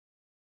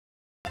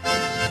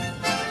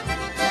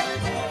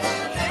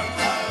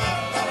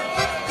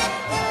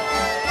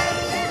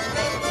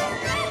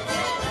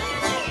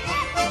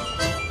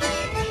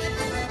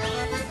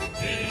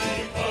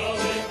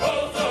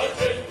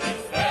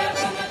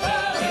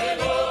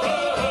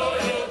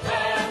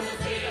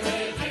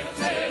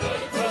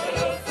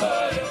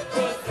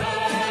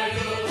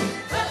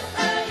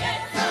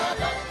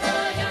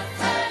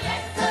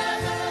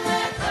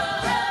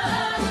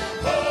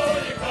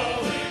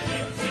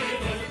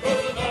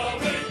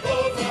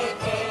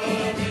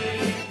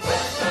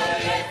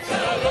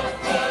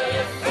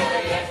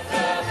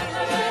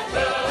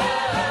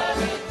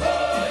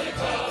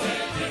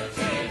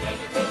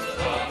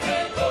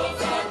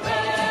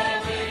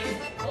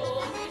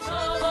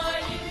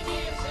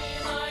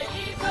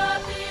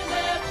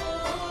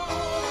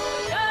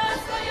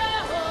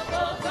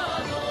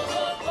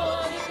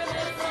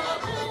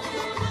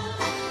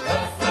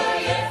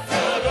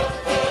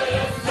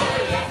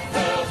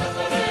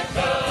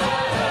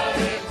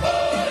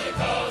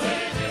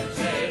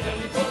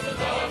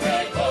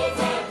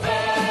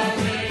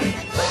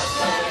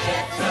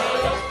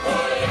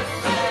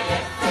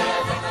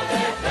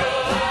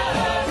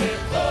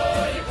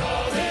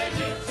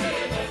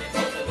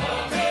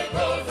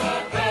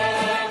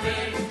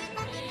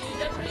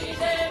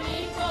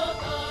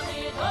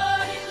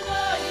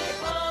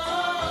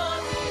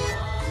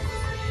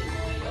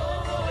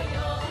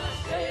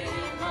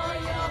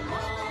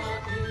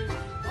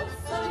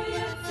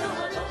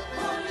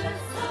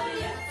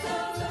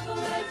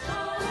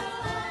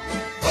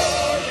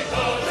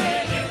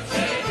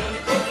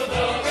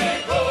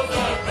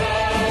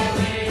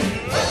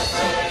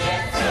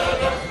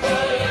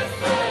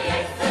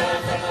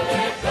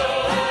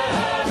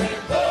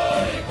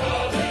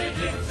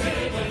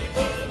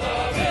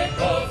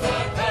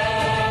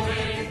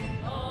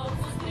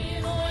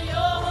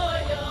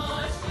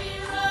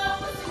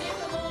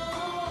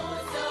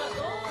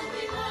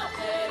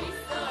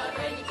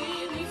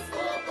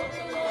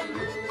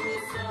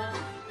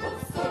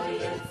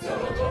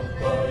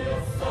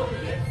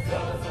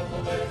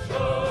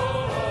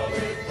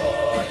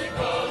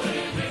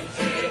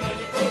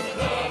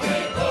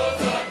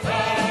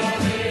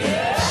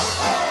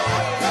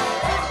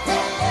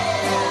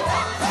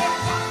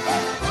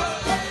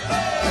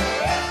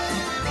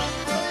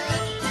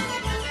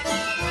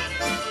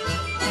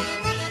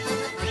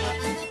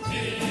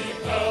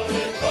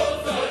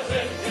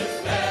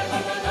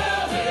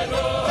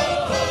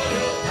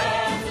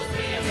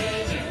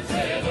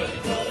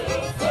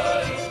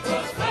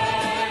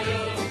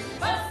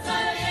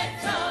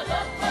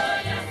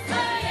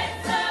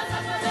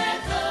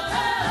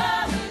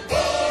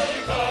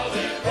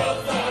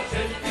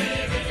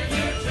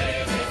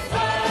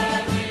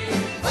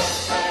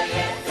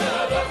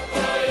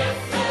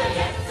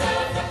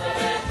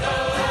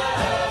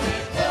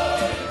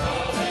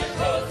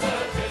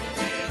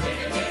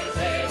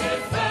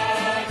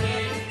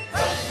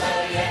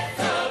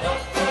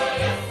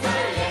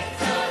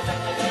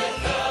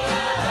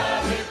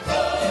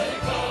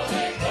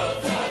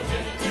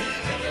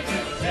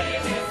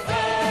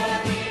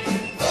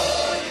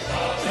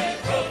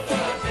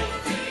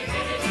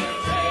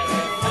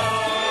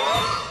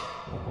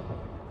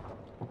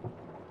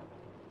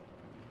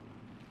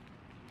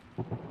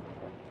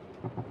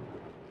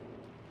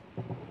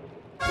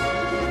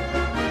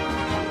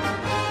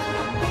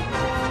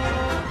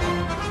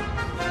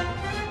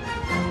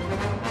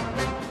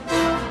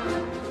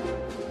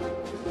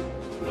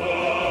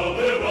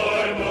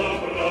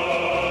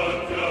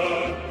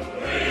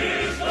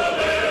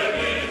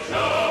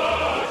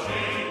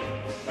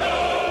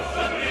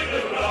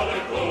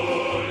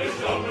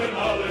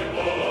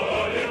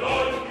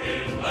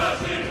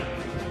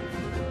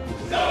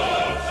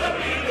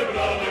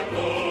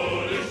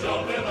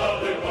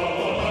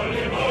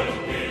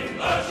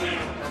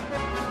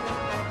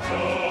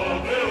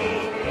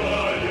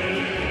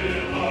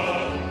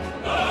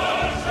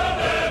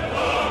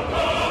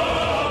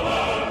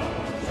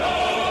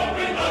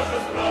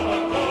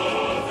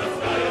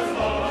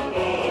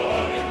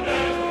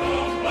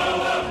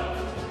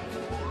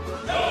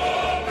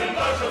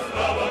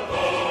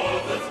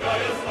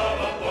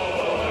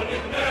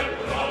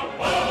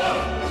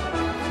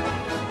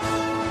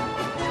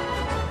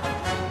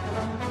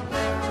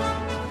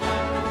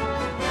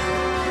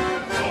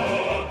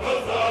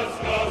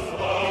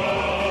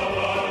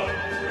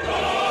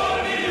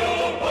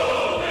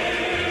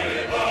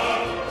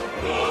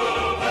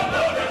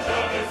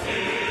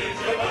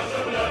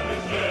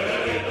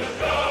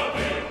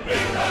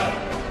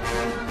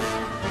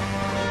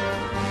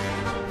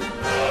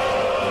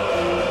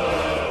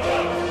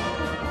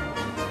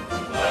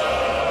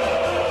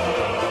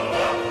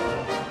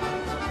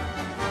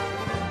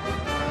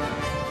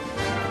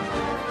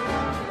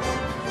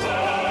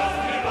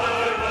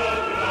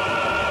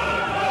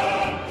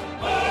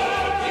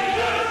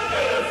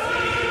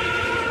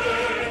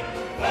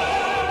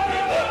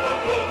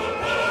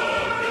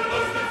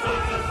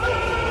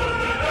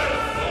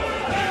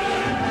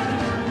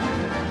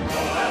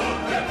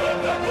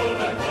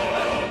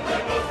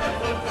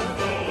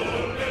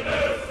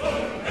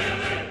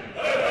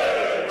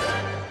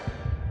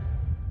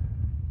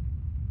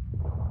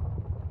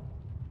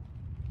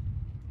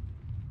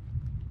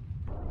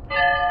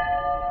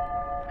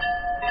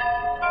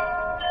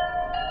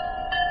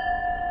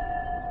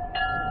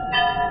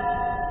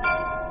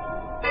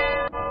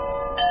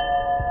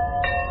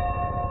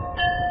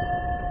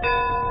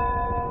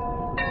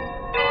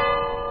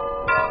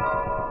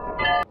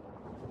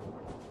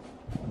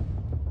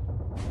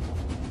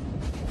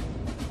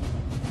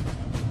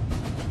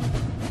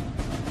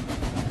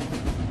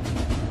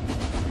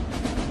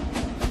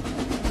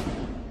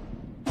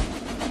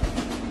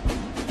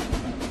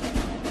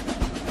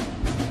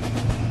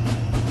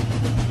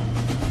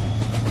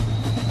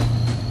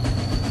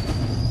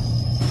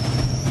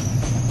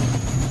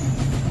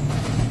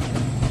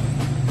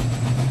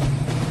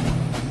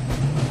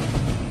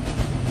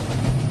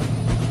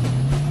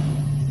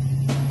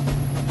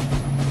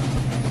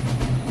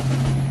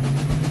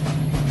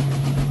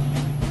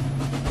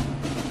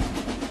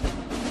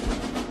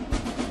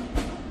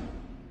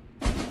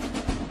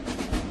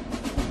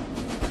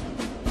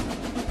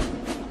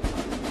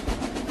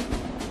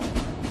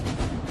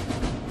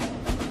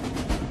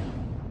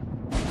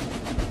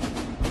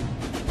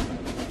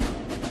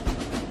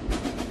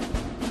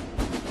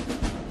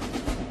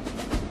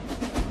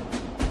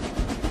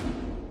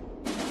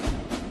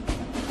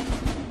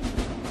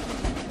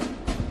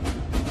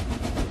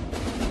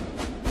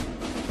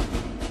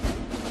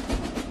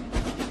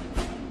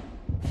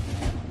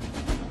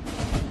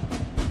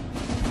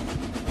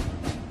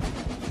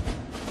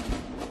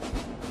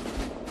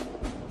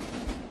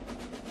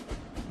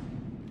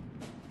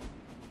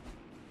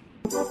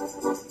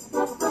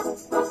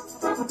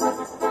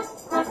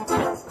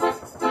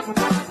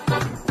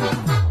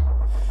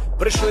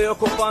Прийшли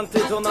окупанти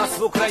до нас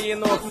в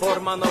Україну,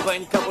 форма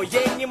новенька,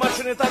 воєнні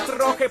машини та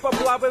трохи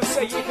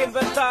поплавився їх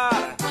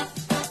інвентар.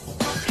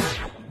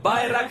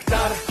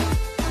 Байрактар,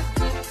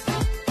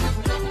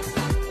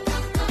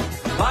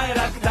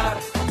 Байрактар.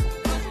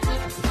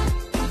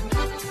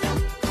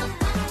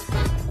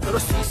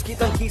 Російські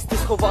танкісти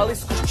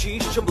сховались в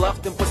кущі, щоб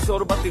лаптем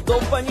посьорбати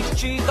довбані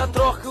щі, та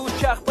трохи у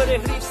чах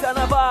перегрівся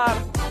навар.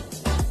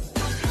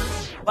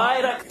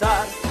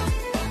 Байрактар,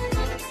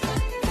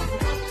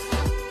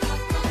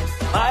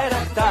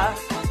 Байрактар.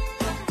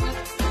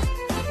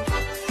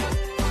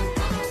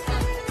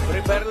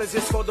 Приперли зі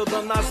сходу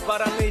до нас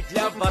барани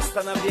для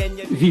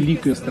восстановлення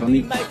великої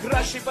страни.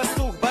 Найкращий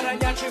пастух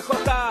баранячих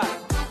отар.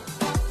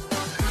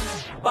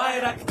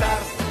 Байрактар,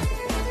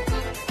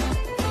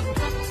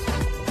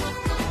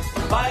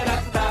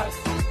 Байрактар.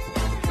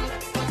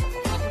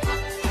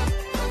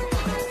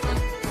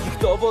 Їх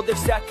доводи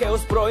всяке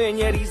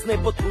озброєння різне,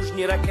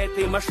 потужні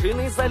ракети,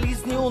 машини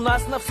залізні, у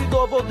нас на всі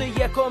доводи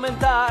є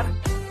коментар.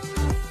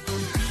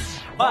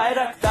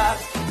 Байрактар,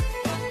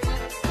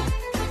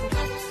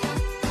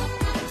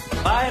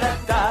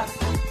 Байрактар.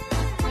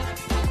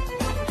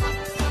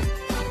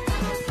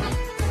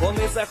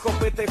 Вони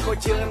захопити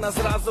хотіли нас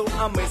зразу,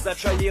 а ми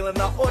зачаїли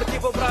на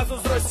орків образу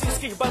з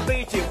російських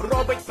бандитів,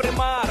 робить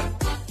примар.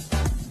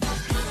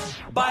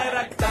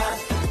 Байрактар,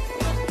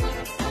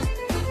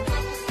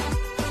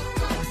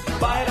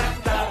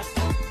 Байрактар.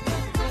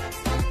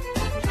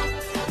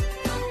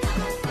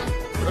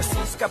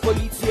 Російська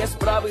поліція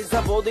справи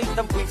заводить,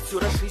 там вбивцю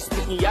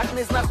рашистів ніяк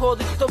не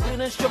знаходить, хто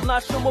винен, що в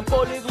нашому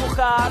полі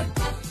глухар.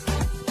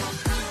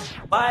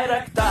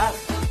 Байрактар,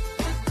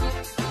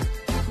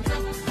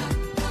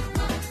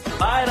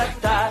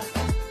 Байрактар.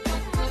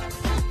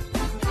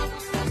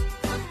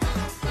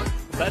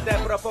 Веде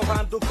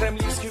пропаганду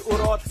кремлівський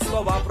урод,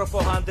 слова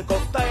пропаганди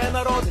ковтає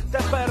народ,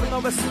 тепер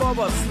нове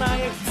слово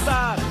знає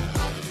цар.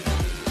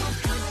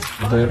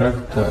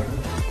 Байрактар.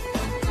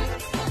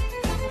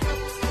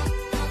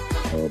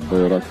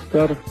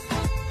 Байрактар.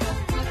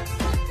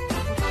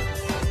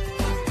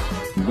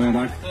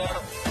 Байрактар.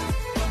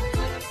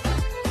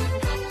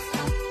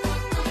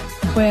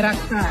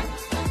 Байрактар.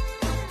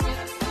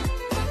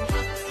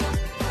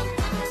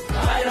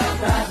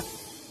 Байрактар.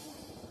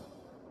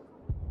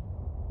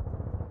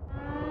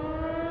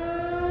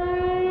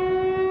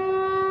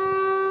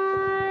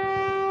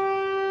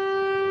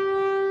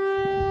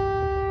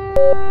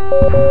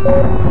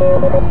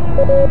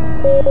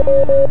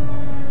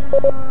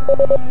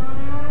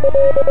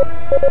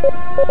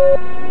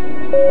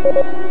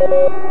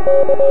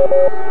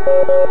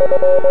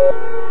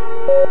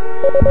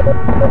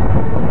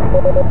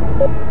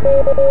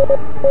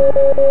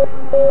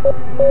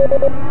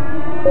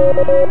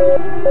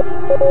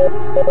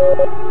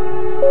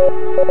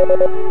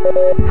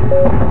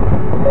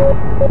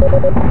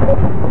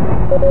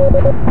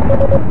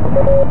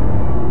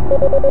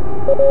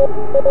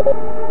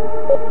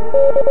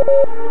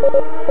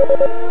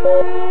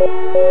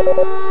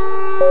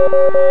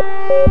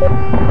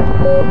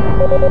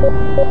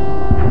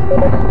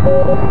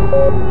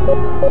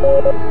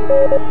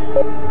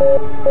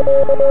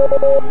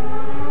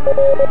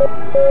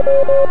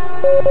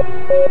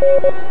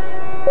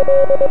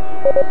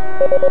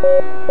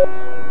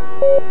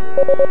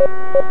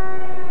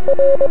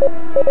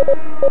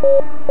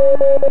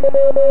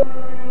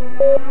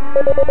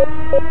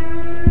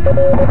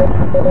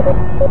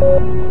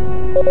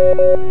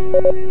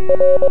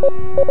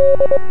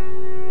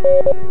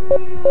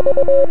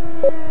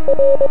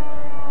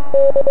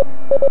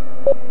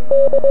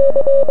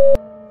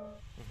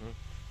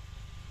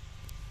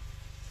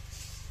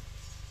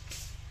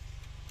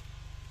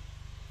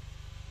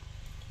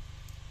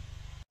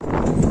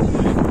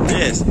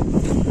 Yes.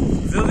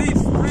 The Leaf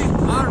Spring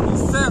Army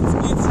sends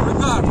its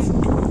regards.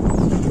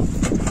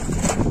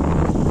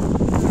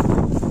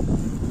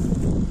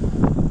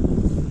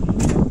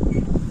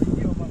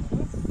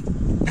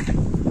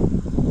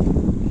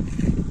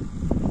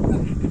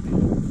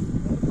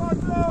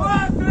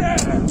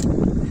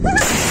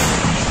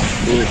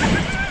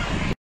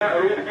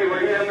 Русский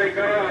военный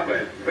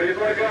корабль.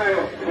 Предлагаю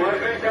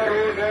сложить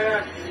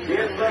оружие и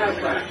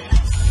сдаться.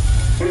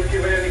 Русский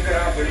военный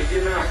корабль, иди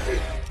нахуй.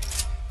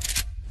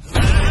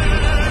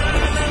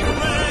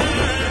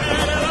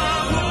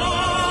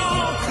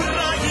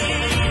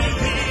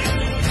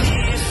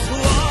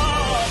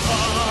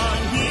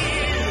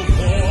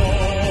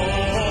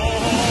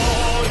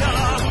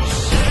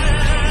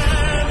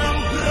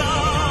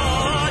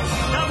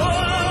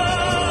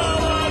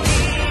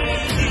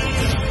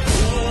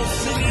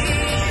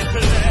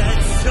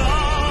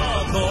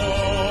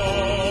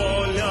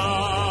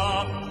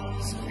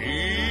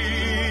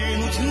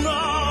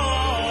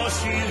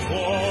 Наші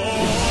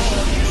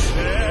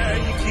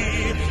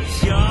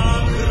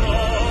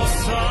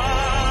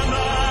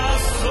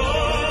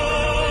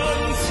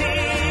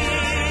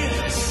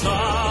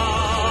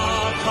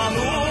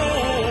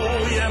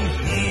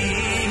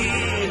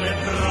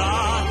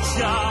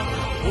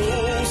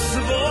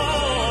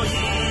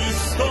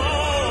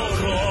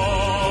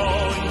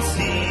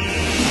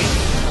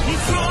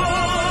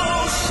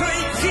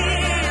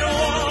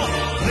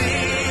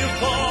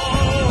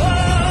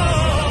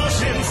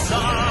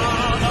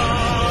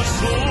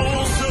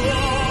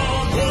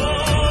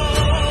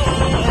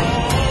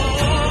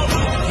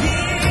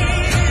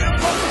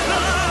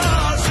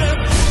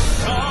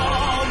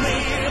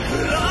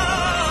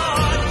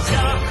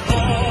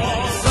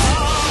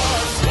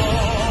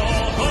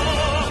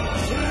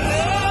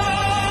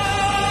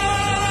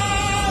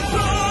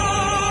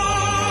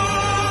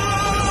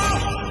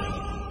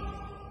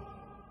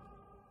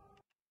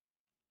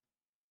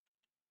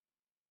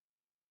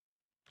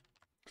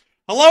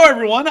Hello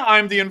everyone,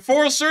 I'm the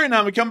Enforcer, and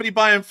I'm accompanied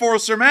by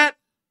Enforcer Matt.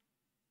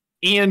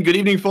 And good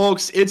evening,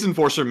 folks. It's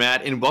Enforcer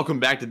Matt, and welcome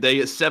back today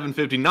at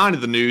 7:59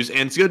 of the news.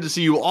 And it's good to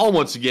see you all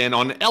once again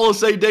on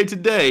LSA Day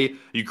today.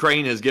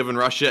 Ukraine has given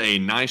Russia a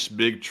nice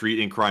big treat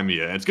in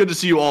Crimea. And it's good to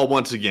see you all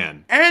once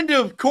again. And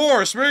of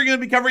course, we're going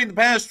to be covering the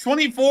past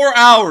 24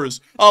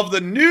 hours of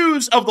the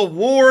news of the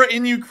war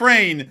in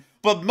Ukraine.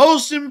 But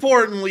most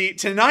importantly,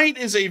 tonight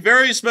is a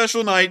very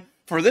special night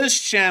for this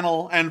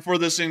channel and for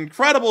this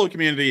incredible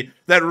community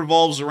that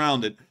revolves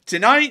around it.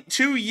 Tonight,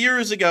 2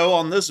 years ago,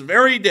 on this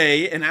very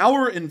day, an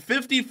hour and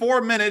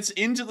 54 minutes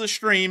into the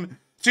stream,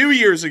 2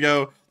 years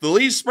ago, the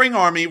Lee Spring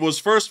Army was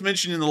first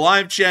mentioned in the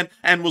live chat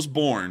and was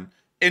born.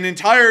 An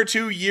entire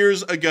 2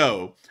 years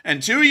ago.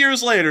 And 2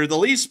 years later, the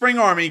Lee Spring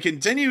Army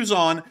continues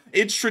on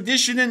its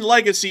tradition and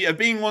legacy of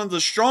being one of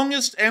the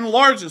strongest and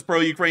largest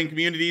pro-Ukraine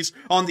communities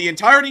on the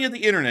entirety of the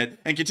internet,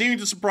 and continue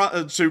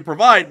to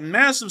provide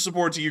massive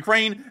support to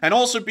Ukraine, and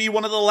also be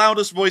one of the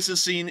loudest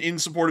voices seen in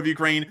support of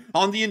Ukraine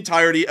on the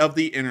entirety of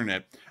the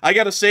internet. I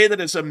gotta say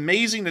that it's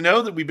amazing to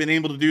know that we've been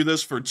able to do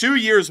this for 2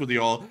 years with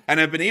y'all, and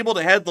have been able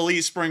to head the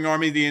Lee Spring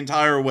Army the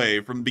entire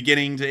way, from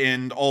beginning to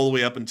end, all the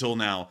way up until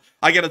now.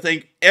 I gotta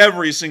thank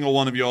every single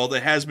one of y'all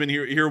that has been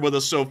here with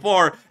us so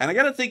far, and I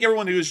gotta thank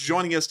everyone who is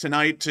joining us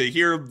tonight to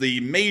hear the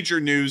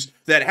major news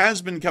that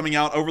has been coming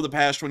out over the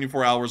past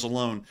 24 hours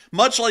alone.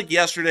 Much like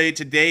yesterday,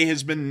 today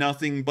has been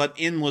nothing but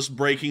endless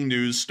breaking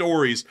news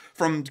stories.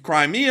 From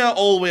Crimea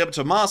all the way up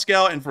to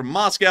Moscow, and from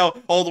Moscow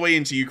all the way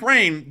into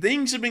Ukraine,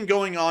 things have been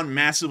going on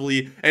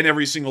massively in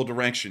every single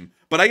direction.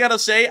 But I gotta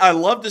say, I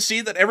love to see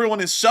that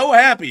everyone is so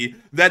happy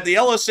that the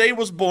LSA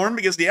was born,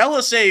 because the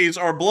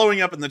LSAs are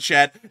blowing up in the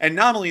chat, and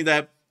not only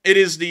that, it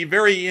is the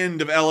very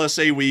end of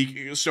LSA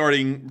week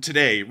starting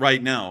today,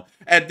 right now.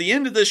 At the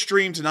end of this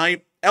stream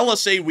tonight,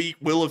 LSA week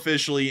will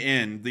officially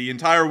end. The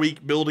entire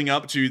week building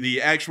up to the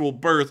actual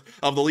birth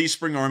of the Lee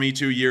Spring Army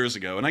 2 years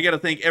ago. And I gotta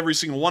thank every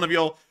single one of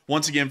y'all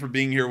once again for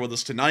being here with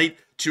us tonight,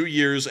 2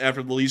 years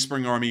after the Lee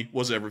Spring Army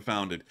was ever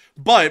founded.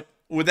 But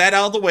with that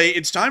out of the way,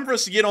 it's time for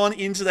us to get on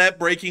into that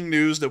breaking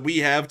news that we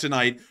have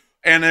tonight.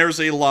 And there's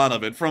a lot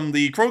of it. From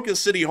the Crocus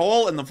City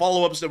Hall and the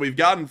follow-ups that we've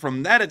gotten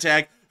from that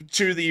attack,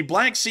 to the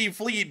Black Sea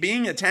Fleet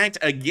being attacked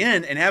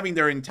again and having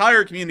their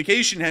entire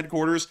communication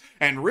headquarters,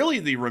 and really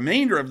the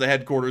remainder of the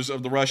headquarters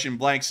of the Russian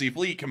Black Sea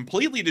Fleet,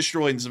 completely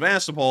destroyed in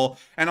Sevastopol.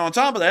 And on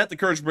top of that, the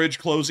Kerch Bridge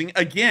closing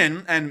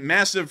again, and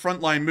massive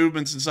frontline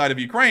movements inside of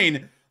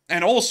Ukraine,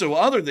 and also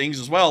other things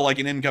as well, like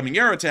an incoming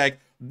air attack.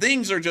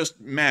 Things are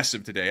just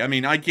massive today. I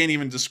mean, I can't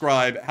even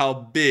describe how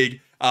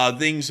big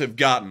things have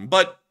gotten.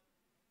 But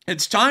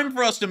it's time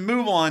for us to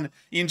move on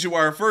into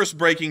our first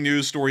breaking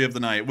news story of the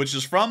night, which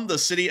is from the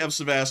city of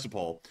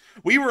Sevastopol.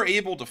 We were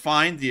able to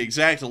find the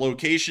exact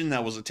location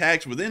that was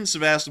attacked within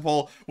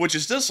Sevastopol, which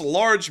is this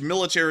large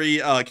military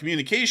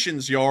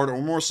communications yard,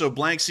 or more so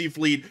Black Sea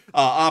Fleet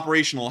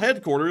operational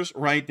headquarters,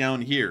 right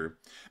down here.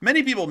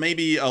 Many people may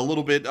be a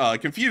little bit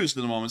confused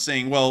at the moment,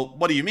 saying, well,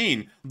 what do you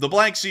mean? The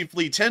Black Sea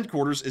Fleet's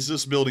headquarters is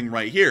this building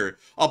right here.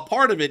 A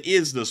part of it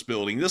is this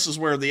building. This is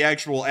where the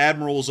actual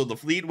admirals of the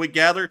fleet would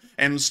gather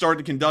and start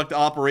to conduct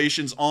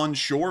operations on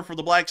shore for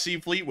the Black Sea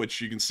Fleet,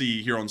 which you can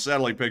see here on the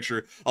satellite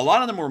picture. A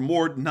lot of them were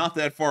moored not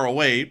that far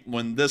away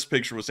when this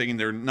picture was taken.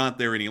 They're not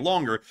there any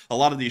longer. A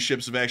lot of these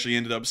ships have actually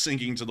ended up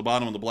sinking to the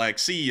bottom of the Black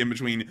Sea in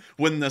between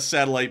when the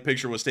satellite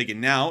picture was taken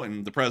now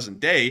and the present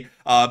day.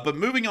 But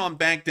moving on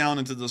back down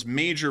into this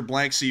major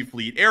Black Sea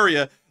Fleet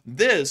area,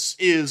 this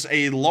is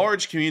a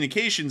large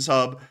communications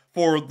hub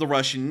for the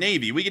Russian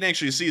Navy. We can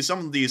actually see some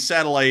of these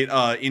satellite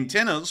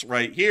antennas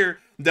right here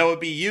that would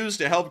be used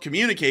to help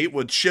communicate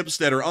with ships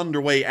that are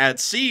underway at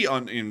sea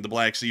in the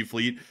Black Sea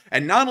Fleet.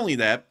 And not only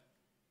that,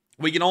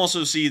 we can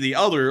also see the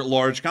other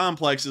large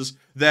complexes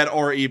that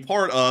are a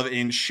part of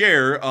and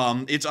share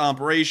its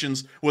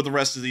operations with the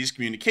rest of these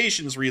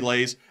communications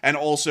relays, and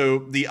also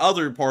the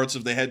other parts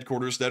of the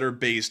headquarters that are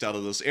based out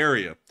of this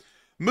area.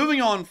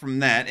 Moving on from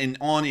that and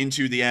on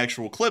into the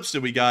actual clips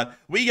that we got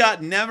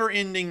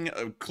never-ending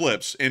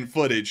clips and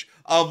footage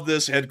of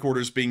this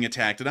headquarters being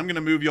attacked. And I'm going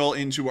to move y'all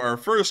into our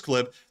first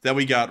clip that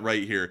we got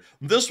right here.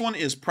 This one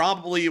is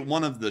probably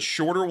one of the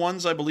shorter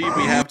ones I believe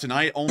we have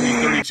tonight, only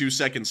 32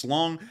 seconds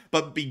long,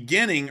 but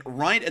beginning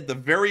right at the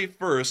very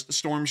first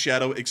Storm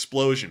Shadow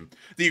explosion.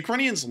 The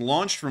Ukrainians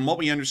launched, from what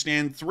we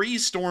understand, 3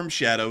 Storm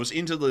Shadows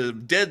into the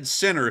dead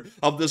center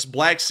of this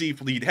Black Sea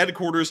Fleet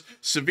headquarters,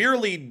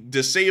 severely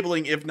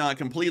disabling, if not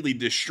completely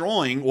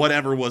destroying,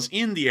 whatever was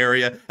in the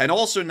area, and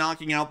also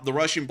knocking out the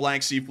Russian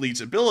Black Sea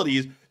Fleet's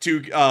abilities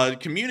to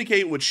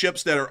communicate with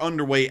ships that are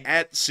underway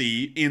at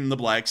sea in the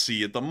Black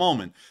Sea at the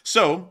moment.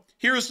 So,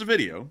 here's the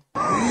video.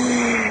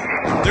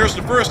 There's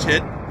the first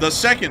hit, the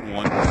second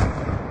one,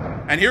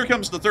 and here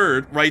comes the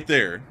third right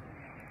there.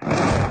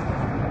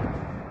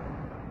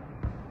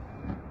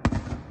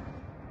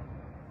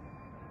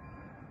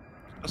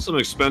 That's some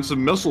expensive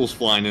missiles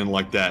flying in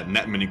like that in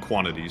that many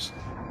quantities.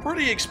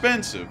 Pretty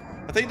expensive.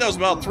 I think that was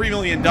about $3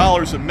 million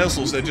of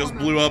missiles that just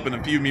blew up in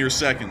a few mere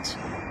seconds.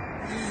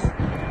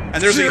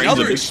 And there's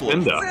another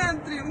explosion.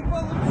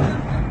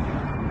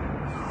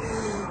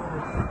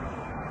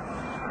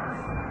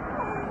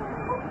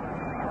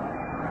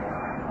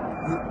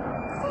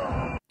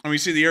 and we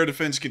see the air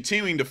defense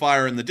continuing to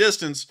fire in the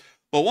distance.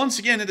 But once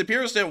again, it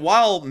appears that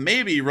while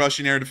maybe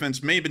Russian air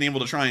defense may have been able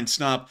to try and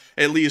stop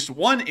at least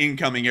one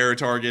incoming air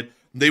target,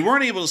 they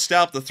weren't able to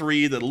stop the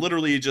 3 that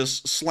literally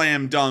just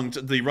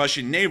slam-dunked the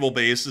Russian naval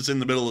base that's in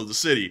the middle of the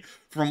city.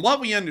 From what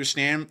we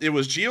understand, it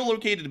was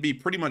geolocated to be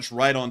pretty much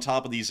right on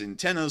top of these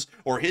antennas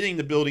or hitting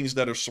the buildings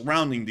that are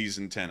surrounding these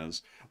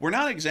antennas. We're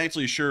not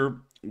exactly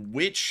sure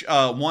which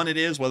one it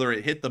is, whether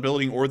it hit the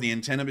building or the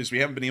antenna, because we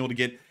haven't been able to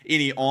get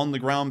any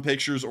on-the-ground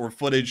pictures or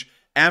footage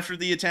after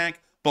the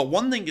attack. But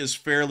one thing is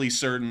fairly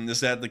certain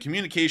is that the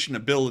communication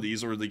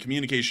abilities or the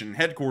communication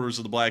headquarters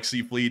of the Black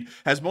Sea Fleet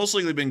has most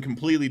likely been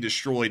completely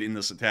destroyed in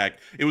this attack.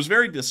 It was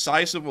very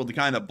decisive with the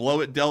kind of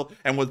blow it dealt,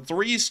 and with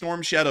 3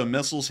 Storm Shadow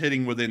missiles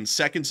hitting within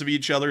seconds of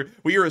each other,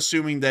 we are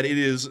assuming that it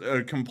is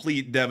a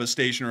complete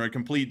devastation or a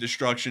complete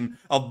destruction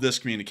of this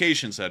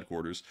communications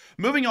headquarters.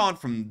 Moving on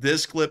from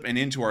this clip and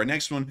into our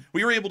next one,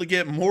 we were able to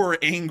get more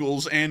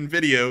angles and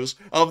videos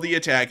of the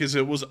attack as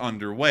it was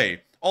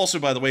underway. Also,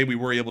 by the way, we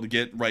were able to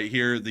get right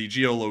here the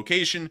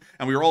geolocation,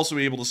 and we were also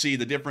able to see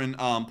the different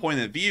point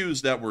of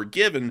views that were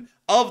given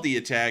of the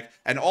attack,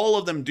 and all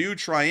of them do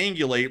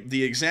triangulate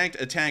the exact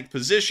attack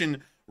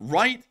position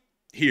right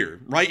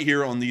here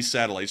on these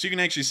satellites. You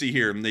can actually see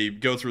here, and they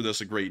go through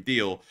this a great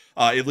deal,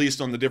 at least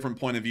on the different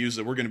point of views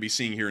that we're going to be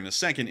seeing here in a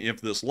second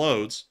if this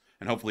loads,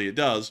 and hopefully it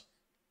does.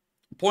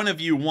 Point of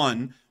view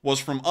 1 was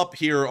from up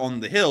here on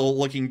the hill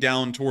looking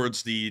down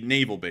towards the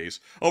naval base.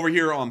 Over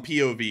here on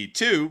POV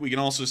 2, we can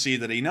also see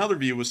that another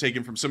view was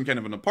taken from some kind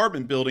of an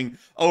apartment building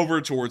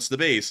over towards the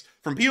base.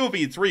 From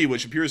POV 3,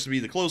 which appears to be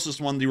the closest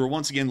one, they were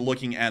once again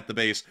looking at the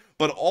base.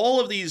 But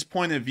all of these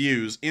point of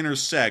views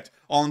intersect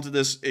onto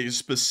this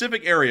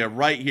specific area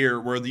right here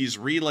where these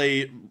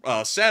relay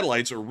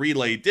satellites or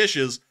relay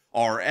dishes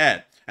are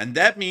at. And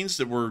that means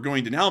that we're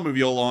going to now move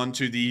you all on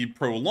to the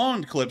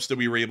prolonged clips that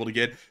we were able to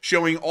get,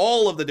 showing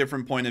all of the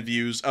different point of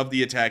views of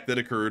the attack that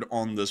occurred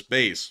on this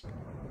base.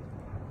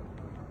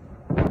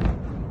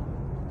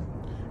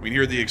 We can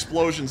hear the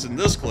explosions in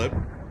this clip.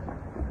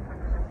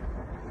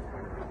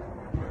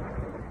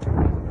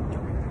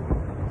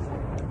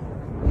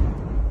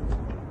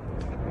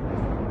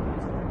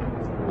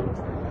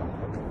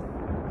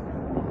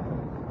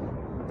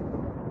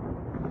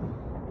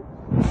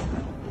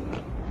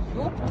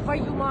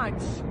 Твою мать!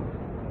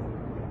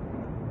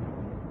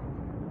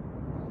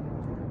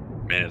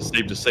 Man, it's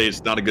safe to say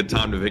it's not a good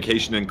time to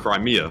vacation in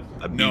Crimea.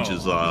 That beach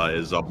is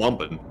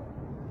bumping.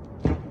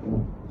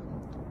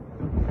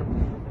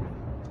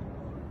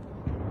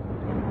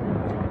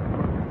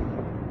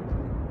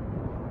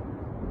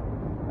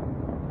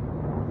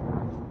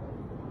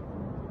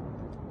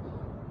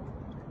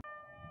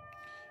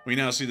 We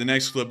now see the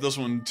next clip, this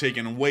one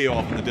taken way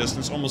off in the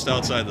distance, almost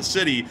outside the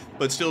city,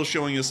 but still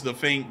showing us the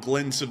faint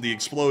glints of the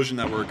explosion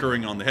that were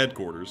occurring on the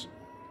headquarters.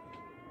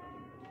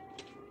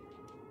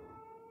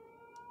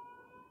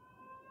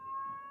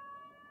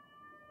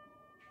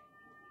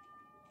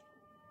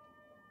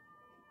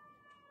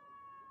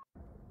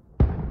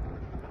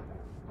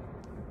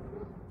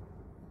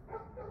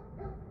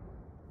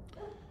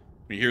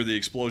 We hear the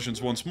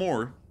explosions once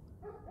more.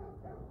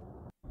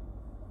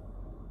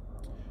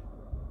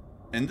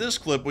 In this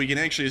clip, we can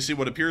actually see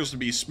what appears to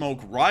be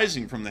smoke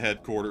rising from the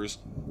headquarters,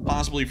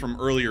 possibly from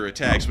earlier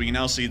attacks. We can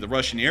now see the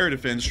Russian air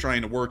defense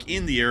trying to work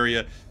in the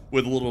area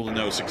with little to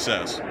no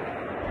success.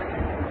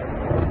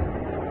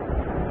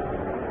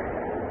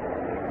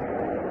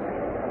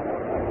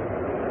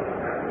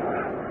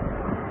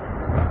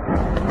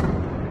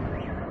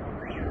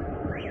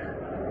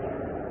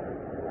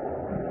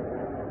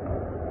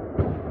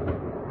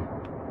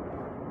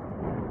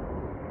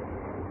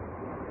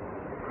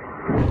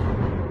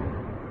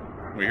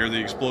 We hear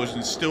the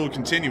explosions still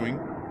continuing.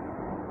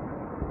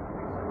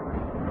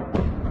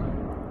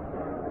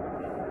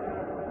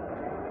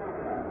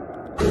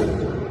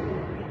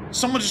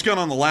 Someone just got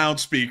on the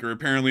loudspeaker,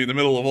 apparently, in the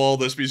middle of all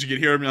this, because you can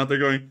hear them out there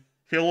going,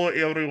 "Hello,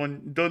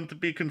 everyone, don't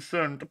be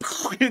concerned."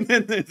 And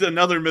then there's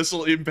another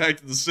missile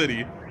impacted the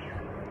city,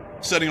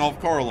 setting off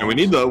car alarms. And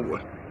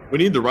we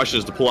need the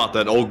Russians to pull out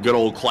that good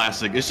old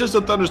classic. It's just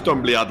a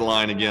thunderstorm blew out the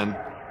line again.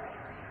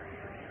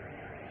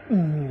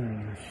 Ooh.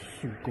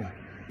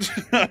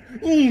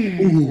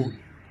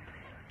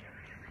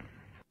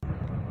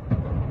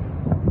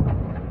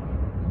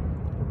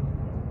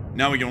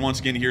 Now we can once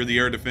again hear the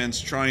air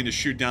defense trying to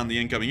shoot down the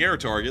incoming air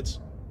targets.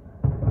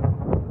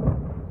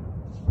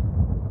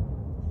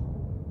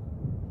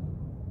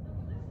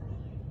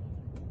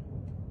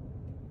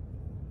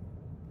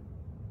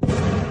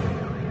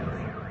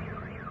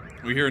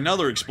 We hear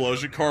another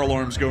explosion, car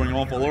alarms going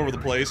off all over the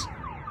place.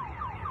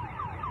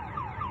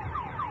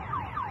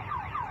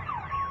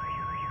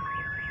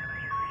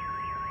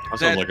 That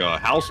sounds like a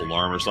house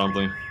alarm or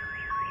something.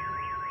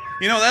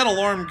 You know, that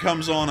alarm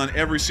comes on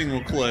every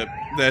single clip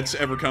that's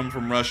ever come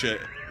from Russia,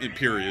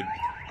 period.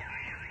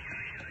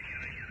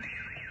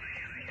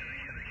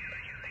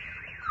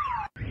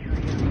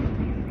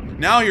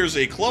 Now here's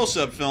a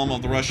close-up film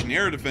of the Russian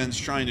air defense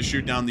trying to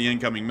shoot down the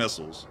incoming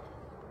missiles.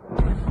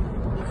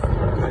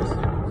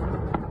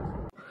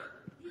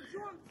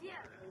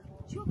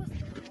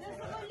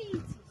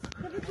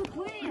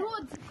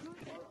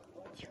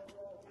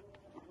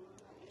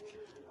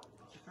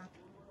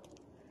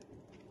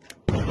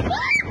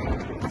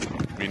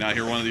 not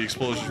hear one of the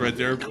explosions right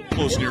there,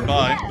 close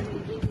nearby.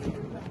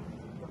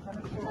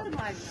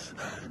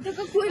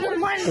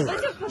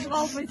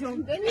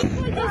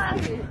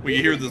 We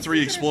hear the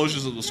 3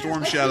 explosions of the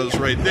storm shadows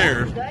right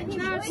there.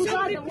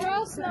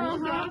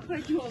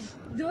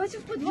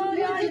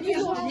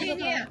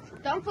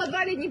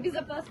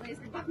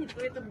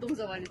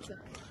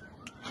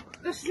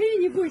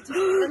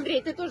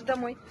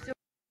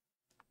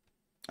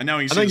 And now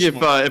you I see think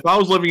if I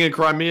was living in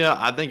Crimea,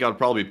 I think I'd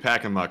probably be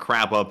packing my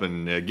crap up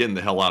and getting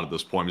the hell out at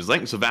this point. Because I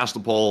think in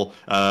Sevastopol,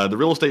 the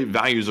real estate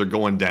values are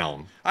going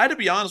down. I had to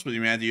be honest with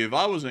you, Matthew. If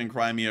I was in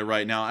Crimea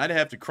right now, I'd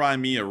have to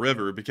Crimea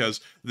River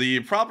because the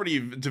property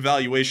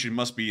devaluation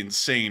must be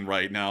insane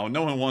right now.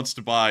 No one wants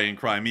to buy in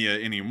Crimea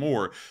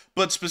anymore.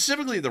 But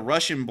specifically, the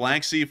Russian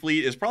Black Sea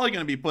Fleet is probably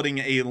going to be putting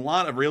a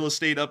lot of real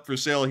estate up for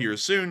sale here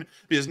soon,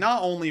 because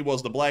not only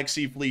was the Black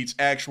Sea Fleet's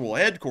actual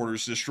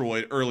headquarters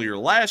destroyed earlier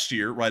last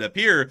year, right up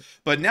here,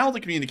 but now the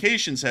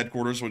communications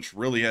headquarters, which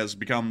really has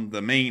become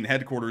the main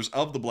headquarters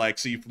of the Black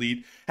Sea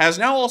Fleet, has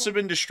now also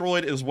been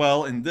destroyed as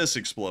well in this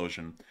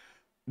explosion.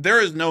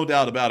 There is no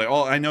doubt about it.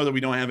 I know that we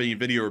don't have any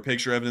video or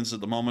picture evidence at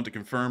the moment to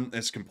confirm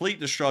its complete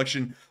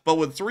destruction, but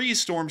with 3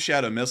 Storm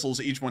Shadow missiles,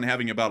 each one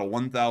having about a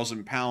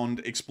 1,000-pound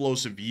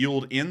explosive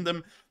yield in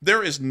them,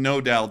 there is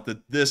no doubt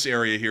that this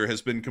area here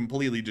has been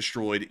completely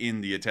destroyed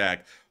in the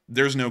attack.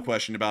 There's no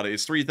question about it.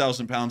 It's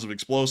 3,000 pounds of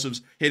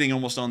explosives hitting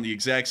almost on the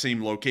exact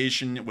same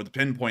location with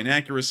pinpoint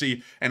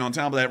accuracy, and on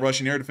top of that,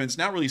 Russian air defense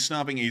not really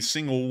stopping a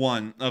single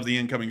one of the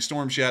incoming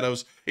Storm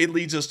Shadows. It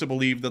leads us to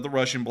believe that the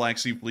Russian Black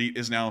Sea Fleet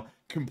is now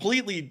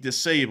completely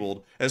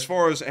disabled as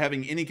far as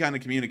having any kind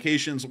of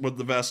communications with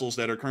the vessels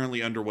that are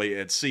currently underway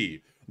at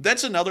sea.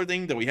 That's another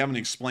thing that we haven't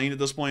explained at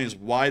this point, is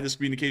why this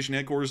communication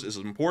headquarters is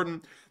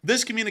important.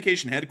 This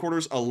communication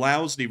headquarters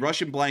allows the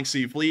Russian Black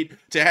Sea Fleet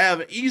to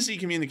have easy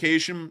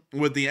communication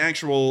with the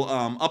actual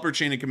upper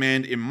chain of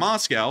command in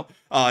Moscow,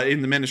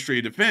 in the Ministry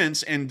of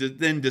Defense, and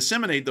then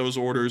disseminate those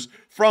orders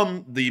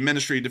from the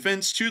Ministry of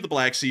Defense to the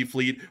Black Sea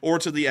Fleet or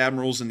to the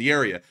admirals in the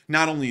area.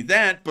 Not only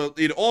that, but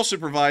it also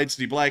provides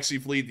the Black Sea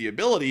Fleet the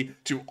ability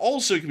to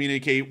also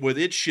communicate with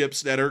its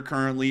ships that are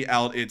currently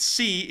out at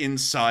sea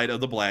inside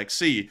of the Black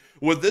Sea.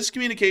 With this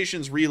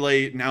communications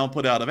relay now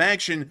put out of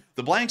action,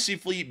 the Black Sea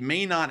Fleet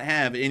may not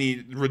have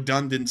any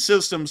redundant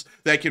systems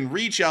that can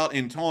reach out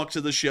and talk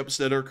to the ships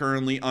that are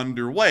currently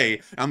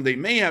underway. They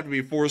may have to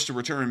be forced to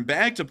return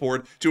back to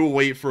port to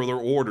await further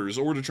orders,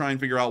 or to try and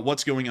figure out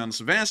what's going on in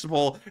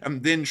Sevastopol,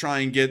 and then try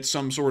and get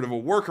some sort of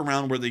a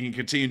workaround where they can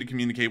continue to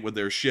communicate with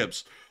their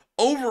ships.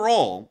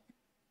 Overall,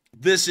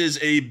 this is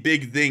a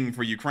big thing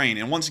for Ukraine,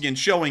 and once again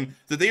showing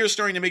that they are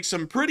starting to make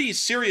some pretty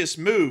serious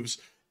moves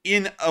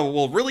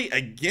really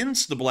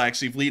against the Black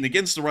Sea Fleet and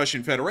against the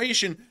Russian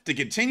Federation to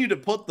continue to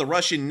put the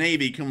Russian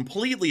Navy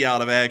completely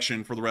out of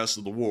action for the rest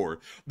of the war.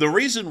 The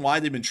reason why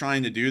they've been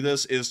trying to do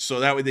this is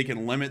so that way they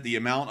can limit the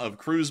amount of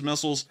cruise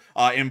missiles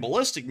and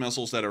ballistic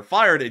missiles that are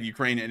fired at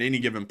Ukraine at any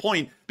given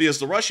point, because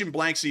the Russian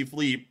Black Sea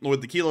Fleet,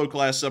 with the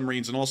Kilo-class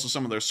submarines and also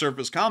some of their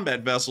surface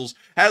combat vessels,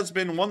 has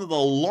been one of the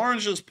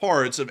largest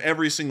parts of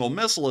every single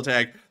missile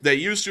attack that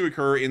used to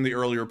occur in the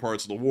earlier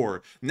parts of the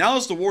war. Now,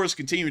 as the war has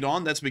continued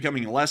on, that's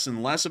becoming less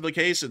and less of the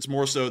case. It's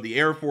more so the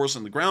Air Force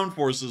and the ground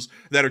forces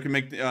that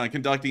are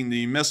conducting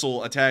the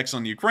missile attacks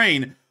on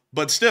Ukraine.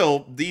 But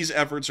still, these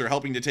efforts are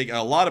helping to take a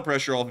lot of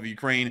pressure off of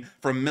Ukraine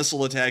from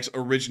missile attacks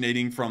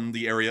originating from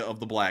the area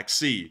of the Black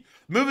Sea.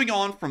 Moving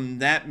on from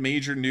that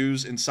major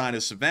news inside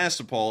of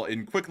Sevastopol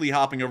and quickly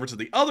hopping over to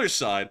the other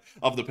side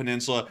of the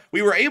peninsula,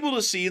 we were able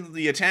to see that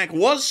the attack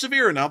was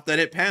severe enough that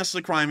it passed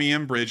the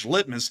Crimean Bridge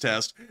litmus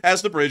test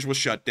as the bridge was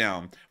shut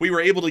down. We were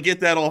able to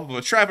get that off of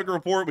a traffic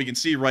report. We can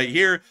see right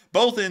here,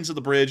 both ends of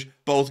the bridge,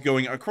 both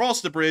going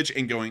across the bridge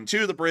and going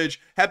to the bridge,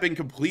 have been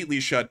completely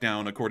shut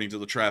down according to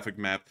the traffic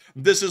map.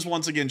 This is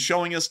once again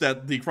showing us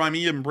that the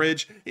Crimean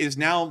Bridge is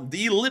now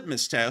the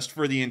litmus test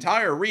for the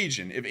entire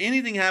region. If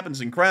anything happens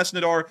in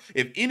Krasnodar,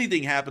 if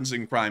anything happens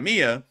in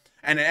Crimea,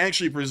 and it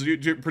actually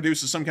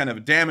produces some kind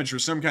of damage or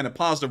some kind of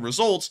positive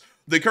results,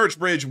 the Kerch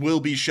Bridge will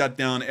be shut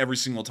down every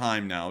single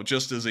time now,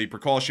 just as a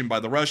precaution by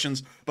the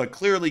Russians, but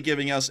clearly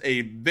giving us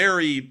a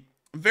very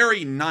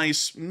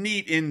nice,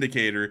 neat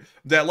indicator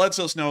that lets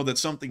us know that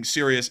something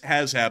serious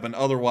has happened.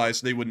 Otherwise,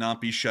 they would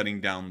not be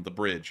shutting down the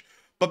bridge.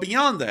 But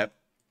beyond that,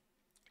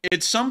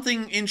 it's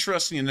something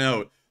interesting to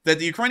note that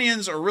the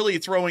Ukrainians are really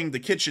throwing the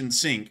kitchen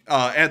sink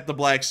at the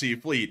Black Sea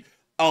Fleet.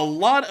 A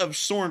lot of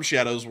Storm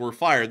Shadows were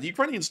fired. The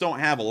Ukrainians don't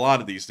have a lot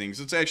of these things.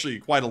 It's actually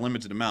quite a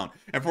limited amount.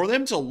 And for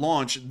them to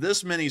launch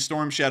this many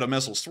Storm Shadow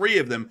missiles, 3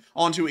 of them,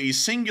 onto a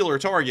singular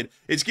target,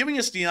 it's giving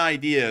us the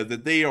idea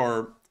that they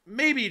are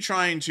maybe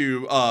trying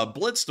to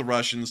blitz the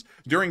Russians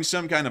during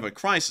some kind of a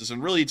crisis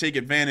and really take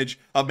advantage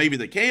of maybe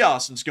the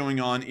chaos that's going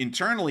on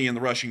internally in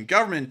the Russian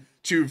government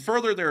to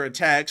further their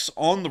attacks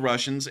on the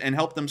Russians and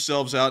help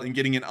themselves out in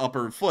getting an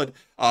upper foot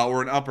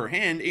or an upper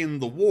hand in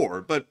the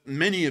war. But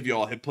many of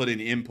y'all have put in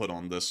input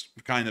on this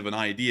kind of an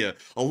idea.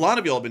 A lot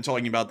of y'all have been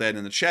talking about that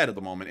in the chat at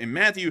the moment. And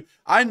Matthew,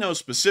 I know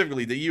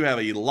specifically that you have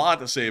a lot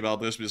to say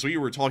about this because we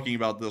were talking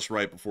about this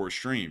right before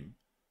stream.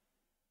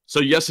 So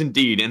yes,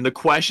 indeed. And the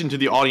question to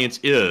the audience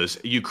is,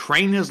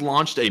 Ukraine has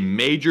launched a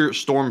major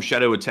Storm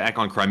Shadow attack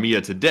on Crimea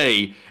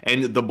today,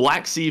 and the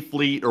Black Sea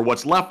Fleet, or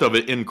what's left of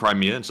it in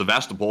Crimea, and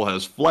Sevastopol,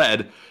 has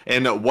fled.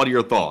 And what are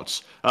your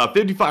thoughts?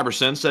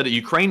 55% said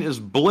Ukraine is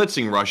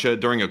blitzing Russia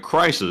during a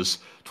crisis.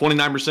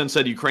 29%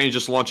 said Ukraine is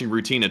just launching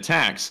routine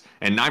attacks,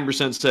 and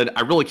 9% said,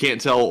 I really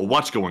can't tell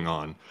what's going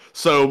on.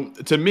 So,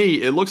 to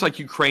me, it looks like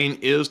Ukraine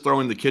is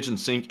throwing the kitchen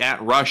sink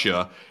at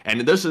Russia,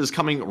 and this is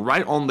coming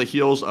right on the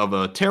heels of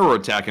a terror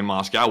attack in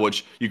Moscow,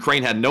 which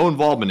Ukraine had no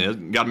involvement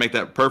in. Got to make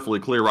that perfectly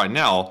clear right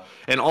now.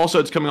 And also,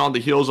 it's coming on the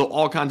heels of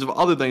all kinds of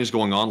other things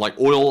going on, like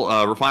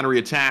oil refinery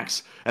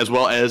attacks, as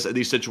well as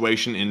the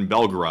situation in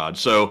Belgorod.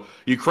 So,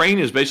 Ukraine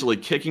is basically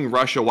kicking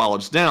Russia while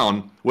it's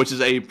down, which is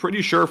a pretty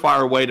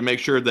surefire way to make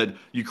sure that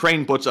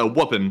Ukraine puts a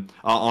whooping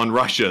on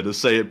Russia, to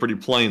say it pretty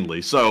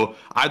plainly. So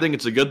I think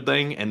it's a good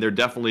thing, and they're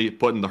definitely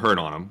putting the hurt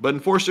on them. But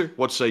Enforcer,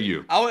 what say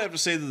you? I would have to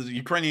say that the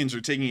Ukrainians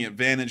are taking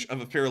advantage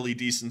of a fairly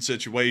decent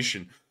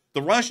situation.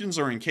 The Russians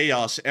are in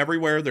chaos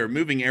everywhere. They're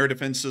moving air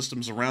defense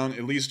systems around,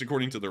 at least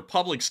according to their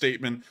public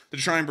statement, to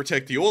try and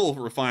protect the oil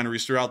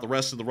refineries throughout the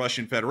rest of the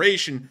Russian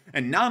Federation.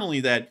 And not only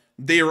that,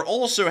 they are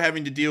also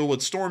having to deal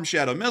with Storm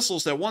Shadow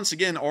missiles that, once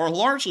again, are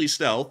largely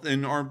stealth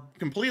and are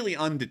completely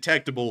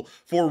undetectable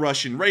for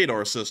Russian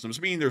radar systems,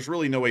 meaning there's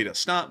really no way to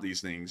stop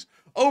these things.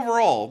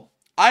 Overall,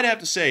 I'd have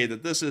to say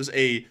that this is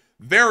a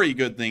very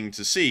good thing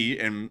to see,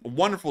 and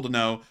wonderful to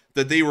know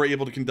that they were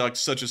able to conduct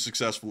such a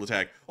successful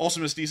attack.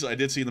 Also, Miss Diesel, I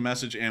did see the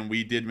message, and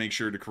we did make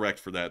sure to correct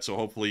for that, so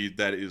hopefully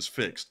that is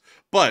fixed.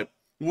 But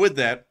with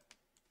that,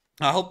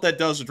 I hope that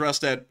does address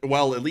that,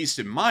 well, at least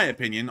in my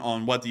opinion,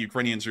 on what the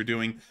Ukrainians are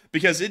doing,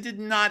 because it did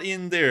not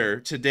end there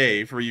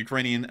today for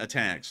Ukrainian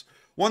attacks.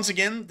 Once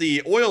again,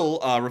 the oil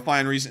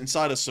refineries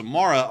inside of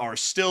Samara are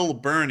still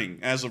burning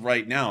as of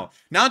right now.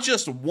 Not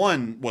just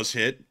one was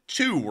hit,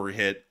 two were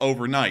hit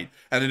overnight.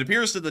 And it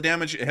appears that the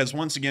damage has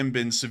once again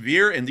been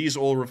severe, and these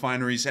oil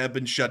refineries have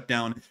been shut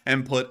down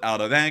and put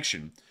out of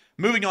action.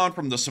 Moving on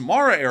from the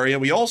Samara area,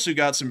 we also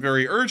got some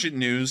very urgent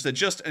news that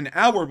just an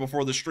hour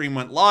before the stream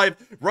went live,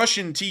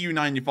 Russian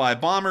Tu-95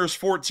 bombers,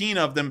 14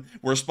 of them,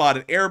 were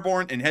spotted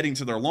airborne and heading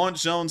to their launch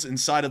zones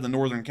inside of the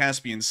northern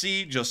Caspian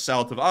Sea, just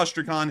south of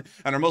Astrakhan,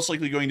 and are most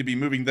likely going to be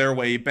moving their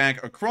way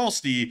back across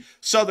the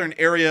southern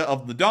area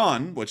of the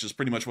Don, which is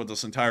pretty much what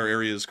this entire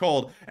area is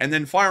called, and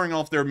then firing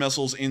off their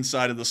missiles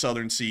inside of the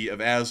southern Sea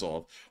of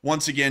Azov.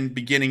 Once again,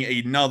 beginning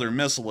another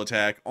missile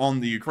attack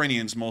on the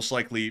Ukrainians, most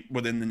likely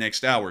within the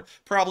next hour.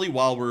 Probably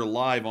while we're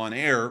live on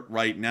air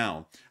right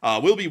now.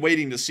 We'll be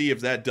waiting to see if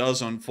that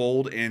does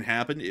unfold and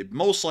happen. It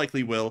most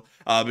likely will,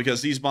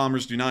 because these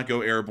bombers do not go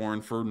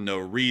airborne for no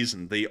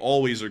reason. They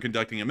always are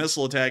conducting a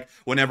missile attack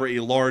whenever a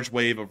large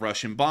wave of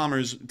Russian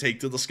bombers take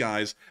to the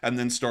skies and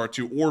then start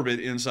to orbit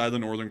inside the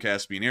northern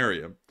Caspian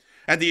area.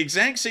 At the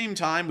exact same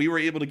time, we were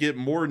able to get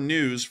more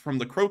news from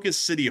the Crocus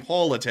City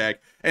Hall attack,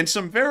 and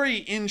some very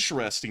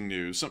interesting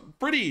news. Some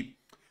pretty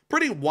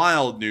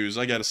wild news,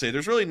 I gotta say.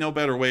 There's really no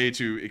better way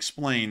to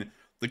explain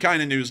the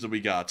kind of news that we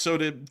got. So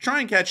to try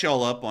and catch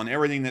y'all up on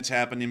everything that's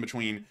happened in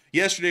between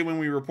yesterday when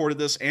we reported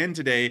this and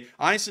today,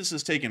 ISIS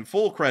has taken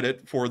full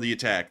credit for the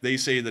attack. They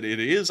say that it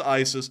is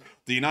ISIS.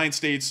 The United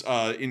States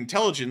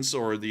intelligence,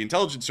 or the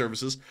intelligence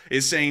services,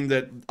 is saying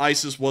that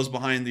ISIS was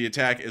behind the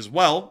attack as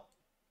well.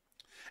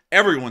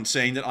 Everyone's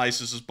saying that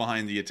ISIS is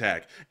behind the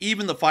attack.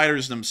 Even the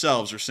fighters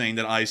themselves are saying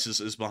that ISIS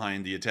is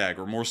behind the attack,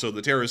 or more so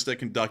the terrorists that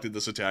conducted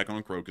this attack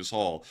on Crocus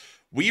Hall.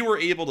 We were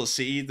able to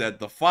see that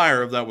the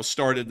fire that was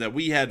started, that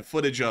we had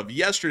footage of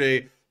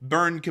yesterday,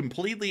 burned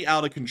completely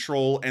out of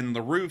control, and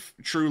the roof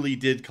truly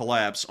did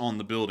collapse on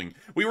the building.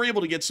 We were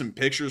able to get some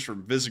pictures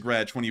from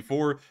Belgorod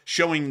 24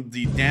 showing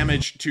the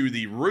damage to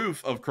the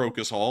roof of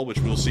Crocus Hall, which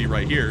we'll see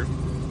right here.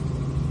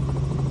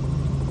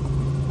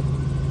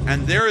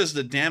 And there is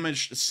the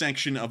damaged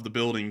section of the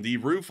building. The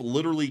roof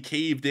literally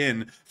caved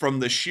in from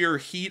the sheer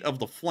heat of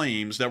the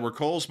flames that were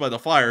caused by the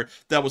fire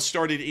that was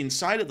started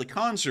inside of the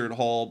concert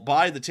hall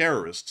by the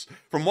terrorists.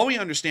 From what we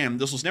understand,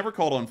 this was never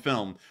caught on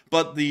film,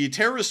 but the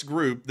terrorist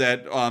group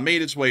that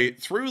made its way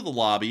through the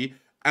lobby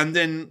and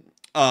then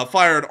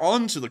fired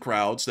onto the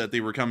crowds that they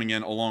were coming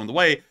in along the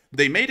way,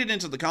 they made it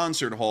into the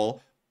concert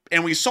hall.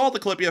 And we saw the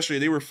clip yesterday.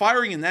 They were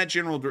firing in that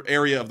general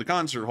area of the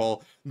concert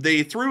hall.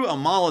 They threw a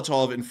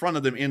Molotov in front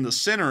of them in the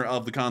center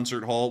of the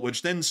concert hall,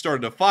 which then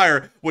started to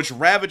fire, which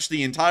ravaged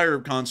the entire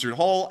concert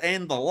hall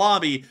and the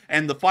lobby.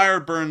 And the fire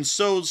burned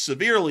so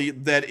severely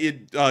that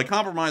it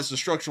compromised the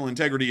structural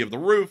integrity of the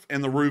roof,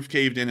 and the roof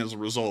caved in as a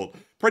result.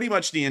 Pretty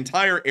much the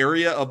entire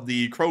area of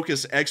the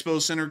Crocus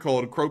Expo Center,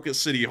 called Crocus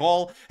City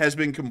Hall, has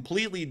been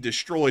completely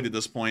destroyed at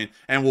this point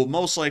and will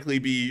most likely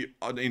be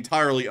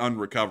entirely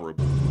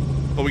unrecoverable.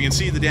 But we can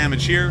see the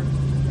damage here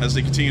as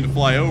they continue to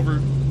fly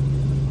over.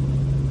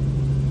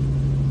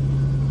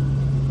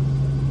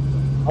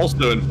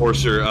 Also,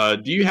 Enforcer,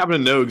 do you happen to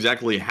know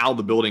exactly how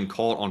the building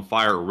caught on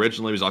fire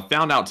originally? Because I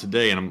found out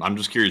today, and I'm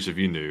just curious if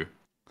you knew.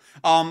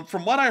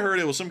 From what I heard,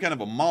 it was some kind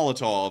of a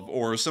Molotov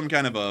or some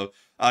kind of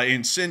a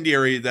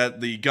incendiary that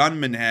the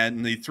gunman had,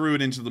 and they threw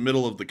it into the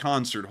middle of the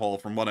concert hall,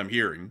 from what I'm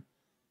hearing.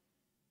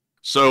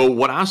 So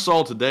what I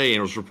saw today,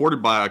 and was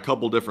reported by a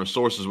couple different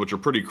sources, which are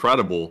pretty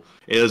credible,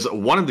 is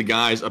one of the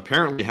guys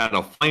apparently had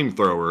a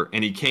flamethrower,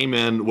 and he came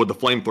in with the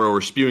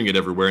flamethrower, spewing it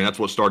everywhere, and that's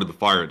what started the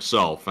fire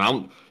itself.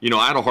 And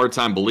I had a hard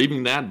time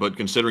believing that, but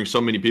considering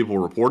so many people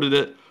reported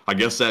it, I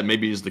guess that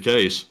maybe is the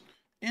case.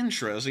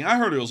 Interesting. I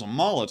heard it was a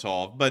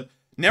Molotov, but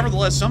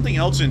nevertheless, something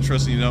else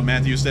interesting to note,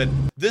 Matthew, is that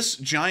this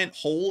giant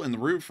hole in the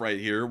roof right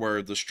here,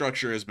 where the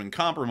structure has been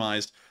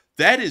compromised,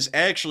 that is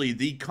actually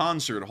the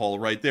concert hall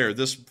right there.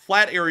 This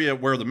flat area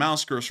where the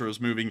mouse cursor is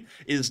moving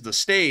is the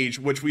stage,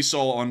 which we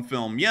saw on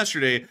film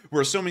yesterday,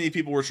 where so many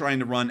people were trying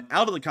to run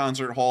out of the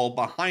concert hall,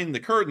 behind the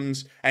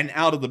curtains, and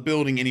out of the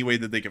building any way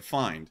that they could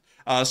find.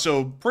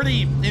 So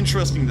pretty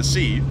interesting to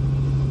see.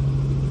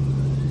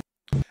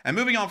 And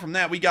moving on from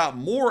that, we got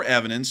more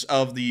evidence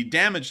of the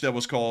damage that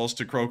was caused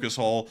to Crocus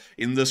Hall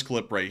in this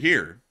clip right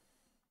here.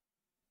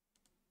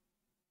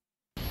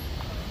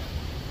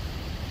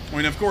 I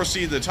mean, of course,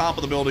 see the top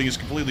of the building is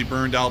completely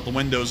burned out. The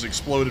windows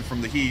exploded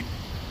from the heat.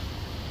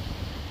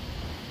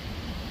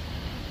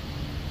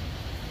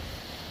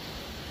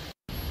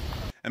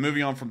 And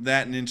moving on from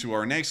that and into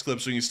our next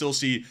clip, so you can still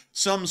see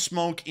some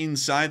smoke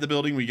inside the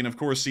building. We can, of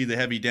course, see the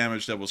heavy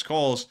damage that was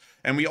caused.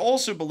 And we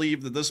also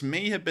believe that this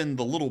may have been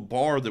the little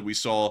bar that we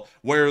saw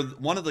where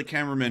one of the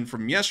cameramen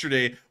from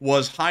yesterday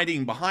was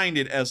hiding behind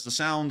it as the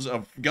sounds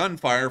of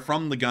gunfire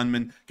from the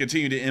gunman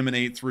continue to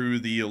emanate through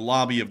the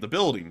lobby of the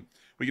building.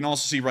 We can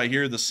also see right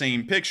here the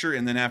same picture,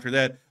 and then after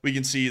that, we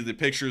can see the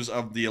pictures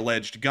of the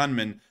alleged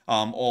gunmen,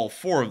 all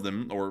 4 of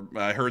them, or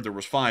I heard there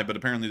was 5, but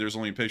apparently there's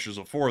only pictures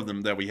of 4 of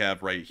them that we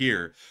have right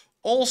here.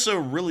 Also,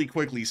 really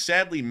quickly,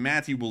 sadly,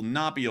 Matthew will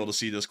not be able to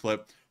see this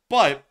clip,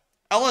 but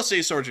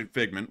LSA Sergeant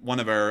Figment, one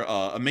of our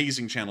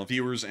amazing channel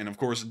viewers, and of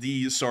course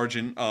the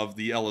sergeant of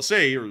the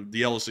LSA, or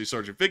the LSA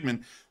Sergeant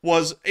Figment,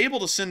 was able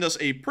to send us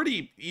a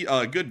pretty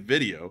good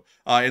video.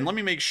 And let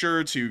me make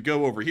sure to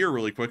go over here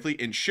really quickly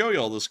and show you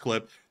all this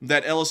clip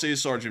that LSA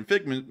Sergeant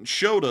Figment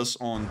showed us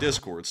on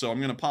Discord. So I'm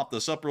going to pop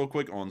this up real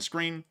quick on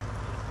screen.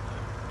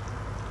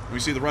 We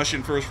see the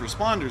Russian first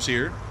responders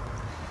here.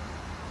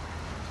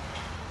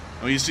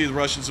 And you see the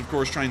Russians, of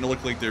course, trying to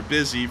look like they're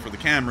busy for the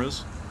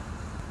cameras.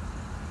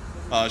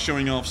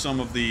 Showing off some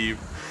of the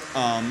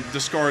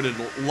discarded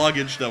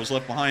luggage that was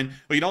left behind.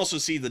 But you can also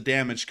see the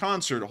damaged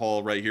concert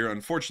hall right here.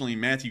 Unfortunately,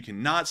 Matthew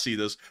cannot see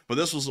this, but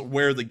this was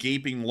where the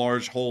gaping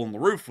large hole in the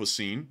roof was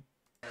seen.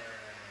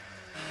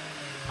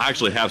 I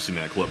actually have seen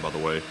that clip, by the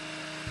way.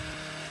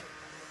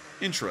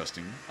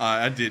 Interesting.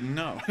 I didn't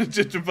know.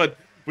 But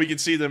we can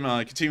see them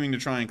continuing to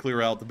try and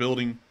clear out the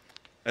building.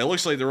 It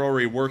looks like they're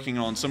already working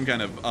on some kind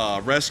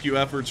of rescue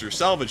efforts or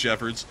salvage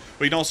efforts,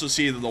 but you can also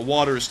see that the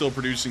water is still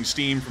producing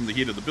steam from the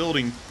heat of the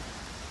building.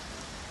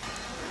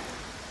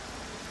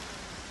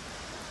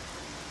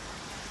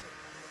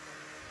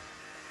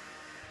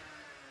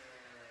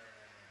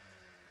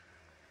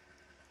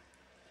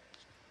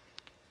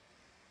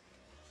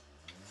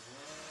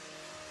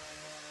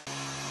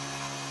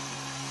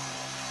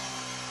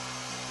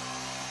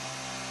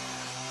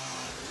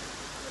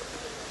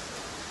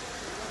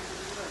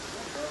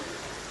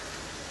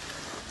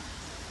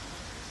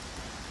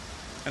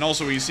 And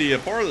also we see a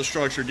part of the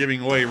structure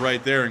giving way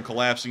right there and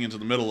collapsing into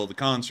the middle of the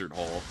concert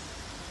hall.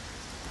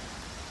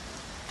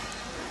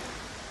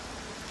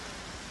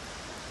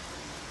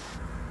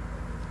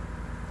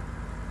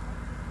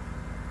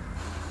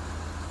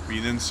 We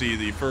then see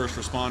the first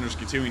responders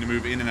continuing to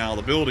move in and out of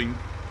the building.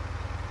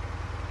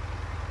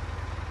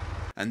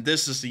 And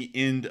this is the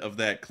end of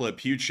that clip.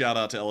 Huge shout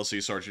out to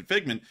LSA Sergeant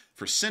Figment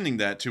for sending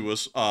that to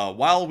us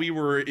while we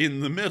were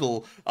in the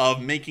middle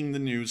of making the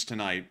news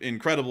tonight.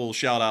 Incredible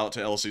shout out to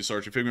LSA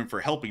Sergeant Figment for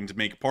helping to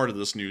make part of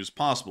this news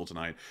possible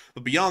tonight.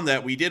 But beyond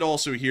that, we did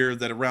also hear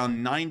that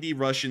around 90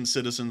 Russian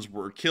citizens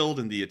were killed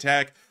in the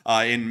attack,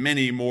 and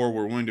many more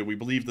were wounded. We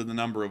believe that the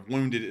number of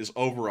wounded is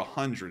over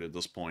 100 at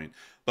this point.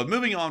 But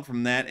moving on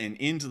from that and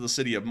into the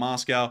city of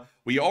Moscow,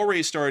 we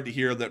already started to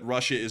hear that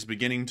Russia is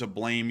beginning to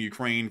blame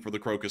Ukraine for the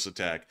Crocus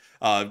attack.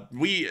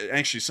 We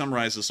actually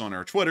summarized this on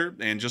our Twitter,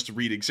 and just to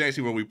read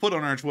exactly what we put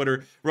on our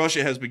Twitter,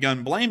 Russia has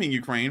begun blaming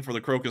Ukraine for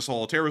the Crocus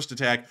Hall terrorist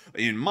attack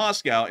in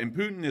Moscow, and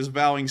Putin is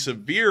vowing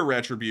severe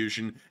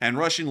retribution, and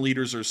Russian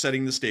leaders are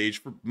setting the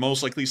stage for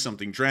most likely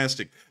something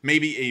drastic.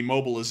 Maybe a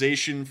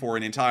mobilization for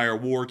an entire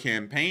war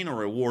campaign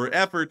or a war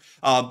effort,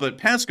 but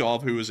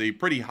Peskov, who is a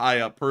pretty high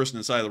up person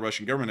inside the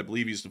Russian government, I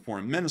believe he's the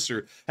foreign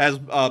minister, has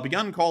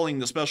begun calling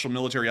the special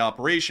military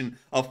operation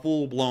a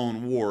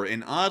full-blown war,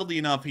 and oddly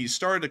enough, he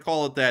started to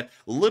call it that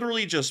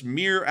literally just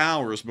mere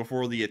hours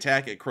before the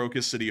attack at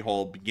Crocus City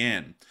Hall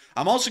began.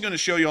 I'm also going to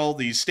show you all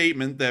the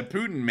statement that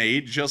Putin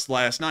made just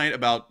last night,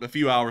 about a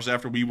few hours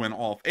after we went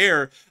off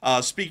air,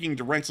 speaking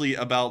directly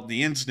about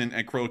the incident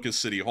at Crocus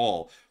City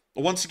Hall.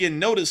 Once again,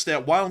 notice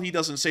that while he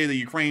doesn't say that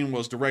Ukraine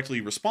was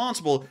directly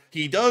responsible,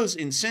 he does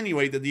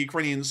insinuate that the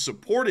Ukrainians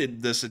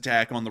supported this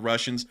attack on the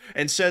Russians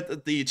and said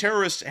that the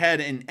terrorists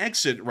had an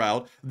exit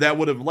route that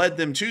would have led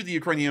them to the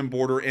Ukrainian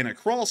border and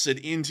across it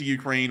into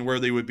Ukraine, where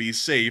they would be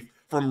safe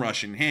from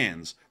Russian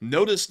hands.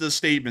 Notice the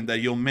statement that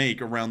you'll make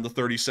around the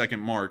 30-second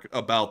mark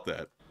about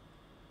that.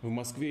 В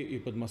Москве и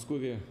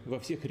Подмосковье во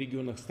всех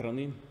регионах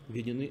страны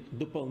введены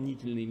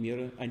дополнительные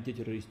меры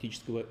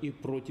антитеррористического и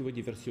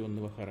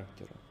противодиверсионного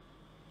характера.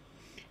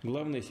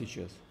 Главное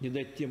сейчас не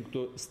дать тем,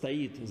 кто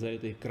стоит за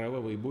этой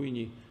кровавой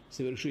бойней,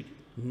 совершить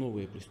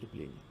новые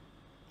преступления.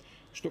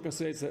 Что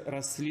касается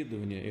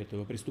расследования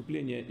этого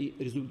преступления и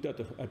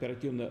результатов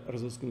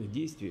оперативно-розыскных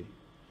действий,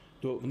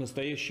 то в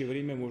настоящее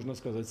время можно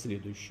сказать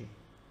следующее.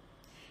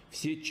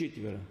 Все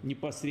 4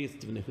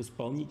 непосредственных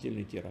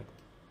исполнителей теракта,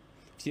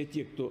 все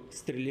те, кто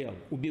стрелял,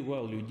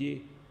 убивал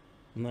людей,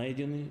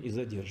 найдены и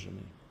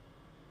задержаны.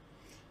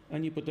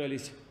 Они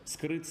пытались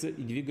скрыться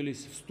и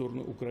двигались в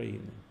сторону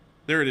Украины.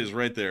 There it is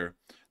right there.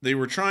 They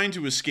were trying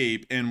to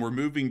escape and were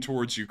moving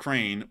towards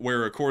Ukraine,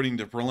 where, according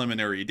to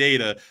preliminary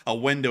data, a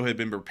window had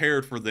been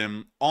prepared for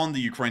them on the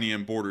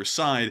Ukrainian border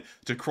side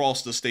to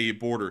cross the state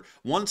border.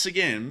 Once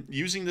again,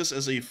 using this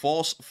as a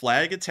false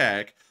flag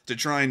attack to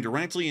try and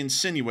directly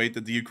insinuate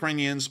that the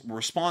Ukrainians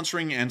were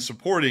sponsoring and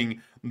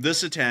supporting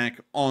this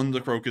attack on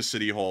the Crocus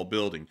City Hall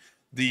building.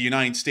 The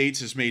United States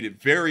has made it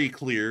very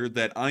clear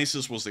that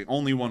ISIS was the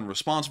only one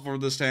responsible for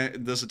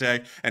this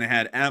attack, and it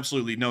had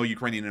absolutely no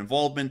Ukrainian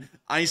involvement.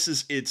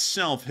 ISIS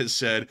itself has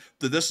said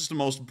that this is the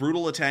most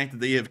brutal attack that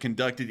they have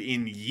conducted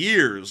in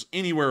years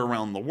anywhere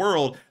around the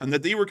world, and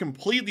that they were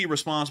completely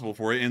responsible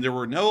for it, and there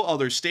were no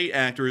other state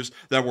actors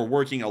that were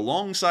working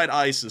alongside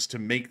ISIS to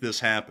make this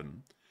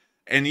happen.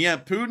 And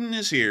yet Putin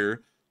is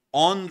here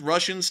on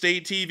Russian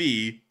state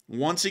TV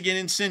once again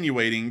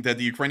insinuating that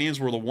the Ukrainians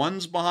were the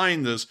ones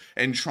behind this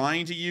and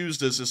trying to use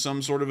this as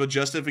some sort of a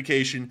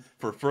justification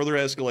for further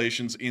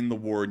escalations in the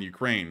war in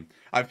Ukraine.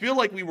 I feel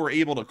like we were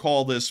able to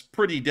call this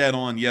pretty dead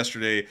on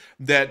yesterday,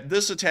 that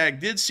this attack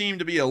did seem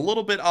to be a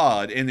little bit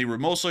odd, and they were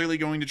most likely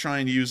going to try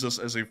and use this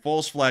as a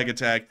false flag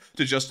attack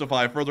to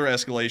justify further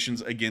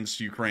escalations against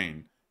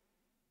Ukraine.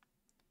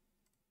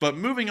 But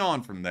moving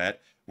on from that,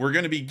 we're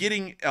going to be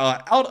getting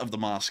out of the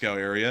Moscow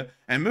area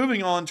and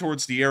moving on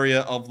towards the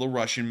area of the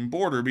Russian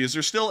border, because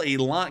there's still a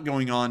lot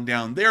going on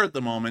down there at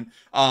the moment.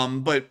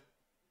 But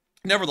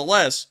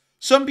nevertheless,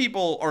 some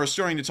people are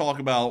starting to talk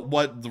about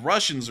what the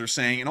Russians are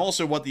saying and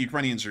also what the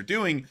Ukrainians are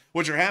doing,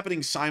 which are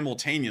happening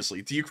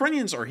simultaneously. The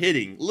Ukrainians are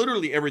hitting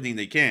literally everything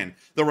they can.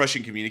 The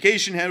Russian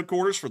communication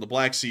headquarters for the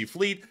Black Sea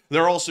Fleet.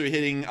 They're also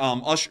hitting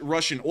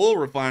Russian oil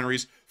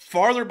refineries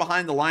farther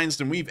behind the lines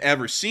than we've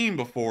ever seen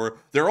before.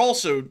 They're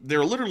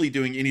literally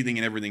doing anything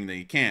and everything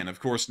they can. Of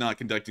course, not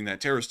conducting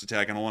that terrorist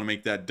attack, and I want to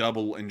make that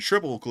double and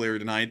triple clear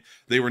tonight.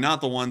 They were not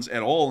the ones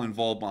at all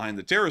involved behind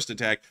the terrorist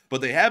attack,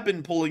 but they have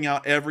been pulling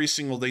out every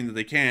single thing that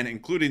they can,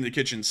 including the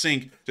kitchen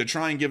sink, to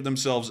try and give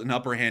themselves an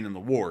upper hand in the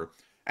war.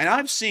 And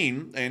I've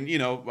seen, and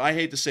I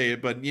hate to say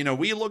it, but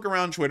we look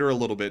around Twitter a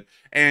little bit,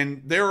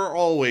 and there are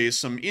always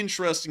some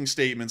interesting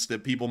statements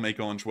that people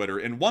make on Twitter.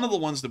 And one of the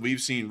ones that we've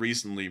seen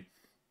recently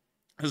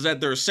is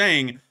that they're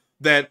saying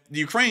that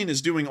Ukraine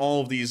is doing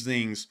all of these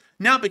things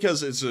not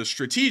because it's a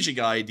strategic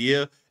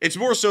idea. It's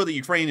more so that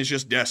Ukraine is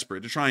just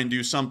desperate to try and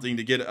do something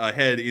to get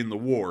ahead in the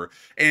war.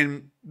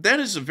 And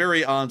that is a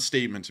very odd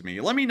statement to me.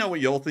 Let me know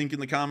what y'all think in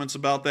the comments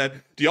about that.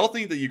 Do y'all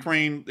think that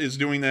Ukraine is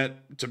doing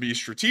that to be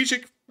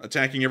strategic,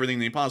 attacking everything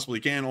they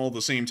possibly can all at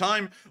the same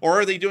time? Or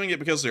are they doing it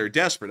because they're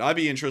desperate? I'd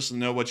be interested to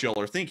know what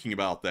y'all are thinking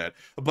about that.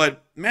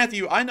 But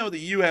Matthew, I know that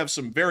you have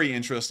some very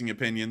interesting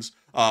opinions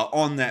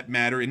on that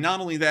matter. And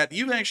not only that,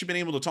 you've actually been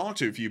able to talk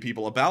to a few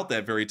people about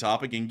that very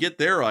topic and get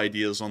their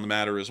ideas on the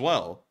matter as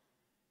well.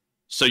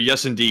 So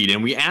yes, indeed.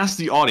 And we asked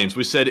the audience,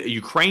 we said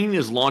Ukraine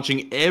is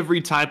launching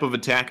every type of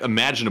attack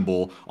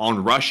imaginable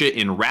on Russia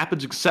in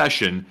rapid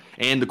succession.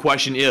 And the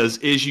question is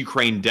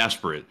Ukraine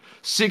desperate?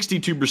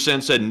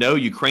 62% said no,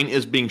 Ukraine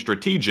is being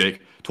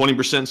strategic.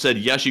 20% said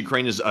yes,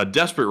 Ukraine is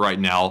desperate right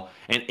now.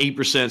 And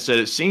 8% said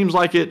it seems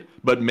like it,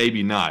 but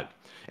maybe not.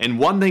 And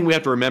one thing we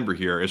have to remember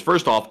here is,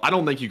 first off, I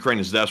don't think Ukraine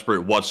is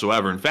desperate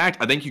whatsoever. In fact,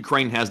 I think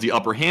Ukraine has the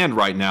upper hand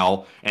right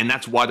now, and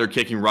that's why they're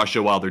kicking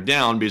Russia while they're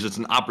down, because it's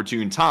an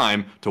opportune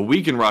time to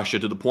weaken Russia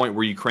to the point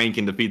where Ukraine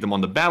can defeat them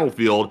on the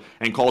battlefield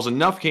and cause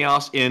enough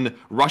chaos in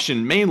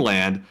Russian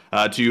mainland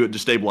to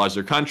destabilize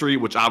their country,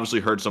 which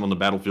obviously hurts them on the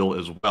battlefield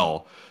as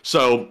well.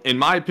 So, in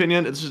my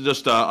opinion, this is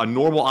just a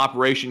normal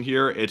operation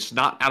here. It's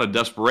not out of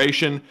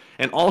desperation.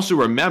 And also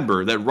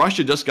remember that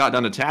Russia just got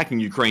done attacking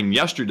Ukraine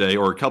yesterday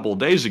or a couple of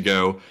days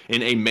ago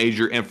in a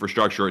major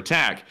infrastructure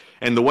attack.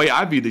 And the way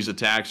I view these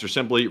attacks are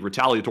simply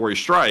retaliatory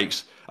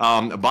strikes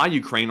by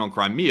Ukraine on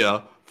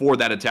Crimea for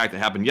that attack that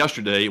happened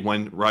yesterday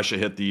when Russia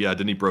hit the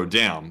Dnipro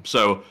Dam.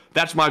 So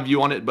that's my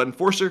view on it. But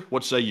Enforcer,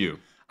 what say you?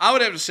 I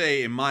would have to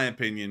say, in my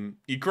opinion,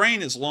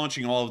 Ukraine is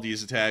launching all of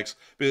these attacks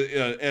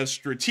as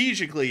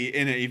strategically,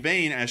 in a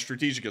vein as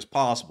strategic as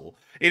possible.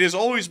 It is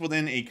always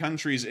within a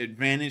country's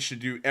advantage to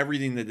do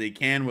everything that they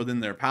can within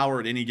their power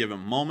at any given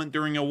moment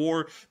during a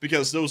war,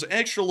 because those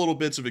extra little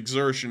bits of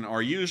exertion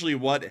are usually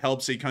what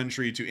helps a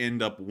country to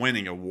end up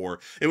winning a war.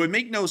 It would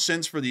make no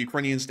sense for the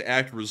Ukrainians to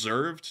act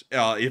reserved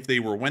if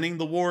they were winning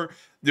the war.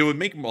 it would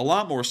make a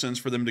lot more sense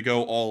for them to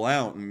go all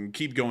out and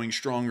keep going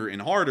stronger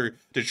and harder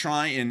to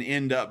try and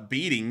end up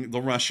beating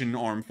the Russian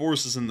armed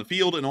forces in the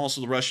field and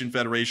also the Russian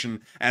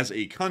Federation as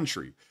a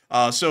country.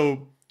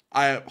 So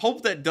I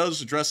hope that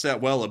does address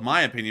that well, in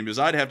my opinion, because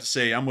I'd have to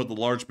say I'm with the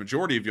large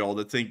majority of y'all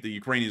that think the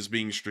Ukraine is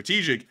being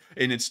strategic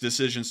in its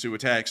decisions to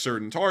attack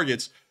certain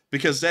targets,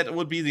 because that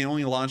would be the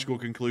only logical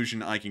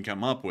conclusion I can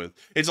come up with.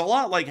 It's a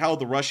lot like how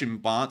the Russian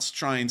bots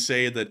try and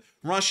say that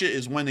Russia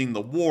is winning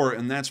the war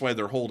and that's why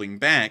they're holding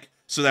back,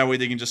 so that way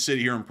they can just sit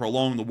here and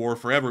prolong the war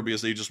forever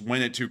because they just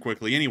win it too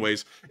quickly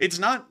anyways. It's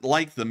not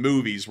like the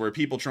movies where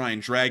people try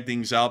and drag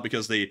things out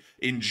because they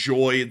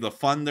enjoy the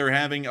fun they're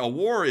having. A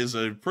war is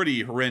a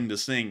pretty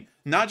horrendous thing.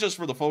 Not just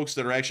for the folks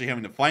that are actually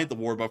having to fight the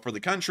war, but for the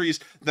countries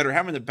that are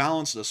having to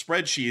balance the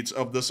spreadsheets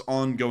of this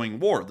ongoing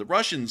war. The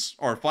Russians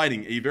are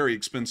fighting a very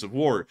expensive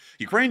war.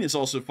 Ukraine is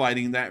also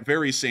fighting that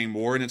very same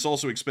war, and it's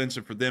also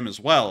expensive for them as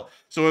well.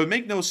 So it would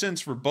make no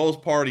sense for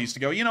both parties to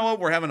go, you know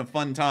what, we're having a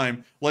fun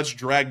time, let's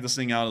drag this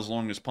thing out as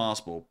long as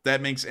possible.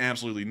 That makes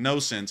absolutely no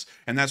sense,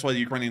 and that's why the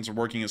Ukrainians are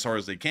working as hard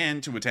as they can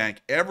to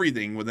attack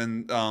everything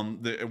within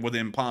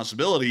within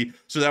possibility,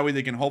 so that way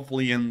they can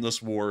hopefully end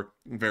this war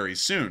very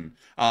soon.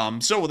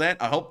 So with that,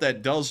 I hope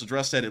that does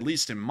address that, at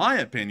least in my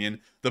opinion,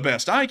 the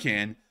best I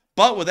can.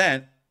 But with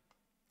that,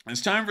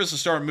 it's time for us to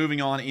start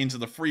moving on into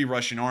the Free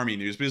Russian Army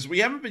news, because we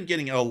haven't been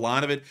getting a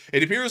lot of it.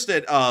 It appears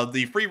that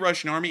the Free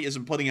Russian Army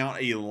isn't putting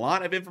out a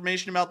lot of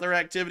information about their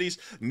activities.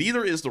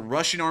 Neither is the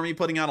Russian Army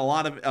putting out a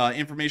lot of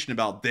information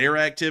about their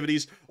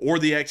activities or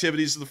the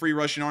activities of the Free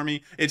Russian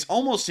Army. It's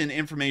almost an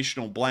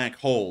informational black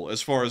hole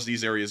as far as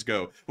these areas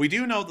go. We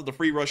do know that the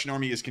Free Russian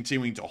Army is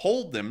continuing to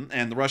hold them,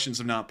 and the Russians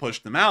have not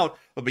pushed them out.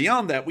 But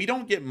beyond that, we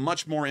don't get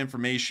much more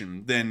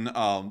information than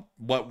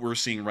what we're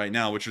seeing right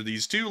now, which are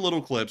these two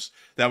little clips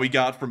that we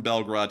got from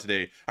Belgorod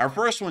today. Our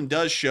first one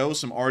does show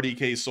some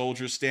RDK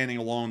soldiers standing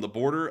along the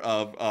border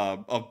of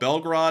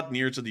Belgorod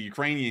near to the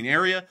Ukrainian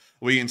area.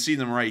 We can see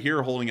them right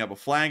here holding up a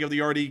flag of the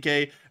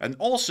RDK, and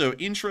also,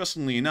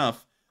 interestingly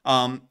enough,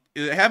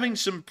 having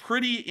some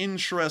pretty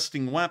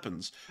interesting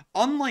weapons.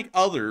 Unlike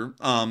other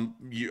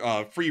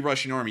Free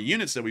Russian Army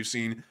units that we've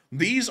seen,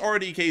 these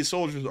RDK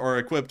soldiers are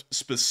equipped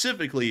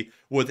specifically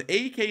with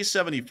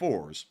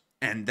AK-74s,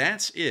 and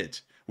that's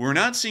it. We're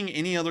not seeing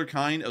any other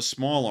kind of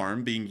small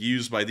arm being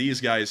used by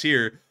these guys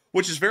here,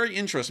 which is very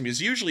interesting,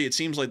 because usually it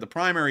seems like the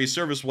primary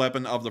service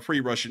weapon of the Free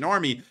Russian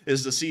Army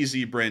is the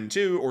CZ Bren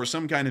 2 or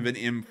some kind of an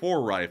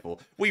M4 rifle.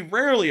 We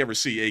rarely ever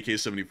see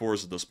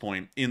AK-74s at this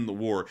point in the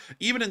war.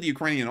 Even in the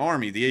Ukrainian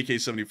army, the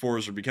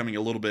AK-74s are becoming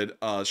a little bit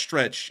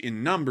stretched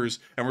in numbers,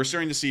 and we're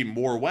starting to see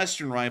more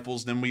Western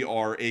rifles than we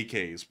are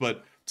AKs.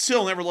 But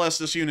still, nevertheless,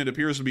 this unit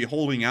appears to be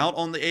holding out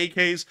on the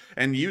AKs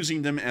and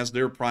using them as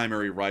their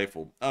primary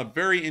rifle. A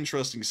very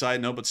interesting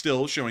side note, but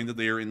still showing that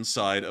they are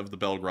inside of the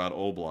Belgorod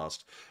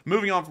Oblast.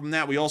 Moving on from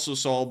that, we also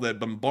saw that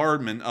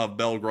bombardment of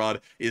Belgorod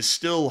is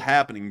still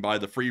happening by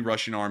the Free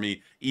Russian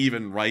Army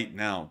even right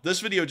now. This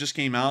video just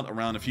came out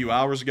around a few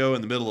hours ago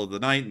in the middle of the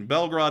night in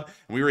Belgorod,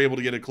 and we were able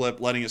to get a clip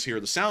letting us hear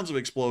the sounds of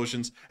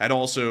explosions and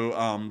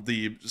also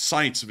the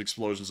sights of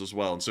explosions as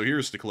well. And so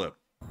here's the clip.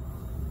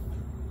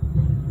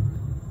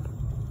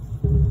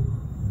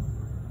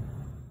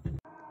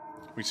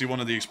 We see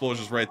one of the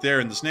explosions right there.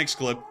 In this next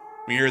clip,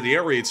 we hear the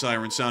air raid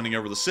siren sounding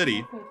over the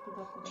city.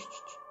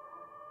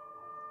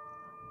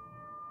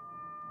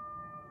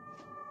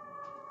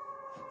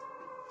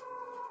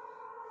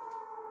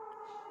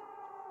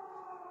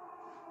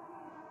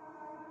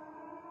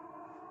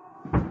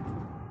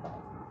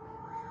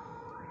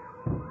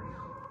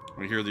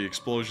 We hear the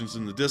explosions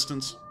in the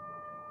distance.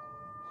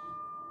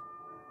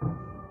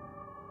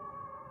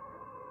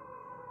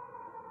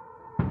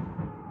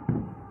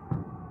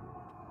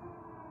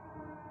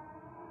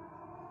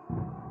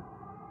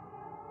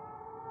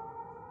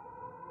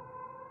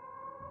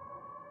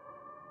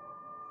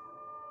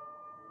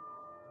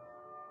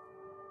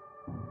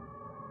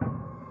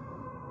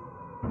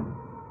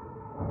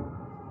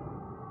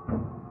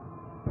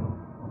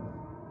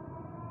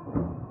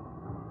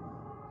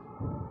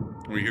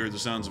 We hear the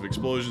sounds of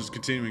explosions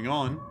continuing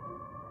on.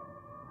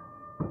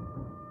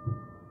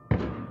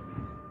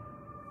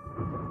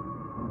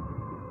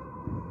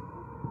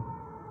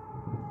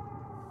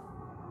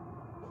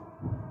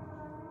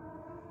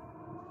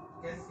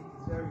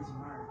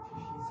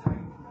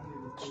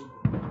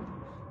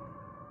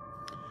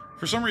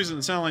 For some reason,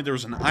 it sounded like there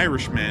was an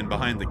Irishman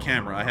behind the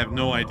camera. I have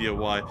no idea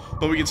why.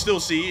 But we can still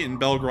see in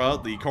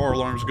Belgorod the car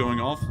alarms going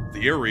off,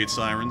 the air raid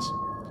sirens,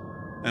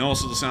 and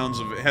also the sounds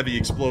of heavy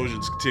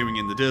explosions continuing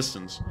in the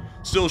distance,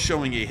 still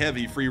showing a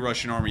heavy Free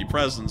Russian Army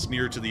presence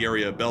near to the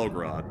area of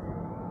Belgorod.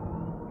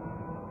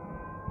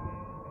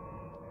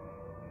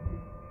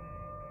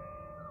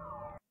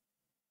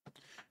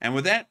 And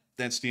with that,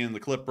 that's the end of the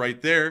clip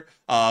right there.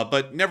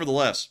 But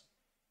nevertheless,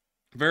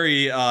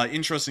 very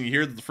interesting to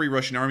hear that the Free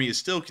Russian Army is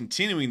still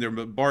continuing their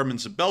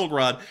bombardments of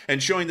Belgorod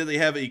and showing that they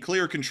have a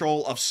clear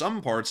control of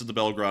some parts of the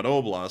Belgorod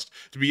Oblast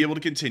to be able to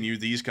continue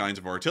these kinds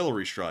of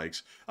artillery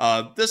strikes.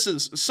 This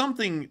is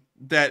something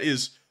that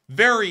is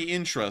very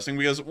interesting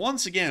because,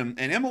 once again,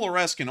 an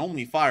MLRS can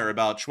only fire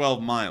about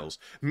 12 miles,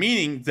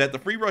 meaning that the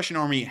Free Russian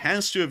Army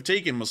has to have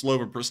taken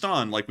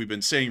Maslovo-Preston, like we've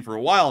been saying for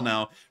a while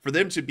now, for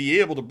them to be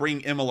able to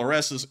bring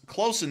MLRSs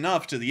close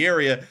enough to the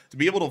area to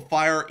be able to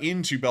fire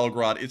into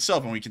Belgorod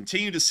itself. And we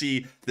continue to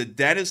see that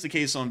that is the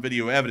case on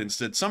video evidence,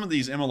 that some of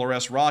these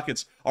MLRS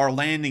rockets are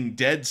landing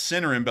dead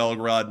center in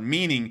Belgorod,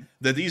 meaning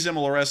that these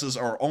MLRSs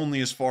are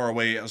only as far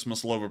away as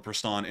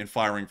Maslovo-Preston and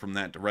firing from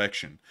that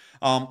direction.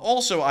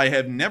 Also, I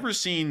have never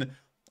seen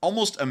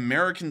almost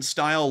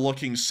American-style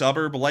looking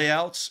suburb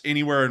layouts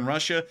anywhere in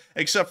Russia,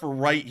 except for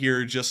right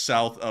here just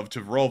south of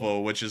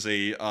Tvorovo, which is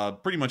a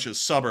pretty much a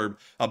suburb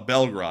of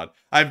Belgorod.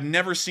 I've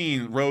never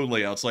seen road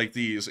layouts like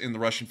these in the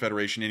Russian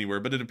Federation anywhere,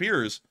 but it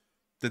appears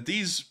that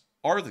these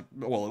are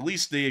well, at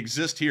least they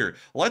exist here.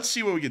 Let's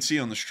see what we can see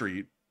on the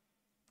street.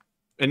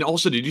 And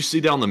also, did you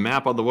see down the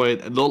map, by the way,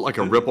 it looked like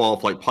a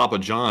ripoff like Papa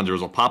John's. There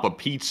was a Papa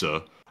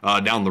Pizza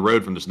down the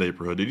road from this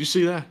neighborhood. Did you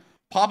see that?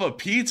 Papa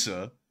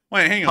Pizza?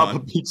 Wait, hang Papa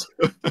on. Pizza.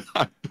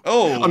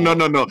 Oh.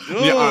 No.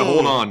 Yeah,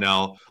 hold Oh. on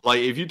now. Like,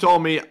 if you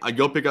told me I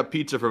go pick up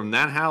pizza from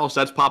that house,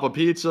 that's Papa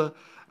Pizza,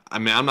 I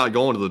mean, I'm not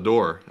going to the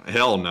door.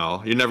 Hell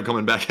no. You're never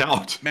coming back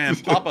out. Man,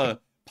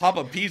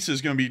 Papa Pizza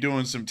is going to be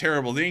doing some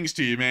terrible things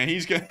to you, man.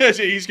 He's going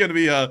to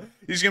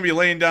be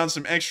laying down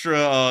some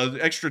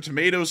extra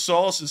tomato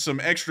sauce and some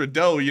extra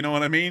dough, you know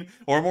what I mean?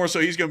 Or more so,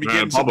 he's going to be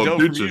getting some Papa dough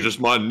Pizza from is you. just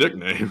my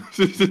nickname.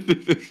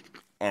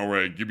 All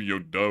right, give me your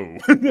dough.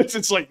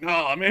 It's like,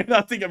 nah, man,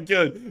 I think I'm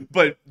good.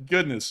 But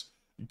goodness,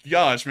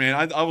 gosh, man,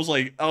 I was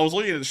looking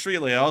at the street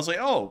layout. I was like,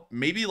 oh,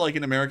 maybe like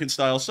an American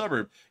style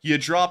suburb. You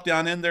drop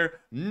down in there,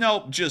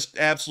 nope, just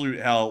absolute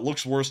hell. It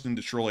looks worse than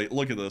Detroit.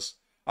 Look at this.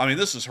 I mean,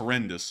 this is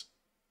horrendous.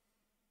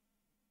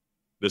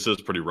 This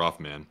is pretty rough,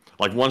 man.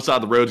 Like, one side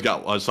of the road's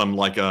got some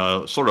like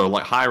sort of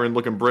like higher end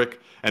looking brick,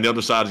 and the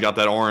other side's got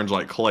that orange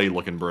like clay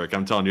looking brick.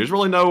 I'm telling you, there's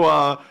really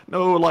no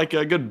like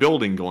good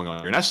building going on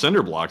here. And that's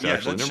cinder blocks,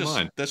 actually. Never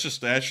mind. That's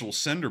just the actual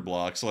cinder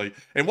blocks. Like,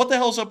 and what the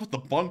hell's up with the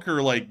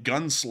bunker like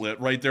gun slit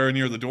right there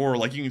near the door?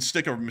 Like, you can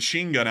stick a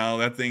machine gun out of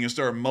that thing and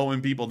start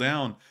mowing people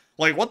down.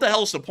 Like, what the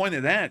hell's the point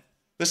of that?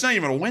 That's not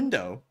even a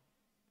window.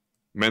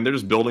 Man, they're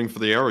just building for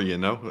the area, you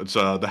know? It's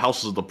the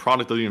house is the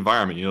product of the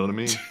environment, you know what I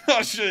mean?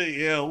 Oh, shit,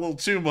 yeah, a little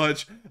too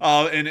much.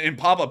 And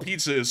Papa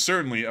Pizza is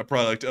certainly a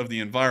product of the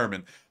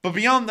environment. But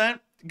beyond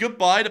that,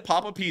 goodbye to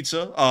Papa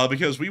Pizza,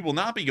 because we will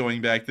not be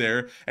going back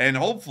there, and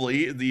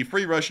hopefully the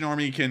Free Russian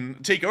Army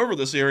can take over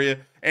this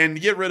area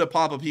and get rid of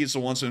Papa Pizza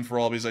once and for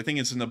all, because I think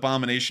it's an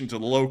abomination to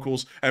the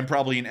locals and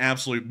probably an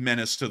absolute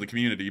menace to the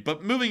community.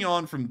 But moving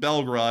on from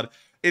Belgorod,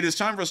 it is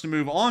time for us to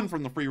move on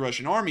from the Free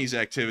Russian Army's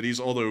activities,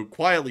 although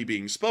quietly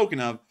being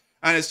spoken of,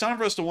 and it's time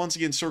for us to once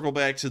again circle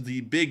back to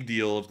the big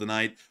deal of the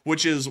night,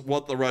 which is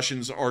what the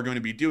Russians are going to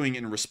be doing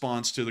in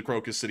response to the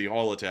Crocus City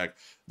Hall attack.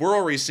 We're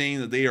already seeing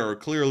that they are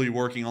clearly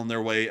working on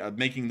their way of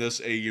making this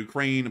a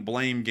Ukraine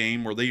blame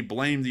game, where they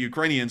blame the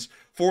Ukrainians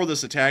for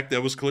this attack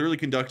that was clearly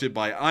conducted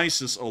by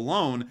ISIS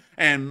alone,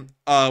 and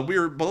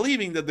we're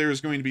believing that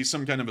there's going to be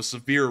some kind of a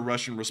severe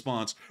Russian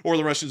response, or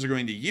the Russians are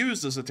going to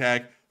use this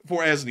attack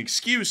as an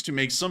excuse to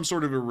make some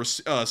sort of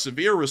a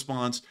severe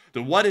response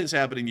to what is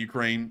happening in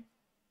Ukraine,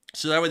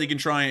 so that way they can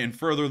try and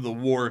further the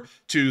war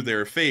to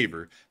their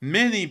favor.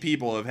 Many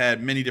people have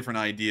had many different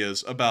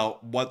ideas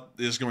about what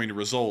is going to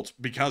result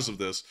because of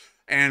this.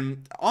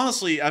 And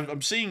honestly,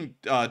 I'm seeing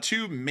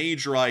two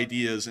major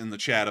ideas in the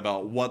chat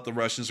about what the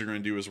Russians are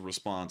going to do as a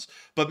response.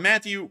 But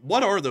Matthew,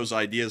 what are those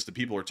ideas that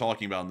people are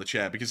talking about in the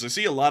chat? Because I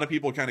see a lot of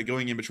people kind of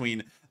going in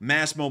between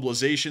mass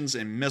mobilizations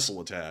and missile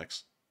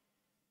attacks.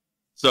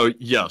 So,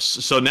 yes.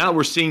 So now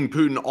we're seeing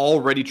Putin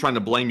already trying to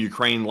blame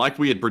Ukraine like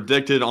we had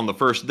predicted on the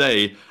first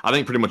day. I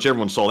think pretty much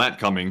everyone saw that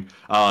coming,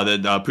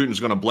 that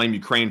Putin's going to blame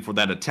Ukraine for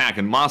that attack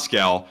in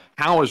Moscow.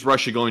 How is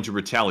Russia going to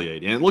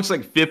retaliate? And it looks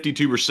like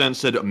 52%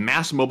 said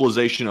mass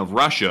mobilization of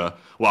Russia,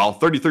 while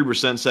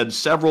 33% said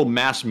several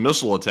mass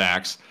missile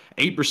attacks.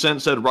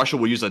 8% said Russia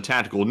will use a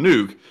tactical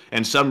nuke,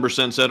 and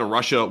 7% said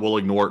Russia will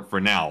ignore it for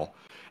now.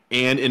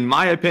 And in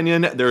my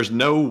opinion, there's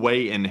no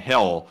way in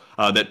hell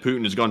that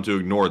Putin is going to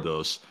ignore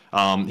this.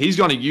 He's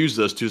going to use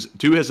this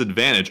to his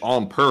advantage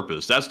on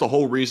purpose. That's the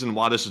whole reason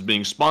why this is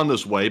being spun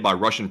this way by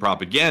Russian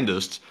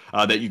propagandists,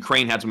 that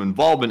Ukraine had some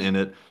involvement in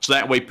it, so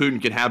that way Putin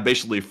can have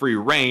basically free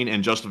reign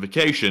and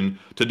justification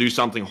to do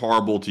something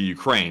horrible to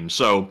Ukraine.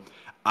 So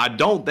I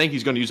don't think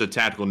he's going to use a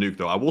tactical nuke,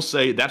 though. I will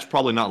say that's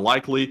probably not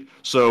likely.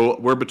 So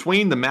we're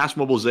between the mass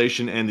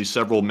mobilization and the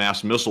several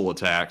mass missile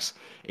attacks.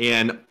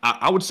 And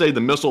I would say the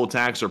missile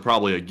attacks are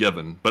probably a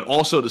given. But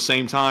also at the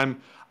same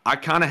time, I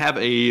kind of have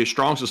a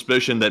strong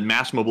suspicion that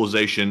mass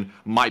mobilization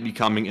might be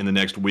coming in the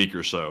next week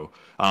or so.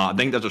 I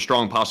think that's a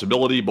strong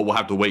possibility, but we'll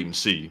have to wait and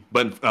see.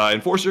 But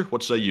Enforcer,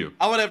 what say you?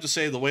 I would have to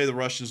say the way the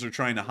Russians are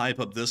trying to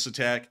hype up this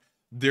attack,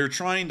 they're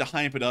trying to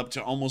hype it up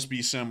to almost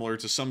be similar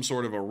to some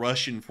sort of a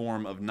Russian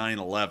form of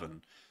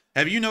 9/11.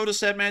 Have you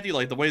noticed that, Matthew?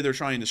 Like the way they're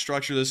trying to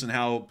structure this, and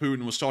how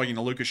Putin was talking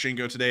to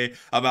Lukashenko today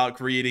about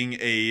creating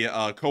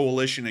a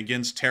coalition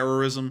against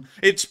terrorism.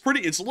 It's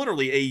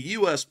literally a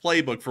U.S.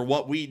 playbook for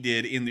what we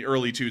did in the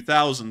early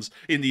 2000s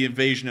in the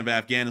invasion of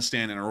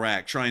Afghanistan and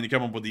Iraq, trying to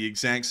come up with the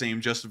exact same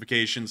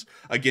justifications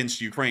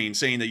against Ukraine,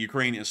 saying that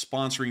Ukraine is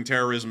sponsoring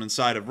terrorism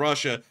inside of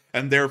Russia,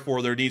 and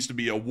therefore there needs to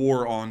be a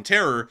war on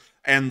terror,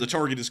 and the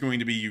target is going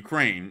to be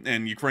Ukraine.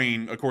 And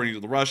Ukraine, according to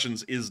the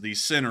Russians, is the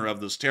center of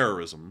this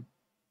terrorism.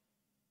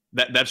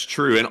 That's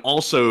true. And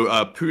also,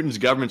 Putin's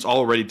government's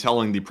already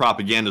telling the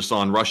propagandists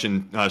on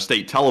Russian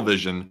state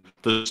television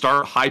to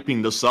start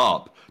hyping this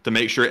up to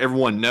make sure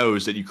everyone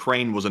knows that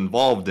Ukraine was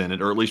involved in it,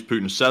 or at least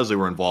Putin says they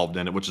were involved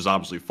in it, which is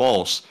obviously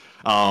false.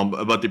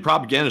 But the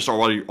propagandists are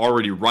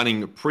already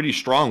running pretty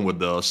strong with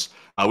this.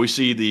 We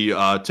see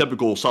the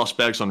typical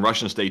suspects on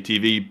Russian state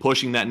TV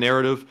pushing that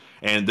narrative,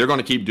 and they're going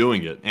to keep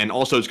doing it. And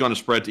also, it's going to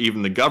spread to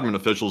even the government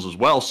officials as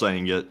well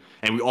saying it.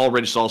 And we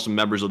already saw some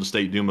members of the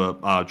State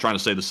Duma trying to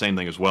say the same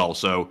thing as well.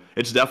 So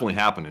it's definitely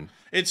happening.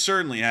 It's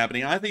certainly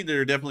happening. I think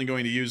they're definitely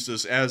going to use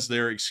this as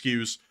their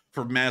excuse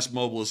for mass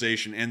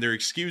mobilization, and their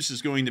excuse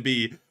is going to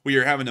be, we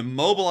are having to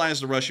mobilize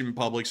the Russian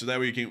public so that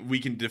we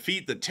can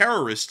defeat the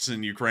terrorists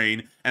in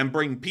Ukraine and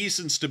bring peace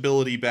and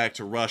stability back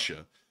to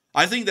Russia.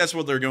 I think that's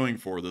what they're going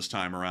for this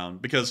time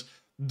around, because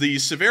the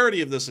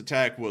severity of this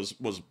attack was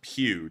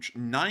huge.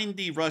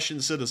 90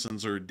 Russian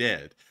citizens are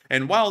dead.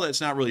 And while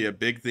that's not really a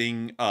big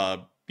thing,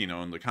 you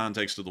know, in the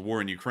context of the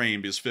war in Ukraine,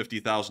 because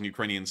 50,000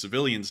 Ukrainian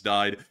civilians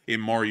died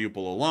in Mariupol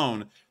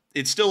alone,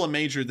 it's still a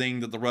major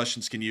thing that the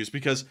Russians can use,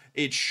 because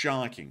it's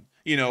shocking.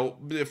 You know,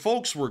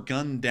 folks were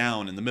gunned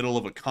down in the middle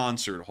of a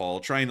concert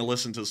hall trying to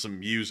listen to some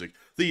music.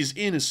 These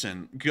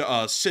innocent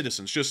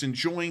citizens just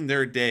enjoying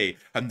their day,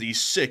 and these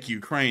sick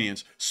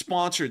Ukrainians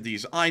sponsored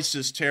these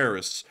ISIS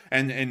terrorists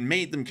and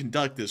made them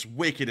conduct this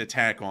wicked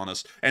attack on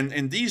us.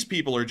 And these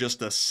people are just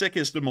the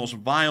sickest and most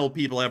vile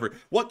people ever.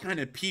 What kind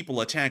of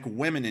people attack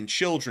women and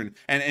children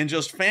and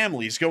just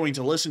families going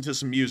to listen to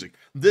some music?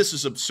 This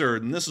is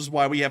absurd, and this is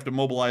why we have to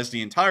mobilize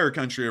the entire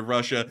country of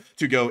Russia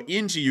to go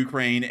into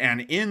Ukraine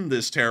and end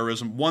this terrorism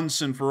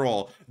once and for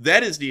all.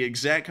 That is the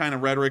exact kind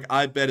of rhetoric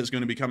I bet is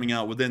going to be coming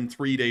out within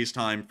 3 days'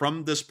 time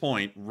from this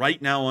point, right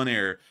now on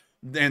air.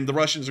 And the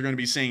Russians are going to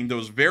be saying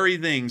those very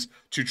things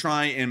to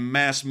try and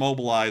mass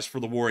mobilize for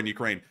the war in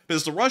Ukraine.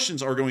 Because the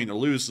Russians are going to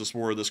lose this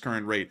war at this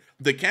current rate.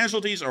 The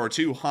casualties are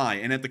too high,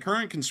 and at the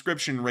current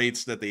conscription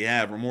rates that they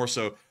have, or more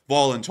so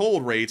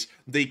voluntold rates,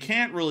 they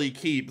can't really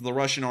keep the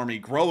Russian army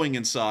growing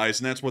in size,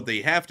 and that's what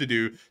they have to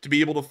do to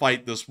be able to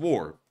fight this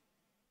war.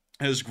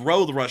 Is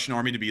grow the Russian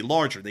army to be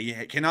larger. They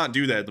cannot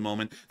do that at the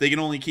moment. They can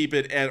only keep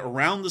it at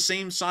around the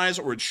same size,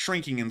 or it's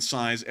shrinking in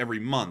size every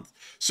month.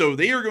 So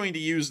they are going to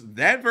use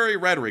that very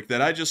rhetoric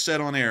that I just said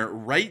on air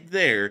right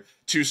there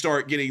to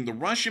start getting the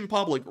Russian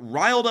public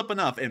riled up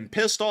enough and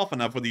pissed off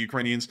enough with the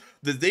Ukrainians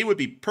that they would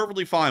be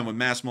perfectly fine with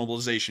mass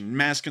mobilization,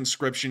 mass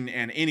conscription,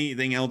 and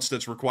anything else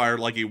that's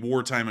required, like a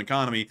wartime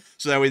economy,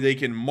 so that way they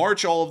can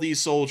march all of these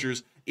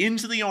soldiers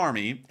into the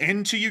army,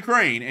 into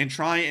Ukraine, and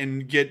try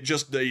and get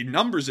just the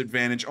numbers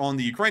advantage on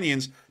the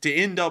Ukrainians to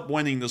end up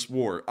winning this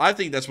war. I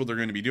think that's what they're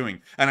going to be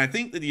doing. And I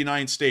think that the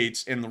United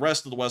States and the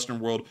rest of the Western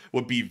world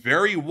would be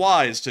very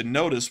wise to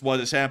notice what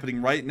is happening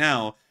right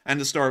now and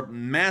to start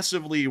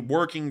massively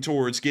working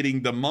towards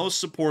getting the most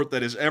support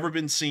that has ever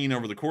been seen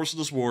over the course of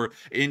this war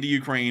into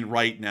Ukraine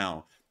right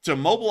now. To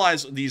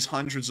mobilize these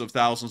hundreds of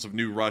thousands of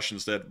new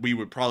Russians that we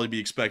would probably be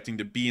expecting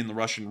to be in the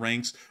Russian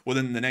ranks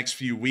within the next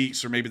few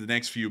weeks or maybe the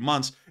next few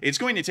months, it's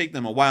going to take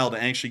them a while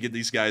to actually get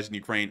these guys in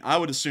Ukraine. I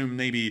would assume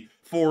maybe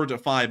 4 to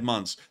 5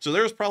 months. So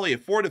there's probably a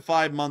 4 to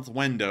 5 month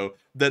window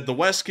that the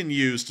West can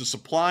use to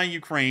supply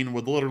Ukraine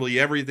with literally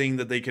everything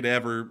that they could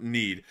ever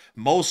need.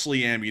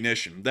 Mostly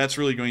ammunition. That's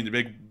really going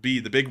to be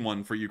the big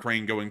one for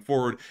Ukraine going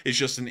forward. It's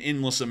just an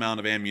endless amount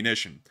of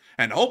ammunition.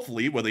 And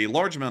hopefully, with a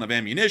large amount of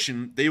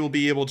ammunition, they will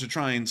be able to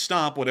try and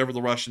stop whatever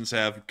the Russians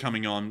have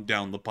coming on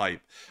down the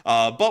pipe.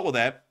 But with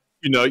that,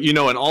 You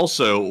know, and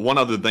also one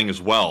other thing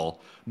as well.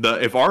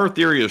 If our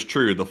theory is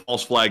true, the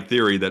false flag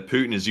theory that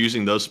Putin is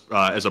using this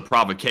as a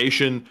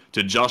provocation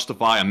to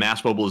justify a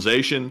mass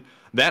mobilization,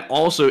 that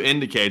also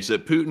indicates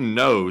that Putin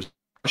knows the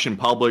Russian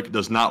public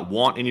does not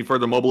want any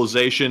further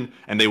mobilization,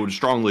 and they would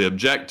strongly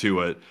object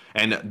to it.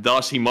 And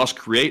thus, he must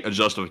create a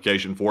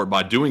justification for it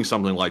by doing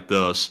something like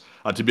this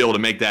to be able to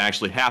make that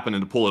actually happen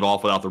and to pull it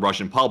off without the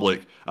Russian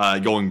public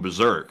going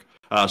berserk.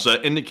 So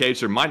it indicates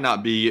there might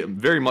not be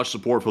very much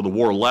support for the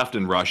war left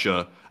in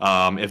Russia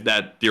if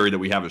that theory that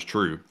we have is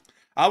true.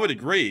 I would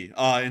agree,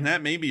 and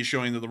that may be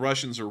showing that the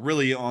Russians are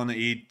really on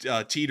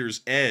a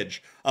teeter's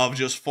edge of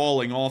just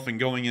falling off and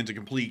going into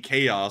complete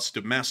chaos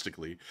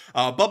domestically.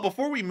 But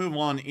before we move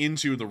on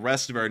into the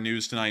rest of our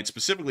news tonight,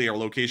 specifically our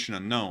location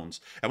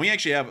unknowns, and we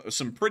actually have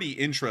some pretty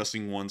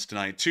interesting ones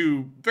tonight,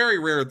 two very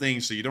rare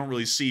things that you don't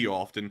really see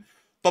often.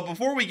 But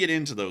before we get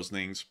into those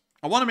things,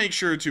 I want to make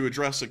sure to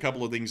address a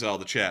couple of things out of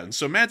the chat. And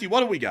so, Matthew,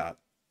 what do we got?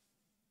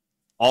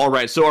 All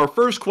right, so our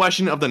first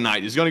question of the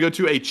night is going to go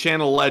to a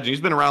channel legend. He's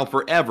been around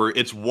forever.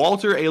 It's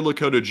Walter A.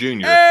 Lakota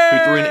Jr.,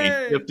 who threw in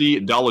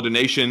a $50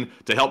 donation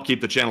to help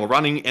keep the channel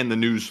running and the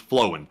news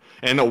flowing.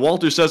 And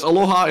Walter says,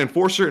 Aloha,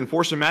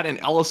 Enforcer Matt, and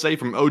LSA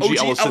from OG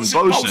Ellison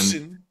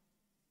Bosun.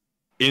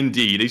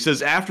 Indeed. He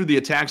says, after the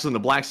attacks on the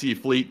Black Sea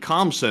Fleet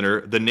Comm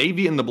Center, the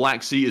Navy in the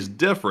Black Sea is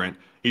different.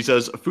 He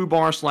says,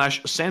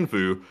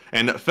 Fubar/Sanfu,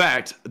 and in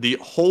fact, the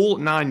whole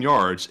 9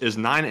 yards is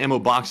 9 ammo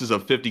boxes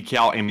of 50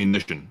 cal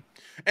ammunition.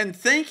 And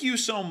thank you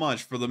so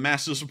much for the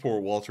massive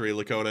support, Walter A.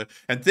 Lakota.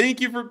 And thank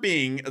you for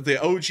being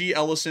the OG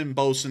Ellison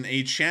Bosun,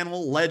 a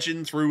channel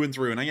legend through and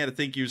through. And I got to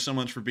thank you so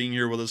much for being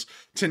here with us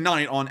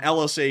tonight on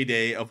LSA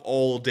Day of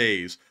all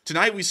days.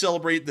 Tonight we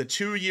celebrate the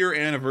 2-year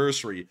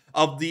anniversary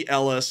of the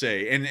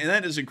LSA. And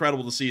that is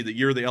incredible to see that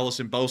you're the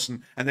Ellison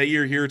Bosun and that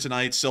you're here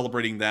tonight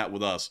celebrating that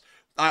with us.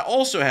 I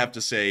also have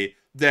to say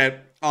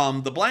that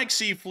the Black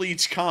Sea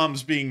Fleet's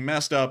comms being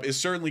messed up is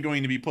certainly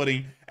going to be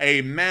putting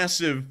a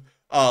massive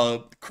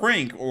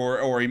crank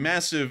or a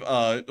massive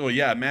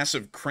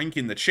massive crank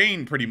in the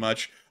chain pretty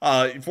much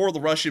for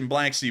the Russian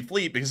Black Sea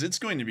Fleet, because it's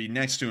going to be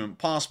next to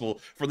impossible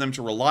for them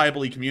to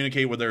reliably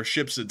communicate with their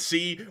ships at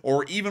sea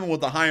or even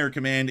with the higher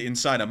command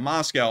inside of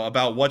Moscow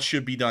about what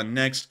should be done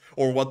next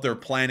or what they're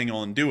planning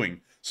on doing.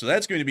 So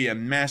that's going to be a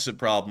massive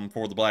problem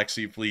for the Black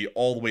Sea Fleet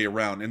all the way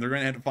around, and they're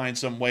going to have to find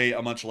some way,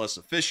 a much less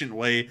efficient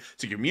way,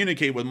 to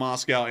communicate with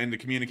Moscow and to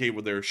communicate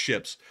with their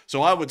ships.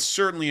 So I would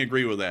certainly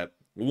agree with that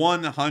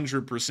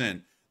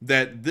 100%,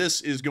 that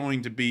this is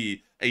going to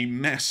be a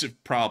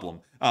massive problem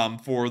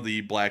for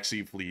the Black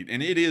Sea Fleet,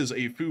 and it is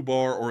a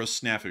foobar or a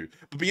snafu.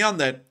 But beyond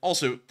that,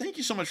 also, thank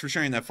you so much for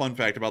sharing that fun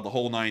fact about the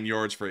whole 9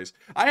 yards phrase.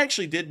 I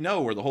actually did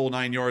know where the whole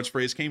 9 yards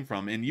phrase came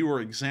from, and you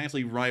were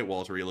exactly right,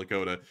 Walter E.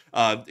 Lakota.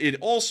 It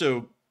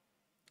also...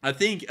 I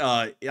think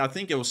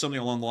it was something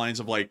along the lines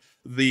of like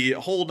the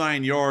whole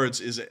 9 yards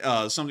is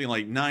something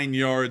like 9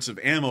 yards of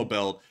ammo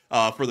belt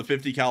for the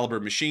 50 caliber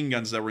machine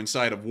guns that were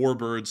inside of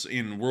warbirds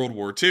in World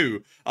War II.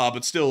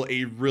 But still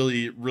a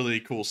really, really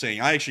cool saying.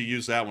 I actually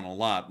use that one a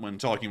lot when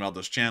talking about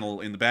this channel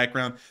in the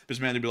background,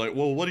 because man, they'd be like,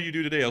 well, what do you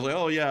do today? I was like,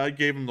 oh yeah, I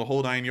gave him the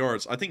whole 9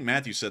 yards. I think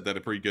Matthew said that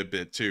a pretty good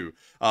bit too.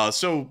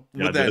 So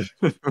with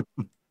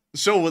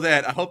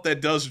that, I hope that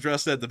does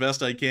address that the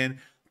best I can.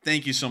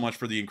 Thank you so much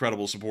for the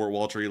incredible support,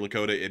 Walter E.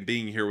 Lakota, and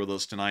being here with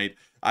us tonight.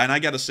 And I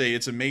got to say,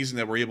 it's amazing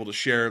that we're able to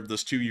share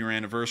this 2-year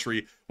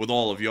anniversary with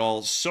all of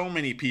y'all. So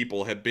many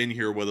people have been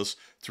here with us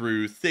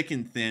through thick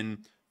and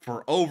thin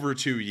for over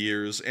 2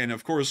 years. And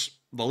of course,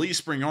 the Lee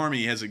Spring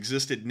Army has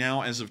existed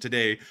now as of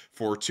today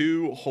for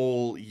 2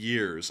 whole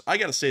years. I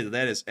got to say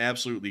that is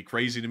absolutely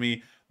crazy to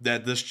me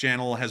that this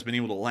channel has been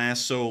able to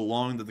last so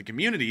long, that the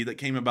community that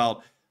came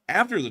about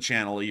after the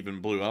channel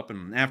even blew up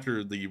and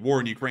after the war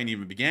in Ukraine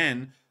even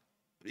began,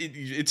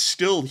 it's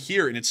still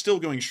here and it's still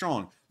going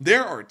strong.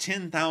 There are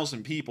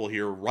 10,000 people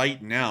here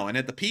right now, and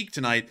at the peak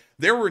tonight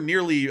there were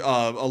nearly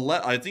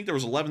I think there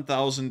was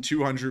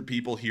 11,200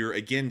 people here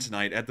again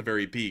tonight at the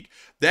very peak.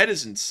 That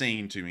is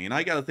insane to me, and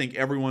I gotta thank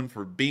everyone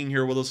for being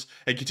here with us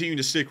and continuing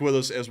to stick with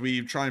us as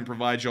we try and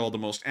provide y'all the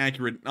most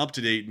accurate and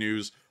up-to-date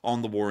news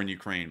on the war in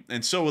Ukraine.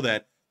 And so with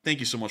that, thank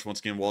you so much once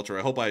again, Walter.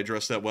 I hope I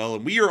addressed that well,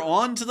 and we are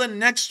on to the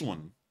next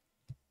one.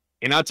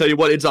 And I'll tell you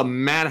what, it's a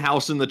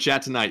madhouse in the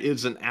chat tonight.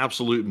 It's an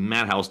absolute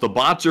madhouse. The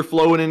bots are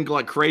flowing in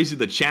like crazy.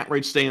 The chat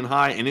rate's staying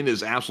high, and it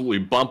is absolutely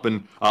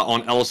bumping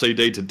on LSA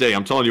Day today.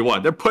 I'm telling you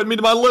what, they're putting me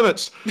to my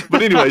limits.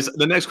 But anyways,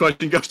 the next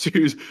question goes to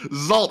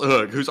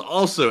Zalthook, who's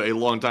also a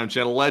longtime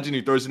channel legend.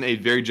 He throws in a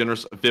very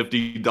generous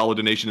 $50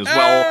 donation as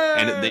well.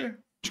 Hey! And thank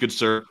you, good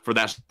sir, for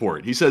that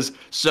support. He says,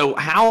 so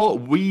how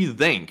we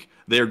think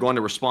they are going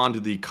to respond to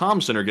the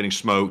comm center getting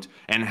smoked,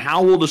 and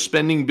how will the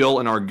spending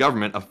bill in our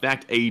government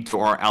affect aid to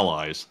our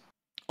allies?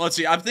 Let's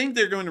see, I think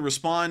they're going to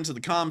respond to the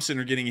comm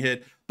center getting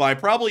hit by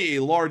probably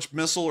a large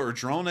missile or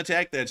drone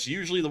attack. That's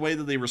usually the way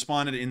that they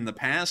responded in the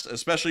past,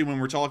 especially when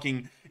we're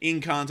talking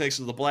in context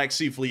of the Black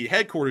Sea Fleet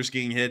headquarters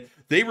getting hit.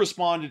 They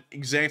responded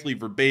exactly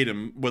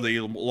verbatim with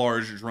a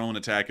large drone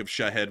attack of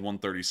Shahed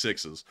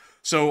 136s.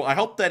 So I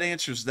hope that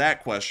answers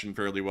that question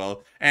fairly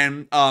well.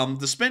 And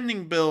the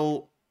spending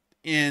bill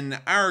in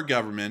our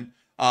government,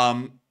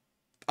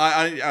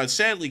 I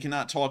sadly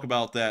cannot talk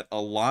about that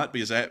a lot,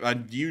 because I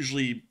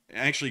usually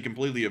actually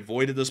completely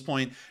avoid at this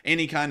point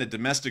any kind of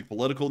domestic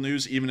political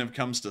news, even if it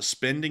comes to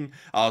spending,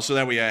 so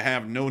that way I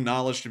have no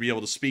knowledge to be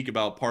able to speak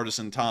about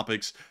partisan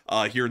topics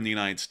here in the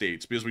United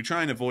States, because we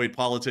try and avoid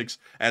politics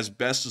as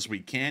best as we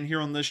can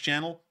here on this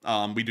channel.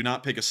 We do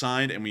not pick a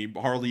side, and we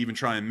hardly even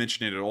try and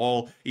mention it at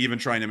all, even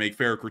trying to make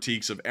fair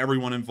critiques of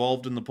everyone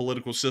involved in the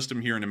political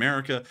system here in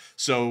America.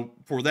 So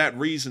for that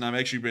reason, I've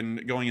actually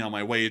been going on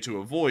my way to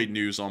avoid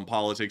news on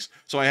politics,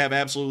 so I have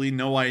absolutely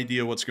no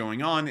idea what's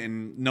going on,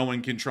 and no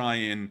one can try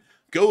and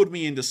goad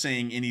me into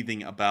saying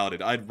anything about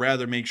it. I'd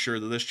rather make sure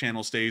that this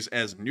channel stays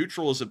as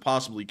neutral as it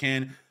possibly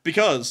can,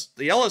 because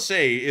the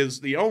LSA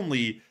is the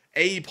only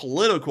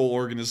apolitical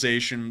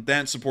organization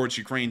that supports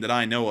Ukraine that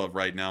I know of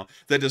right now,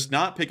 that does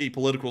not pick a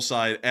political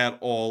side at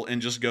all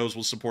and just goes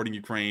with supporting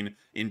Ukraine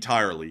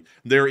entirely.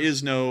 There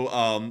is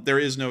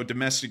no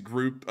domestic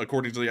group,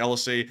 according to the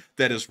LSA,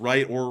 that is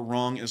right or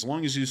wrong. As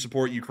long as you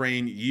support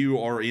Ukraine, you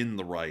are in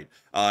the right.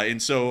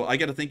 And so I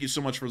got to thank you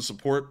so much for the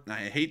support. I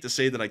hate to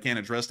say that I can't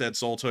address that,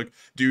 Salthook,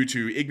 due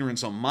to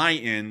ignorance on my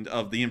end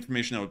of the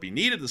information that would be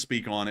needed to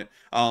speak on it.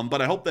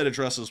 But I hope that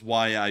addresses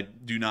why I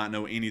do not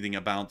know anything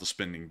about the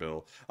spending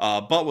bill.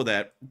 But with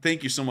that,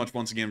 thank you so much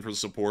once again for the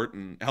support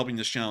and helping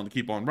this channel to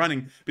keep on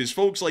running, because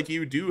folks like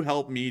you do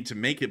help me to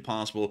make it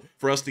possible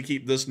for us to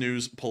keep this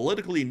news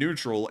politically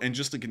neutral and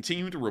just to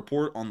continue to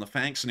report on the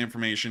facts and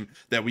information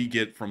that we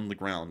get from the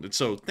ground. And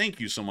so thank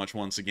you so much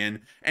once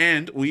again.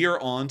 And we are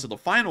on to the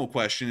final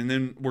question, and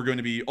then we're going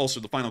to be also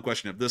the final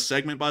question of this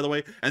segment, by the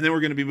way, and then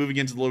we're going to be moving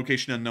into the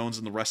location unknowns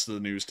and the rest of the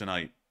news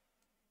tonight.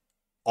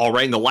 All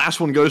right, and the last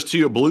one goes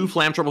to Blue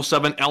Flam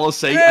 777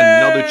 LSA,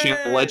 another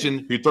channel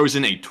legend who throws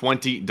in a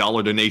 $20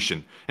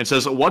 donation and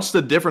says, what's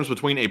the difference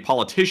between a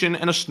politician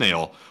and a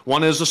snail?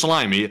 One is a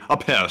slimy, a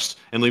pest,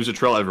 and leaves a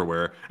trail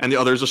everywhere, and the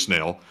other is a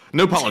snail.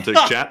 No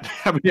politics, chat.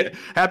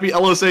 Happy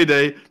LSA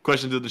Day.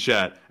 Question to the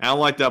chat. I don't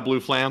like that,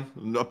 Blue Flam.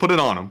 Put it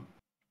on them.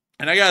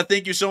 And I got to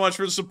thank you so much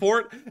for the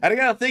support, and I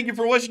got to thank you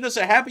for wishing us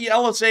a happy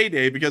LSA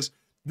Day, because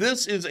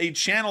this is a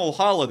channel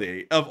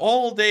holiday. Of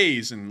all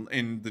days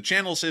in the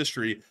channel's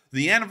history,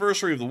 the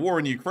anniversary of the war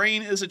in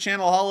Ukraine is a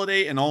channel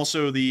holiday, and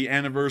also the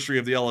anniversary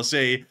of the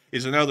LSA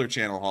is another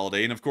channel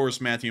holiday. And of course,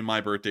 Matthew and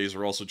my birthdays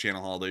are also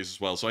channel holidays as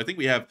well. So I think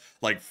we have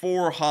like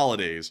 4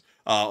 holidays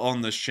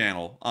on this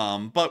channel.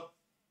 But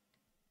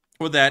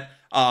with that,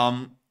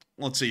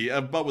 let's see.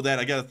 But with that,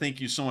 I got to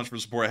thank you so much for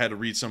the support. I had to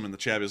read some in the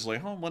chat. It's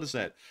like, oh, what is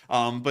that?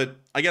 But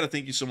I got to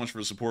thank you so much for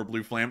the support,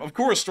 Blue Flam. Of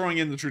course, throwing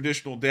in the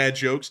traditional dad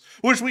jokes,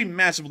 which we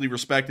massively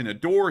respect and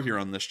adore here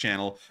on this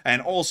channel.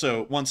 And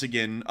also, once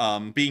again,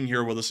 being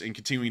here with us and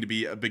continuing to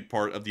be a big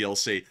part of the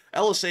LSA.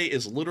 LSA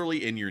is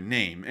literally in your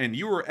name. And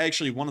you were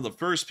actually one of the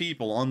first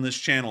people on this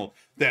channel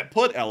that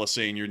put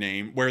LSA in your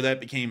name, where that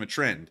became a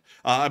trend.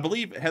 I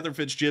believe Heather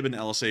Fitzgibbon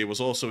LSA was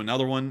also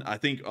another one. I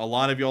think a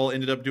lot of y'all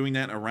ended up doing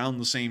that around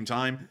the same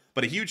time.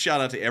 But a huge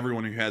shout out to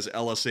everyone who has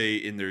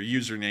LSA in their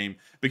username,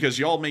 because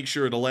y'all make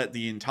sure to let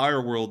the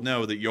entire world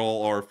know that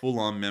y'all are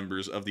full-on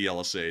members of the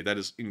LSA. That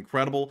is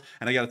incredible,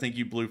 and I got to thank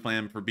you, Blue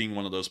Flam, for being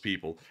one of those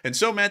people. And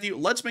so, Matthew,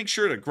 let's make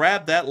sure to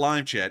grab that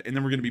live chat, and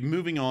then we're going to be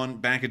moving on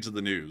back into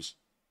the news.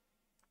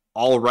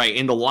 All right,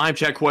 and the live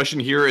chat question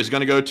here is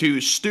going to go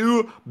to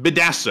Stu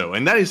Bedasso,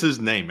 and that is his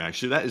name,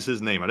 actually. That is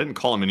his name. I didn't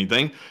call him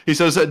anything. He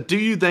says, do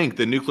you think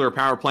the nuclear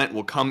power plant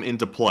will come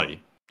into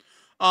play?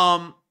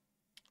 I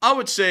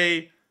would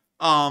say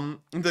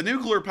the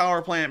nuclear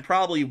power plant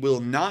probably will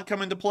not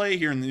come into play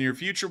here in the near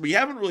future. We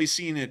haven't really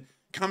seen it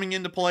coming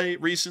into play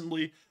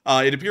recently.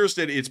 It appears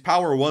that its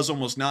power was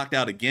almost knocked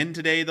out again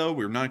today, though.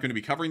 We're not going to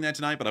be covering that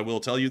tonight, but I will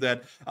tell you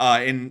that.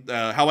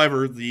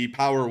 However, the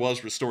power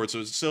was restored, so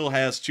it still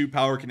has 2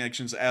 power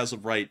connections as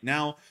of right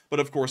now, but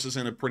of course is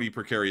in a pretty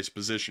precarious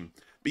position.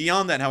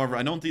 Beyond that, however,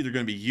 I don't think they're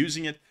going to be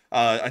using it.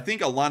 I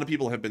think a lot of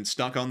people have been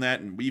stuck on that,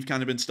 and we've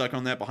kind of been stuck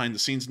on that behind the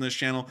scenes in this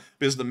channel,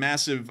 because the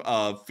massive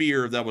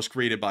fear that was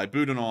created by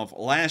Budanov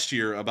last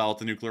year about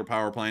the nuclear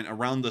power plant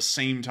around the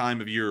same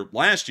time of year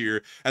last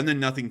year, and then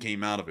nothing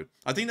came out of it.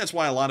 I think that's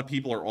why a lot of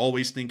people are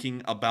always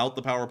thinking about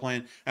the power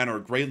plant and are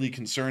greatly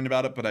concerned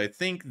about it, but I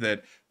think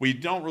that we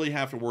don't really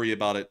have to worry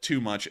about it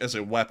too much as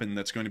a weapon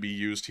that's going to be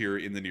used here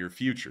in the near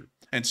future.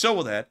 And so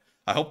with that,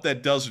 I hope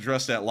that does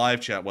address that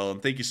live chat well,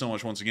 and thank you so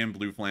much once again,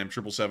 Blue Flam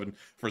 777,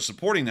 for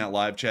supporting that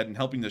live chat and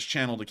helping this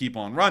channel to keep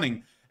on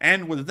running.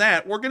 And with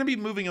that, we're going to be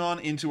moving on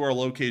into our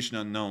location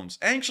unknowns,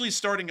 actually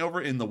starting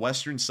over in the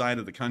western side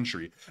of the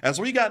country, as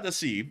we got to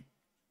see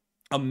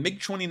a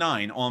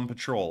MiG-29 on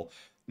patrol.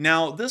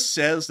 Now, this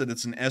says that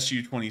it's an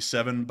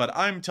Su-27, but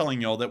I'm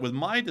telling y'all that with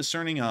my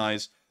discerning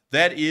eyes,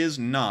 that is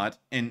not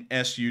an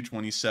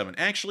Su-27.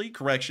 Actually,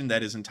 correction,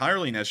 that is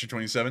entirely an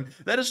Su-27.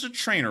 That is the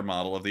trainer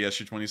model of the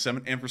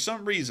Su-27, and for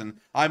some reason,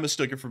 I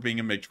mistook it for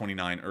being a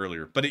MiG-29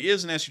 earlier. But it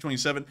is an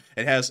Su-27.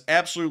 It has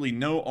absolutely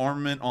no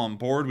armament on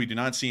board. We do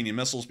not see any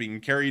missiles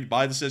being carried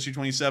by this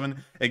Su-27,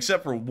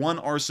 except for one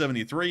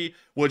R-73,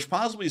 which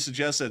possibly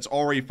suggests that it's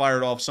already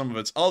fired off some of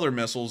its other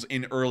missiles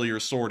in earlier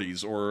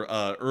sorties or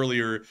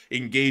earlier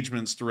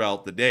engagements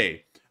throughout the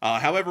day.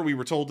 However, we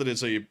were told that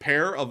it's a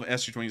pair of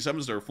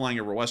Su-27s that are flying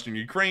over western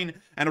Ukraine,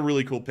 and a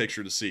really cool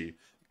picture to see.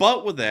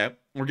 But with that,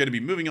 we're going to be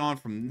moving on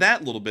from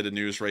that little bit of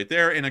news right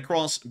there and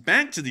across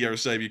back to the other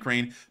side of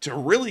Ukraine to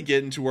really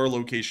get into our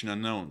location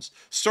unknowns.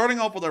 Starting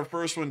off with our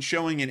first one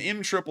showing an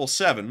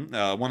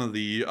M777, one of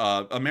the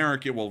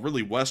American, well,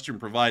 really Western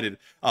provided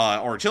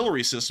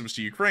artillery systems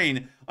to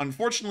Ukraine,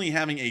 unfortunately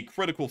having a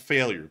critical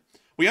failure.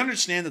 We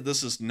understand that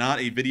this is not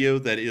a video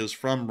that is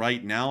from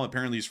right now.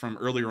 Apparently it's from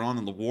earlier on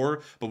in the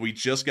war, but we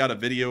just got a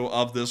video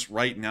of this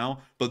right now.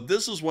 But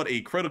this is what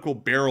a critical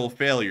barrel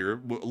failure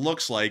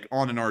looks like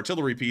on an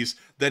artillery piece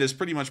that has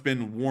pretty much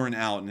been worn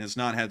out and has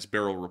not had its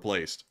barrel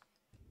replaced.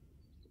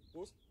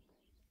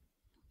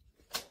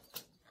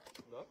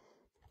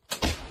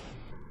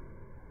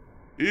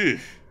 Ew.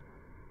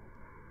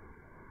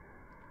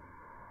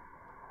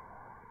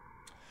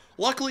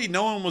 Luckily,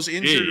 no one was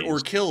injured or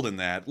killed in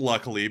that,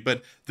 luckily,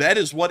 but that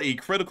is what a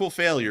critical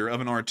failure of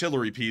an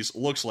artillery piece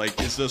looks like,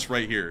 is this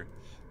right here.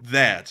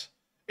 That.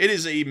 It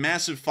is a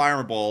massive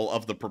fireball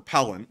of the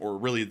propellant, or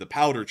really the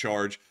powder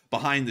charge,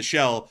 behind the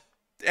shell,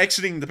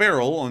 exiting the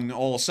barrel on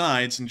all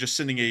sides and just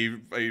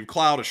sending a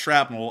cloud of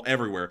shrapnel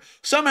everywhere.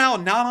 Somehow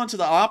not onto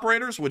the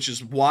operators, which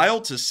is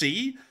wild to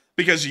see,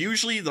 because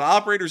usually the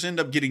operators end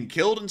up getting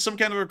killed in some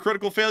kind of a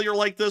critical failure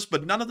like this,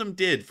 but none of them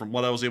did, from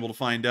what I was able to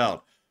find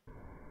out.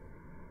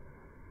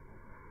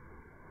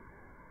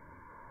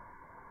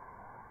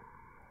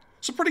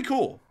 So pretty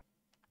cool.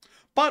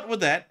 But with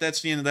that,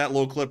 that's the end of that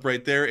little clip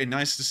right there, and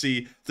nice to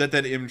see that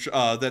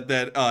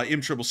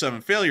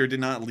M777 failure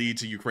did not lead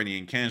to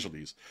Ukrainian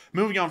casualties.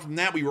 Moving on from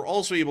that, we were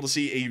also able to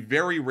see a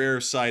very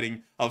rare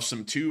sighting of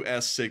some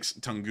 2S6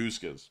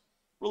 Tunguskas.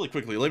 Really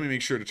quickly, let me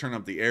make sure to turn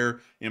up the air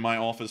in my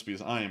office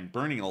because I am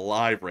burning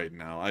alive right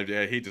now. I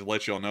hate to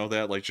let y'all know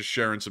that, like just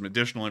sharing some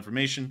additional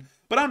information,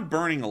 but I'm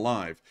burning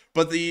alive.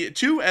 But the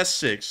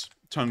 2S6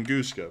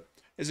 Tunguska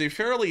is a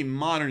fairly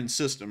modern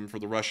system for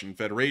the Russian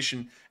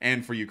Federation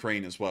and for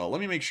Ukraine as well.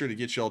 Let me make sure to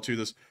get y'all to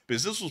this,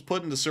 because this was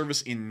put into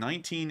service in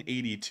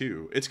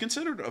 1982. It's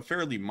considered a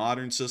fairly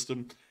modern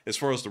system as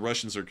far as the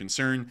Russians are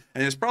concerned,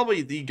 and it's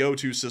probably the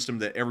go-to system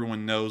that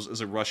everyone knows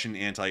as a Russian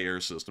anti-air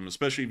system,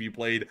 especially if you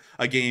played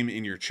a game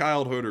in your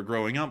childhood or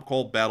growing up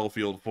called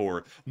Battlefield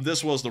 4.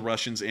 This was the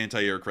Russians'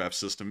 anti-aircraft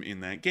system in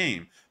that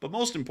game. But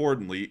most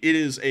importantly, it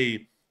is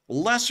a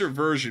lesser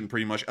version,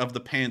 pretty much, of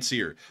the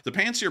Pantsir. The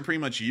Pantsir pretty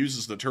much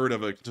uses the turret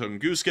of a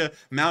Tunguska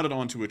mounted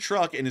onto a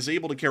truck and is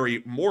able to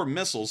carry more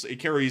missiles. It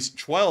carries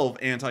 12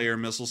 anti-air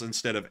missiles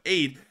instead of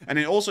 8, and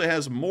it also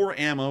has more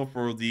ammo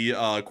for the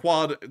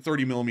quad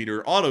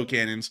 30mm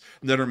autocannons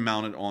that are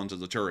mounted onto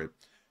the turret.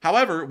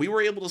 However, we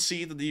were able to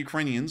see that the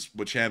Ukrainians,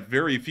 which have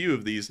very few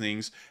of these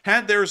things,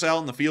 had theirs out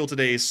in the field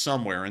today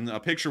somewhere, and a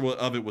picture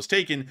of it was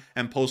taken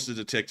and posted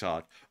to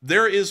TikTok.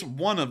 There is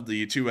one of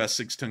the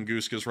 2S6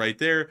 Tunguskas right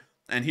there,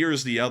 and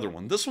here's the other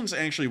one. This one's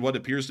actually what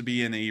appears to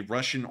be in a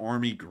Russian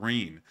army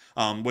green,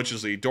 which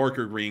is a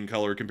darker green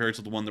color compared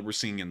to the one that we're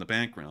seeing in the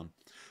background.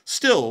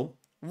 Still,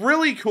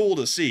 really cool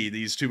to see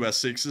these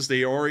 2S6s.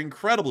 They are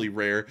incredibly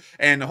rare,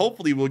 and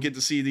hopefully we'll get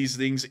to see these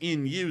things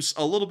in use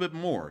a little bit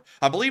more.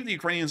 I believe the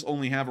Ukrainians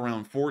only have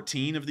around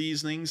 14 of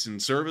these things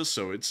in service,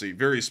 so it's a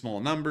very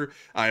small number,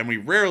 and we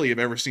rarely have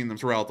ever seen them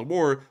throughout the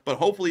war, but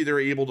hopefully they're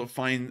able to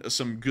find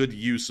some good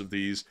use of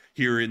these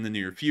here in the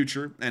near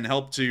future and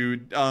help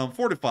to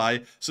fortify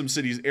some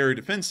cities' air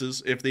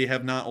defenses if they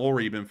have not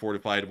already been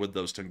fortified with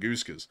those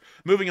Tunguskas.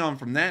 Moving on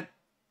from that,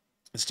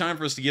 it's time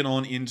for us to get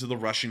on into the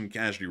Russian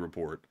casualty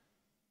report.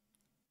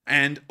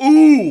 And,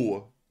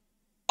 ooh!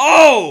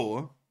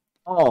 Oh!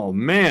 Oh,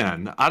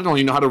 man. I don't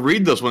even know how to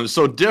read this one. It's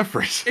so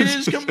different. It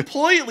is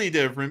completely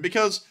different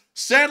because,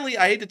 sadly,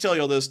 I hate to tell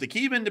you all this, the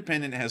Kyiv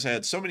Independent has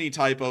had so many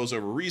typos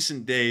over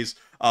recent days,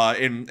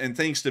 and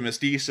thanks to Miss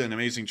Disa, an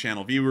amazing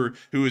channel viewer,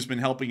 who has been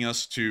helping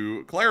us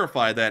to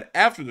clarify that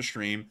after the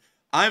stream.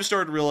 I've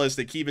started to realize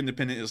that Kyiv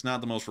Independent is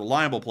not the most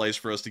reliable place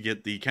for us to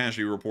get the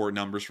casualty report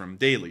numbers from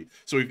daily.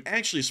 So we've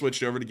actually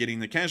switched over to getting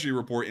the casualty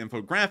report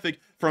infographic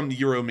from the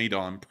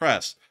Euromaidan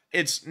Press.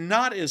 It's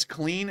not as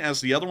clean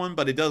as the other one,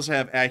 but it does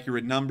have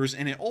accurate numbers,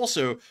 and it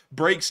also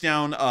breaks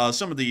down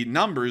some of the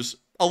numbers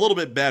a little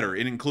bit better.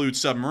 It includes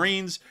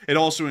submarines. It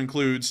also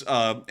includes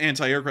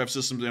anti-aircraft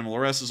systems,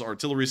 MLRSs,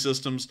 artillery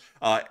systems,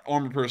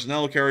 armored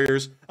personnel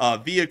carriers,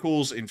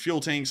 vehicles and fuel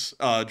tanks,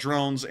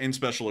 drones, and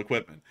special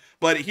equipment.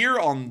 But here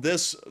on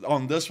this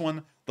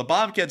one, the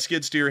Bobcat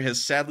skid steer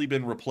has sadly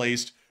been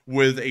replaced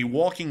with a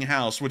walking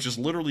house, which is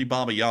literally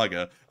Baba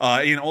Yaga,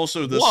 and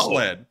also this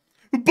sled.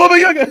 Baba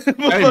Yaga!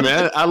 Hey,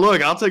 man,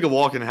 I'll take a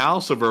walking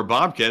house over a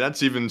Bobcat.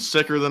 That's even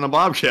sicker than a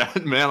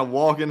Bobcat, man, a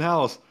walking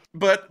house.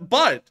 But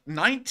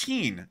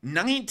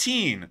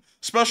 19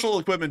 special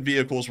equipment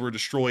vehicles were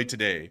destroyed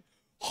today.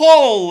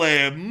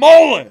 Holy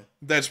moly!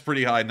 That's a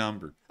pretty high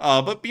number.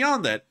 But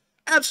beyond that,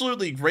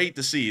 absolutely great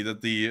to see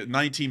that the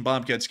 19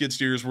 Bobcat skid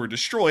steers were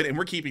destroyed, and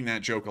we're keeping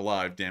that joke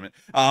alive, damn it.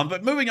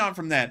 But moving on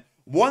from that,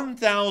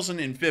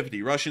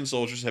 1,050 Russian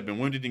soldiers have been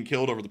wounded and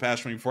killed over the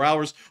past 24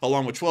 hours,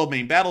 along with 12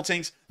 main battle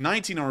tanks,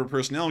 19 armored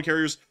personnel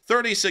carriers,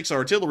 36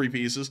 artillery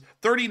pieces,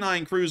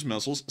 39 cruise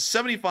missiles,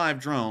 75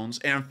 drones,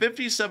 and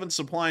 57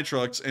 supply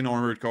trucks and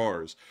armored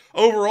cars.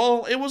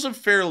 Overall, it was a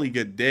fairly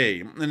good day,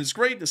 and it's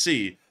great to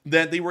see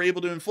that they were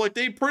able to inflict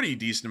a pretty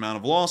decent amount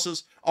of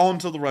losses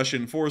onto the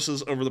Russian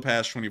forces over the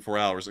past 24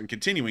 hours and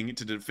continuing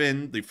to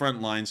defend the front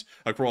lines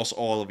across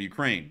all of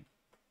Ukraine,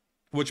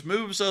 which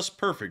moves us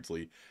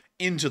perfectly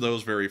into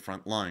those very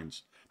front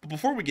lines. But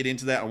before we get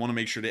into that, I want to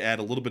make sure to add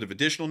a little bit of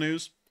additional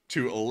news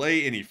to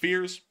allay any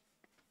fears.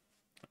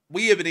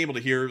 we have been able to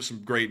hear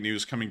some great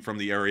news coming from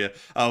the area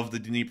of the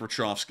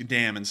Dnipropetrovsk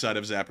Dam inside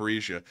of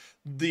Zaporizhia.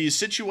 The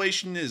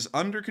situation is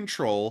under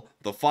control,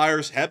 the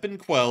fires have been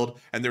quelled,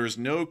 and there is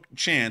no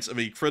chance of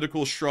a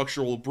critical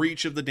structural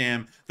breach of the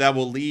dam that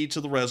will lead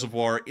to the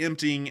reservoir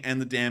emptying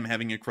and the dam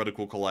having a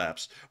critical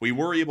collapse. We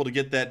were able to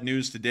get that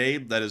news today.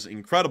 That is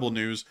incredible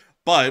news,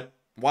 but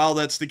while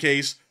that's the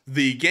case,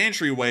 the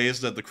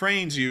gantryways that the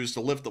cranes use to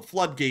lift the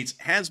floodgates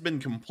has been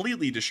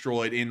completely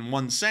destroyed in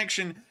one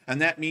section, and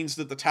that means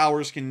that the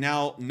towers can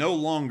now no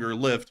longer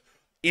lift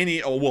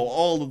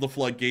all of the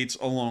floodgates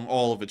along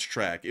all of its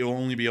track. It will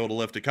only be able to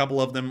lift a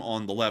couple of them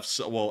on the left,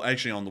 well,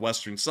 actually on the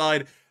western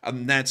side,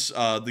 and that's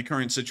the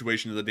current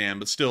situation of the dam,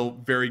 but still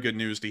very good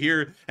news to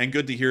hear, and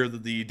good to hear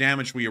that the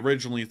damage we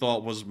originally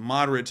thought was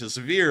moderate to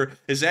severe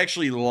is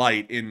actually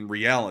light in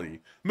reality.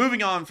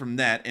 Moving on from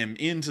that and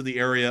into the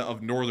area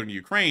of northern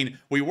Ukraine,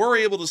 we were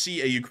able to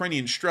see a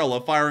Ukrainian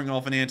Strela firing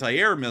off an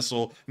anti-air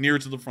missile near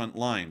to the front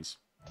lines.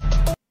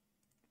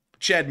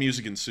 Chad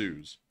music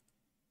ensues.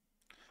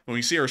 When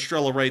we see our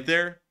Strela right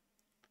there,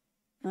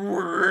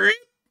 and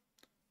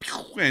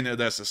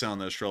that's the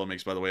sound that Strela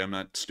makes, by the way. I'm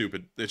not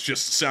stupid. It's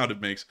just the sound it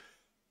makes.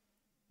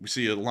 We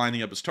see it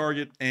lining up its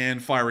target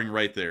and firing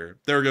right there.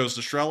 There goes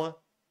the Strela.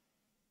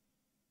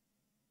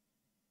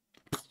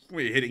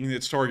 We're hitting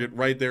its target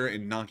right there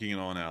and knocking it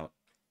on out.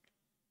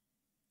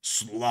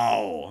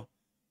 Slow.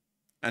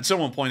 And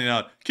someone pointed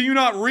out, can you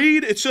not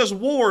read? It says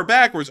war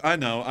backwards. I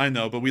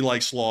know, but we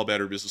like slaw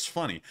better because it's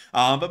funny.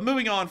 But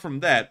moving on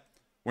from that,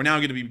 we're now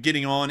going to be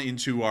getting on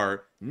into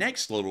our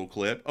next little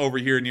clip over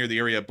here near the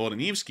area of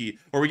Bodanivsky,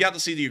 where we got to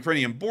see the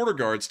Ukrainian border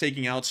guards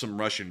taking out some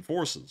Russian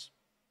forces.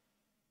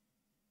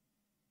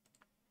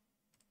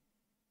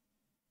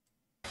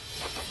 And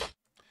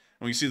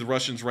we see the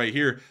Russians right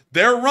here.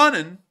 They're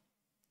running,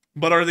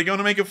 but are they going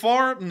to make it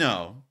far?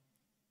 No.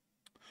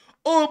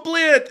 Oh,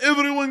 bled,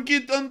 everyone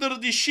get under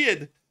the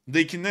shed.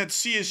 They cannot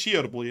see us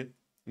here, bled.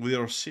 We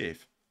are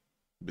safe.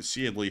 But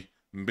sadly,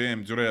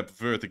 bam, drop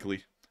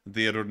vertically.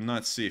 They are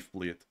not safe,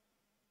 bled.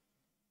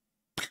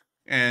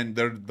 And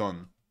they're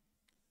done.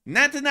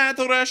 Not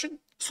Russian.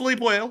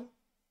 Sleep well.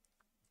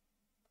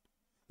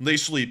 They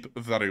sleep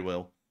very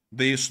well.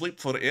 They sleep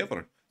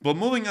forever. But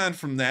moving on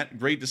from that,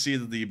 great to see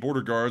that the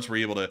border guards were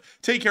able to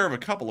take care of a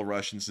couple of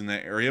Russians in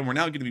that area. And we're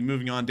now going to be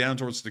moving on down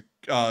towards the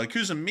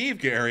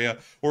Kuzymivka area,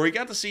 where we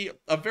got to see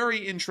a very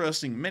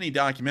interesting mini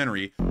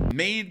documentary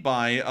made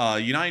by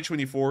United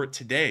 24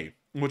 today,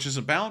 which is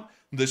about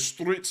the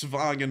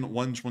Stridsvagn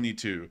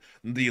 122,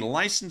 the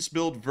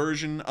license-built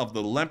version of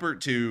the Leopard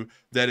 2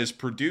 that is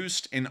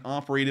produced and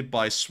operated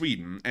by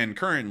Sweden. And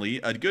currently,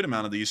 a good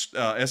amount of these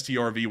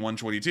STRV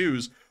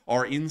 122s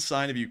are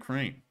inside of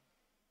Ukraine.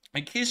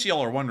 In case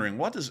y'all are wondering,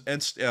 what does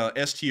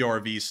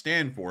STRV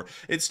stand for?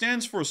 It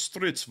stands for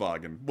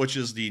Stridsvagn, which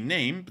is the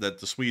name that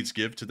the Swedes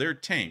give to their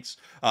tanks.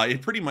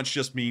 It pretty much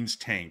just means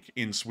tank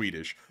in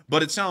Swedish,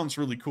 but it sounds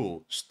really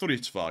cool.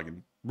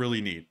 Stridsvagn,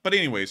 really neat. But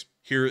anyways,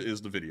 here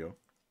is the video.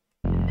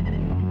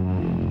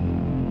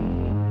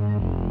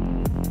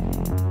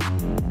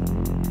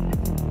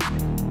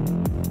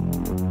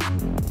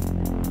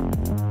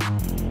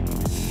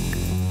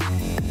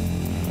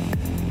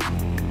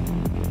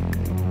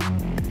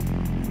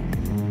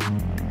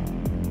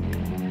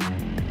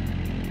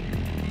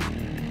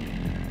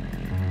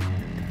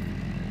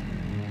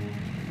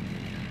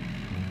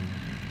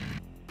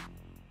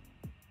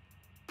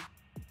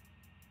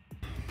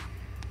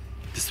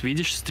 The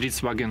Swedish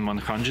Stridsvagn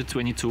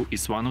 122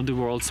 is one of the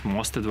world's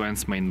most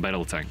advanced main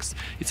battle tanks.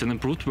 It's an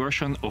improved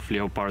version of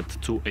Leopard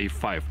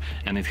 2A5,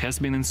 and it has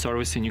been in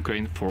service in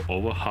Ukraine for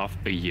over half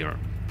a year.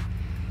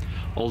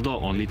 Although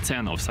only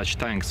 10 of such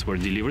tanks were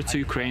delivered to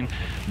Ukraine,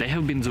 they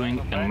have been doing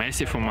a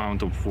massive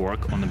amount of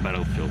work on the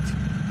battlefield.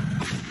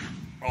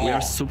 We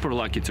are super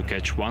lucky to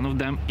catch one of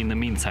them in the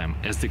meantime,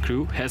 as the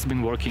crew has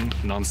been working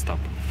non-stop.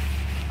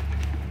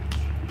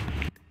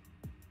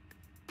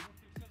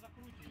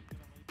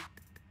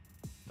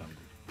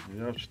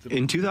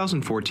 In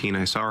 2014,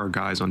 I saw our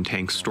guys on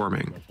tanks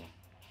storming,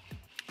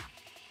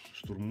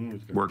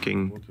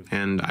 working,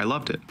 and I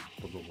loved it.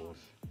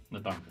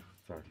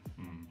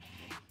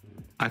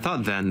 I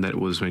thought then that it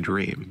was my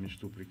dream.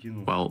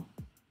 Well,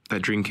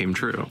 that dream came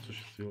true.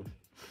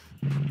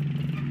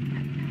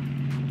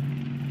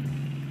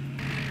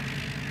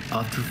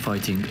 After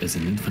fighting as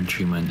an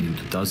infantryman in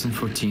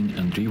 2014,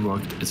 Andriy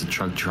worked as a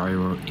truck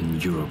driver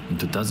in Europe. In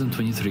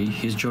 2023,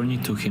 his journey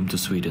took him to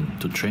Sweden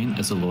to train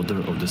as a loader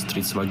of the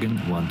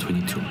Stridsvagn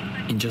 122.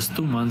 In just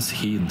 2 months,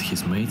 he and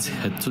his mates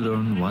had to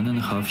learn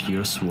 1.5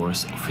 years'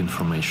 worth of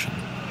information.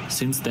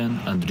 Since then,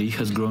 Andriy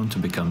has grown to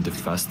become the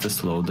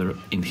fastest loader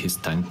in his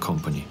tank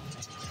company.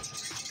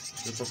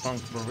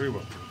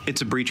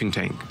 It's a breaching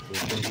tank.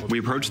 We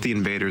approached the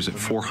invaders at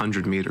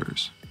 400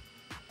 meters.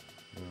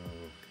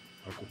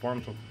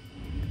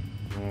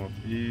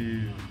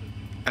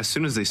 As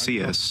soon as they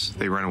see us,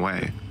 they run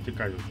away.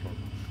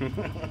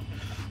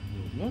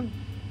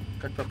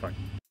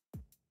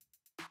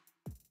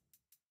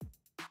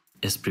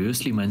 As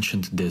previously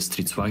mentioned, the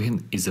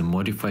Stridsvagn is a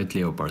modified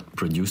Leopard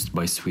produced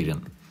by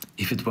Sweden.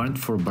 If it weren't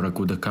for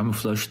Barracuda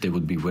camouflage, they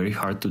would be very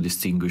hard to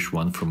distinguish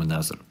one from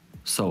another.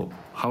 So,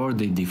 how are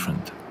they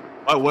different?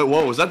 Oh, wait,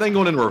 whoa, was that thing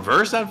going in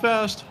reverse that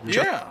fast?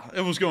 Yeah,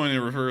 it was going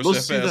in reverse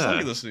Let's that see fast. that.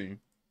 Look at this thing.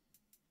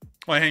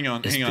 Wait, hang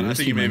on. As I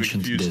think you may be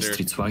confused the there.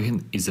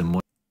 Stridswagen is a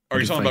Are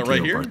you talking about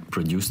right here?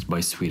 produced by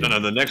Sweden. No,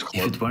 the next If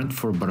clip. it weren't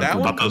for one?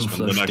 Barracuda Not this one, the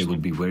camouflage, next they one.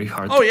 would be very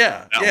hard Oh,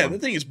 yeah. That one.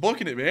 That thing is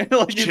booking it, man.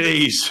 Like,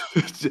 Jeez.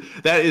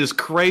 That is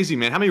crazy,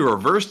 man. How many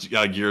reverse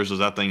gears does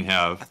that thing I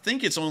have?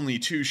 think it's only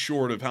 2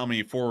 short of how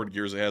many forward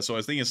gears it has. So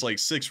I think it's like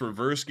 6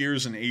 reverse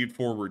gears and 8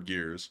 forward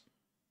gears.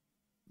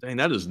 Dang,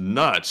 that is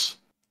nuts.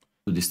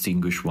 to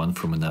distinguish one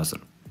from another.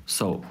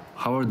 So,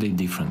 how are they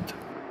different?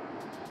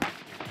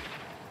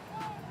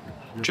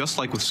 Just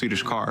like with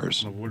Swedish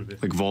cars,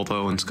 like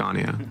Volvo and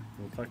Scania.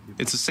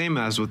 It's the same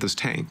as with this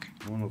tank.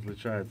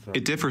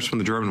 It differs from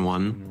the German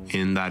one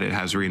in that it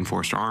has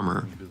reinforced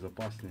armor.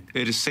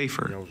 It is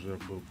safer.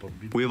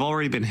 We have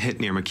already been hit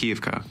near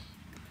Makiyevka.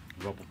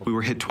 We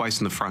were hit twice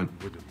in the front,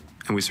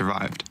 and we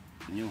survived.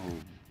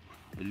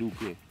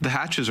 The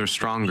hatches are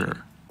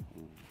stronger.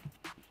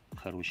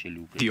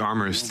 The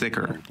armor is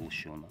thicker,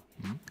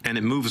 and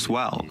it moves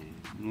well.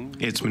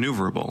 It's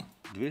maneuverable.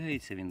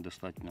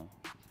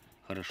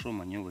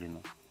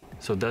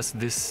 So does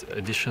this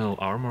additional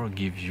armor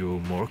give you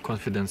more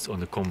confidence on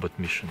the combat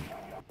mission?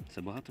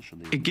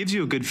 It gives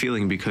you a good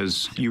feeling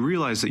because you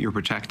realize that you're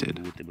protected.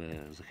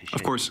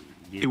 Of course,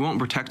 it won't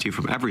protect you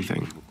from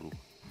everything,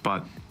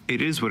 but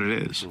it is what it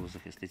is.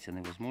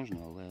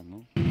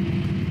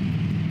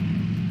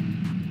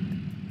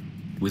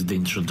 With the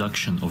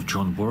introduction of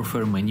drone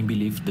warfare, many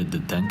believe that the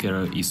tank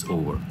era is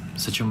over.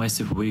 Such a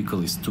massive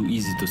vehicle is too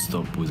easy to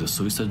stop with a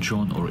suicide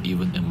drone or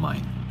even a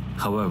mine.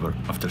 However,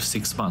 after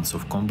 6 months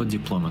of combat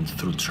deployment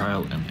through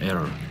trial and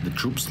error, the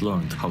troops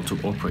learned how to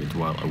operate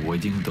while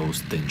avoiding those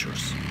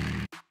dangers.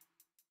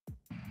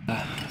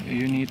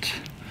 You need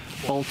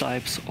all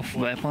types of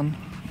weapon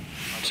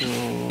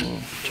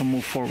to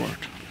move forward.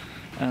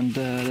 And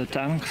the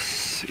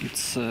tanks,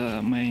 it's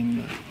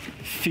main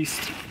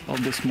feast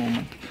of this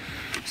moment.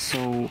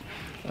 So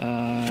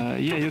yeah,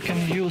 you can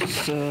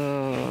use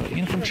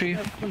infantry,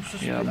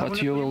 yeah,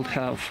 but you will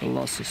have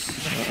losses,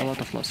 a lot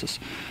of losses.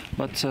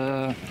 But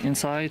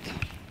inside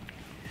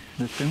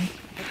the thing,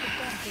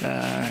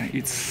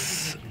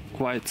 it's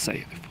quite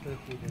safe.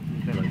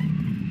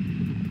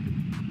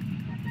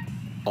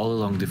 All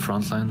along the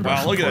front line, Wow,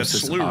 Russian look at that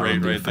forces slew are rate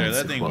on the right there. That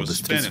offensive, thing while was the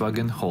spinning.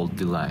 Stridswagen hold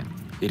the line.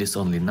 It is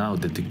only now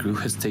that the crew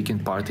has taken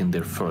part in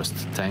their first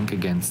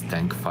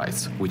tank-against-tank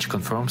fights, which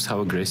confirms how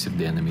aggressive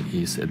the enemy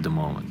is at the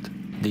moment.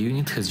 The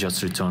unit has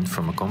just returned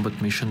from a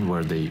combat mission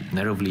where they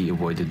narrowly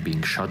avoided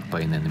being shot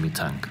by an enemy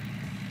tank.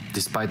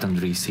 Despite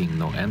Andrei seeing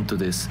no end to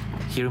this,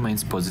 he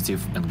remains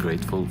positive and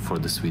grateful for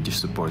the Swedish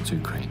support to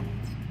Ukraine.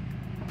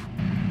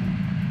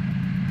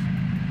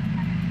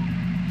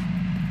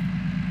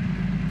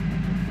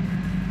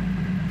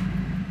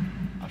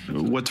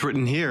 What's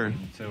written here?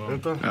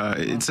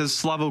 It says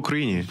Slava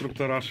Ukraini.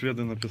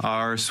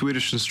 Our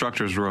Swedish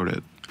instructors wrote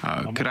it.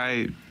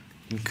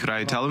 Could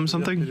I tell him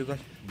something?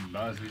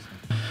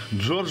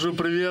 Джорджу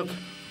привет,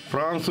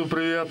 Францу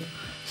привет.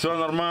 Все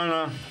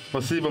нормально.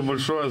 Спасибо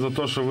большое за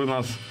то, что вы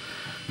нас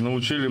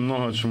научили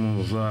много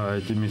чему за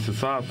эти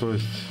месяца. То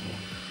есть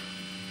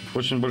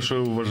очень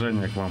большое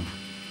уважение к вам.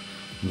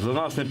 За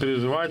нас не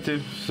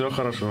переживайте, все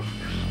хорошо.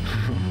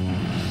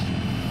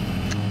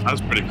 That's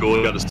pretty cool.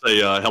 You got to say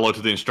hello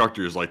to the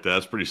instructors like that.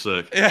 That's pretty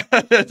sick. Yeah,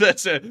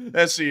 that's it.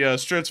 That's the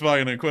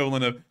Stridswagen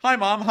equivalent of "Hi,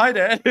 Mom. Hi,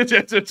 Dad."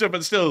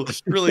 But still,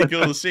 really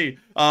cool to see.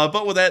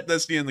 But with that,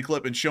 that's the end of the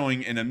clip and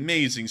showing an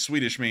amazing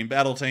Swedish main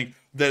battle tank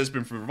that has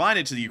been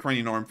provided to the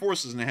Ukrainian armed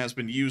forces and has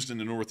been used in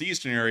the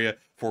northeastern area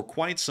for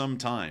quite some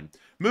time.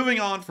 Moving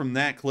on from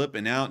that clip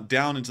and out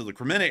down into the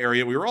Kreminna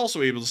area, we were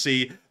also able to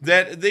see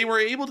that they were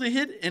able to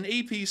hit an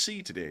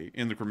APC today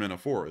in the Kreminna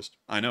forest.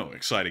 I know,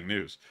 exciting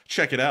news.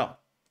 Check it out.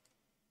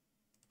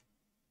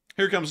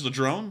 Here comes the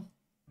drone.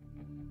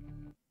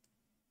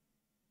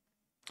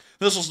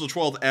 This was the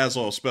 12th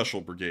Azov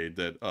Special Brigade,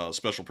 that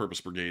Special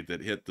Purpose Brigade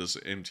that hit this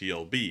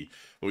MTLB.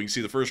 But we can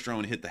see the first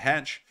drone hit the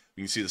hatch.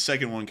 We can see the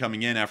second one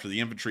coming in after the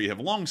infantry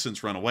have long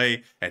since run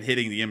away at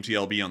hitting the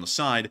MTLB on the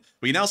side.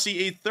 We now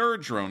see a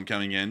third drone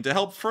coming in to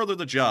help further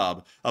the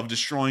job of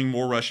destroying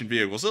more Russian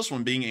vehicles. This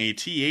one being a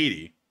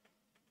T-80.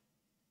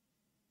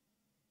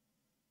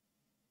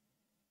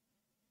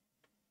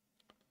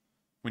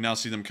 We now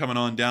see them coming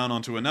on down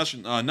onto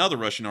another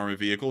Russian army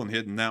vehicle and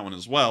hitting that one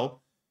as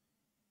well.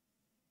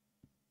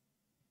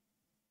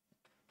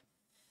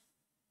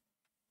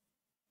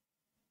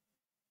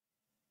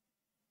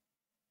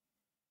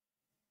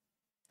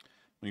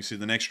 We can see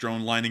the next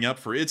drone lining up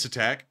for its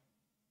attack.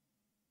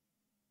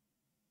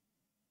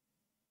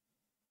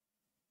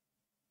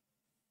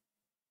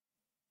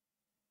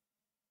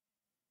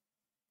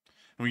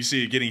 And we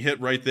see it getting hit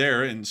right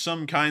there and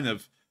some kind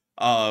of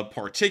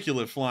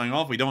particulate flying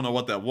off. We don't know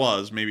what that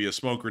was. Maybe a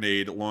smoke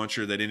grenade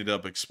launcher that ended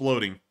up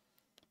exploding.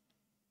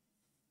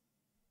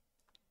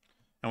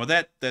 And with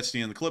that, that's the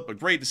end of the clip. But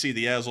great to see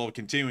the Azov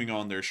continuing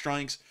on their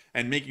strikes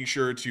and making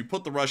sure to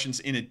put the Russians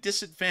in a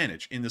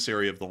disadvantage in this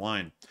area of the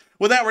line.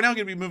 With that, we're now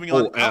going to be moving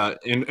on.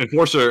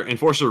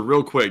 Enforcer,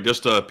 real quick,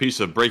 just a piece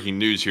of breaking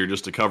news here,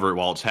 just to cover it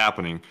while it's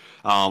happening.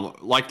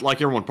 Like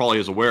everyone probably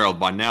is aware of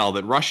by now,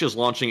 that Russia is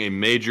launching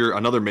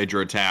another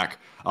major attack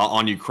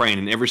on Ukraine,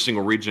 and every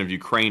single region of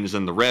Ukraine is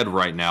in the red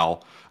right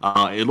now.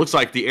 It looks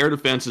like the air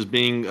defense is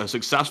being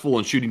successful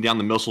in shooting down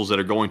the missiles that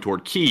are going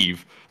toward Kyiv.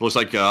 It looks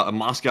like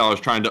Moscow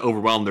is trying to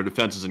overwhelm their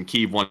defenses in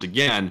Kyiv once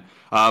again,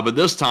 but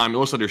this time it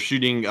looks like they're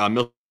shooting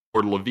missiles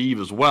toward Lviv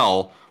as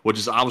well, which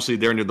is obviously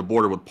there near the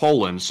border with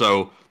Poland.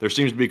 So there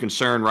seems to be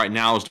concern right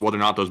now as to whether or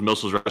not those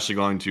missiles are actually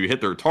going to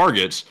hit their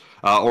targets,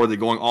 or are they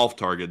going off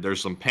target.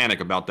 There's some panic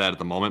about that at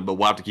the moment, but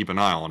we'll have to keep an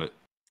eye on it.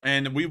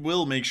 And we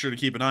will make sure to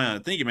keep an eye on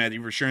it. Thank you,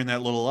 Matthew, for sharing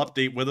that little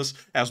update with us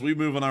as we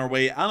move on our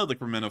way out of the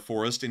Kremenna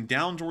Forest and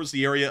down towards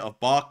the area of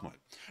Bakhmut.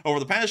 Over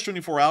the past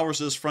 24 hours,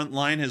 this front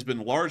line has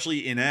been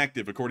largely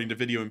inactive, according to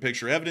video and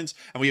picture evidence,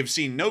 and we have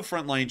seen no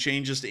front line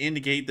changes to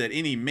indicate that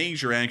any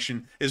major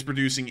action is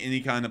producing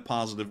any kind of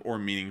positive or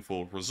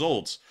meaningful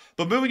results.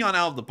 But moving on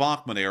out of the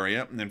Bakhmut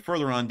area, and then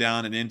further on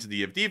down and into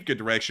the Avdiivka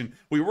direction,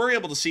 we were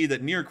able to see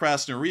that near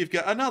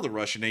Krasnoyarivka, another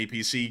Russian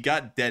APC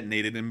got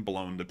detonated and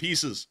blown to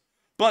pieces.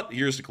 But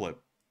here's the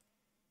clip.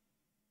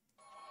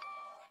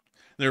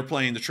 They're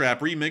playing the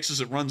trap remix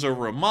as it runs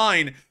over a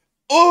mine.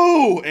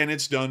 Oh, and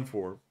it's done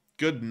for.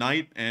 Good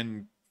night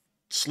and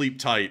sleep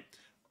tight.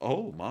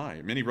 Oh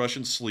my, many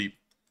Russians sleep.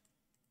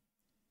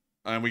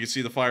 And we can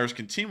see the fires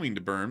continuing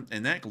to burn,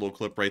 and that little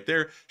clip right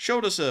there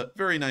showed us a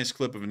very nice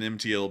clip of an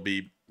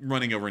MTLB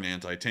running over an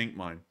anti-tank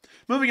mine.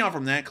 Moving on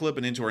from that clip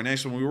and into our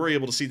next one, we were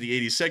able to see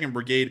the 82nd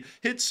Brigade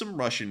hit some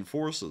Russian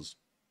forces.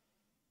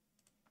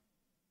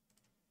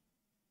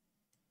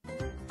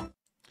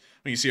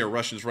 We can see our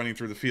Russians running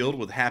through the field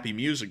with happy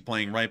music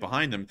playing right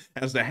behind them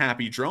as the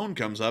happy drone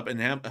comes up and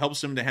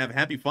helps them to have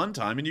happy fun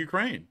time in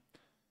Ukraine.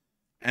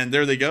 And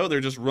there they go. They're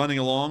just running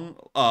along,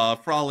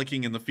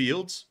 frolicking in the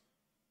fields.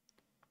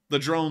 The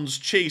drone's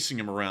chasing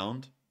him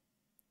around.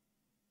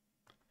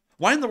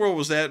 Why in the world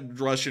was that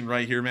Russian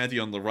right here, Matthew,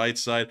 on the right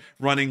side,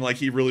 running like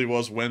he really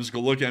was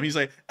whimsical? Look at him. He's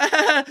like,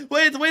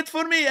 wait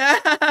for me.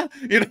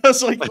 You know,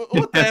 it's like,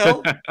 what the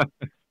hell?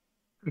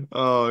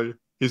 Oh,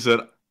 he said,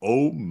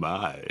 oh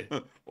my.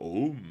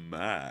 Oh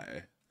my.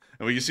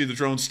 And we can see the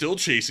drone still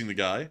chasing the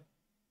guy.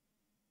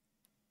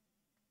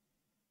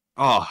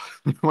 Oh,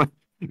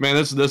 man,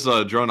 this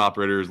drone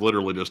operator is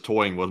literally just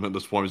toying with him at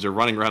this point. They're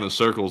running around in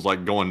circles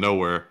like going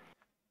nowhere.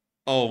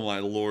 Oh my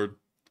lord.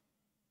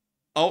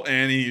 Oh,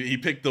 and he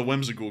picked the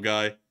whimsical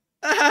guy.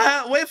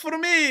 Wait for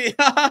me.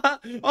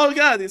 Oh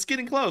god, it's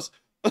getting close.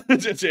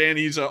 And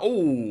he's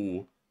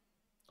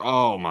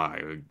oh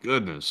my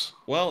goodness.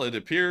 Well, it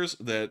appears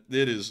that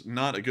it is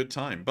not a good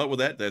time. But with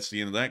that, that's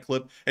the end of that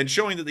clip. And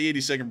showing that the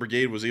 82nd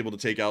Brigade was able to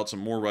take out some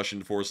more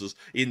Russian forces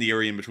in the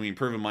area in between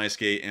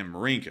Pervomaiskoye and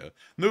Marinka.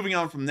 Moving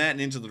on from that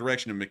and into the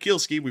direction of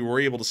Mikilsky, we were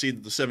able to see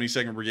that the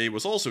 72nd Brigade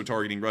was also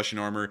targeting Russian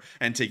armor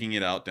and taking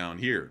it out down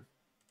here.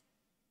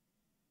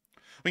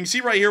 We can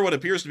see right here what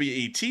appears to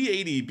be a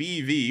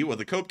T-80BV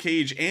with a cope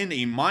cage and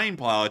a mine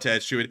plow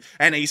attached to it,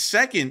 and a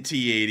second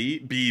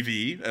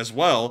T-80BV as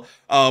well,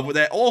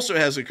 that also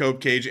has a cope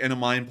cage and a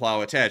mine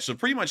plow attached. So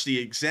pretty much the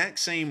exact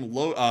same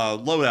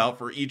loadout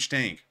for each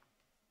tank.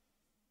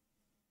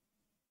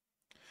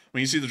 We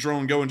can see the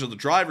drone go into the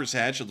driver's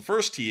hatch of the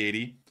first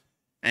T-80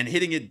 and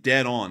hitting it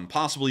dead on,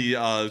 possibly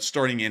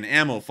starting an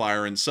ammo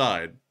fire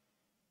inside.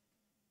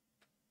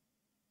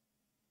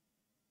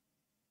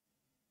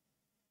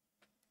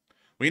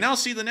 We now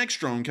see the next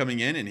drone coming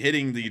in and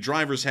hitting the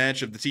driver's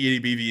hatch of the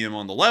T-80BVM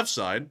on the left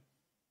side.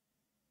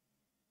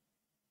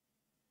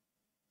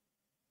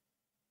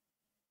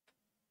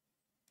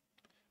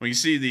 We can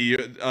see the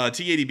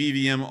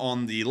T-80BVM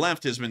on the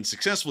left has been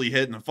successfully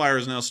hit, and the fire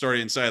is now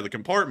starting inside of the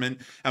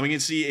compartment. And we can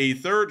see a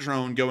third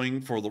drone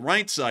going for the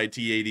right side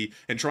T-80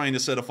 and trying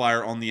to set a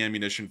fire on the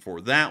ammunition for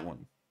that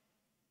one.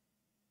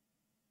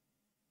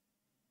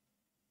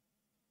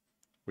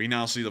 We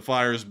now see the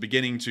fires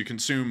beginning to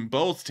consume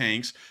both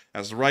tanks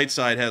as the right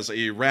side has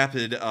a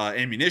rapid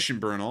ammunition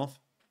burn-off,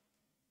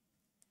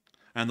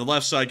 and the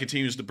left side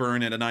continues to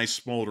burn at a nice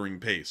smoldering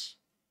pace.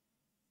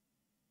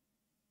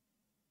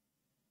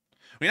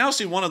 We now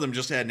see one of them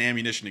just had an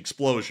ammunition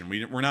explosion.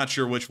 We're not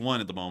sure which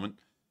one at the moment,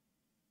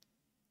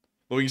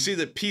 but we can see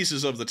that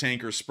pieces of the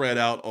tank are spread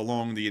out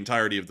along the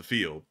entirety of the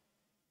field.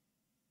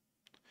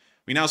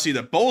 We now see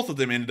that both of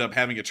them ended up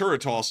having a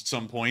turret toss at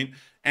some point,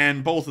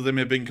 and both of them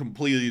have been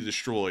completely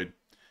destroyed.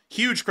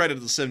 Huge credit to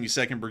the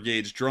 72nd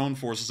Brigade's drone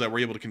forces that were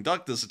able to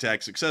conduct this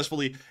attack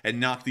successfully and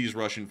knock these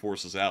Russian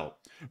forces out.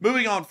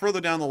 Moving on further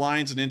down the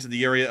lines and into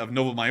the area of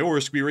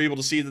Novomayorsk, we were able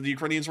to see that the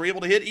Ukrainians were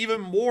able to hit even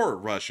more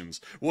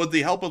Russians with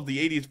the help of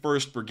the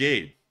 81st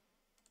Brigade.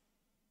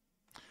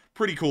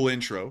 Pretty cool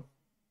intro.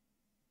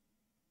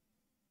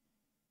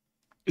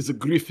 It's a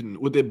griffin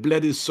with a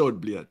bloody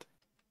sword blade.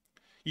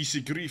 He's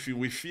a griffin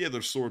with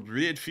feather sword,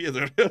 red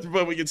feather.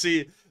 But we can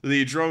see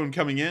the drone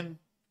coming in,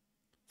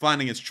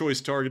 finding its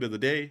choice target of the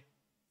day.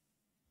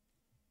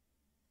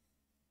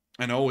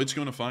 And oh, it's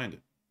going to find it.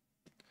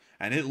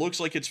 and it looks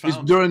like it's This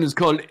found. drone is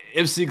called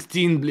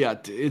F-16,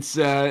 Bliat. It's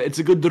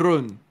a good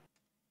drone.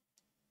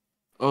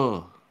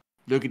 Oh,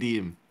 look at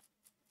him.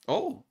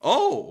 Oh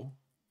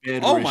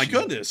my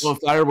goodness. Oh,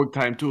 firework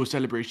time too, a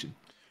celebration.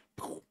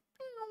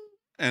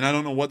 And I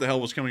don't know what the hell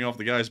was coming off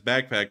the guy's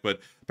backpack,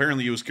 but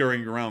apparently he was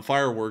carrying around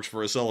fireworks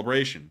for a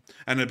celebration.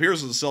 And it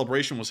appears that the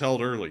celebration was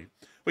held early.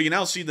 We can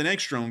now see the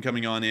next drone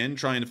coming on in,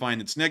 trying to find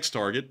its next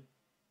target.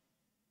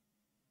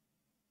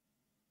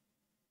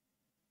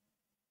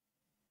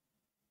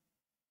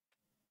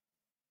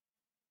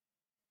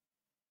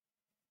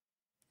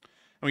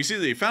 And we see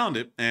they found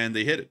it, and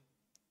they hit it.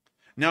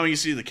 Now you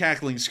see the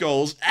cackling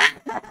skulls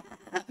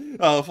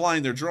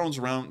flying their drones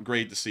around.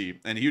 Great to see.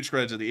 And a huge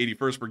credit to the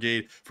 81st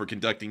Brigade for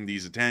conducting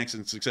these attacks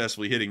and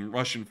successfully hitting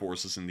Russian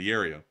forces in the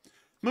area.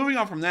 Moving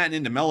on from that and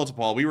into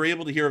Melitopol, we were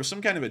able to hear of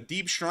some kind of a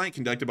deep strike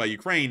conducted by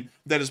Ukraine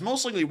that has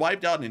most likely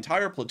wiped out an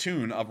entire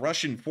platoon of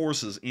Russian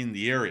forces in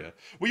the area.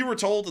 We were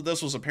told that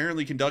this was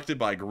apparently conducted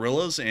by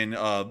guerrillas and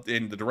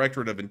in the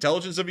Directorate of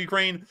Intelligence of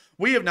Ukraine.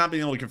 We have not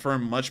been able to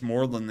confirm much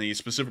more than the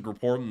specific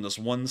report in this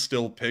one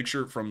still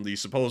picture from the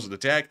supposed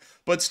attack,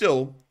 but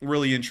still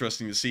really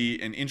interesting to see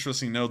and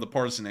interesting to know that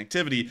partisan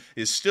activity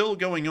is still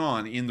going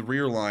on in the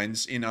rear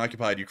lines in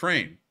occupied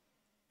Ukraine.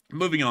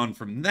 Moving on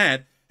from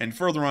that, and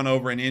further on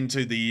over and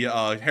into the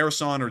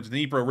Kherson or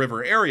Dnipro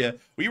River area,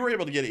 we were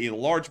able to get a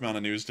large amount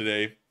of news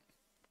today,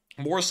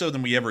 more so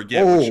than we ever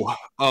get.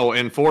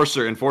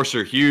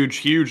 Enforcer,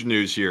 huge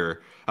news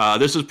here.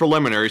 This is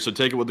preliminary, so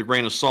take it with a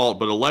grain of salt,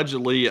 but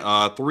allegedly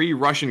 3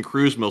 Russian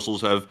cruise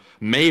missiles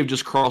may have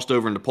just crossed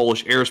over into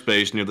Polish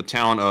airspace near the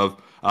town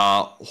of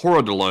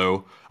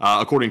Horodolo,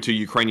 according to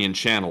Ukrainian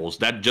channels.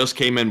 That just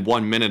came in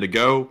 1 minute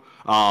ago,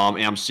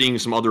 and I'm seeing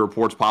some other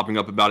reports popping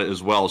up about it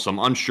as well, so I'm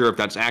unsure if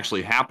that's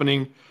actually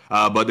happening,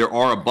 but there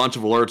are a bunch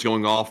of alerts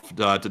going off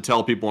to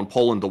tell people in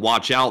Poland to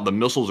watch out. The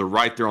missiles are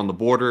right there on the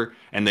border,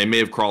 and they may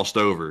have crossed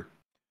over.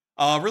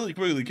 Really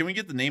quickly, can we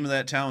get the name of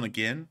that town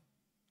again?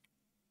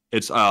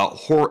 It's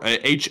Horodlo.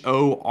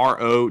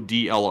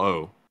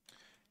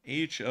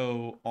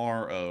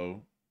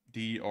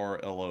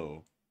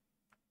 Horodlo.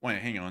 Wait,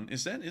 hang on.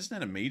 Isn't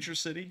that a major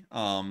city?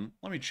 Let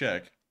me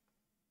check.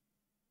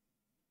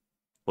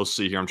 Let's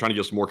see here. I'm trying to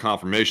get some more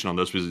confirmation on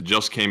this because it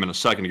just came in a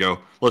second ago.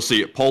 Let's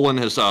see. Poland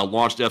has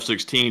launched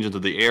F-16s into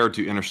the air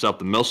to intercept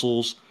the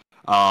missiles.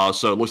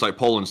 So it looks like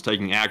Poland's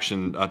taking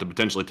action to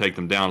potentially take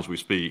them down as we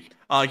speak.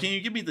 Can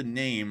you give me the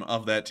name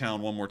of that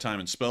town one more time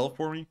and spell it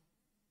for me?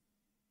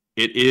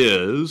 It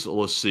is,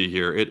 let's see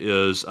here. It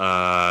is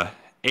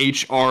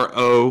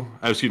H-R-O,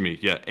 excuse me,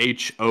 yeah,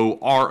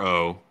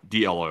 H-O-R-O-D-L-O.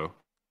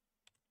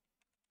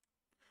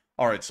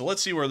 All right, so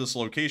let's see where this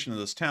location of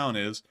this town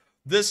is.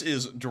 This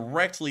is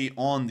directly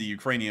on the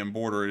Ukrainian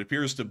border. It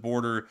appears to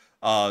border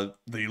the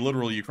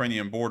literal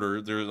Ukrainian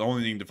border. The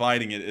only thing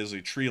dividing it is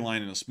a tree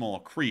line and a small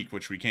creek,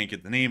 which we can't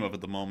get the name of at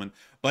the moment.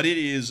 But it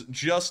is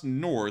just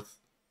north.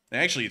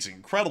 Actually, it's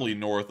incredibly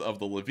north of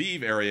the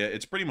Lviv area.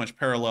 It's pretty much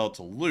parallel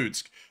to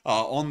Lutsk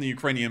on the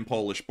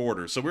Ukrainian-Polish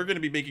border. So we're going to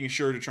be making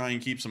sure to try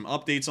and keep some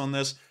updates on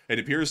this. It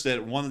appears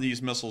that one of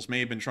these missiles may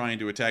have been trying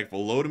to attack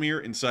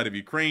Volodymyr inside of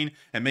Ukraine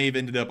and may have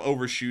ended up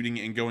overshooting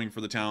and going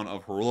for the town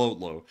of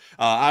Horodlo.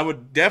 I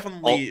would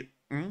definitely...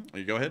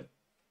 Go ahead.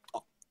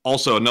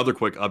 Also, another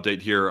quick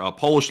update here.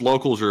 Polish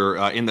locals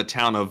are in the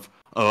town of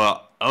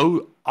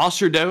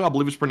Osterdo, I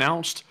believe it's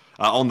pronounced,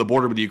 on the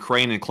border with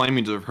Ukraine, and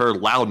claiming to have heard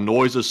loud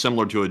noises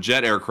similar to a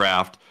jet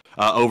aircraft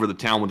over the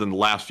town within the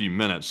last few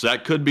minutes.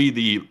 That could be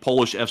the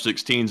Polish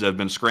F-16s that have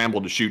been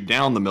scrambled to shoot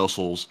down the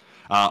missiles,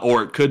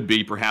 or it could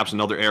be perhaps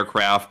another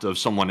aircraft of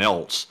someone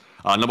else.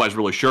 Nobody's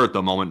really sure at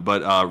the moment,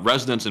 but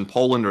residents in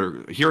Poland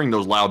are hearing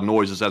those loud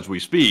noises as we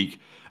speak,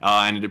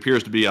 and it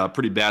appears to be a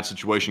pretty bad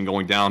situation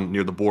going down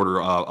near the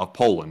border of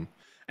Poland.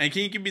 And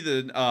can you give me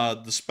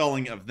the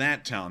spelling of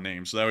that town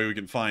name, so that way we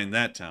can find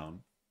that town?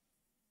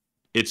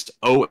 It's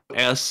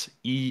O-S-E-R-D-O-W.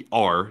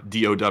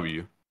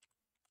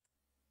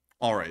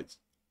 All right.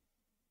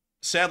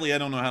 Sadly, I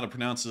don't know how to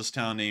pronounce this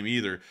town name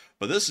either,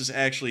 but this is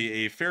actually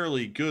a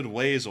fairly good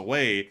ways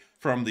away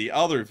from the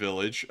other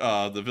village,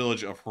 the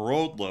village of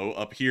Horodlo,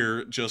 up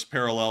here just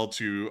parallel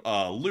to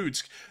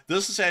Lutsk.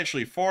 This is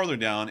actually farther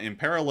down and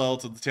parallel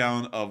to the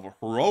town of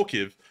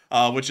Horokhiv,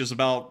 which is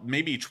about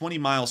maybe 20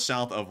 miles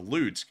south of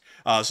Lutsk.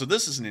 So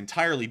this is an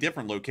entirely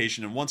different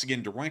location, and once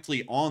again,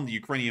 directly on the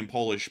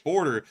Ukrainian-Polish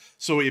border,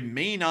 so it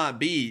may not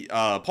be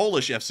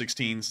Polish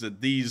F-16s that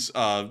these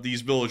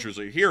villagers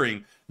are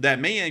hearing. That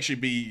may actually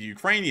be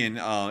Ukrainian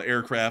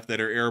aircraft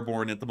that are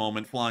airborne at the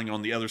moment, flying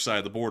on the other side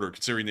of the border,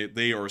 considering that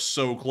they are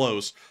so close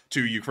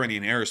to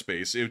Ukrainian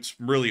airspace. It's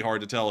really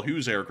hard to tell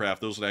whose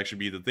aircraft those would actually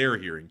be that they're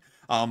hearing.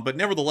 But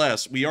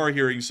nevertheless, we are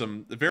hearing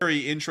some very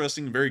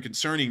interesting, very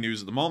concerning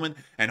news at the moment,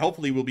 and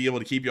hopefully we'll be able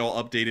to keep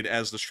y'all updated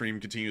as the stream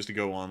continues to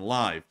go on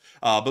live.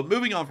 But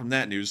moving on from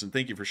that news, and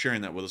thank you for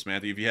sharing that with us,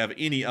 Matthew. If you have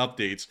any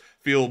updates,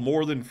 feel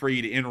more than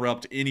free to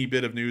interrupt any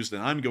bit of news that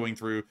I'm going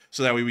through,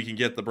 so that way we can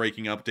get the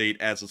breaking update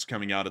as it's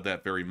coming out at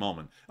that very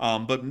moment.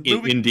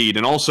 Indeed.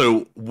 And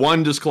also,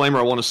 one disclaimer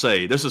I want to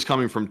say, this is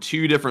coming from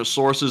 2 different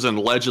sources and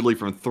allegedly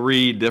from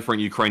 3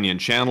 different Ukrainian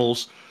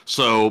channels.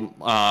 So,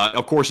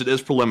 of course, it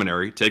is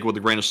preliminary. Take it with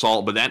a grain of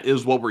salt, but that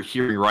is what we're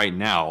hearing right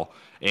now.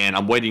 And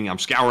I'm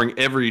scouring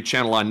every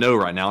channel I know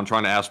right now and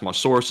trying to ask my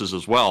sources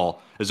as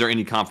well, is there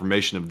any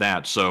confirmation of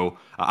that? So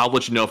I'll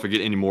let you know if I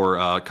get any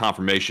more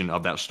confirmation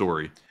of that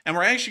story. And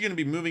we're actually going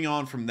to be moving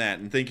on from that,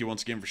 and thank you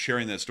once again for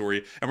sharing that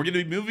story, and we're going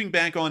to be moving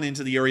back on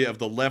into the area of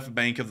the left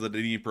bank of the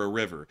Dnipro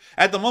River.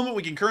 At the moment,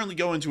 we can currently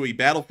go into a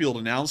battlefield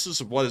analysis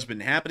of what has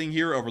been happening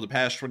here over the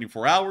past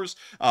 24 hours,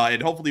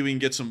 and hopefully we can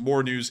get some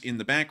more news in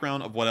the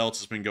background of what else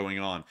has been going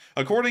on.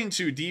 According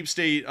to Deep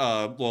State,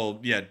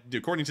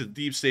 according to the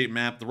Deep State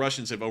map, the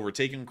Russians have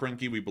overtaken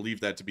Krunki. We believe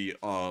that to be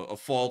a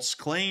false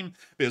claim,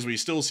 because we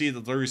still see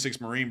that the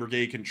 36th Marine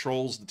Brigade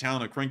controls the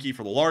town of Krunki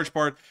for the large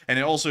part, and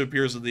it also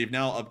appears that they've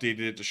now updated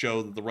it to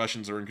show that the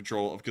Russians are in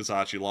control of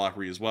Kazachi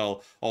Lahri as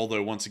well,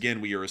 although once again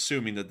we are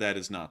assuming that that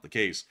is not the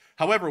case.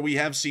 However, we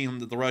have seen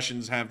that the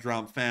Russians have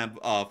dropped Fab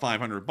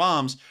 500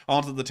 bombs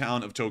onto the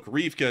town of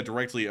Tokarivka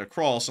directly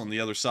across on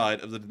the other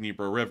side of the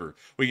Dnipro River.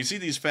 We can see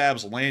these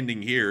Fabs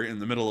landing here in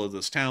the middle of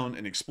this town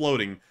and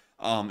exploding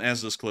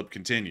as this clip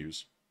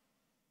continues.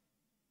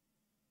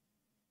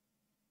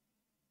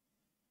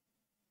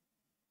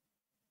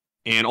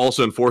 And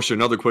also, Enforcer,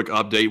 another quick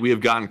update. We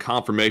have gotten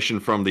confirmation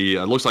from the,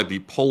 looks like the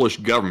Polish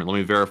government. Let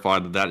me verify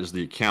that that is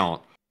the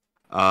account.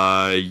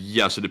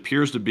 Yes, it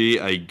appears to be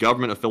a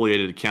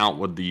government-affiliated account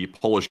with the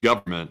Polish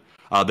government,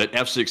 that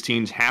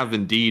F-16s have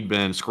indeed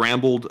been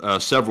scrambled,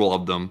 several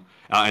of them,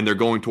 and they're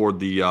going toward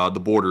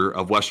the border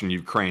of western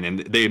Ukraine.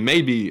 And they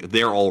may be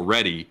there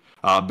already,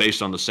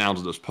 based on the sounds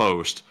of this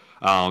post.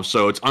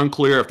 So it's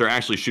unclear if they're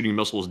actually shooting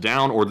missiles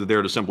down or they're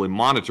there to simply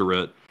monitor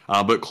it.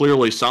 But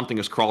clearly something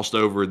has crossed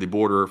over the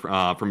border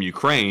from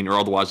Ukraine, or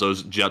otherwise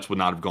those jets would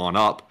not have gone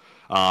up,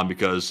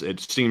 because it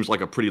seems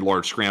like a pretty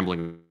large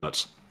scrambling.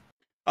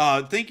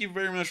 Thank you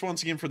very much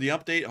once again for the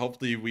update.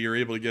 Hopefully we are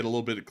able to get a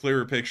little bit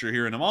clearer picture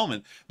here in a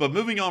moment. But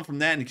moving on from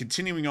that and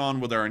continuing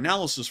on with our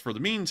analysis for the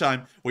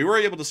meantime, we were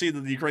able to see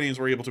that the Ukrainians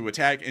were able to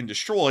attack and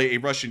destroy a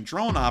Russian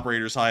drone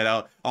operator's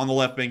hideout on the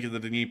left bank of the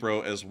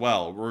Dnipro as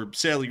well. We're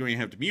sadly going to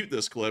have to mute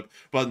this clip,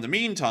 but in the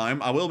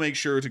meantime, I will make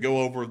sure to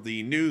go over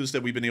the news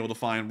that we've been able to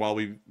find while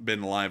we've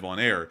been live on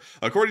air.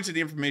 According to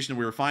the information that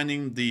we were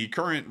finding, the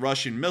current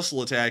Russian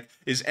missile attack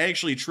is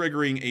actually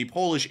triggering a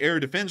Polish air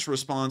defense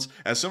response,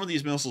 as some of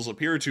these missiles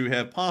appear to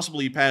have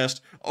possibly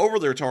passed over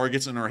their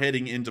targets and are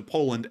heading into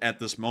Poland at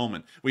this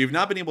moment. We have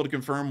not been able to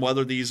confirm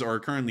whether these are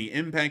currently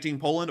impacting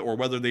Poland or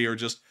whether they are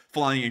just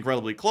flying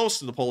incredibly close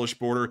to the Polish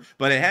border,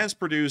 but it has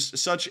produced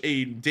such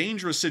a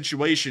dangerous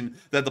situation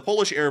that the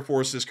Polish Air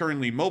Force has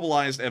currently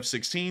mobilized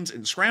F-16s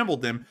and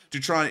scrambled them to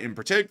try and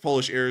protect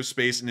Polish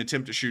airspace and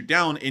attempt to shoot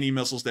down any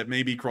missiles that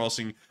may be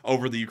crossing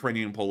over the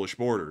Ukrainian-Polish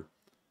border.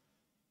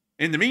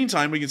 In the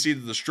meantime, we can see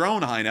that the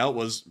drone hideout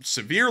was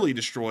severely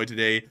destroyed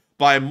today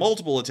by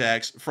multiple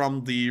attacks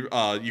from the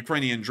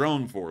Ukrainian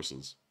drone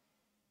forces.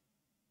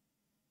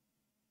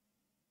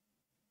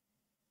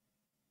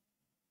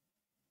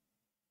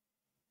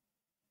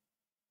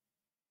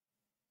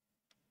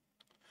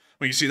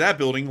 We can see that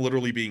building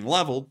literally being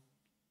leveled.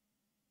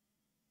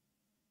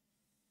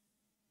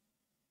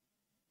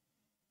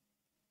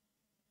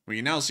 We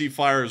can now see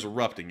fires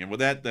erupting, and with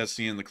that, that's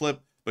the end of the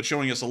clip, but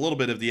showing us a little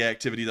bit of the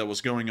activity that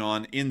was going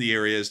on in the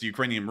area as the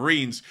Ukrainian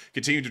Marines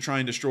continue to try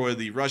and destroy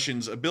the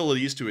Russians'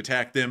 abilities to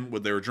attack them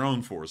with their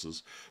drone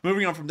forces.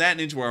 Moving on from that and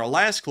into our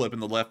last clip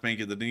in the left bank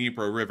of the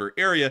Dnipro River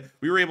area,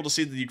 we were able to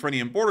see that the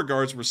Ukrainian border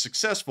guards were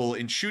successful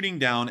in shooting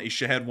down a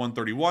Shahed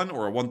 131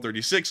 or a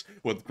 136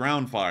 with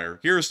ground fire.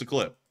 Here's the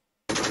clip.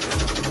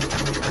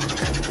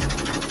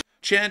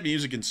 Chad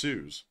music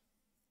ensues.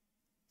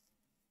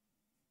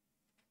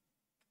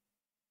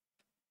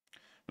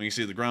 We can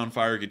see the ground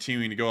fire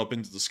continuing to go up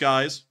into the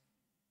skies.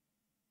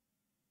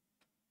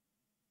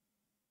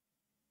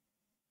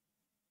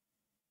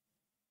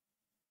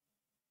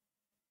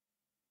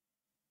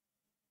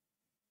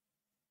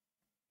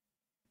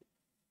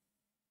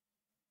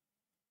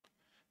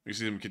 We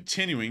see them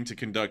continuing to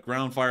conduct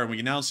ground fire, and we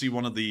can now see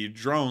one of the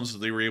drones that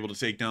they were able to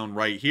take down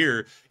right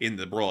here in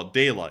the broad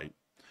daylight.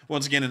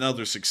 Once again,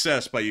 another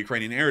success by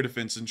Ukrainian air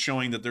defense in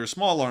showing that their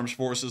small arms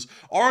forces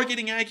are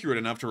getting accurate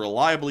enough to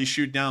reliably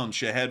shoot down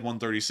Shahed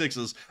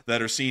 136s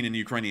that are seen in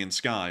Ukrainian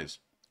skies.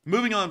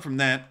 Moving on from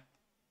that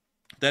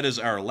That is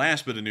our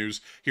last bit of news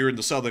here in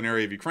the southern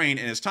area of Ukraine,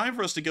 and it's time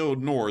for us to go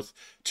north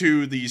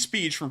to the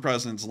speech from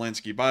President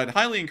Zelensky. But I'd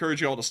highly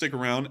encourage you all to stick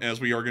around,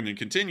 as we are going to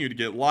continue to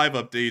get live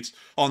updates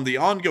on the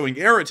ongoing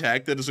air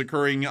attack that is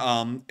occurring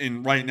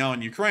right now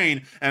in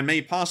Ukraine and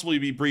may possibly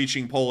be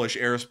breaching Polish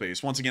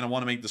airspace. Once again, I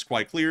want to make this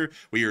quite clear.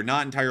 We are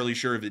not entirely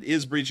sure if it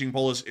is breaching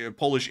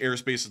Polish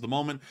airspace at the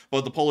moment,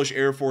 but the Polish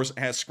Air Force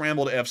has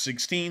scrambled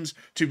F-16s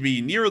to be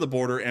near the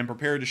border and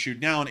prepared to shoot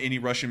down any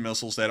Russian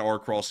missiles that are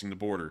crossing the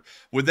border.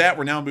 With that,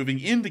 we're now moving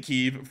into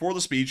Kyiv for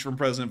the speech from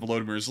President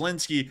Volodymyr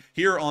Zelensky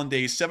here on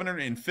day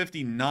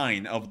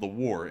 759 of the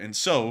war. And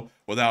so,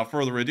 without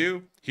further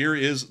ado, here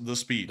is the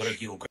speech.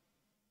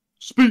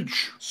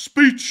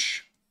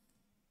 Speech!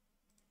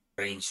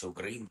 Українці,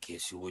 українки,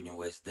 сьогодні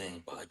весь день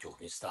в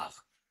багатьох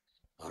містах,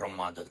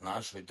 громадах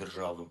нашої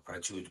держави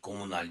працюють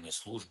комунальні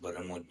служби,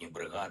 ремонтні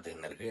бригади,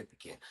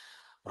 енергетики.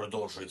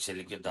 Продовжується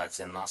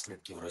ліквідація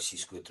наслідків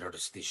російської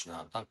терористичної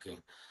атаки,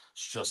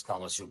 що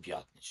сталося у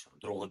п'ятницю.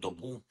 Другу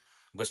добу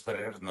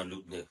безперервно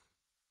люди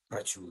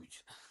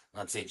працюють.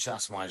 На цей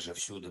час майже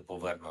всюди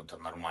повернуто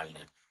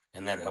нормальне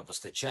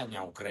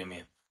енергопостачання.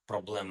 Окремі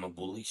проблеми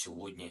були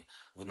сьогодні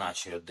в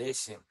нашій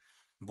Одесі,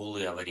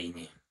 були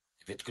аварійні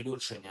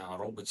відключення.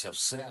 Робиться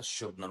все,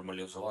 щоб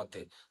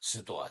нормалізувати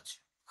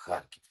ситуацію.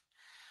 Харків.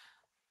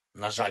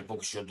 На жаль,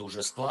 поки що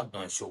дуже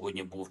складно.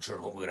 Сьогодні був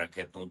черговий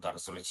ракетний удар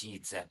з Росії.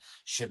 Це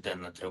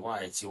щоденно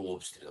триває, ці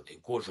обстріли. І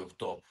кожен,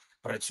 хто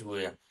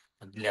працює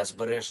для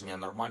збереження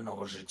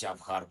нормального життя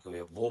в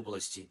Харкові, в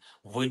області,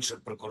 в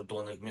інших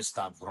прикордонних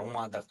містах, в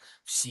громадах,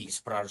 всі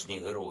справжні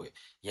герої.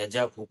 Я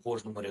дякую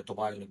кожному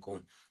рятувальнику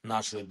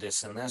нашої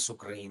ДСНС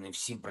України,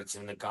 всім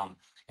працівникам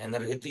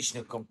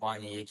енергетичних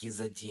компаній, які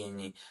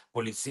задіяні,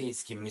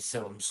 поліцейським,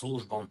 місцевим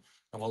службам,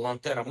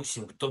 волонтерам,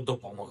 усім, хто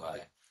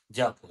допомагає.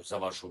 Дякую за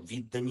вашу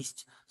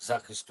відданість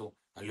захисту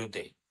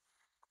людей.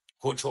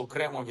 Хочу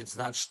окремо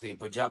відзначити і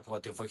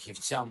подякувати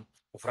фахівцям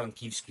у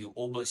Франківській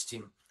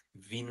області,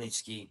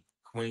 Вінницькій,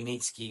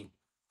 Хмельницькій,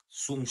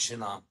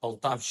 Сумщина,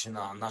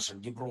 Полтавщина, наша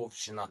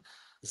Дніпровщина,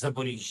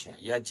 Запоріжжя.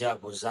 Я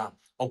дякую за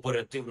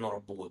оперативну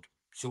роботу.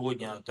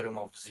 Сьогодні я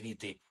отримав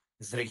звіти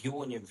з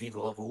регіонів, від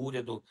глави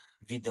уряду,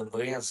 від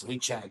МВС,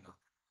 звичайно,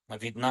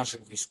 від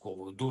наших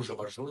військових. Дуже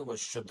важливо,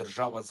 що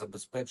держава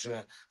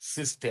забезпечує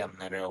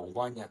системне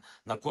реагування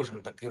на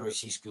кожен такий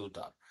російський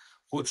удар.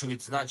 Хочу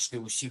відзначити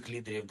усіх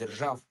лідерів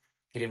держав,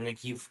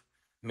 керівників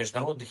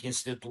міжнародних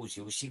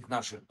інституцій, усіх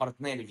наших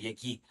партнерів,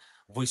 які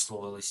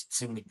висловились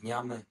цими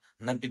днями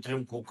на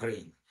підтримку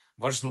України.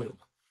 Важливо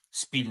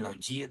спільно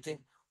діяти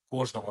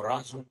кожного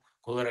разу,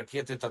 коли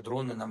ракети та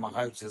дрони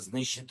намагаються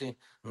знищити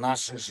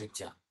наше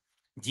життя.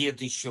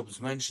 Діяти, щоб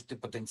зменшити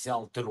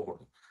потенціал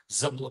терору,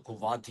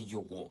 заблокувати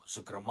його.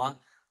 Зокрема,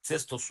 це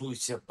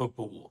стосується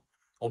ППО.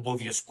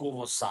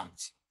 Обов'язково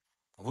санкції.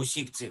 В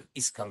усіх цих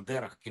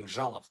іскандерах,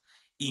 кінжалах,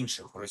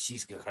 інших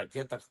російських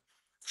ракетах,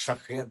 в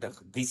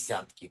шахедах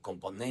десятки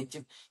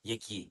компонентів,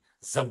 які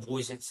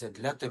завозяться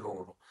для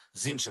терору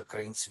з інших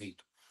країн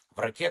світу. В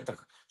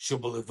ракетах, що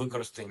були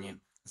використані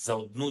за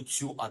одну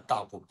цю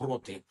атаку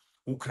проти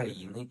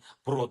України,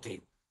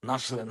 проти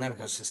нашої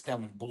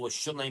енергосистеми, було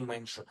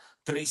щонайменше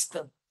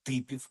 300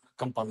 типів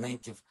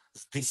компонентів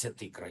з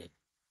 10 країн.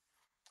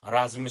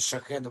 Разом із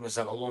шахедами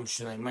загалом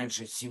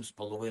щонайменше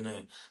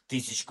 7,5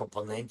 тисяч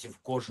компонентів.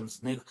 Кожен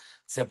з них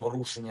 – це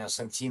порушення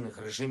санкційних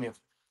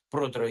режимів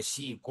проти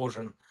Росії.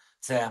 Кожен –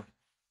 це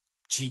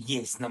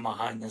чиєсь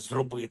намагання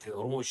зробити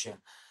гроші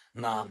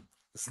на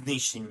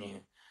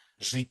знищенні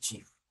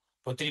життів.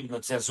 Потрібно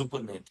це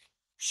зупинити.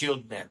 Ще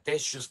одне, те,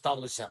 що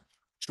сталося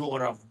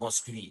вчора в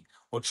Москві.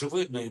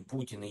 Очевидно, і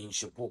Путін, і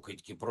інші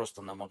покидьки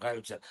просто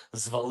намагаються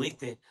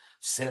звалити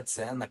все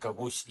це на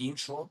когось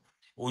іншого.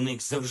 У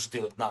них завжди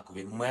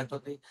однакові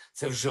методи,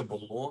 це вже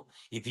було,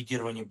 і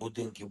підірвані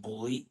будинки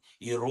були,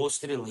 і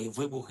розстріли, і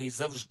вибухи, і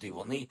завжди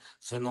вони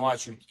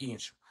звинувачують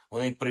інших.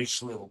 Вони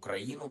прийшли в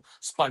Україну,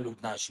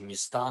 спалюють наші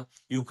міста,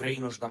 і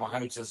Україну ж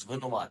намагаються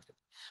звинуватити.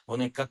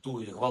 Вони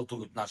катують,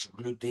 гвалтують наших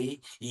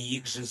людей, і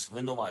їх же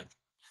звинувачують.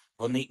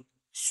 Вони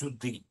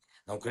сюди,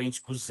 на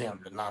українську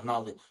землю,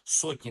 нагнали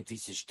сотні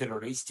тисяч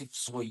терористів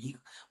своїх,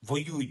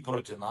 воюють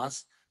проти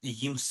нас, і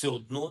їм все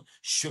одно,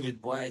 що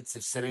відбувається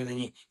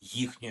всередині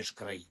їхньої ж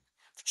країни.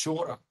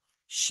 Вчора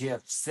ще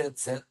все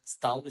це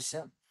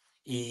сталося,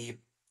 і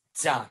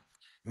ця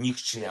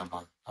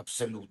нікчема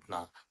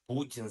абсолютно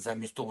Путін,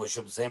 замість того,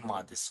 щоб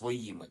займати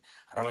своїми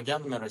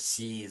громадянами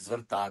Росії,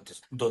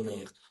 звертатись до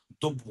них,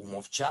 добу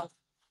мовчав,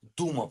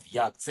 думав,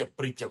 як це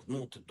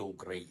притягнути до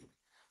України.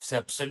 Все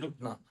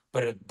абсолютно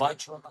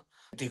передбачено.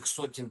 Тих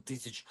сотень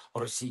тисяч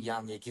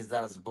росіян, які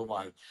зараз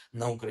вбивають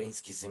на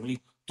українській землі,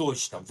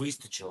 точно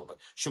вистачило би,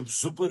 щоб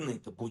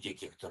зупинити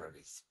будь-яких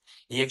терористів.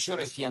 І якщо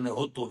росіяни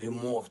готові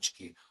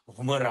мовчки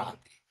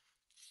вмирати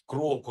в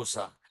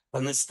крокусах та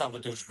не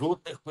ставити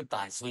жодних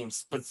питань своїм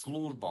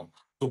спецслужбам,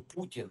 то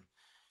Путін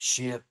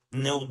ще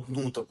не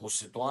одну таку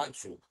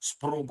ситуацію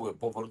спробує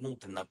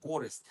повернути на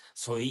користь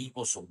своїй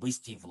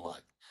особистій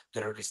владі.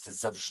 Терористи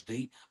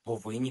завжди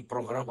повинні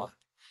програвати.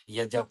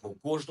 Я дякую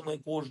кожному і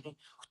кожній,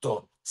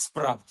 хто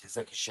справді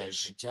захищає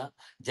життя.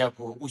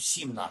 Дякую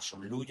усім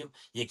нашим людям,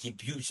 які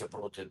б'ються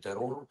проти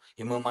терору.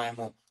 І ми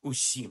маємо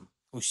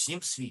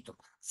усім світом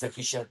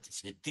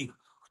захищатись від тих,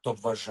 хто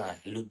вважає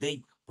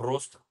людей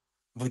просто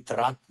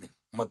витратним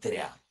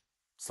матеріалом.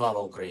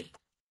 Слава Україні!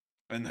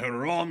 And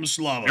Herom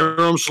Slava.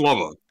 Herom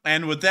Slava.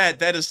 And with that,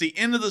 that is the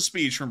end of the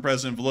speech from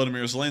President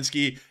Volodymyr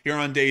Zelensky here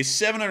on day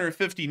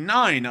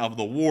 759 of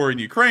the war in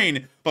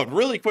Ukraine. But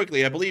really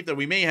quickly, I believe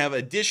that we may have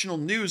additional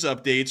news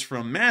updates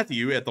from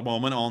Matthew at the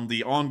moment on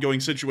the ongoing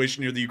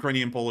situation near the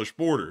Ukrainian-Polish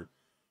border.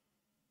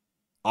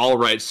 All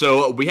right,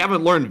 so we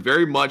haven't learned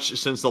very much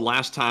since the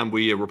last time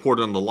we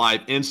reported on the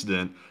live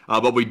incident,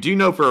 but we do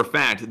know for a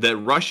fact that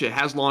Russia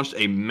has launched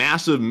a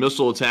massive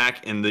missile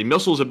attack, and the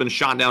missiles have been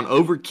shot down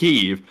over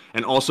Kyiv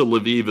and also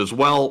Lviv as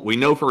well. We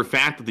know for a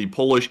fact that the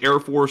Polish Air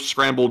Force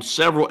scrambled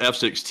several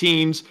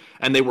F-16s,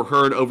 and they were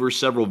heard over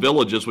several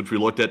villages, which we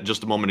looked at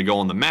just a moment ago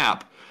on the map.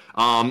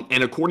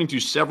 And according to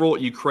several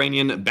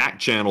Ukrainian back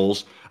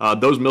channels,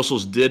 those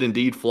missiles did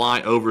indeed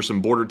fly over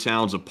some border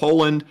towns of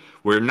Poland.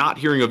 We're not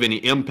hearing of any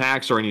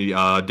impacts or any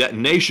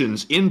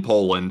detonations in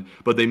Poland,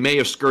 but they may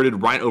have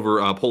skirted right over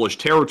Polish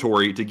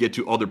territory to get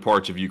to other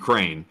parts of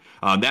Ukraine.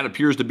 That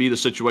appears to be the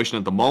situation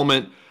at the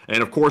moment.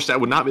 And of course, that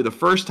would not be the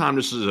first time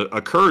this has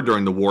occurred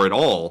during the war at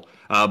all.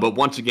 But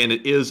once again,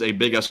 it is a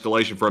big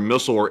escalation for a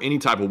missile or any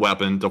type of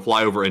weapon to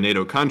fly over a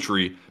NATO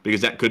country,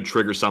 because that could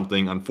trigger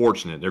something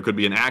unfortunate. There could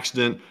be an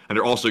accident, and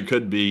there also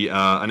could be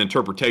an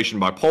interpretation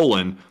by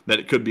Poland that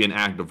it could be an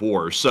act of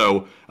war.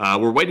 So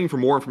we're waiting for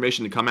more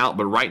information to come out,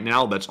 but right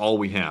now, that's all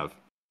we have.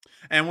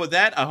 And with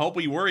that, I hope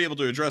we were able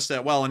to address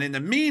that well. And in the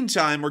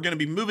meantime, we're going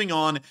to be moving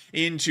on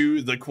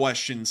into the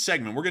question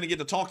segment. We're going to get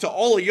to talk to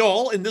all of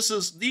y'all, and this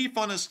is the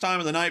funnest time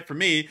of the night for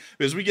me,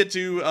 because we get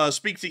to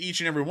speak to each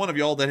and every one of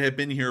y'all that have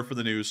been here for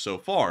the news so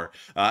far.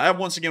 I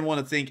once again want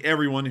to thank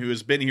everyone who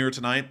has been here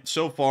tonight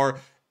so far.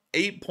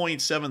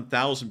 8.7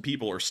 thousand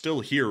people are still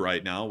here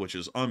right now, which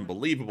is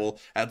unbelievable.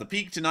 At the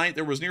peak tonight,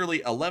 there was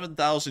nearly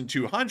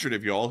 11,200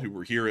 of y'all who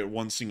were here at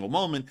one single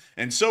moment,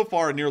 and so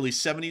far, nearly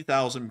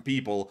 70,000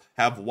 people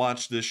have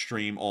watched this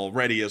stream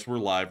already as we're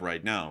live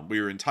right now. We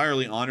are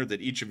entirely honored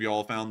that each of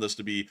y'all found this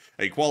to be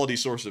a quality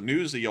source of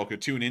news that y'all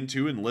could tune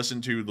into and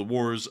listen to the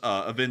war's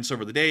events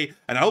over the day,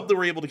 and I hope that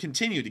we're able to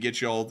continue to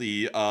get y'all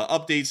the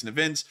updates and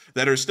events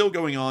that are still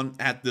going on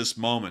at this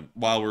moment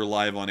while we're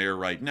live on air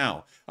right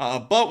now.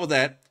 But with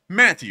that,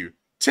 Matthew,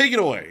 take it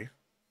away.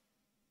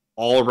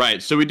 All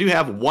right, so we do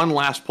have one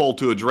last poll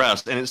to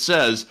address, and it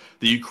says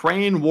the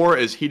Ukraine war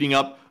is heating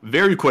up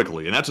very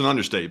quickly, and that's an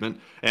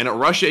understatement, and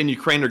Russia and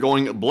Ukraine are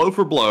going blow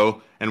for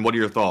blow, and what are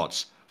your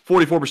thoughts?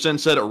 44%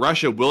 said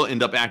Russia will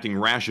end up acting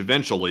rash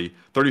eventually,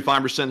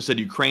 35% said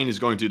Ukraine is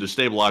going to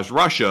destabilize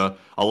Russia,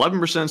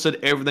 11% said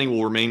everything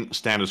will remain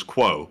status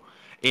quo.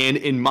 And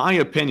in my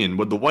opinion,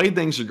 with the way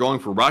things are going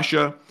for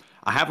Russia,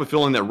 I have a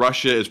feeling that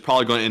Russia is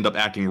probably going to end up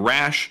acting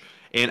rash.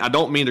 And I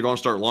don't mean they're going to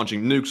start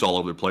launching nukes all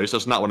over the place.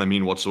 That's not what I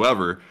mean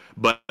whatsoever.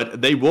 But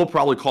they will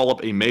probably call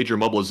up a major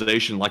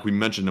mobilization like we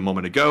mentioned a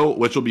moment ago,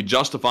 which will be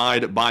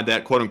justified by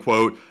that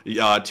quote-unquote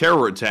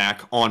terror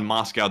attack on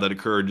Moscow that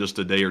occurred just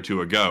a day or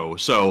two ago.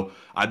 So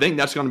I think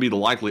that's going to be the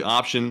likely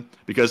option,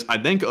 because I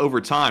think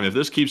over time, if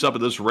this keeps up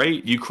at this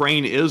rate,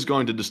 Ukraine is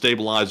going to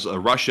destabilize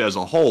Russia as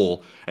a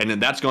whole, and then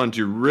that's going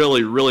to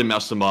really, really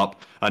mess them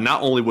up,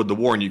 not only with the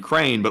war in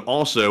Ukraine, but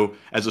also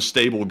as a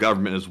stable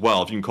government as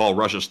well, if you can call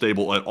Russia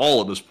stable at all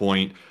at this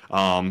point,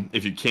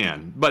 if you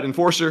can. But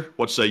Enforcer,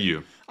 what say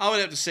you? I would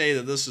have to say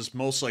that this is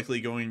most likely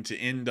going to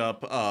end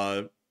up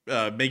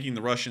making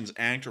the Russians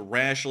act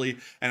rashly.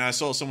 And I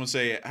saw someone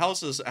say, how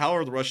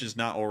are the Russians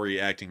not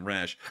already acting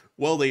rash?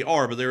 Well, they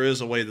are, but there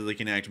is a way that they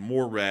can act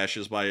more rash,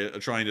 is by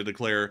trying to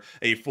declare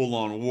a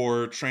full-on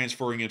war,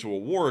 transferring into a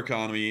war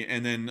economy,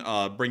 and then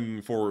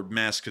bringing forward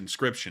mass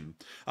conscription.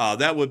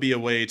 That would be a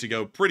way to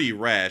go pretty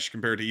rash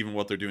compared to even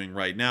what they're doing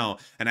right now.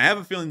 And I have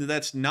a feeling that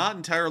that's not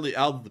entirely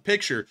out of the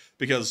picture,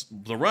 because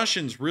the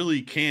Russians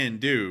really can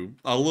do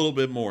a little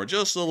bit more,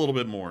 just a little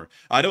bit more.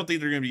 I don't think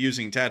they're going to be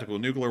using tactical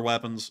nuclear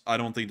weapons. I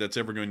don't think that's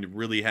ever going to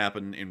really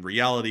happen in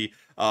reality.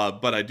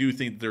 But I do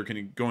think they're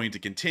going to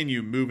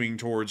continue moving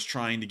towards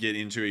trying to get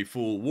into a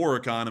full war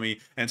economy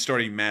and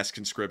starting mass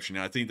conscription.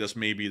 And I think this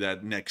may be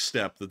that next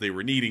step that they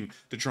were needing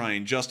to try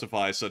and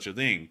justify such a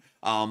thing.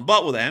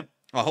 But with that,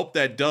 I hope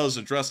that does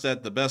address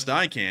that the best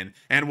I can.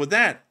 And with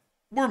that,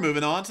 we're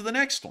moving on to the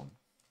next one.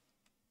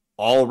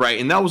 All right,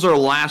 and that was our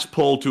last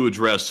poll to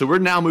address. So we're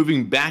now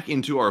moving back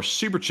into our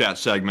Super Chat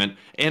segment.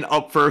 And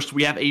up first,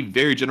 we have a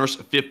very generous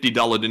 $50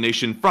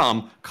 donation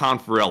from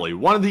Confarelli,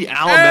 one of the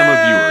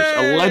Alabama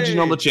viewers, a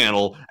legend on the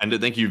channel, and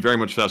thank you very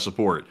much for that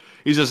support.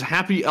 He says,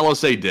 happy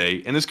LSA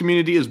Day, and this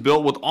community is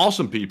built with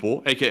awesome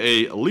people,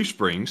 aka Leaf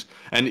Springs,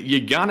 and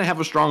you gotta have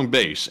a strong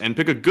base, and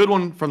pick a good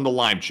one from the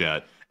live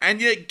chat. And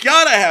you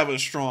gotta have a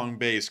strong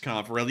base,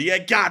 Confarelli. You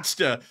gots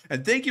to.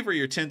 And thank you for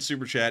your 10th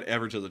super chat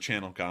ever to the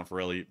channel,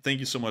 Confarelli.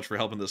 Thank you so much for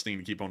helping this thing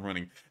to keep on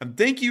running. And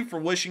thank you for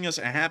wishing us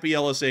a happy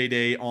LSA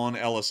Day on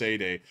LSA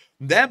Day.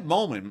 That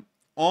moment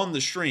on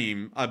the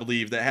stream, I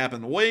believe, that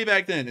happened way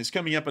back then is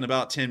coming up in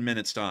about 10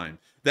 minutes time.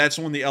 That's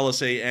when the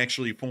LSA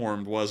actually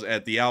formed, was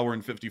at the hour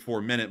and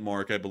 54-minute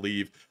mark, I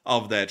believe,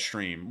 of that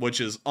stream, which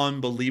is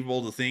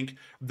unbelievable to think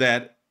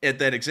that at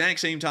that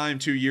exact same time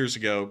 2 years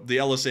ago, the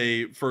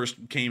LSA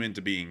first came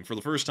into being for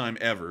the first time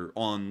ever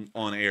on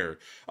air.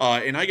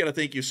 And I got to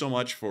thank you so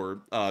much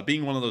for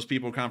being one of those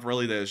people,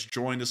 Confarelli, that has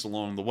joined us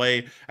along the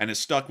way and has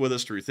stuck with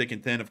us through thick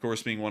and thin. Of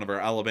course, being one of our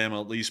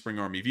Alabama Lee Spring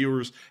Army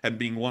viewers and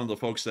being one of the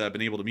folks that I've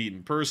been able to meet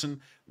in person.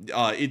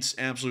 It's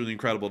absolutely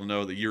incredible to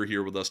know that you're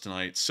here with us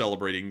tonight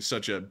celebrating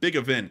such a big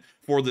event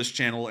for this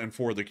channel and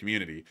for the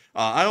community.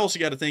 I also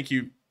got to thank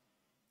you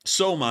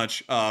so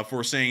much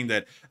for saying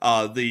that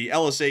the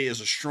LSA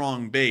is a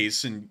strong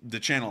base and the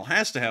channel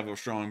has to have a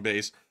strong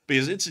base,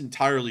 because it's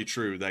entirely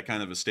true, that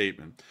kind of a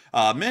statement.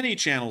 Many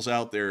channels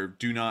out there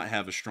do not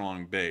have a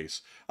strong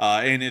base.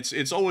 And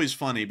it's always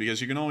funny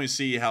because you can always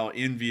see how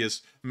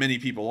envious many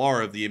people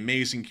are of the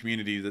amazing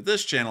community that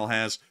this channel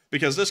has,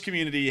 because this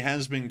community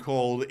has been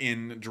called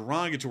in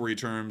derogatory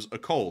terms a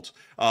cult,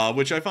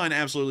 which I find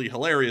absolutely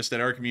hilarious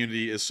that our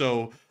community is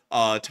so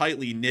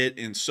tightly knit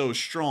and so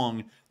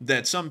strong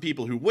that some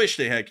people who wish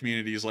they had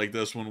communities like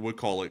this one would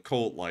call it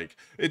cult-like.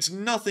 It's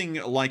nothing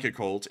like a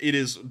cult. It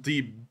is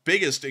the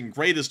biggest and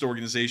greatest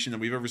organization that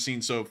we've ever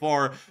seen so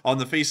far on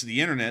the face of the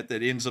internet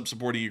that ends up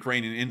supporting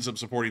Ukraine and ends up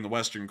supporting the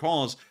Western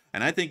cause.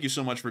 And I thank you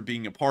so much for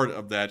being a part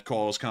of that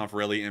cause,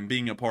 Confarelli, and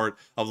being a part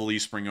of the Lee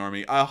Spring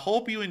Army. I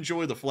hope you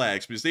enjoy the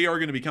flags, because they are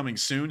going to be coming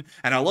soon.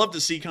 And I love to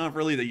see,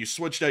 Confarelli, that you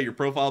switched out your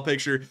profile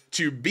picture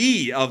to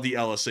be of the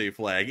LSA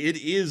flag. It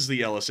is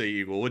the LSA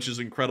Eagle, which is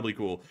incredibly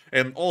cool.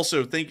 And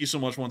also, thank you so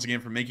much once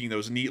again for making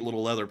those neat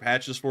little leather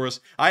patches for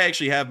us. I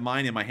actually have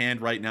mine in my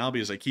hand right now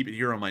because I keep it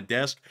here on my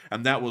desk,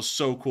 and that was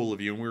so cool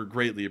of you, and we're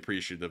greatly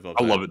appreciative of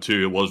that. I love it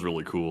too. It was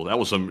really cool. That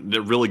was some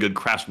really good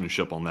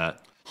craftsmanship on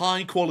that.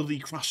 High quality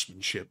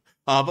craftsmanship.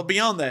 But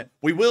beyond that,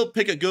 we will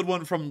pick a good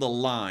one from the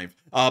live.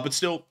 But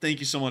still, thank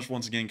you so much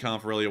once again,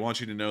 Confarelli. I want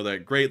you to know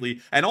that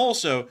greatly. And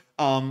also,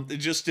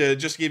 just to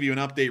give you an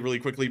update really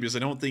quickly, because I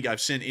don't think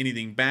I've sent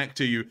anything back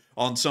to you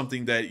on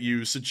something that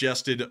you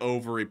suggested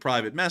over a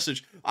private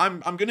message. I'm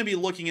going to be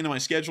looking into my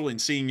schedule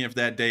and seeing if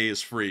that day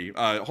is free.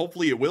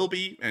 Hopefully it will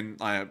be, and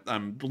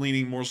I'm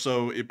leaning more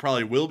so it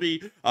probably will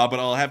be, but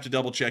I'll have to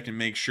double check and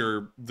make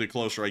sure the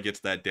closer I get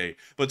to that day.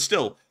 But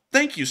still,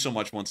 thank you so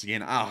much once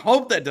again. I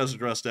hope that does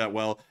address that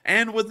well.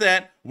 And with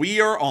that, we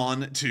are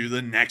on to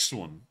the next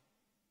one.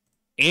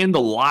 And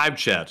the live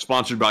chat,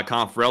 sponsored by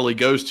Confarelli,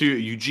 goes to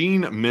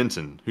Eugene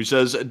Minton, who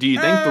says, do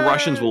you think the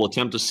Russians will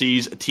attempt to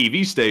seize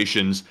TV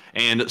stations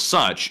and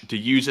such to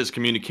use as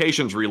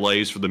communications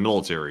relays for the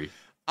military?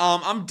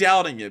 I'm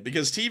doubting it,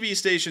 because TV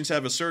stations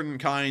have a certain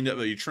kind of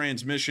a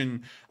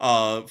transmission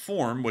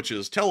form, which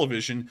is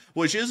television,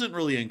 which isn't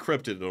really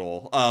encrypted at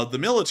all. The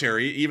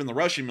military, even the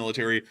Russian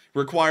military,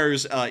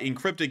 requires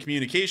encrypted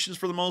communications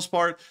for the most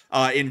part,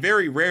 and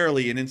very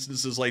rarely in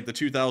instances like the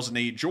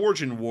 2008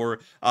 Georgian War,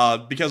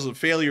 because of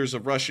failures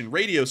of Russian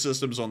radio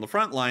systems on the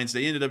front lines,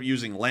 they ended up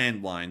using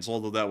landlines,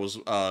 although that was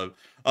a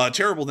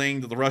terrible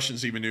thing that the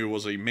Russians even knew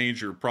was a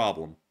major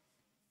problem.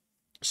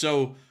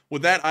 So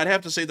with that, I'd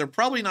have to say they're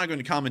probably not going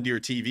to commandeer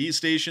TV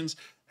stations,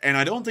 and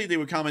I don't think they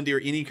would commandeer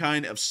any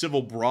kind of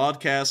civil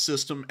broadcast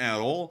system at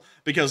all,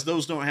 because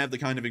those don't have the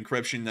kind of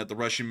encryption that the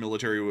Russian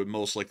military would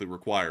most likely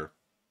require.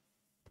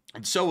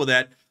 And so with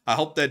that, I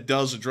hope that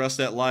does address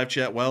that live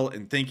chat well,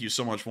 and thank you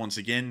so much once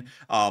again,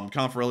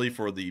 Confarelli,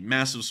 for the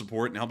massive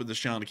support and helping this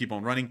channel to keep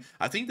on running.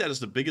 I think that is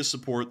the biggest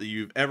support that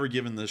you've ever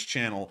given this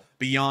channel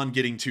beyond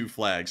getting 2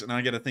 flags, and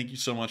I got to thank you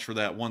so much for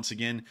that once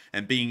again,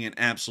 and being an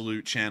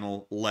absolute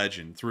channel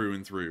legend through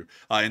and through.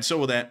 And so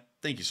with that,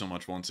 thank you so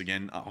much once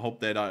again. I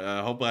hope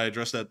I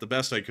addressed that the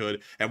best I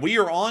could, and we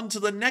are on to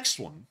the next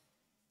one.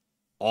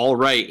 All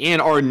right,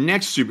 and our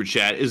next super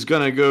chat is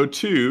going to go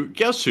to,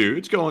 guess who?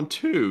 It's going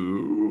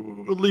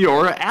to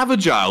Leora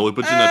Avagile, who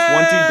puts in a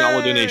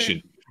 $20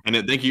 donation. And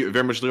thank you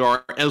very much,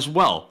 Leora, as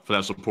well, for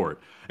that support.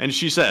 And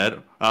she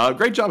said,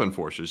 great job,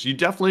 Enforcers. You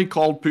definitely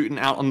called Putin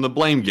out on the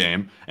blame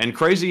game, and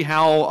crazy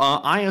how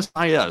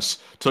ISIS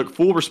took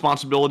full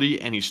responsibility,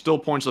 and he still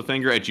points the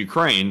finger at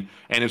Ukraine,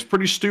 and it's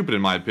pretty stupid,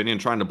 in my opinion,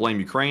 trying to blame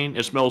Ukraine.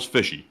 It smells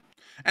fishy.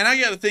 And I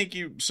got to thank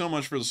you so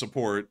much for the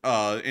support,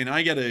 and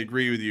I got to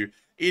agree with you.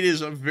 It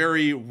is a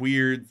very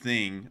weird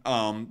thing,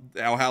 how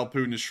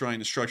Putin is trying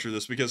to structure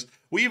this, because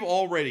we've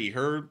already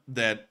heard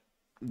that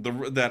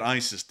that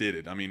ISIS did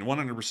it. I mean,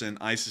 100%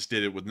 ISIS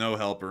did it with no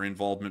help or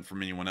involvement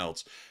from anyone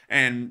else.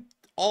 And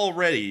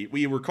already,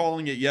 we were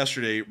calling it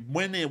yesterday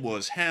when it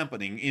was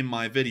happening in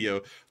my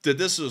video that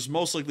this was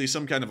most likely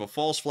some kind of a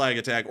false flag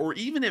attack, or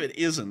even if it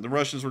isn't, the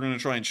Russians were going to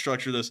try and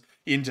structure this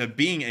into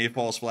being a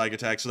false flag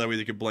attack so that way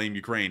they could blame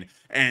Ukraine.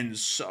 And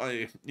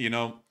so, you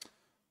know,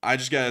 I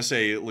just gotta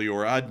say,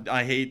 Leora,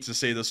 I hate to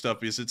say this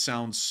stuff because it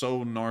sounds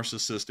so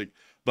narcissistic,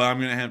 but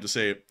I'm gonna have to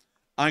say it.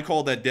 I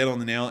called that dead on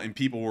the nail, and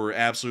people were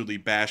absolutely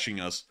bashing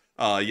us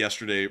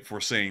yesterday for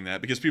saying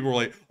that, because people were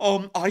like,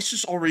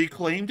 ISIS already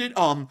claimed it.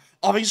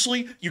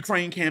 Obviously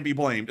Ukraine can't be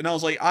blamed. And I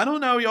was like, I don't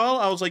know, y'all.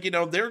 I was like, you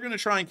know, they're going to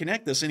try and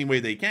connect this any way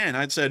they can.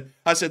 I said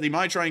they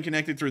might try and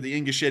connect it through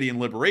the Ingushian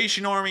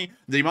Liberation Army.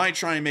 They might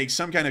try and make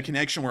some kind of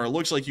connection where it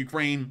looks like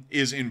Ukraine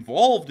is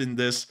involved in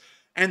this.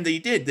 And they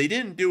did. They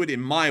didn't do it in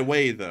my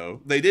way,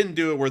 though. They didn't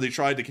do it where they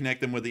tried to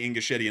connect them with the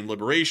Ingushian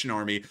Liberation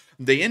Army.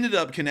 They ended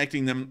up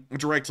connecting them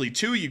directly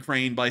to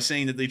Ukraine by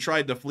saying that they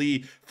tried to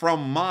flee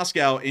from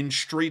Moscow and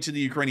straight to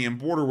the Ukrainian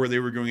border where they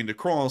were going to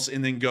cross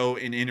and then go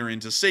and enter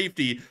into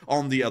safety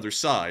on the other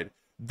side.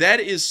 That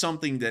is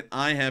something that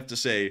I have to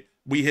say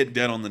we hit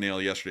dead on the nail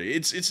yesterday.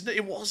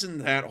 It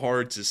wasn't that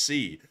hard to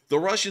see. The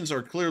Russians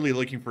are clearly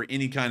looking for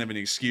any kind of an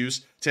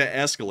excuse to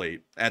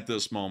escalate at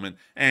this moment,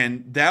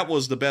 and that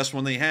was the best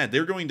one they had.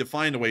 They're going to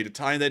find a way to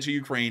tie that to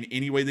Ukraine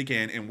any way they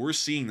can, and we're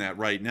seeing that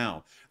right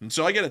now. And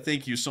so I got to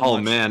thank you so much.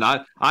 Oh man,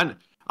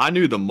 I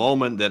knew the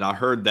moment that I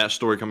heard that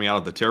story coming out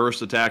of the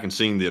terrorist attack and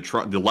seeing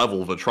the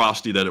level of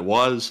atrocity that it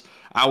was.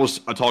 I was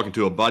talking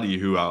to a buddy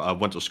who I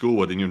went to school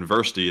with in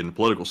university in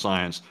political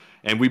science,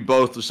 and we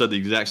both said the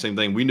exact same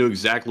thing. We knew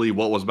exactly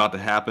what was about to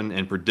happen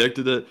and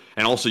predicted it,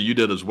 and also you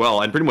did as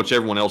well, and pretty much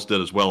everyone else did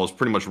as well. It's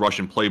pretty much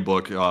Russian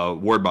playbook,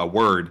 word by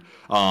word,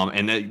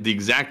 and the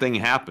exact thing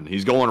happened.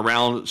 He's going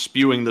around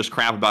spewing this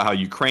crap about how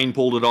Ukraine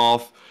pulled it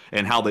off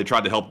and how they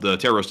tried to help the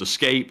terrorists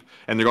escape,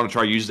 and they're going to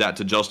try to use that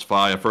to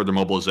justify a further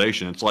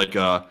mobilization. It's like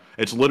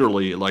it's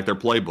literally like their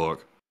playbook.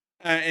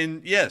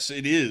 And yes,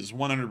 it is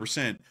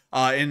 100%.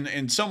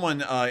 And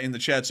someone in the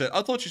chat said,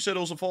 I thought you said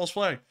it was a false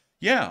flag.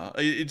 Yeah,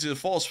 it's a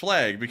false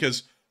flag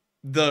because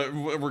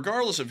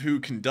regardless of who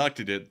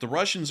conducted it, the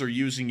Russians are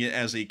using it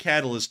as a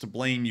catalyst to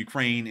blame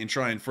Ukraine and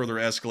try and further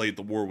escalate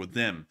the war with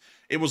them.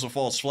 It was a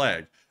false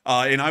flag.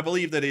 And I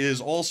believe that it is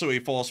also a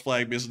false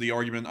flag because of the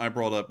argument I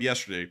brought up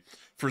yesterday.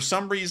 For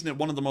some reason, at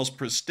one of the most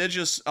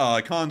prestigious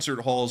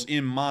concert halls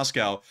in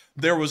Moscow,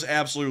 there was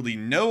absolutely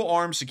no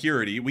armed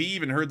security. We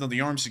even heard that the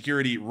armed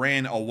security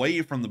ran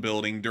away from the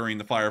building during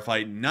the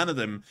firefight. None of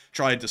them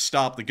tried to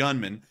stop the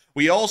gunmen.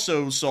 We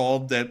also saw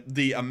that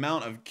the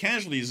amount of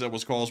casualties that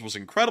was caused was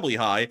incredibly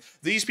high.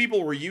 These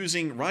people were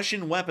using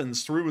Russian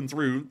weapons through and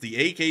through, the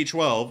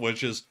AK-12,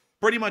 which is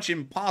pretty much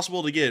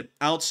impossible to get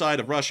outside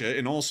of Russia.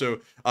 And also,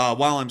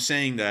 while I'm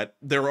saying that,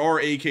 there are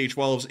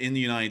AK-12s in the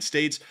United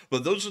States,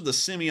 but those are the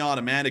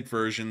semi-automatic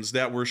versions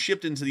that were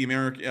shipped into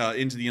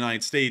the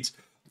United States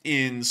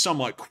in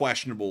somewhat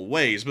questionable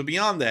ways. But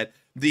beyond that,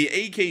 the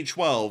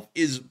AK-12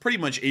 is pretty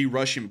much a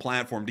Russian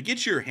platform. To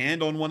get your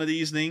hand on one of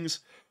these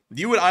things,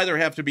 you would either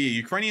have to be a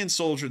Ukrainian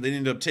soldier that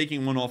ended up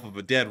taking one off of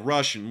a dead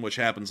Russian, which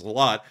happens a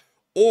lot,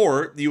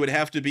 or you would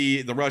have to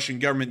be the Russian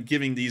government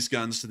giving these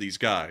guns to these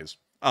guys.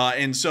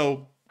 And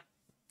so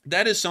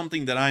that is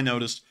something that I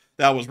noticed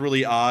that was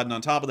really odd. And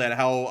on top of that,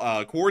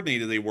 how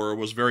coordinated they were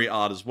was very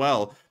odd as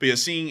well.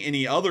 Because seeing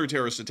any other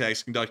terrorist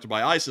attacks conducted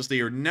by ISIS,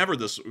 they are never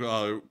this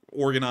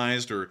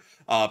organized or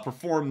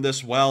performed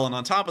this well. And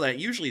on top of that,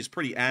 usually it's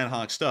pretty ad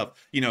hoc stuff.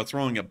 You know,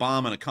 throwing a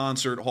bomb in a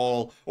concert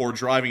hall or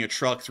driving a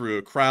truck through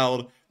a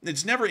crowd.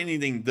 It's never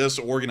anything this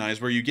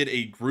organized where you get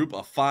a group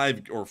of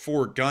 5 or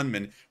 4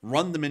 gunmen,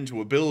 run them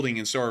into a building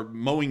and start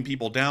mowing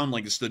people down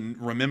like it's the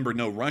Remember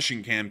No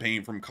Russian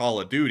campaign from Call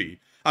of Duty.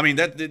 I mean,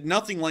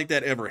 nothing like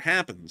that ever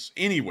happens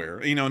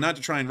anywhere. You know, not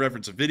to try and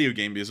reference a video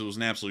game because it was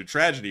an absolute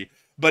tragedy,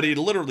 but it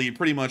literally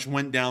pretty much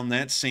went down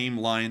that same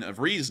line of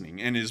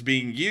reasoning and is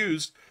being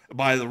used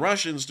by the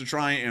Russians to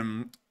try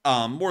and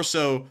more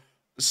so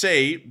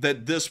say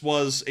that this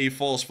was a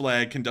false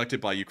flag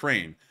conducted by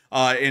Ukraine.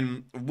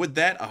 And with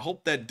that, I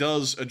hope that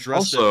does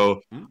address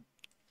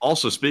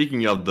Also,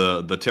 speaking of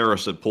the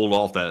terrorists that pulled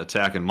off that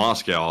attack in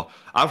Moscow,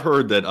 I've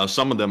heard that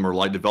some of them are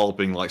like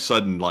developing like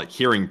sudden like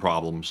hearing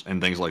problems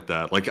and things like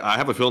that. Like I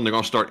have a feeling they're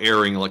gonna start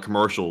airing like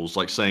commercials,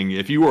 like saying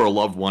if you or a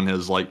loved one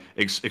has like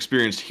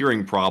experienced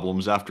hearing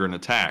problems after an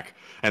attack,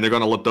 and they're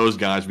gonna let those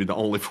guys be the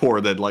only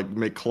 4 that like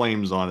make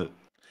claims on it.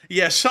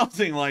 Yeah,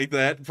 something like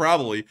that,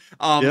 probably.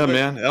 Yeah,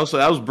 man, that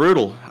was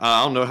brutal.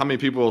 I don't know how many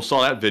people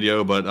saw that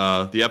video,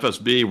 but the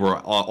FSB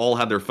all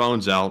had their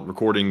phones out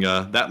recording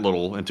that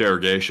little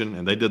interrogation,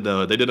 and they did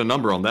a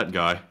number on that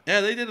guy.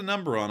 Yeah, they did a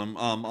number on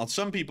him.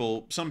 Some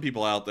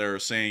people out there are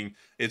saying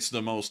it's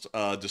the most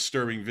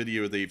disturbing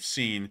video they've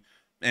seen.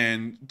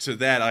 And to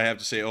that, I have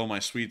to say, oh, my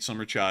sweet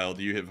summer child,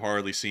 you have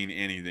hardly seen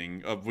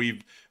anything.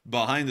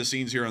 Behind the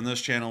scenes here on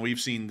this channel, we've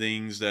seen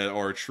things that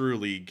are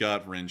truly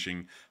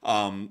gut-wrenching.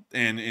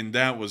 And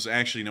that was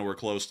actually nowhere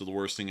close to the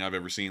worst thing I've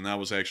ever seen. That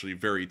was actually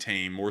very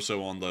tame, more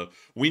so on the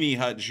Weenie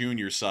Hut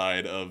Jr.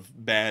 side of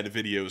bad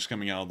videos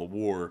coming out of the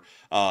war.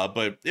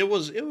 But it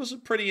was a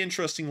pretty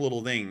interesting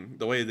little thing,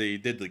 the way they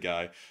did the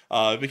guy.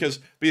 Because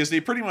they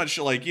pretty much,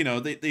 like, you know,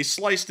 they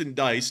sliced and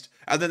diced,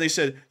 and then they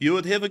said, you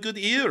would have a good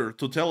ear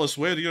to tell us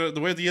where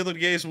the other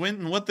guys went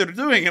and what they're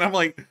doing. And I'm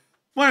like,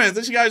 wait a minute,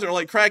 these guys are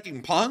like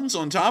cracking puns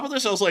on top of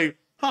this? I was like,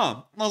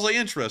 huh. I was like,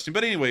 interesting.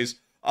 But anyways,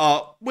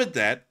 with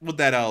that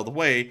out of the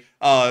way,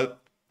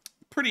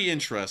 pretty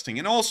interesting.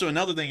 And also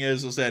another thing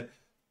is that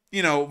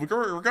you know,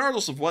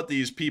 regardless of what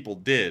these people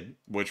did,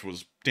 which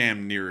was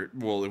damn near,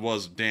 well, it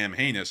was damn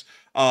heinous,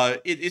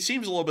 it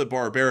seems a little bit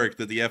barbaric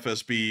that the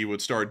FSB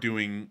would start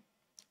doing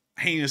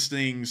heinous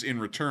things in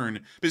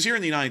return. Because here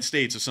in the United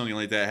States, if something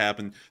like that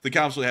happened, the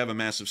cops would have a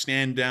massive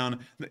stand down,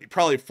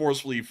 probably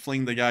forcefully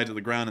fling the guy to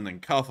the ground and then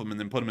cuff him and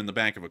then put him in the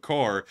back of a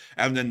car,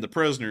 and then the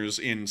prisoners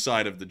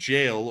inside of the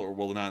jail, or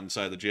well, not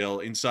inside the jail,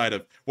 inside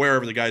of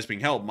wherever the guy's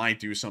being held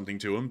might do something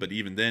to him, but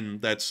even then,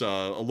 that's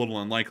a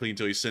little unlikely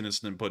until he's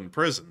sentenced and put in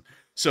prison.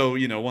 So,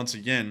 you know, once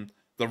again,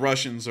 the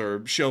Russians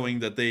are showing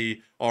that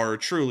they are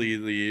truly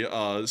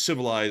the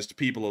civilized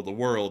people of the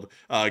world,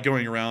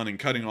 going around and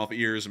cutting off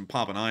ears and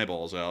popping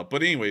eyeballs out.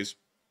 But anyways,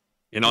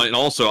 you know, and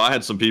also I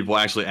had some people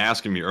actually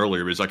asking me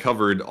earlier because I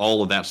covered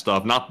all of that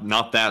stuff,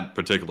 not that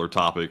particular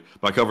topic,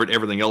 but I covered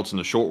everything else in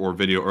the short war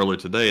video earlier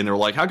today, and they were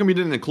like, "How come you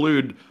didn't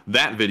include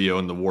that video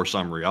in the war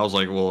summary?" I was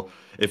like, "Well,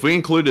 if we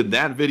included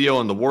that video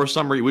in the war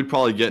summary, we'd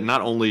probably get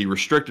not only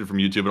restricted from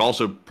YouTube, but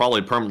also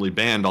probably permanently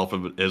banned off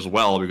of it as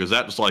well, because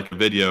that's like a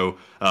video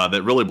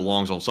that really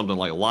belongs on something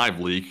like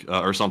LiveLeak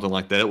or something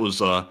like that." It was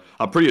a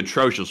pretty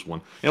atrocious one.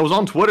 And it was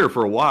on Twitter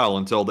for a while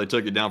until they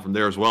took it down from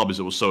there as well because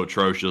it was so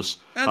atrocious.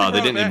 They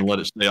didn't even let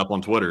it stay up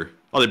on Twitter.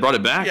 Oh, they brought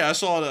it back? Yeah, I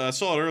saw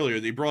it earlier.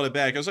 They brought it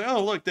back. I was like,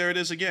 oh, look, there it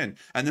is again.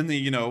 And then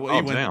he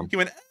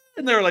went,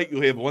 and they're like,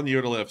 we have 1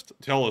 year left.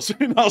 Tell us.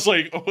 And I was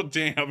like, oh,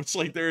 damn. It's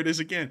like, there it is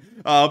again.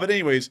 But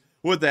anyways,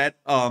 with that,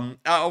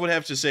 I would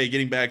have to say,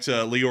 getting back to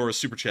Leora's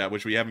super chat,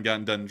 which we haven't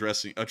gotten done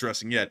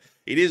addressing yet,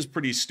 it is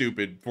pretty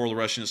stupid for the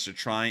Russians to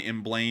try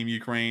and blame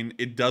Ukraine.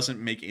 It doesn't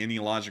make any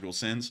logical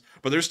sense,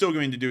 but they're still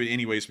going to do it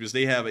anyways because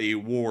they have a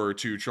war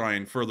to try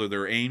and further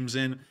their aims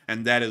in,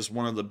 and that is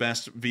one of the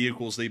best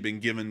vehicles they've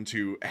been given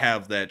to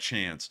have that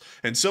chance.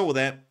 And so with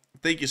that,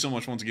 thank you so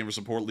much once again for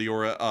support,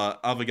 Leora,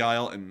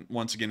 Abigail, and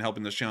once again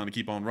helping this channel to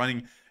keep on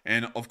running.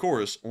 And of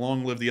course,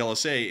 long live the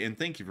LSA, and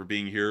thank you for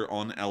being here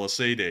on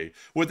LSA Day.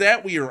 With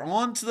that, we are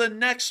on to the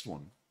next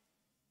one.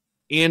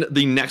 And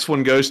the next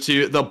one goes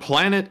to The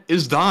Planet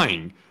is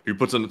Dying, who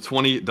puts in a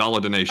 $20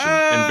 donation.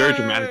 And very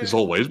dramatic as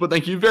always, but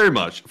thank you very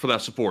much for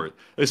that support.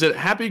 They said,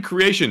 "Happy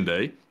Creation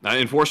Day,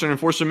 Enforcer and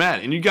Enforcer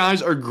Matt, and you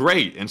guys are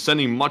great, and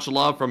sending much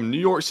love from New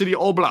York City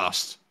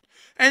Oblast."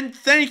 And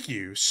thank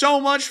you so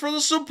much for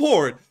the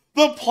support.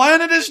 The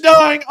planet is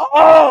dying.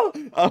 Oh!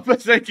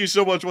 But thank you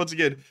so much once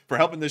again for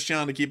helping this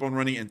channel to keep on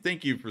running, and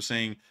thank you for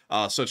saying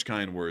such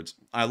kind words.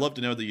 I love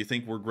to know that you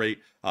think we're great.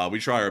 We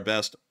try our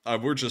best.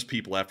 We're just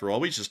people after all.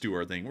 We just do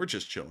our thing. We're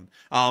just chilling.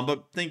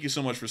 But thank you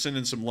so much for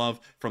sending some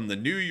love from the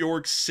New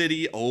York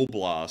City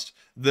Oblast,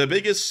 the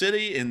biggest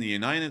city in the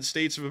United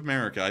States of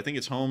America. I think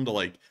it's home to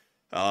like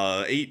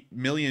 8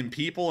 million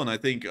people, and I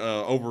think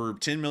over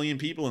 10 million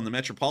people in the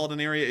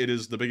metropolitan area. It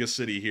is the biggest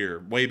city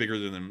here, way bigger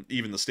than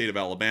even the state of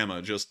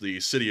Alabama, just the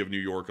city of New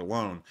York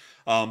alone.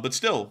 But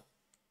still,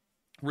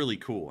 really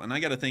cool. And I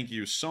got to thank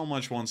you so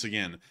much once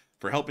again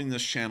for helping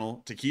this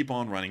channel to keep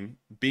on running,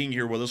 being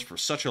here with us for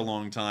such a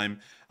long time,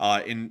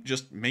 and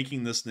just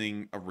making this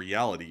thing a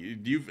reality.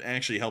 You've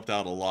actually helped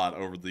out a lot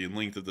over the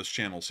length of this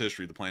channel's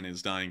history, The Planet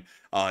is Dying,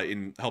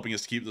 in helping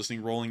us to keep this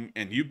thing rolling.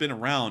 And you've been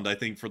around, I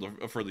think, for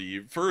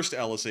the first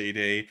LSA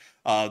Day,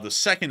 the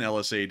second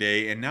LSA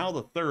Day, and now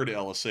the third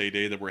LSA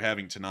Day that we're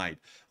having tonight,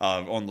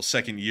 on the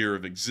second year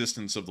of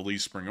existence of the Lee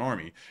Spring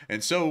Army.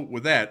 And so,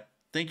 with that,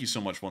 thank you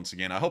so much once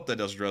again. I hope that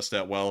does address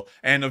that well.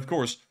 And of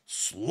course,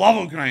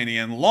 Slava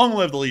Ukraini, and long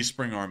live the Lee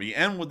Spring Army.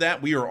 And with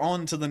that, we are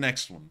on to the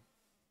next one.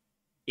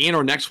 And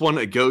our next one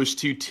goes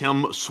to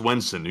Tim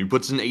Swenson, who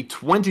puts in a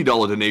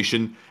 $20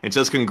 donation and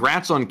says,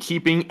 "Congrats on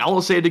keeping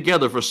LSA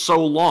together for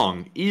so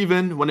long,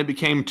 even when it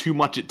became too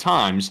much at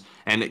times,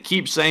 and it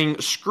keeps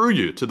saying screw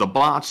you to the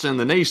bots and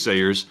the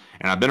naysayers,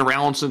 and I've been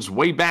around since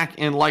way back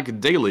and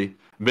like daily,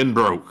 been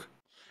broke."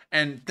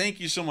 And thank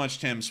you so much,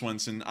 Tim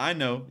Swenson. I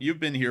know you've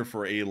been here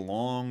for a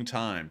long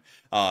time,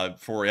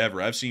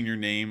 forever. I've seen your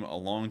name a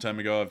long time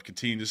ago. I've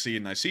continued to see it,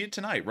 and I see it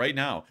tonight, right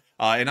now.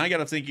 And I got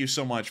to thank you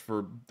so much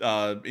for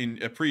in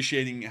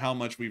appreciating how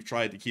much we've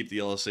tried to keep the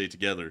LSA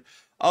together.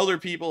 Other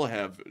people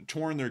have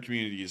torn their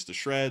communities to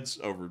shreds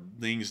over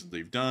things that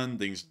they've done,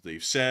 things that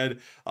they've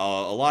said. A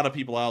lot of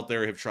people out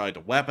there have tried to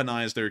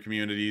weaponize their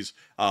communities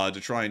to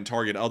try and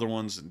target other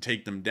ones and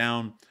take them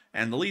down.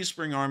 And the Lee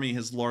Spring Army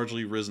has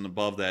largely risen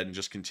above that and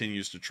just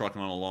continues to truck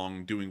on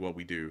along doing what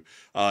we do.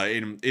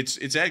 And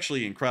it's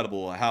actually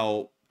incredible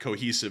how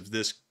cohesive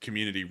this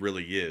community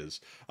really is,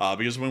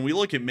 because when we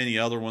look at many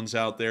other ones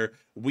out there,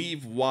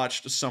 we've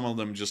watched some of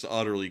them just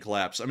utterly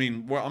collapse. I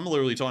mean, I'm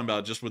literally talking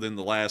about just within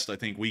the last, I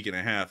think, week and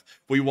a half,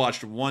 we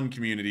watched one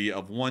community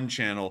of one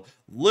channel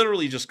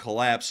literally just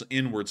collapse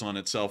inwards on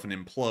itself and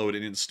implode,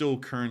 and it's still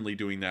currently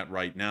doing that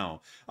right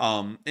now.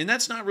 And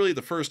that's not really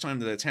the first time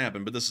that that's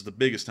happened, but this is the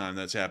biggest time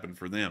that's happened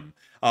for them.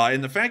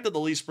 And the fact that the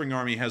Lee Spring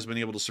Army has been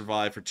able to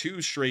survive for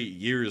 2 straight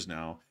years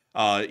now,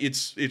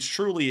 It's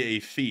truly a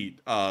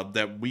feat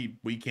that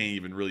we can't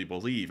even really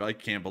believe. I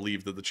can't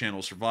believe that the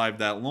channel survived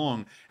that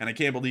long, and I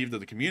can't believe that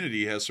the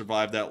community has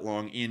survived that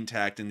long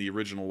intact in the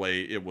original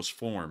way it was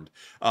formed.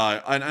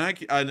 And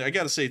I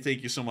got to say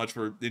thank you so much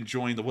for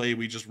enjoying the way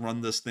we just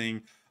run this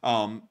thing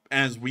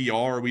as we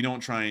are. We don't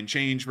try and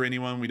change for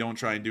anyone. We don't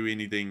try and do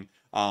anything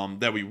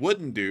that we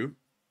wouldn't do.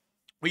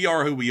 We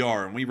are who we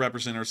are, and we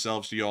represent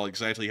ourselves to y'all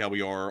exactly how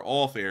we are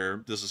off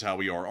air. This is how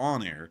we are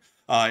on air.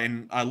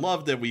 And I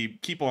love that we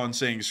keep on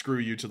saying screw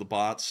you to the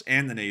bots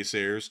and the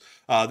naysayers.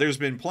 There's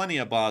been plenty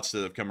of bots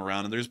that have come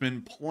around, and there's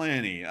been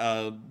plenty,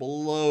 a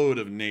load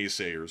of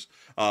naysayers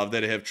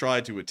that have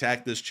tried to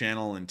attack this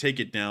channel and take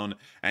it down.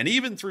 And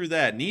even through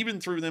that, and even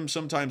through them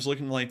sometimes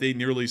looking like they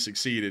nearly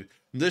succeeded,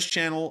 this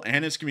channel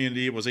and its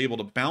community was able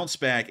to bounce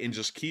back and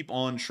just keep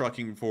on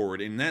trucking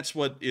forward. And that's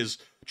what is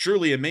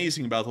truly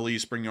amazing about the Lee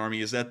Spring Army,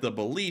 is that the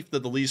belief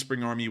that the Lee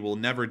Spring Army will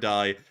never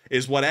die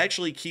is what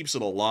actually keeps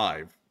it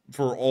alive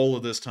for all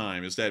of this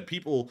time, is that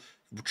people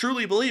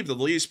truly believe that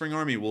the Lee Spring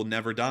Army will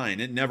never die, and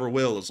it never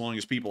will as long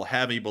as people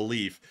have a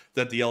belief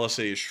that the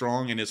LSA is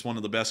strong and it's one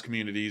of the best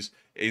communities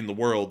in the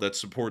world that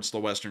supports the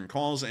Western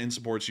cause and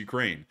supports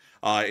Ukraine.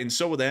 And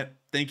so with that,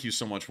 thank you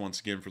so much once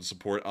again for the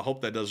support. I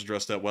hope that does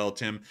address that well,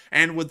 Tim.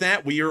 And with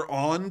that, we are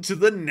on to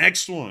the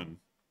next one.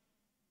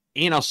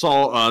 And I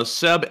saw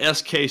Seb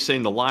SK saying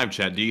in the live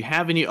chat, do you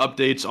have any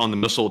updates on the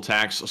missile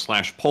attacks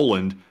 /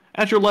 Poland?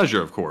 At your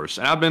leisure, of course.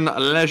 I've been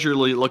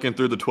leisurely looking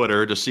through the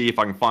Twitter to see if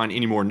I can find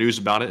any more news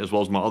about it, as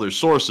well as my other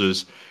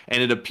sources,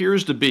 and it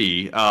appears to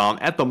be,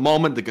 at the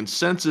moment, the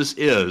consensus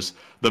is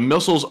the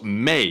missiles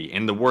may,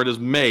 and the word is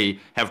may,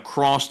 have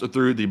crossed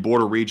through the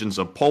border regions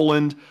of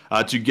Poland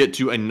to get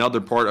to another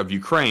part of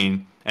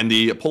Ukraine. And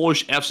the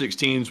Polish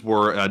F-16s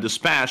were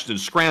dispatched and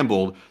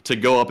scrambled to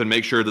go up and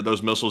make sure that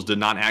those missiles did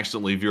not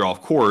accidentally veer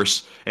off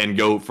course and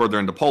go further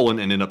into Poland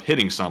and end up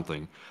hitting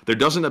something. There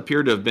doesn't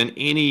appear to have been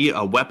any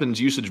weapons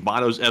usage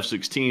by those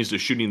F-16s to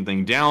shoot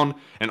anything down,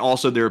 and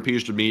also there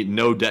appears to be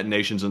no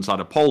detonations inside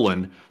of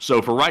Poland. So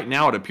for right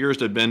now, it appears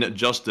to have been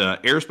just an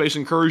airspace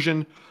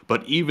incursion,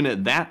 but even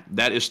at that,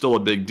 that is still a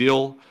big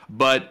deal.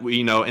 But,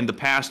 you know, in the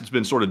past, it's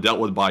been sort of dealt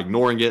with by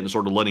ignoring it and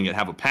sort of letting it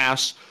have a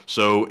pass.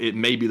 So it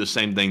may be the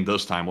same thing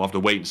this time. We'll have to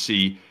wait and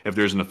see if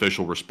there's an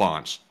official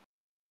response.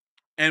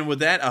 And with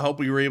that, I hope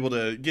we were able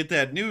to get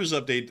that news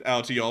update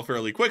out to y'all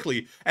fairly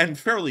quickly and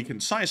fairly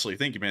concisely.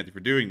 Thank you, Matthew, for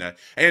doing that.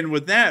 And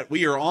with that,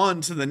 we are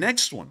on to the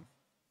next one.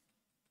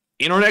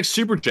 And our next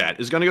super chat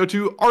is going to go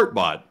to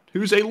Artbot,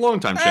 who's a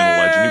longtime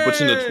channel legend who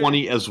puts in the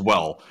 20 as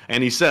well.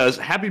 And he says,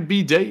 happy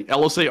B-Day,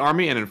 LSA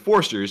Army and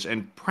Enforcers,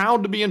 and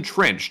proud to be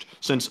entrenched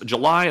since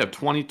July of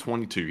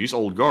 2022. He's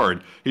old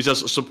guard. He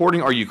says,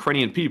 supporting our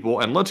Ukrainian people,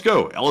 and let's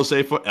go,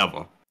 LSA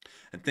forever.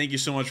 And thank you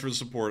so much for the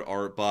support,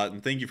 Artbot,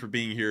 and thank you for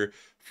being here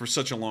for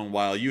such a long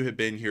while. You have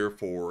been here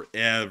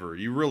forever.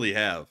 You really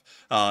have.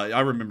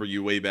 I remember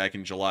you way back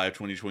in July of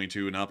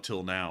 2022 and up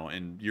till now,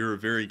 and you're a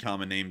very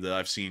common name that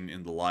I've seen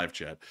in the live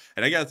chat.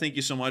 And I got to thank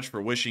you so much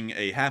for wishing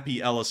a happy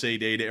LSA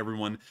Day to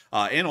everyone,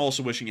 and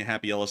also wishing a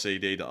happy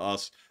LSA Day to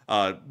us,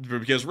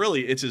 because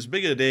really, it's as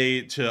big a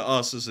day to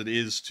us as it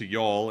is to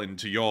y'all, and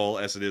to y'all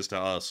as it is to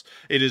us.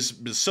 It is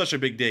such a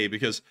big day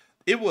because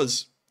it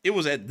was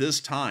at this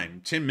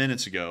time, 10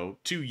 minutes ago,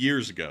 2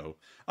 years ago,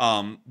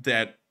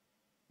 that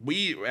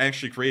we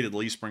actually created the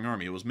Lee Spring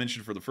Army. It was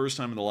mentioned for the first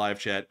time in the live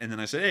chat, and then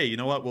I said, hey, you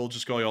know what? We'll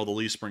just call y'all the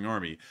Lee Spring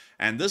Army.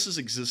 And this has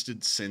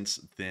existed since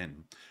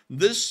then.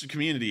 This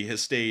community has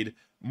stayed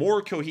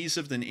more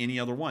cohesive than any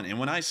other one. And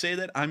when I say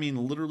that, I mean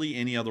literally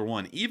any other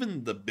one.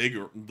 Even the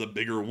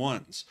bigger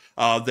ones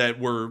that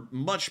were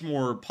much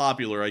more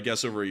popular, I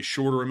guess, over a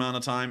shorter amount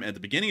of time at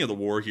the beginning of the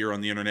war here on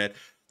the internet,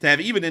 to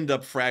have even ended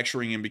up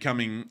fracturing and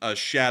becoming a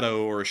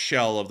shadow or a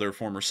shell of their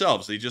former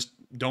selves. They just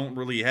don't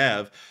really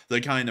have the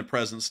kind of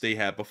presence they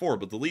had before.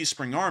 But the Lee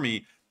Spring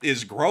Army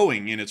is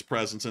growing in its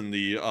presence in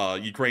the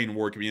Ukraine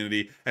war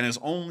community and is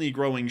only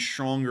growing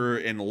stronger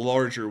and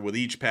larger with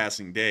each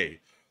passing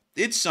day.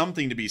 It's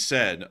something to be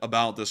said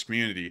about this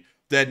community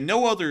that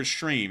no other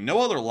stream,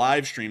 no other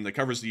live stream that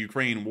covers the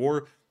Ukraine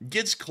war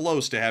gets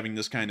close to having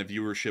this kind of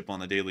viewership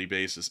on a daily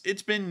basis.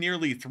 It's been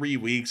nearly 3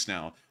 weeks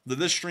now that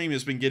this stream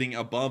has been getting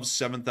above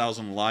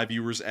 7,000 live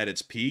viewers at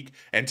its peak,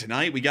 and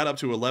tonight we got up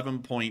to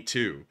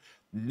 11.2.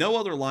 No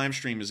other live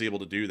stream is able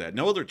to do that.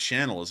 No other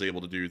channel is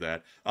able to do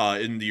that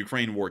in the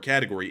Ukraine war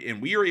category,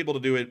 and we are able to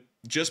do it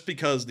just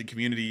because the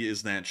community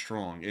is that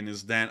strong and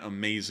is that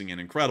amazing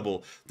and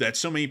incredible that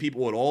so many people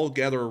would all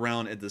gather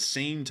around at the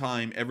same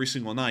time every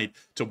single night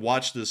to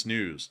watch this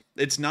news.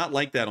 It's not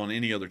like that on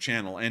any other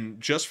channel,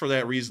 and just for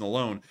that reason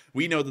alone,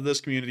 we know that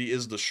this community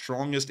is the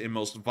strongest and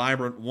most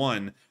vibrant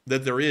one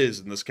that there is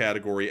in this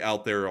category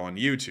out there on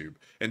YouTube.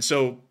 And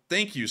so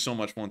thank you so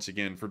much once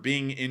again for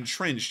being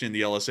entrenched in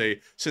the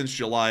LSA since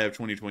July of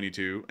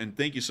 2022, and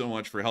thank you so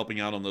much for helping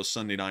out on those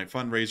Sunday night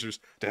fundraisers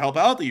to help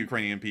out the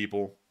Ukrainian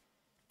people.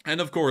 And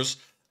of course,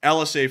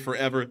 LSA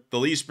forever, the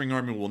Lee Spring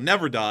Army will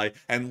never die,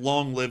 and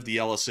long live the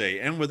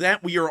LSA. And with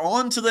that, we are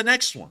on to the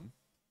next one.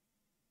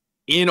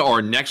 And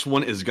our next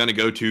one is going to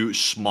go to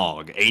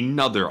Smog,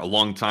 another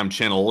longtime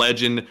channel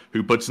legend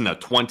who puts in a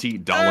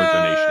 $20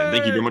 donation.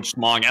 Thank you very much,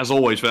 Smog, as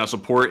always, for that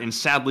support. And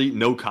sadly,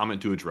 no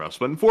comment to address.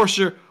 But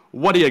Enforcer,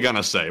 what are you going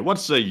to say? What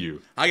say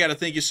you? I got to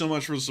thank you so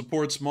much for the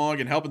support, Smog,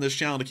 and helping this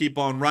channel to keep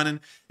on running.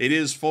 It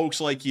is folks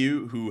like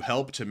you who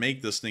help to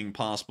make this thing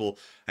possible.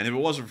 And if it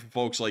wasn't for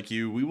folks like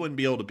you, we wouldn't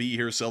be able to be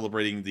here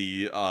celebrating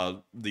the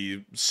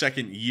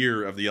second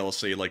year of the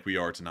LSA like we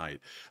are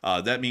tonight.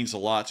 That means a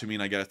lot to me,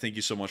 and I got to thank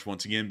you so much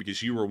once again,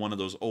 because you were one of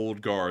those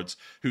old guards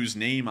whose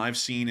name I've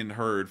seen and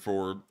heard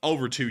for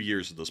over 2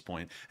 years at this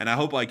point. And I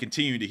hope I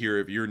continue to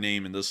hear of your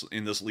name in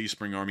this Lee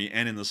Spring Army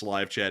and in this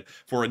live chat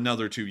for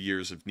another 2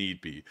 years if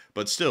need be.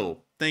 But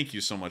still, thank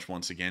you so much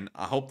once again.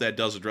 I hope that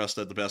does address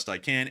that the best I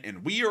can,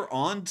 and we are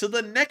on to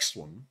the next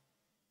one.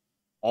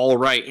 All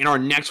right, and our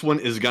next one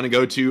is going to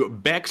go to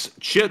Bex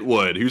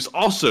Chitwood, who's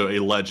also a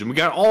legend. We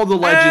got all the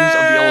legends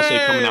of the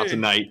LSA coming out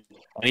tonight,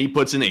 and he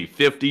puts in a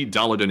 $50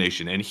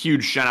 donation. And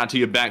huge shout out to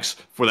you, Bex,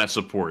 for that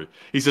support.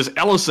 He says,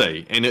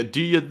 LSA, and do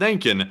you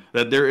thinking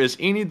that there is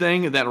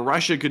anything that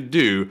Russia could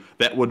do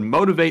that would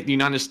motivate the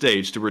United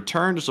States to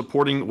return to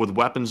supporting with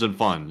weapons and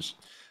funds?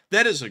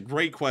 That is a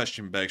great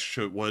question, Bex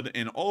Chitwood,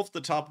 and off the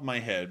top of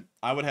my head,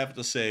 I would have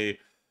to say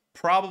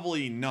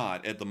probably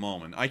not at the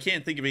moment. I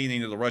can't think of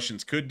anything that the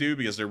Russians could do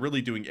because they're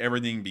really doing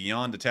everything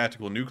beyond a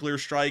tactical nuclear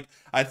strike.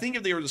 I think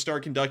if they were to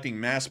start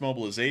conducting mass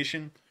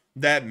mobilization,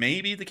 that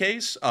may be the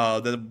case.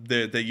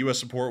 The U.S.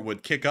 support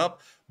would kick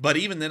up. But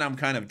even then, I'm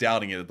kind of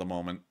doubting it at the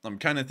moment. I'm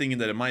kind of thinking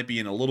that it might be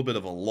in a little bit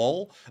of a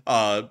lull,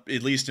 at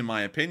least in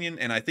my opinion.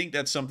 And I think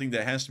that's something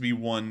that has to be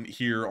won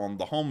here on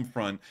the home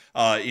front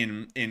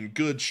in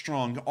good,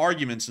 strong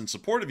arguments in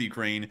support of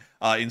Ukraine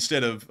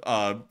instead of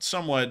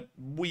somewhat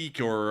weak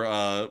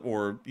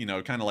or you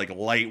know, kind of like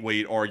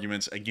lightweight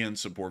arguments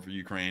against support for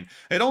Ukraine.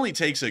 It only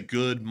takes a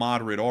good,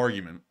 moderate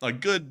argument, a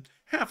good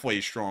halfway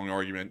strong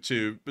argument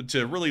to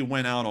really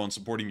win out on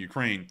supporting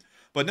Ukraine.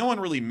 But no one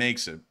really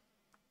makes it.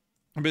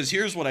 Because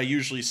here's what I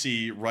usually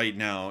see right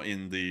now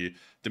in the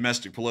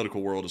domestic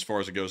political world as far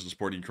as it goes to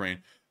supporting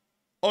Ukraine.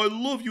 I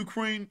love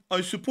Ukraine,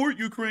 I support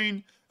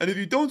Ukraine, and if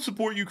you don't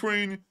support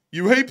Ukraine,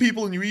 you hate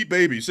people and you eat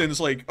babies. And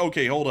it's like,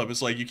 okay, hold up.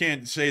 It's like, you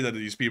can't say that to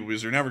these people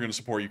because they're never going to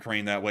support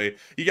Ukraine that way.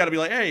 You got to be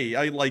like, hey,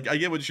 I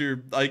get what you're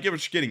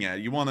getting at.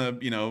 You want to,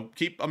 you know,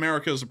 keep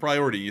America as a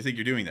priority. You think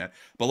you're doing that.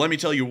 But let me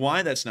tell you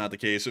why that's not the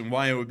case and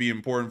why it would be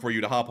important for you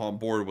to hop on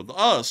board with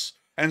us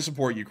and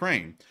support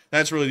Ukraine.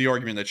 That's really the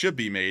argument that should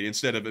be made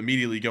instead of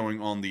immediately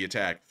going on the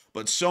attack.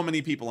 But so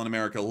many people in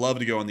America love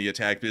to go on the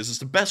attack because it's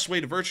the best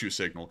way to virtue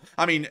signal.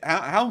 I mean,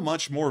 how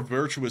much more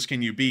virtuous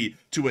can you be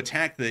to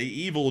attack the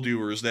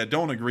evildoers that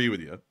don't agree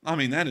with you? I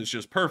mean, that is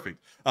just perfect.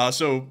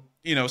 So,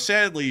 you know,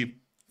 sadly,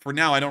 for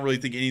now, I don't really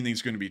think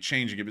anything's going to be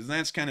changing it, because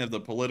that's kind of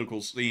the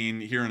political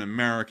scene here in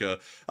America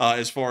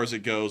as far as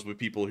it goes with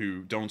people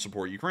who don't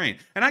support Ukraine.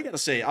 And I got to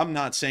say, I'm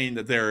not saying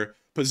that their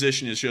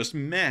position is just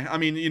meh. I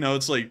mean, you know,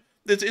 it's like,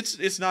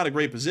 it's not a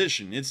great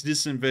position. It's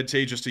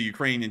disadvantageous to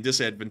Ukraine and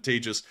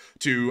disadvantageous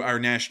to our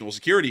national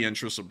security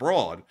interests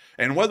abroad.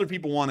 And whether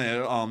people want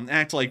to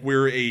act like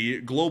we're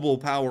a global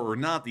power or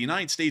not, the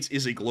United States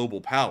is a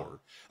global power.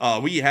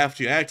 We have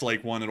to act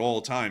like one at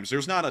all times.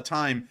 There's not a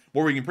time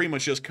where we can pretty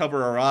much just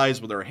cover our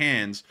eyes with our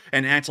hands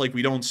and act like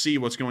we don't see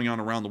what's going on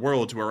around the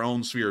world to our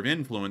own sphere of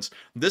influence.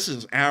 This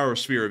is our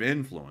sphere of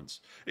influence.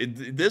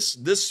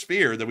 This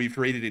sphere that we've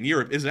created in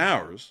Europe is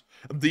ours.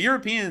 The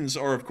Europeans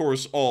are, of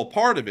course, all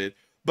part of it,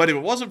 but if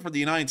it wasn't for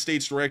the United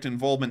States' direct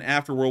involvement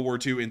after World War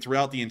II and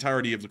throughout the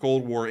entirety of the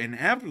Cold War and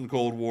after the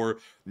Cold War,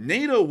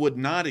 NATO would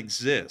not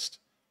exist.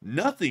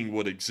 Nothing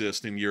would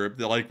exist in Europe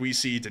like we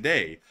see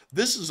today.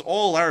 This is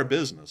all our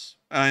business.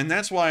 And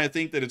that's why I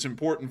think that it's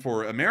important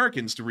for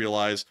Americans to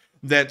realize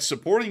that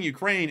supporting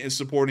Ukraine is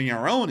supporting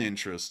our own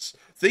interests.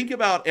 Think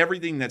about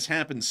everything that's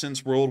happened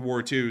since World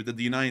War II that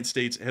the United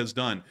States has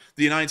done.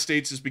 The United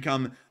States has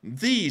become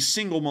the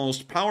single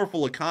most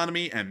powerful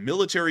economy and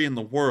military in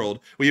the world.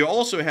 We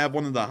also have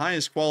one of the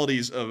highest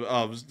qualities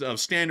of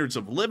standards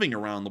of living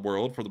around the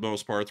world, for the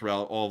most part,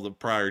 throughout all the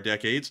prior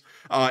decades.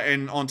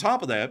 And on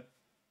top of that,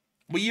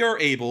 we are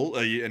able,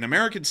 an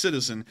American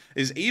citizen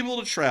is able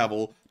to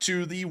travel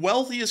to the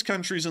wealthiest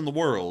countries in the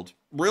world,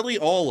 really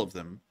all of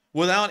them,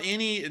 without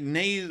any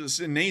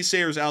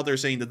naysayers out there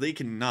saying that they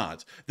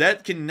cannot.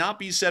 That cannot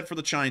be said for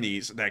the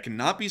Chinese. That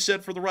cannot be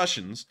said for the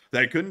Russians.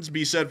 That couldn't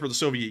be said for the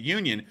Soviet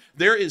Union.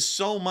 There is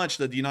so much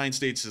that the United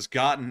States has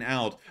gotten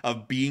out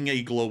of being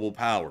a global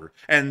power.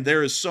 And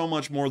there is so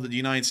much more that the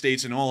United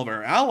States and all of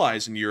our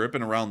allies in Europe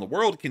and around the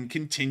world can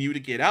continue to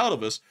get out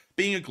of us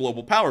being a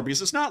global power.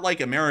 Because it's not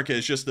like America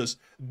is just this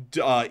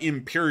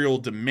imperial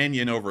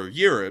dominion over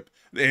Europe,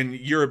 and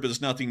Europe is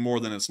nothing more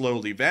than its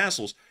lowly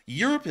vassals.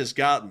 Europe has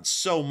gotten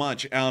so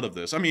much out of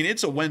this. I mean,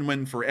 it's a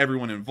win-win for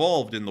everyone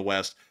involved in the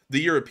West.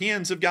 The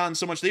Europeans have gotten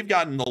so much. They've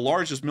gotten the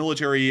largest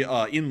military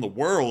in the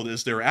world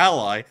as their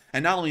ally.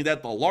 And not only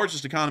that, the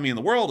largest economy in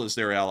the world is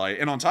their ally.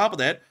 And on top of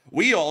that,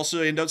 we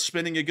also end up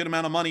spending a good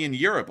amount of money in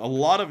Europe. A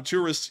lot of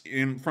tourists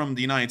from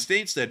the United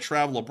States that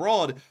travel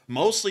abroad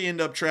mostly end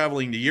up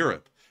traveling to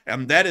Europe.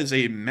 And that is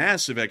a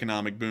massive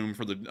economic boom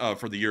for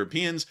the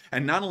Europeans.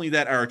 And not only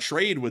that, our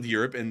trade with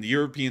Europe and the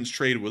Europeans'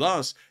 trade with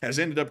us has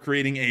ended up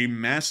creating a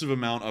massive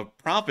amount of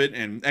profit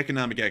and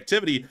economic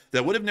activity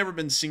that would have never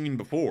been seen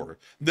before.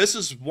 This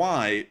is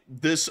why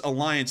this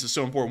alliance is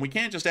so important. We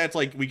can't just act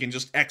like we can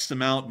just X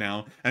them out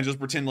now and just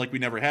pretend like we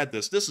never had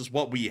this. This is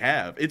what we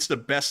have. It's the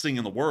best thing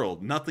in the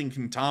world. Nothing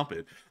can top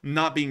it.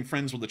 Not being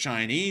friends with the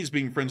Chinese,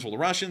 being friends with the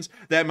Russians,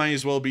 that might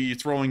as well be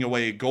throwing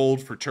away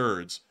gold for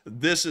turds.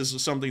 This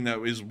is something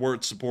that is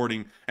worth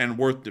supporting and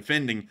worth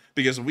defending,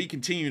 because if we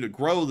continue to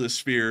grow this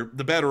sphere,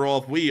 the better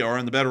off we are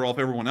and the better off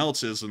everyone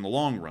else is in the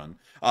long run.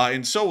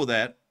 And so with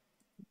that,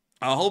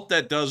 I hope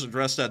that does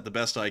address that the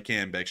best I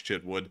can, Bex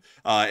Chitwood.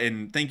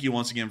 And thank you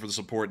once again for the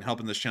support and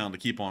helping this channel to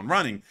keep on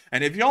running.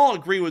 And if y'all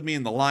agree with me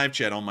in the live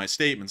chat on my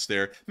statements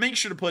there, make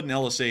sure to put an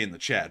LSA in the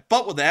chat.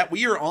 But with that,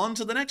 we are on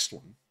to the next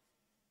one.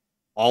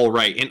 All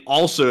right. And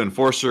also,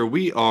 Enforcer,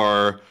 we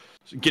are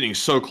getting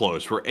so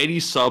close. We're 80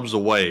 subs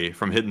away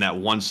from hitting that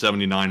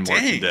 179 mark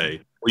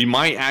today. We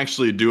might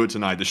actually do it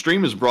tonight. The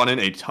stream has brought in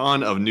a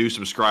ton of new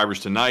subscribers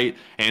tonight,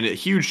 and a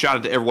huge shout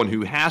out to everyone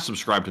who has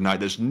subscribed tonight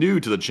that's new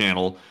to the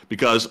channel,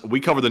 because we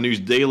cover the news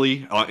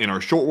daily in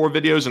our short war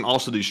videos and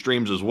also these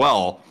streams as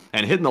well.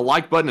 And hitting the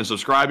like button and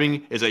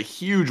subscribing is a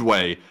huge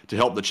way to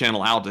help the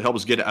channel out, to help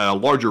us get a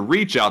larger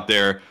reach out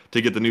there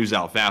to get the news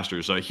out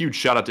faster. So a huge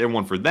shout out to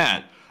everyone for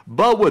that.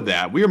 But with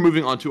that, we are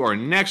moving on to our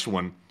next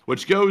one,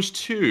 which goes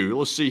to,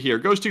 let's see here,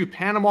 goes to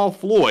Panama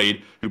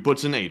Floyd, who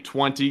puts in a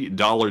 $20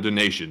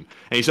 donation.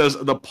 And he says,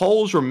 the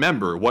Poles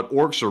remember what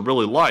orcs are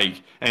really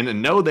like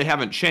and know they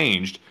haven't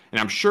changed,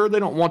 and I'm sure they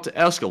don't want to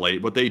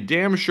escalate, but they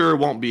damn sure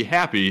won't be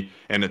happy.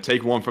 And to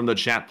take one from the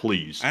chat,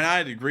 please. And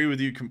I'd agree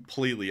with you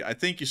completely. I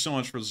thank you so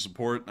much for the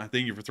support. I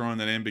thank you for throwing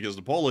that in, because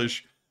the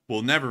Polish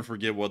will never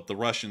forget what the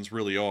Russians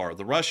really are.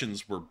 The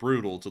Russians were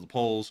brutal to the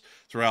Poles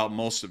throughout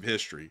most of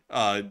history.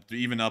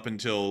 Even up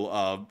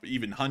until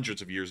even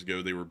hundreds of years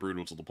ago, they were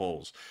brutal to the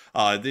Poles.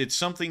 It's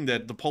something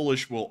that the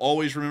Polish will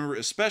always remember,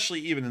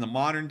 especially even in the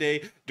modern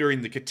day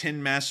during the Katyn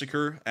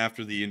massacre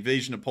after the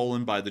invasion of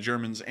Poland by the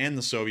Germans and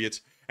the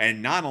Soviets.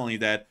 And not only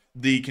that,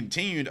 the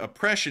continued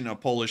oppression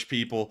of Polish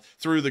people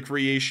through the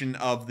creation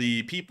of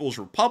the People's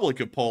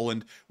Republic of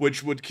Poland,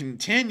 which would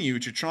continue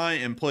to try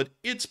and put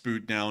its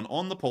boot down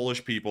on the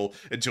Polish people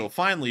until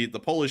finally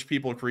the Polish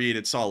people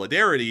created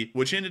solidarity,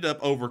 which ended up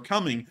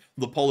overcoming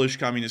the Polish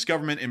communist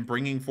government and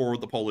bringing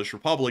forward the Polish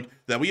Republic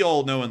that we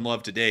all know and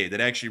love today,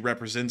 that actually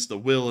represents the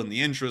will and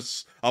the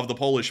interests of the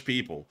Polish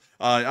people.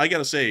 I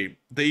gotta say,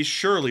 they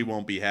surely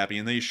won't be happy,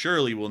 and they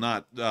surely will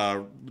not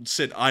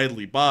sit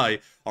idly by.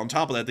 On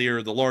top of that, they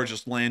are the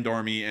largest land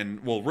army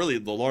and, well, really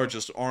the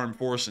largest armed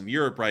force in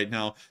Europe right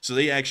now, so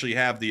they actually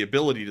have the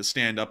ability to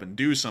stand up and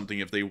do something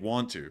if they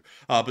want to.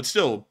 But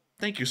still,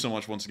 thank you so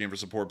much once again for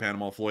support,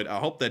 Panama Floyd. I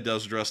hope that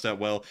does address that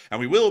well, and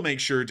we will make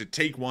sure to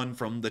take one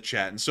from the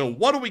chat. And so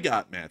what do we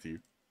got, Matthew?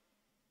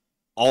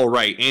 All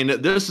right, and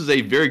this is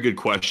a very good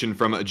question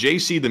from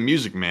JC the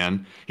Music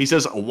Man. He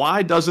says,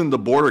 why doesn't the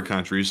border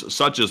countries,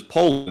 such as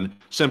Poland,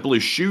 simply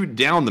shoot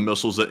down the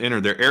missiles that enter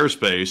their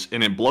airspace?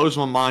 And it blows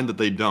my mind that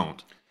they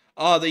don't.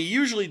 They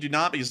usually do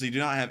not, because they do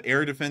not have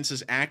air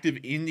defenses active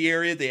in the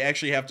area. They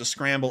actually have to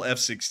scramble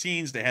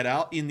F-16s to head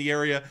out in the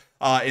area,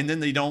 and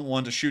then they don't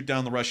want to shoot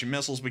down the Russian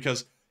missiles,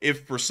 because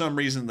if for some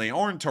reason they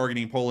aren't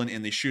targeting Poland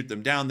and they shoot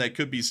them down, that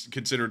could be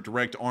considered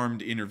direct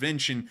armed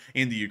intervention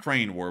in the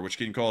Ukraine war, which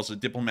can cause a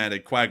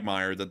diplomatic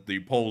quagmire that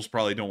the Poles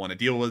probably don't want to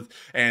deal with.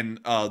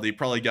 And they've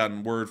probably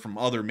gotten word from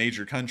other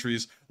major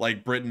countries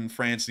like Britain,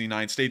 France, and the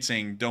United States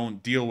saying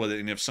don't deal with it.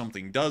 And if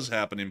something does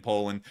happen in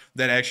Poland,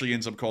 that actually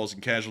ends up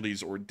causing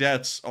casualties or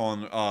deaths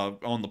on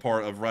the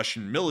part of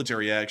Russian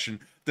military action,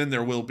 then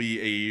there will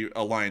be a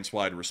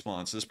alliance-wide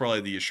response. That's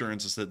probably the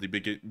assurances that they've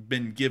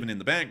been given in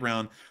the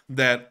background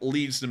that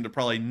leads them to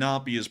probably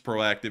not be as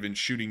proactive in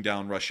shooting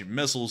down Russian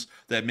missiles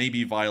that may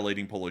be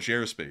violating Polish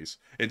airspace.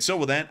 And so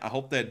with that, I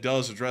hope that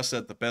does address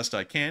that the best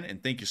I can,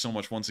 and thank you so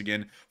much once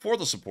again for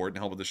the support and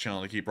help with this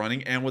channel to keep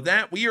running. And with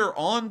that, we are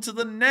on to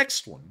the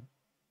next one.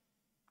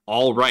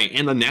 All right,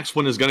 and the next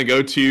one is going to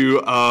go to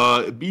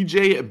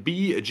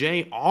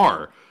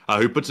BJR,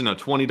 who puts in a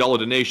 $20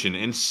 donation.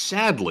 And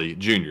sadly,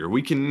 Junior,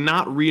 we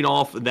cannot read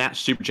off that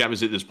super chat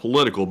as it is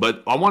political,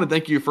 but I want to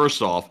thank you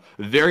first off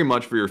very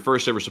much for your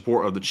first ever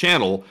support of the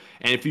channel.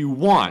 And if you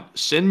want,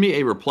 send me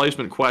a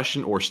replacement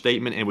question or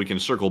statement and we can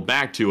circle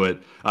back to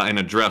it and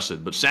address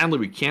it. But sadly,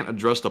 we can't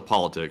address the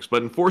politics.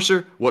 But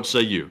Enforcer, what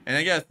say you? And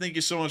I gotta thank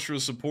you so much for the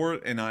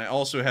support, and I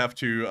also have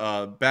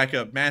to back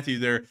up Matthew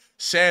there.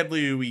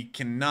 Sadly, we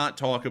cannot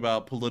talk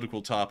about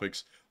political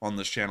topics on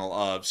this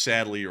channel,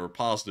 sadly or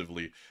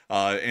positively.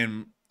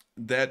 And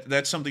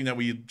that's something that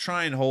we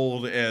try and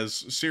hold as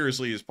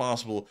seriously as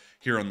possible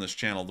here on this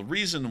channel. The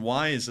reason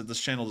why is that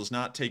this channel does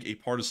not take a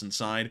partisan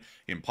side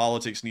in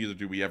politics, neither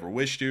do we ever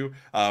wish to.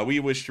 We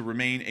wish to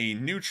remain a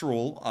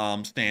neutral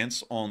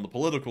stance on the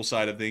political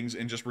side of things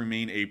and just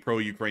remain a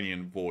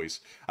pro-Ukrainian voice.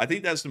 I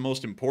think that's the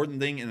most important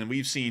thing, and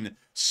we've seen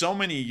so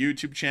many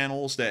YouTube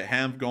channels that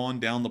have gone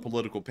down the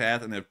political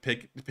path and have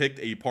picked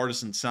a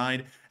partisan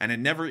side, and it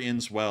never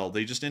ends well.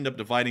 They just end up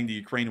dividing the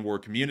Ukraine war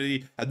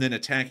community and then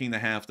attacking the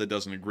half that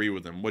doesn't agree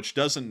with them, which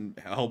doesn't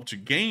help to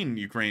gain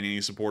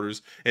Ukrainian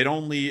supporters. It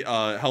only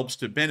helps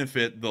to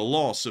benefit the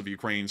loss of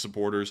Ukraine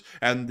supporters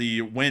and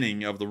the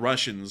winning of the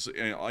Russians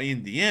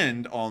in the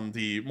end on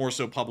the more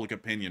so public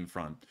opinion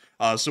front.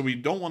 So we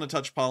don't want to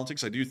touch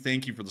politics. I do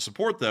thank you for the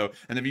support, though.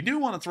 And if you do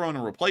want to throw in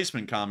a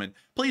replacement comment,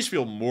 please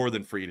feel more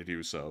than free to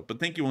do so. But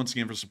thank you once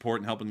again for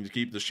support and helping to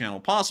keep this channel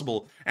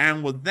possible.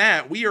 And with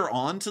that, we are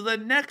on to the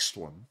next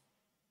one.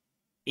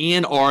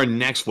 And our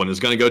next one is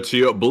going to go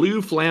to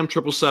Blue Flam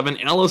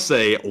 777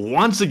 LSA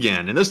once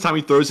again. And this time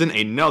he throws in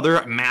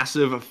another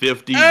massive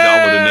 $50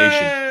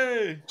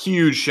 donation.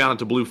 Huge shout out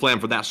to Blue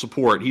Flam for that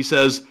support. He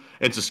says,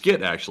 it's a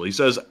skit actually. He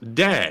says,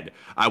 Dad,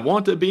 I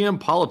want to be in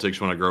politics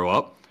when I grow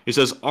up. He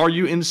says, are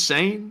you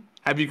insane?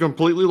 Have you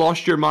completely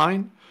lost your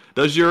mind?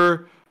 Does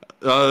your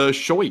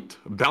shoit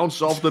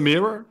bounce off the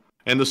mirror?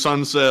 And the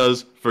son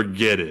says,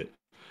 forget it.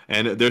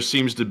 And there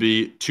seems to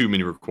be too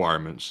many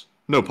requirements.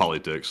 No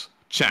politics.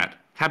 Chat.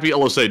 Happy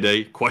LSA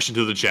Day. Question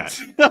to the chat.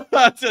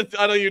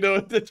 I don't even know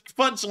what the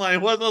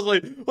punchline was. I was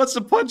like, what's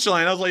the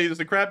punchline? I was like, is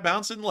the crap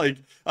bouncing? Like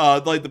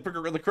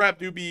the crap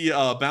do be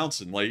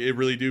bouncing. Like, it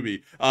really do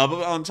be. But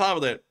on top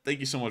of that,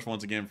 thank you so much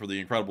once again for the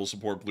incredible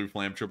support, Blue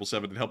Flam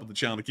 777, and helping the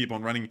channel to keep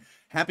on running.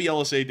 Happy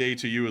LSA Day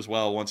to you as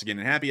well, once again.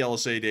 And happy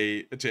LSA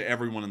Day to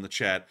everyone in the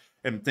chat.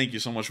 And thank you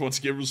so much once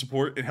again for the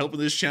support and helping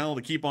this channel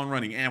to keep on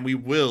running. And we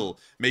will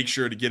make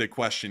sure to get a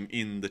question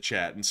in the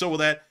chat. And so with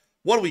that,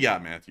 what do we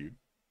got, Matthew?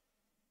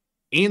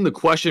 And the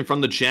question from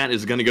the chat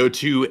is going to go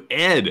to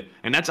Ed,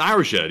 and that's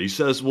Irish Ed. He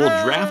says, will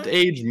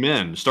draft-age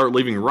men start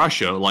leaving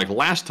Russia like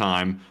last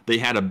time they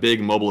had a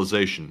big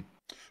mobilization?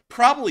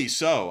 Probably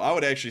so. I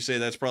would actually say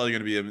that's probably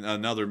going to be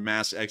another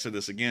mass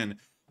exodus again,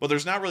 but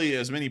there's not really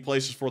as many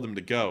places for them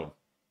to go.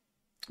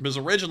 Because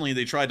originally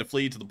they tried to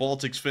flee to the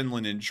Baltics,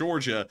 Finland, and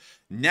Georgia.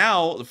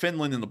 Now the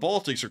Finland and the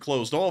Baltics are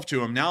closed off to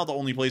them. Now the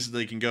only places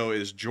they can go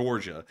is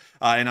Georgia.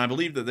 And I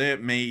believe that they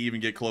may even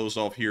get closed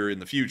off here in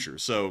the future.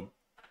 So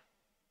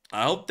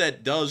I hope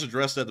that does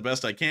address that the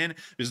best I can,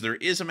 because there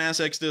is a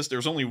mass exodus.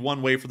 There's only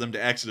one way for them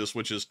to exodus,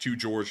 which is to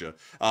Georgia.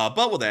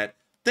 But with that,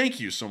 thank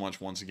you so much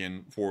once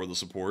again for the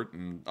support.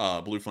 And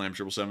Blue Flam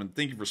 777,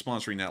 thank you for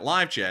sponsoring that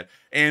live chat.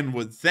 And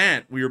with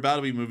that, we are about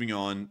to be moving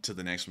on to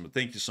the next one. But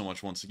thank you so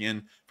much once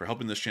again for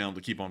helping this channel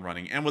to keep on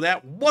running. And with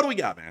that, what do we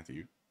got,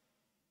 Matthew?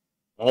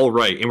 All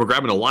right, and we're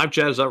grabbing a live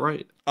chat, is that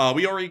right?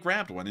 We already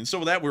grabbed one. And so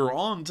with that, we're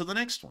on to the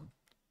next one.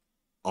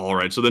 All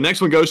right, so the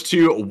next one goes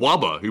to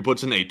Wabba, who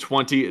puts in a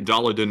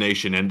 $20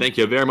 donation. And thank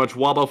you very much,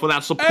 Wabba, for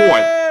that support.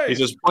 Hey! He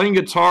says, playing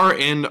guitar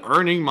and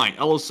earning my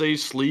LSA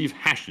sleeve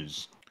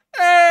hashes.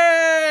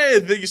 Hey!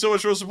 Thank you so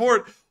much for the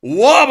support,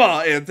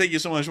 Wabba! And thank you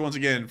so much once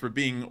again for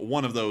being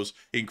one of those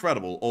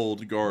incredible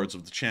old guards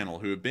of the channel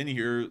who have been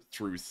here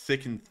through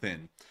thick and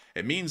thin.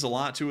 It means a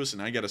lot to us,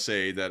 and I gotta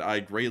say that I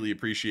greatly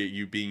appreciate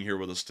you being here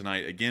with us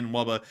tonight again,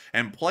 Wubba,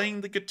 and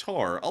playing the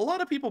guitar. A lot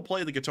of people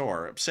play the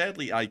guitar.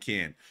 Sadly, I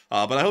can't.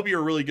 But I hope you're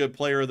a really good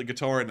player of the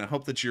guitar, and I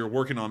hope that you're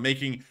working on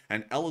making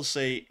an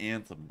LSA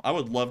anthem. I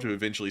would love to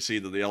eventually see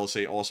that the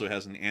LSA also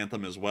has an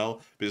anthem as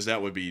well, because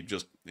that would be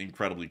just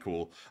incredibly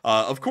cool.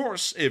 Of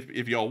course,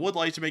 if y'all would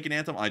like to make an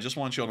anthem, I just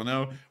want y'all to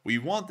know, we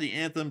want the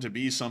anthem to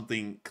be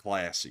something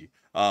classy.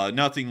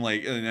 Nothing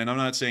like, and I'm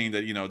not saying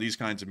that, you know, these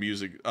kinds of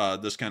music,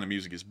 this kind of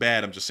music is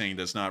bad. I'm just saying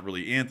that's not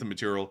really anthem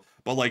material.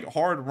 But like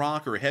hard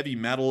rock or heavy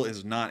metal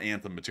is not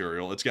anthem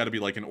material. It's got to be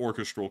like an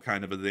orchestral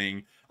kind of a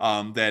thing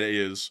that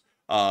is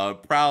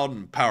proud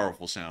and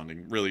powerful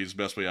sounding, really is the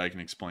best way I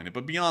can explain it.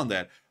 But beyond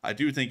that, I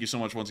do thank you so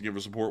much once again for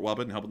support, Wubba,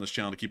 and helping this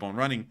channel to keep on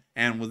running.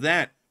 And with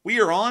that, we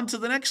are on to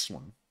the next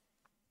one.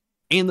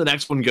 And the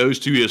next one goes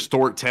to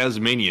Historic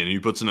Tasmanian,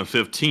 who puts in a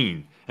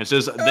 15. And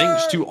says,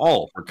 thanks to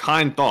all for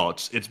kind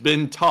thoughts. It's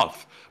been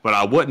tough, but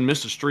I wouldn't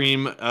miss a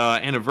stream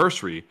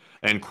anniversary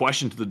and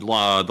question to the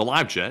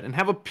live chat and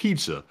have a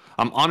pizza.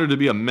 I'm honored to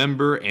be a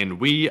member,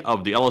 and we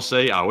of the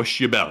LSA, I wish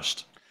you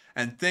best.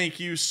 And thank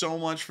you so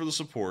much for the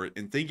support,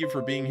 and thank you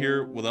for being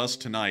here with us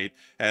tonight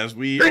as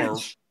we are...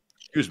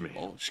 Excuse me.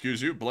 Oh,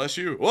 excuse you. Bless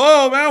you.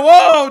 Whoa, man.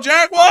 Whoa,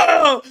 Jack.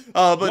 Whoa.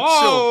 But whoa.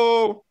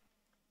 Still,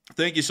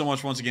 thank you so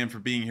much once again for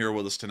being here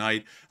with us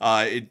tonight.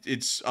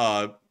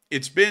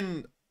 It's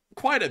been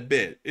quite a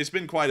bit. It's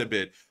been quite a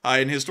bit.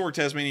 In Historic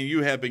Tasmania,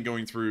 you have been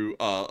going through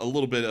a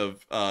little bit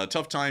of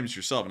tough times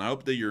yourself, and I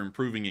hope that you're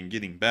improving and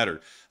getting better.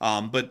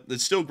 But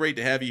it's still great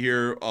to have you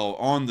here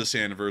on this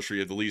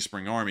anniversary of the Lee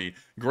Spring Army.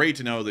 Great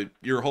to know that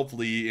you're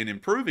hopefully in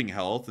improving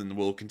health and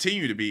will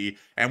continue to be,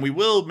 and we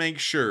will make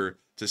sure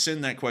to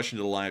send that question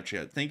to the live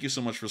chat. Thank you so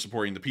much for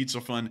supporting the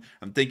Pizza Fund,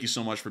 and thank you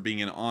so much for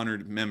being an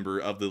honored member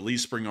of the Lee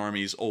Spring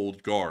Army's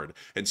Old Guard.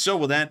 And so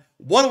with that,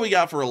 what do we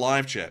got for a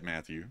live chat,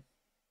 Matthew?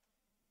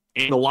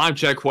 And the live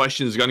chat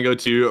question is going to go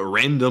to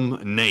Random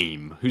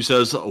Name, who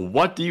says,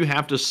 what do you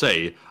have to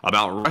say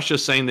about Russia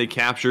saying they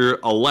capture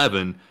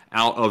 11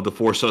 out of the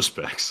 4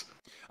 suspects?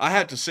 I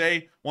have to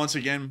say, once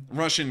again,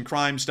 Russian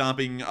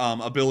crime-stopping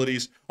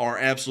abilities are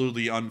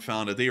absolutely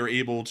unfounded. They are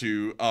able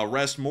to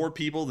arrest more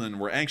people than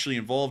were actually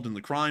involved in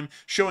the crime,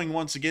 showing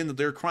once again that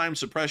their crime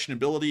suppression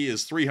ability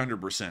is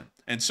 300%.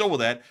 And so with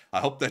that, I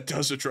hope that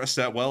does address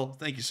that well.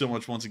 Thank you so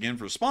much once again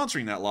for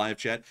sponsoring that live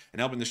chat and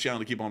helping this channel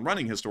to keep on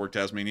running Historic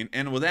Tasmanian.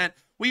 And with that,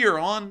 we are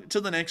on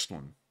to the next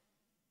one.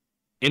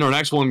 And our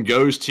next one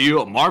goes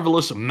to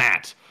Marvelous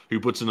Matt, who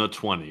puts in a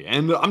 20.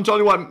 And I'm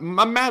telling you what,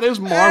 my Matt is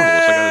marvelous.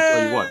 I gotta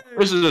tell you what.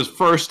 This is his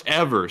first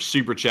ever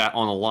super chat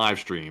on a live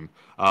stream.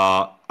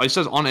 It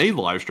says on a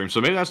live stream,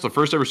 so maybe that's the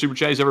first ever super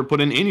chat he's ever put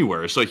in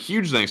anywhere. So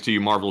huge thanks to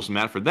you, Marvelous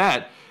Matt, for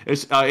that.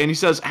 And he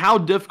says, how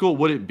difficult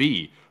would it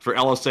be for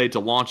LSA to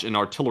launch an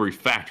artillery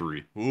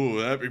factory?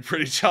 Ooh, that'd be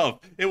pretty tough.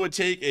 It would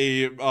take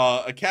a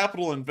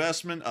capital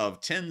investment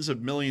of tens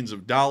of millions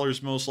of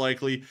dollars, most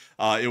likely.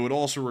 It would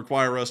also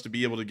require us to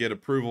be able to get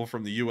approval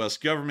from the U.S.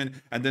 government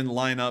and then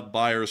line up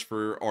buyers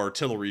for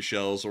artillery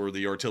shells or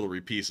the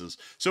artillery pieces.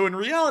 So in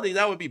reality,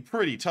 that would be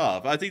pretty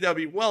tough. I think that would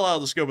be well out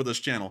of the scope of this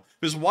channel.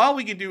 Because while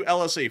we can do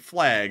LSA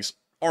flags,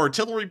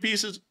 artillery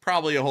pieces,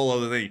 probably a whole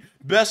other thing.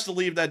 Best to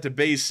leave that to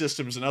base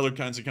systems and other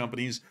kinds of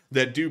companies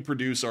that do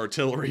produce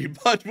artillery.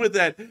 But with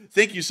that,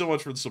 thank you so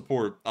much for the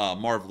support,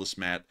 Marvelous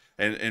Matt.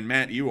 And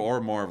Matt, you are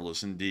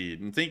marvelous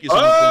indeed. And thank you so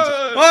much.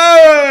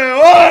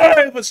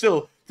 But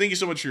still, thank you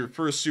so much for your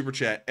first super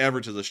chat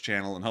ever to this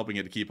channel and helping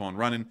it to keep on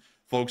running.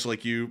 Folks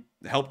like you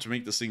help to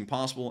make this thing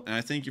possible, and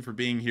I thank you for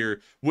being here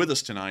with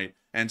us tonight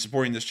and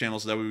supporting this channel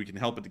so that way we can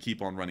help it to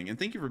keep on running. And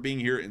thank you for being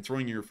here and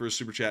throwing your first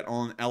super chat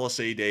on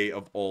LSA Day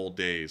of all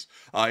days.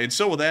 And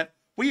so with that,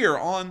 we are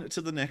on to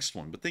the next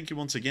one. But thank you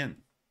once again.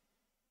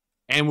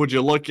 And would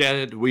you look at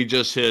it, we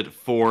just hit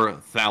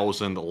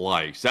 4,000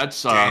 likes.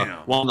 That's one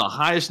of the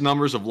highest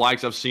numbers of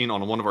likes I've seen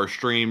on one of our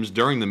streams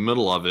during the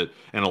middle of it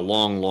in a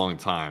long, long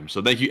time.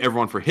 So thank you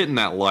everyone for hitting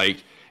that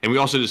like. And we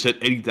also just hit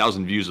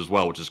 80,000 views as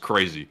well, which is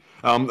crazy.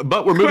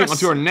 But we're moving on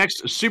to our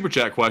next super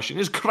chat question.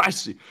 It's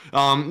crazy.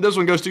 This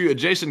one goes to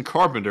Jason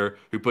Carpenter,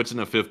 who puts in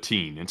a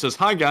 15 and says,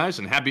 hi guys,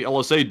 and happy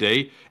LSA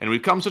Day. And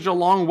we've come such a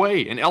long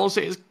way, and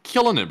LSA is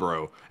killing it,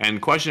 bro.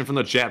 And question from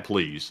the chat,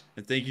 please.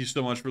 And thank you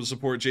so much for the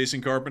support, Jason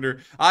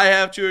Carpenter. I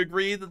have to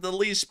agree that the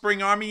Lee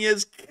Spring Army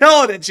is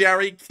killing it,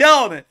 Jerry,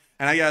 killing it.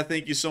 And I gotta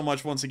thank you so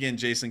much once again,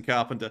 Jason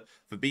Carpenter,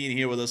 for being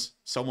here with us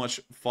so much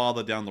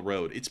farther down the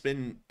road. It's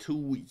been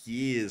 2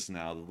 years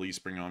now the Lee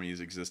Spring Army has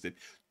existed.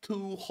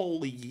 2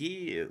 whole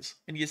years.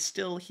 And you're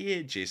still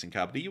here, Jason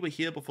Carpenter. You were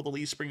here before the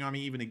Lee Spring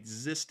Army even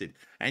existed.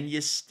 And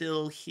you're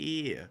still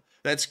here.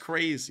 That's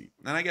crazy.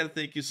 And I gotta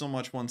thank you so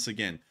much once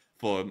again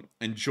for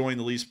enjoying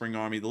the Lee Spring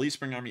Army. The Lee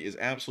Spring Army is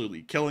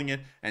absolutely killing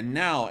it. And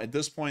now, at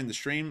this point in the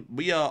stream,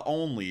 we are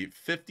only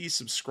 50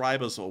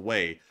 subscribers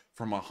away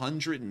from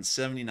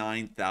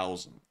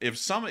 179,000.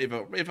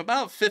 If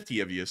about 50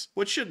 of you,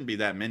 which shouldn't be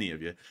that many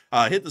of you,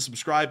 hit the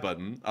subscribe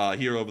button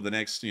here over the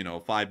next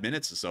 5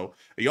 minutes or so,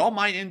 y'all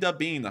might end up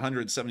being the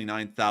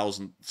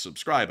 179,000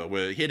 subscriber.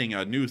 We're hitting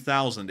a new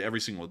 1,000 every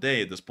single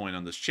day at this point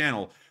on this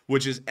channel,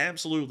 which is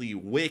absolutely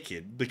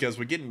wicked because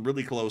we're getting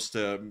really close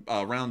to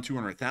around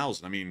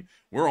 200,000. I mean,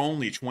 we're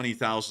only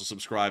 20,000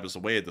 subscribers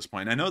away at this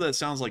point. I know that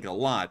sounds like a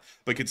lot,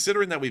 but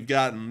considering that we've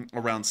gotten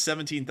around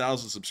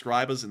 17,000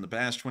 subscribers in the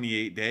past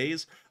 28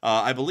 days,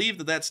 I believe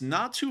that that's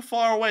not too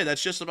far away.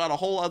 That's just about a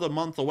whole other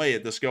month away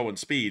at this going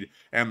speed.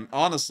 And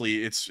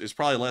honestly, it's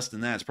probably less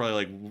than that. It's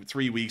probably like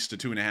 3 weeks to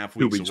 2.5 weeks,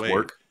 2 weeks away.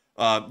 Work.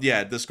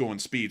 Yeah, this going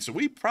speed. So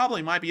we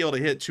probably might be able to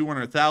hit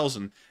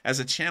 200,000 as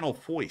a channel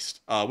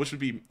foist, which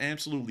would be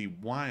absolutely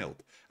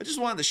wild. I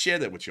just wanted to share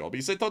that with y'all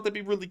because I thought that'd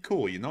be really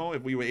cool,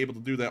 if we were able to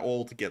do that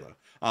all together.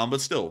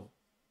 But still,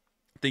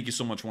 thank you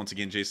so much once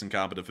again, Jason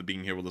Carpenter, for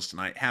being here with us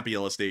tonight. Happy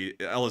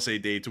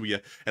LSA Day to you.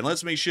 And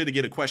let's make sure to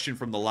get a question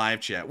from the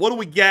live chat. What do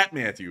we got,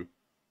 Matthew?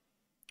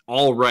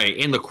 All right,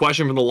 and the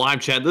question from the live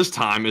chat this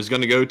time is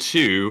going to go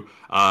to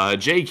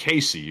Jay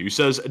Casey, who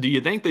says, do you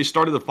think they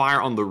started the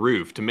fire on the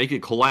roof to make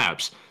it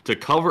collapse to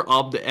cover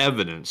up the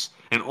evidence?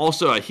 And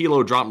also a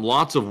helo dropped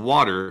lots of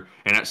water,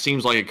 and it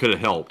seems like it could have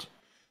helped.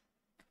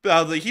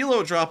 The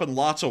helo dropping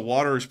lots of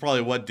water is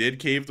probably what did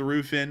cave the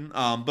roof in.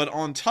 But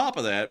on top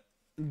of that,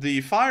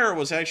 the fire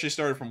was actually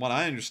started, from what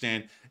I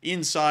understand,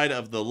 inside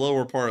of the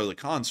lower part of the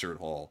concert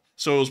hall.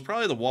 So it was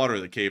probably the water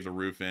that caved the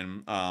roof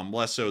in,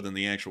 less so than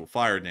the actual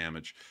fire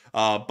damage.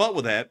 But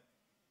with that,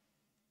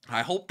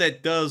 I hope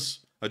that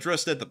does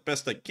address that the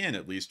best I can,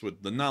 at least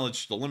with the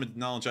knowledge, the limited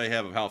knowledge I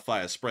have of how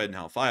fire spread and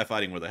how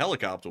firefighting with a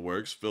helicopter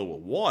works, filled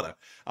with water.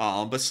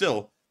 But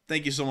still,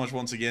 thank you so much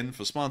once again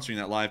for sponsoring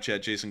that live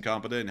chat, Jason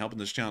Carpenter, and helping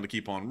this channel to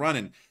keep on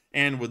running.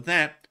 And with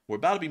that, we're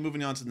about to be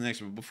moving on to the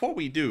next one. Before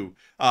we do,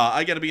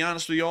 I got to be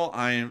honest with y'all.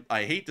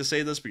 I hate to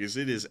say this because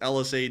it is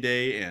LSA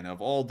Day, and of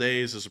all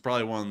days, this is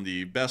probably one of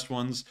the best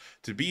ones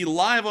to be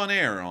live on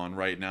air on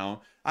right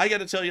now. I got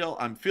to tell y'all,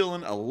 I'm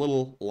feeling a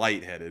little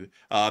lightheaded.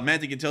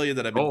 Matthew can tell you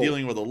that I've been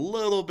dealing with a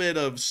little bit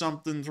of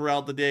something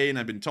throughout the day, and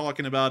I've been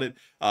talking about it.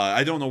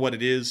 I don't know what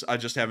it is. I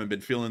just haven't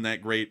been feeling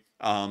that great.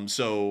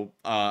 So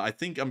I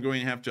think I'm going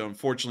to have to,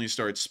 unfortunately,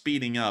 start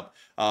speeding up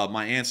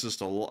my answers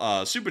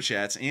to super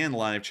chats and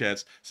live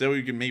chats so that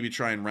we can maybe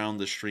try and round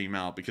the stream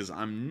out, because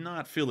I'm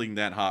not feeling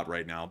that hot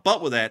right now.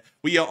 But with that,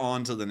 we are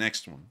on to the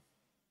next one.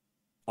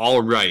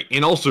 All right,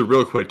 and also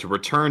real quick, to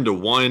return to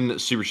one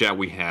super chat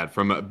we had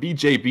from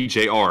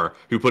BJBJR,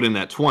 who put in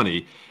that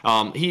 20,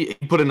 he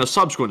put in a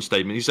subsequent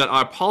statement. He said,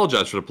 I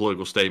apologize for the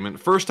political statement.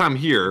 First time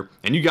here,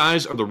 and you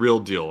guys are the real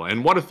deal.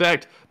 And what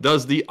effect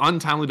does the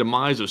untimely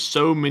demise of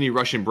so many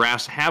Russian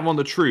brass have on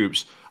the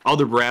troops,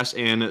 other brass,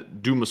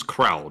 and Duma's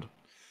crowd?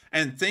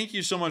 And thank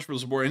you so much for the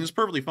support. And it's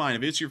perfectly fine.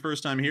 If it's your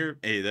first time here,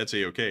 hey, that's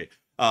A-okay.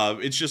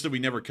 It's just that we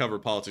never cover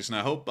politics, and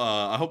I hope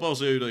I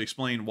was able to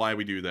explain why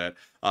we do that,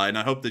 and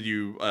I hope that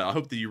you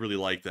really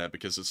like that,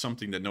 because it's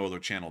something that no other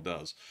channel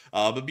does.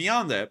 But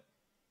beyond that,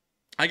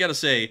 I gotta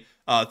say,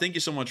 thank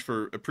you so much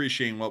for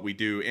appreciating what we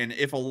do. And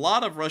if a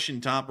lot of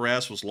Russian top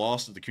brass was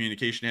lost at the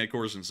communication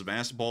headquarters in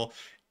Sevastopol,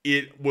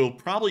 it will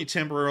probably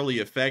temporarily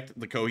affect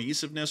the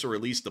cohesiveness, or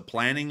at least the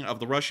planning, of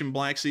the Russian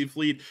Black Sea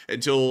Fleet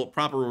until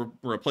proper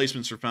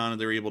replacements are found and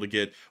they're able to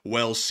get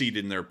well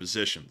seated in their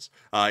positions.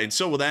 And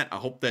so with that, I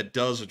hope that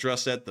does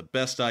address that the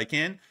best I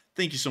can.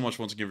 Thank you so much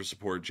once again for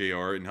support,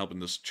 JR, and helping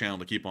this channel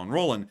to keep on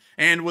rolling.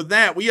 And with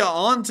that, we are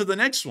on to the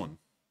next one.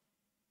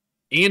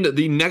 And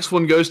the next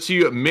one goes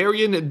to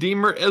Marion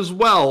Deemer as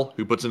well,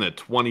 who puts in a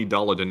 $20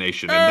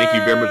 donation. And thank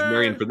you very much,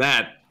 Marion, for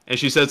that. And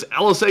she says,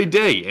 LSA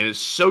Day, and it's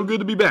so good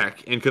to be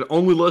back, and could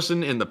only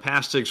listen in the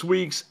past 6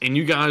 weeks, and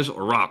you guys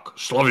rock.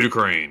 Slava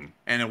Ukraine.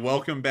 And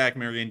welcome back,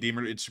 Marianne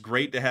Deemer. It's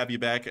great to have you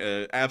back.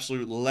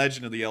 Absolute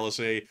legend of the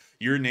LSA.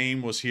 Your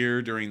name was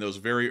here during those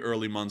very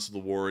early months of the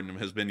war and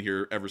has been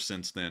here ever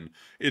since then.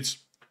 It's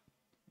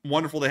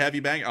wonderful to have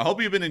you back. I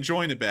hope you've been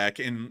enjoying it back,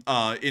 and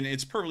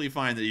it's perfectly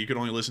fine that you could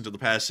only listen to the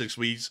past 6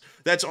 weeks.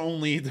 That's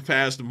only the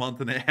past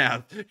month and a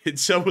half. And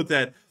so with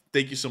that,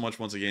 thank you so much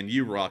once again.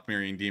 You rock,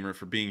 Marianne Deemer,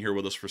 for being here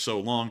with us for so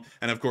long.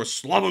 And of course,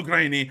 Slava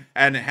Ukraini,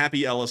 and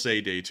happy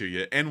LSA Day to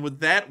you. And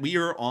with that, we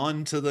are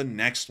on to the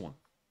next one.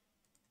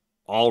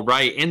 All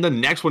right, and the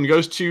next one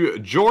goes to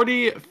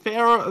Jordi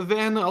Fer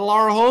van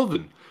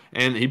Larhoven.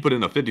 And he put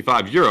in a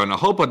 €55, and I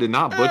hope I did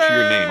not butcher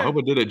your name. I hope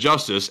I did it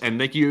justice, and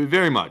thank you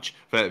very much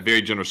for that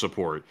very generous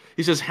support.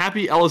 He says,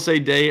 happy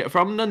LSA Day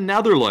from the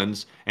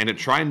Netherlands, and I'm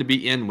trying to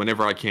be in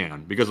whenever I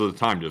can because of the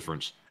time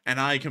difference. And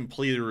I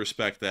completely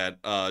respect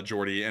that,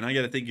 Jordy. And I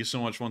got to thank you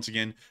so much once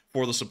again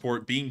for the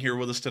support, being here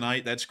with us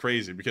tonight. That's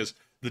crazy, because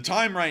the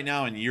time right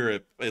now in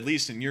Europe, at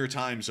least in your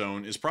time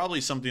zone, is probably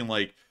something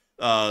like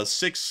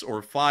 6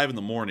 or 5 in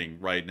the morning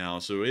right now.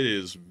 So it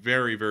is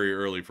very, very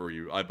early for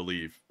you, I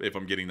believe, if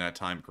I'm getting that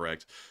time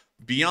correct.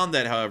 Beyond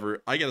that,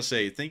 however, I gotta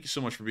say, thank you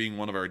so much for being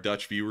one of our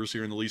Dutch viewers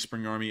here in the Lee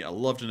Spring Army. I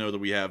love to know that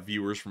we have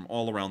viewers from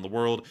all around the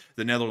world,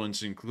 the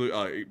Netherlands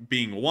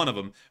being one of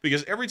them,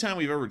 because every time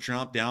we've ever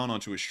jumped down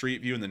onto a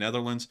street view in the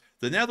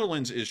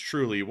Netherlands is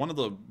truly one of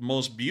the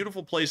most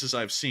beautiful places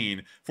I've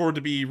seen for it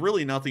to be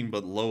really nothing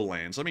but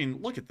lowlands. I mean,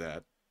 look at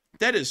that.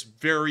 That is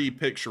very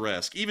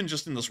picturesque, even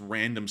just in this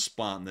random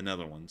spot in the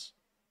Netherlands.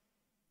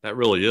 That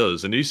really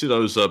is. And you see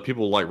those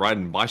people like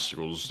riding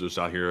bicycles just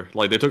out here.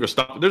 Like they took a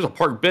stop. There's a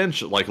park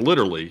bench, like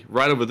literally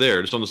right over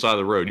there, just on the side of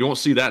the road. You won't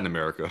see that in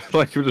America.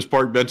 Like you're just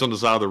park bench on the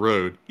side of the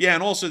road. Yeah,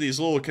 and also these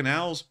little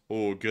canals.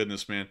 Oh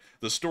goodness, man.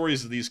 The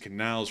stories of these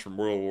canals from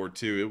World War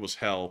II, it was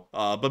hell.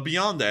 But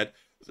beyond that,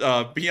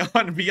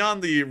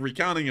 beyond the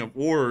recounting of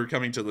war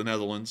coming to the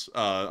Netherlands,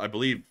 I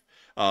believe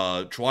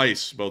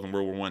twice, both in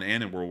World War I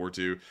and in World War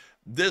II.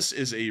 This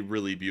is a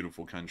really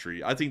beautiful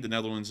country. I think the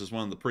Netherlands is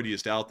one of the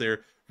prettiest out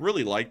there.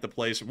 Really like the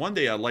place. One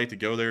day I'd like to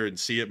go there and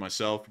see it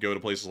myself. Go to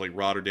places like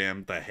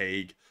Rotterdam, The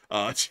Hague.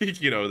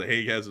 You know, The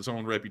Hague has its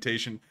own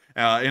reputation.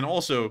 And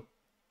also,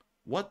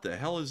 what the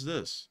hell is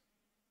this?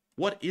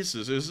 What is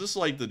this? Is this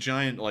like the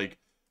giant, like,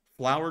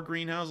 flower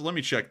greenhouse? Let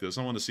me check this.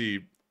 I want to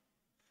see.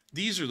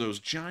 These are those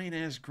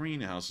giant-ass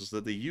greenhouses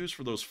that they use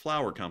for those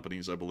flower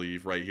companies, I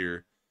believe, right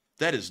here.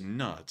 That is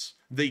nuts.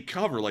 They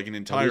cover like an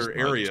entire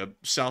area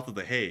south of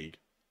The Hague.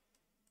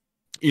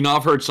 You know,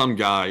 I've heard some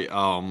guy,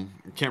 can't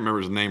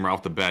remember his name right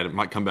off the bat. It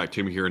might come back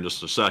to me here in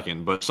just a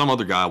second. But some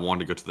other guy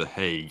wanted to go to The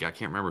Hague. I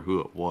can't remember who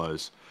it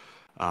was.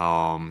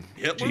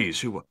 Geez,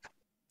 who was?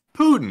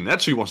 Putin.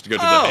 That's who wants to go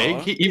to The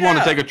Hague. He wanted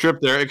to take a trip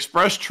there,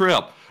 express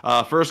trip,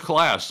 first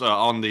class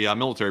on the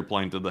military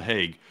plane to The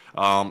Hague.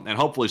 And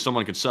hopefully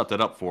someone could set that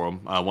up for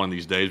him one of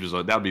these days, because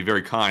that would be a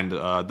very kind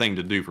thing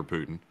to do for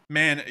Putin.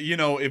 Man, you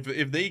know,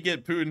 if they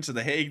get Putin to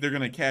The Hague, they're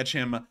going to catch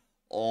him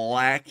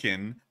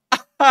lacking.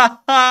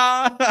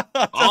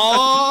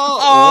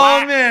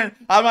 Oh, man.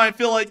 I might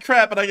feel like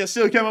crap, but I can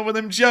still come up with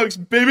them jokes,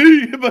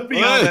 baby. But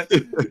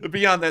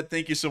beyond that,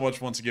 thank you so much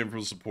once again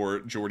for the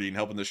support, Jordy, and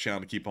helping this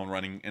channel to keep on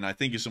running. And I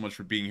thank you so much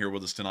for being here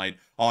with us tonight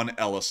on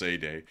LSA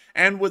Day.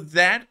 And with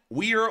that,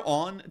 we are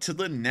on to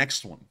the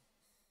next one.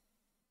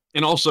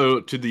 And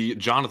also to the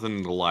Jonathan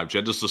in the live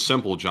chat, just a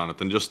simple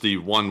Jonathan, just the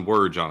one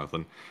word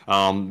Jonathan.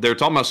 They're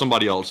talking about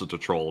somebody else that's a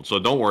troll. So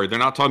don't worry, they're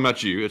not talking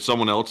about you. It's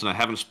someone else, and I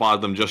haven't spotted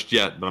them just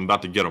yet, but I'm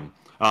about to get them.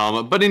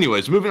 But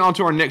anyways, moving on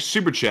to our next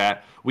super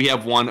chat, we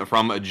have one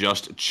from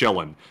Just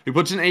Chillin', who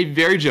puts in a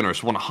very generous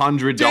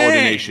 $100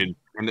 donation.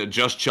 And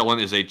Just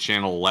Chillin' is a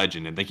channel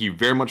legend, and thank you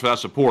very much for that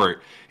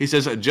support. He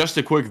says, just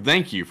a quick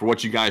thank you for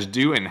what you guys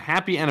do, and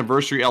happy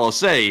anniversary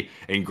LSA,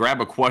 and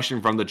grab a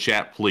question from the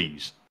chat,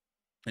 please.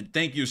 And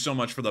thank you so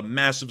much for the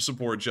massive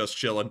support, Just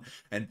Chillin'.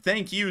 And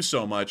thank you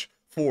so much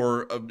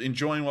for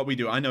enjoying what we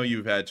do. I know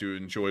you've had to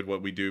enjoy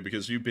what we do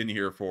because you've been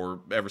here for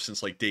ever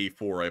since like day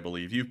 4, I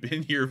believe. You've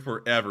been here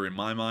forever in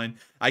my mind.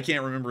 I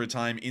can't remember a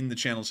time in the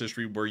channel's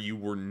history where you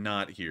were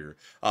not here.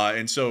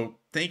 And so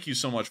thank you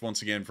so much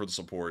once again for the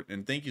support.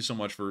 And thank you so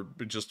much for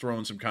just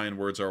throwing some kind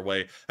words our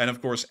way. And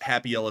of course,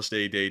 happy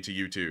LSA Day to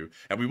you too.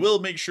 And we will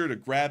make sure to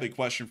grab a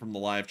question from the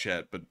live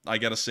chat. But I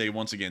gotta say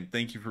once again,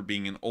 thank you for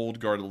being an old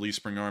guard of the Lee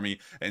Spring Army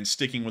and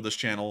sticking with this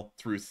channel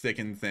through thick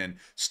and thin.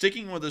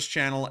 Sticking with this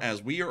channel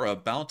as we are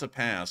about to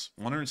pass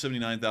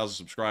 179,000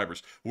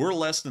 subscribers. We're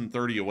less than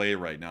 30 away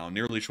right now.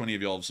 Nearly 20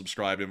 of y'all have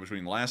subscribed in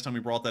between the last time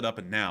we brought that up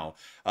and now.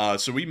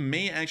 So we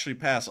may actually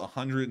pass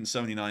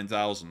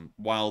 179,000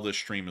 while this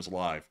stream is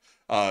live.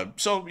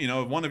 So, you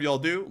know, if one of y'all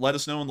do, let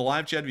us know in the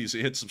live chat. If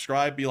you hit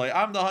subscribe, be like,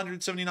 I'm the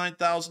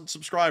 179,000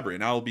 subscriber,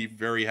 and I'll be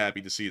very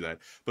happy to see that.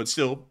 But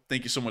still,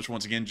 thank you so much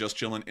once again, Just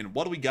Chillin'. And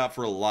what do we got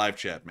for a live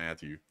chat,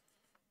 Matthew?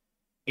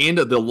 And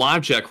the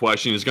live chat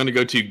question is going to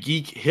go to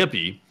Geek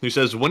Hippie, who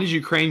says, when is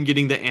Ukraine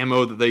getting the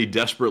ammo that they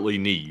desperately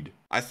need?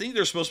 I think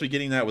they're supposed to be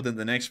getting that within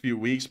the next few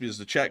weeks because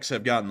the Czechs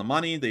have gotten the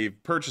money, they've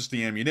purchased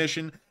the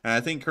ammunition, and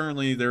I think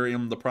currently they're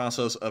in the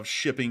process of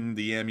shipping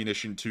the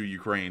ammunition to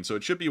Ukraine. So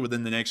it should be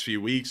within the next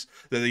few weeks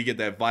that they get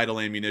that vital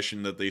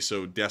ammunition that they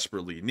so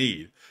desperately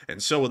need.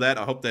 And so with that,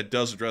 I hope that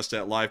does address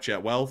that live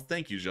chat well.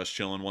 Thank you, Just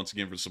Chillin', once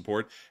again for the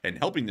support and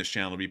helping this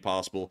channel be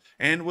possible.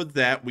 And with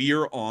that, we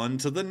are on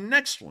to the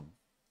next one.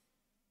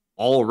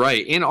 All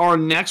right, and our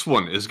next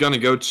one is going to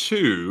go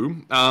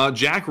to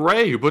Jack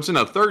Ray, who puts in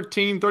a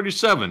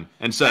 1337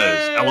 and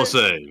says, hey!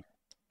 LSA.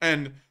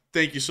 And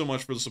thank you so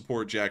much for the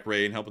support, Jack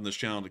Ray, and helping this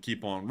channel to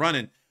keep on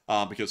running,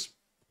 because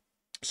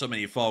so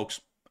many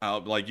folks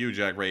like you,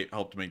 Jack Ray,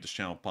 helped to make this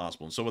channel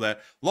possible. And so with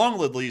that, long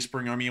live Lee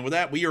Spring Army, and with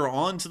that, we are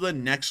on to the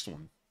next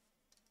one.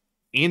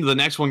 And the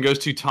next one goes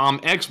to Tom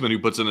Exman, who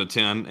puts in a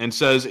 10 and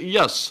says,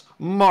 yes,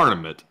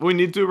 marmot. We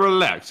need to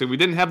relax, and we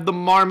didn't have the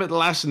marmot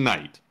last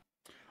night.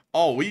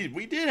 Oh, we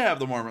did have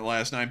the marmot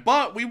last night,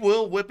 but we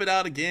will whip it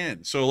out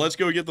again. So let's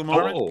go get the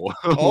marmot.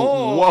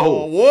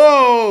 Oh,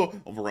 whoa,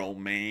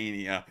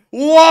 Romania.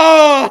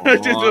 Whoa!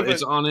 Oh,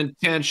 it's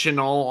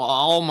unintentional.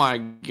 Oh my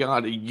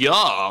God,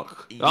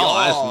 yuck.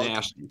 Oh, that's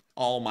nasty.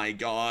 Oh my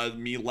God,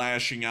 me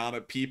lashing out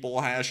at people.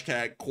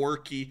 Hashtag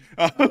quirky.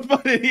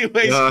 But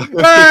anyways, hey!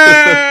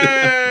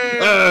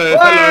 Hello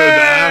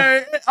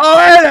there.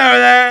 Oh, hello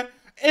there.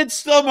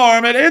 It's the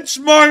marmot. It's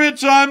marmot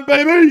time,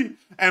 baby.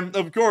 And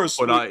of course,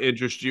 would I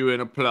interest you in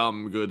a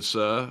plum, good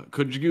sir?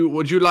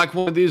 Would you like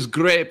one of these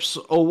grapes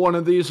or one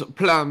of these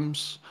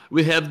plums?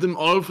 We have them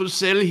all for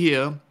sale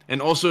here.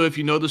 And also, if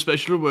you know the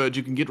special word,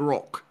 you can get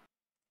rock.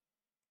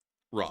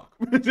 Rock.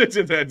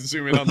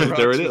 Zoom in on the rock.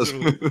 There it is.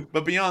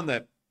 But beyond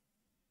that,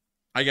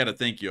 I gotta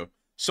thank you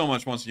so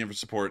much once again for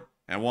support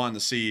and wanting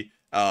to see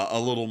a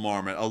little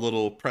marmot, a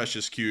little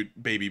precious,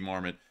 cute baby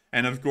marmot,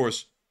 and of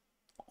course,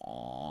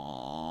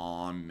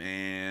 oh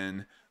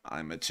man.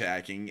 I'm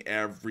attacking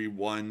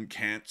everyone.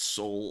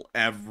 Cancel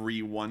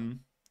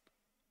everyone.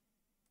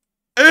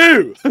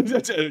 Ew!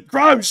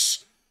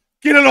 Gross!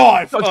 Get it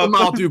off! Shut your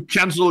mouth, you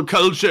cancel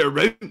culture,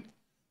 right?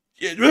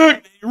 Yeah,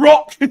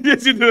 rock!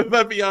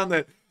 But beyond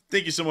that,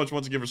 thank you so much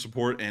once again for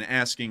support and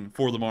asking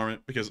for the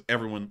marmot, because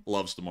everyone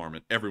loves the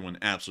marmot. Everyone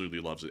absolutely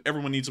loves it.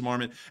 Everyone needs a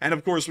marmot. And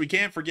of course, we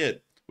can't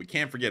forget,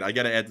 I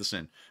gotta add this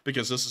in,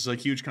 because this is a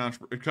huge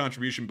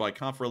contribution by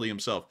Conferelli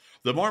himself.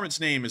 The marmot's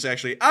name is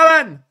actually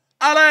Alan!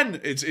 Alan!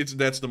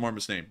 That's the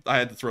marmot's name. I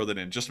had to throw that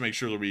in just to make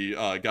sure that we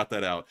got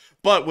that out.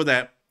 But with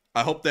that,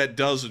 I hope that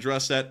does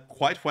address that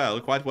quite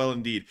well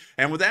indeed.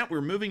 And with that,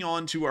 we're moving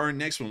on to our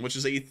next one, which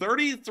is a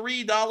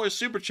 $33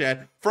 super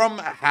chat from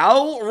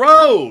Hal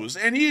Rose.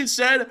 And he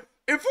said,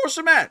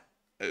 Enforcer Matt,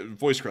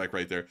 voice crack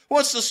right there.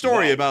 What's the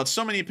story about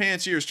so many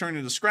pantsiers turning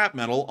into scrap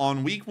metal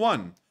on week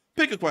 1?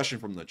 Pick a question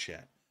from the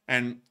chat.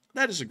 And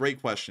that is a great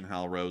question,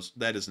 Hal Rose.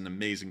 That is an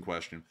amazing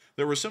question.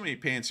 There were so many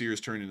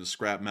pantsiers turning into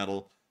scrap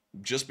metal.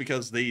 just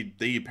because they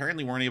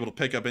apparently weren't able to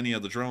pick up any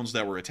of the drones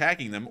that were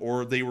attacking them,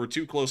 or they were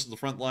too close to the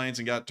front lines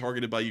and got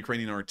targeted by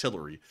Ukrainian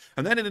artillery.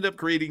 And that ended up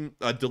creating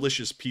a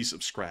delicious piece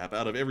of scrap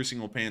out of every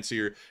single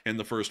Pantsir in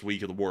the first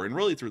week of the war, and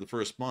really through the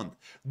first month.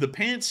 The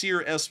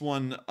Pantsir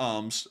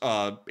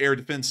S1 air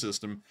defense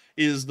system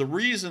is the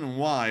reason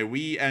why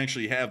we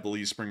actually have the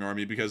Lee Spring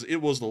Army, because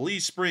it was the Lee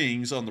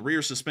Springs on the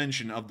rear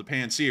suspension of the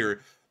Pantsir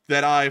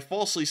that I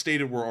falsely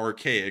stated were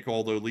archaic,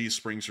 although Lee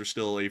Springs are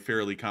still a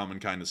fairly common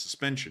kind of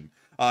suspension.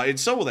 And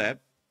so with that,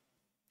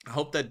 I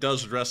hope that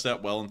does address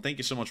that well, and thank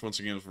you so much once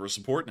again for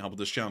support and helping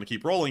this channel to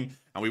keep rolling,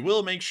 and we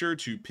will make sure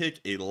to pick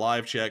a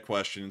live chat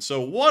question.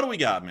 So what do we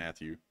got,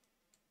 Matthew?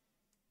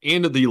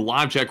 And the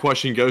live chat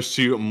question goes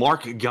to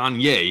Mark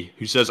Gagne,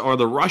 who says, are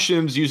the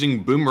Russians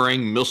using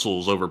boomerang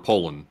missiles over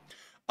Poland?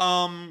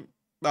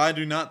 I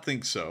do not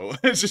think so.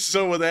 Just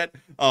so with that,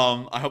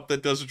 I hope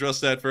that does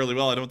address that fairly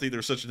well. I don't think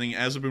there's such a thing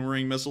as a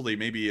boomerang missile. They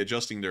may be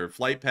adjusting their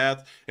flight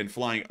path and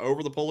flying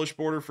over the Polish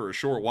border for a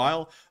short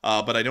while,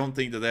 but I don't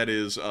think that that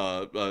is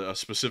a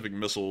specific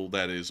missile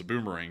that is a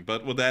boomerang.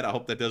 But with that, I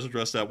hope that does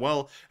address that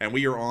well, and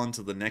we are on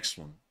to the next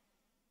one.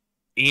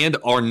 And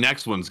our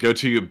next ones go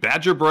to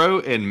Badger Bro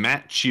and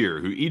Matt Cheer,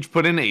 who each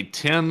put in a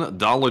 $10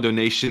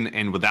 donation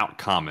and without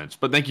comments.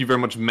 But thank you very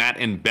much, Matt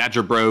and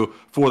Badger Bro,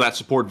 for that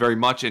support very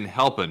much and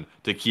helping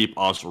to keep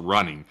us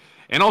running.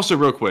 And also,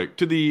 real quick,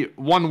 to the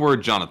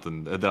one-word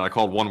Jonathan that I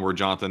called one-word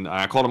Jonathan,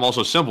 I called him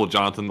also Simple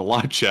Jonathan in the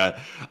live chat.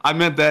 I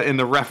meant that in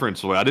the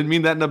reference way. I didn't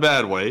mean that in a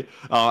bad way.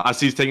 I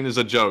see he's taking it as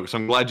a joke, so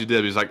I'm glad you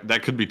did. He's like,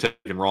 that could be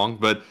taken wrong,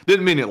 but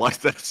didn't mean it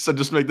like that, so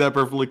just make that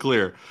perfectly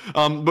clear.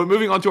 But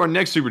moving on to our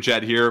next super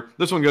chat here,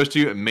 this one goes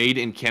to Made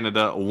in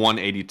Canada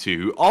 182,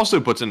 who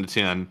also puts in a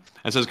 10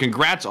 and says,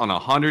 congrats on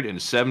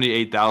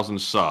 178,000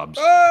 subs,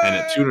 and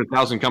at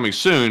 200,000 coming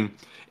soon.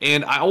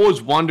 And I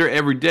always wonder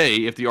every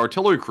day if the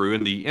artillery crew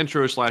in the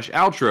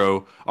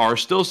intro/outro are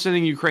still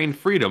sending Ukraine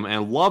freedom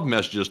and love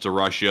messages to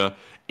Russia.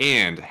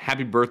 And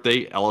happy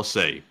birthday,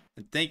 LSA.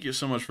 And thank you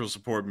so much for the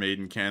support, Made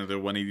in Canada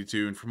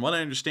 182. And from what I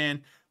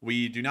understand,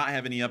 we do not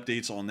have any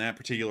updates on that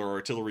particular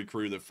artillery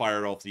crew that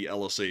fired off the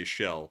LSA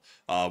shell.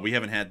 We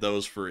haven't had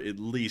those for at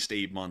least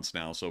 8 months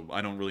now, so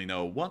I don't really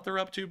know what they're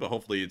up to, but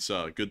hopefully it's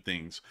good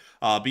things.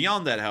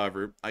 Beyond that,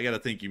 however, I got to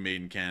thank you,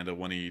 Made in Canada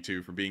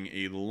 182, for being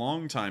a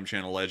long-time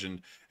channel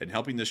legend and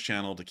helping this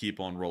channel to keep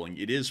on rolling.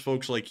 It is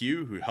folks like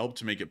you who helped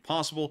to make it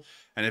possible,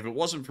 and if it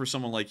wasn't for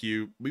someone like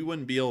you, we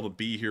wouldn't be able to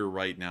be here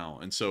right now.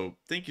 And so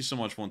thank you so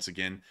much once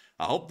again.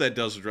 I hope that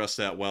does address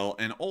that well.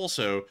 And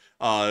also,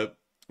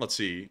 let's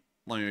see.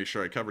 Let me make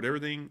sure I covered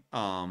everything.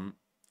 And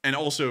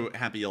also,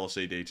 happy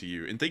LSA Day to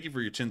you. And thank you for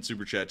your 10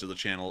 super chat to the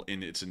channel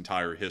in its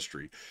entire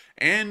history.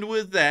 And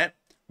with that,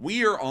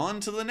 we are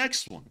on to the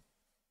next one.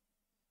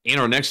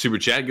 And our next super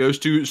chat goes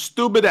to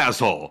Stupid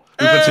Asshole,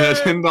 who puts in a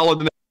 $10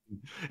 donation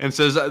and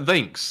says,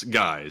 thanks,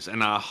 guys.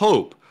 And I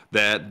hope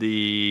that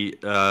the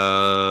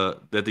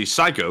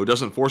psycho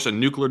doesn't force a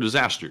nuclear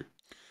disaster.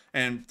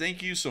 And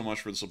thank you so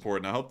much for the support,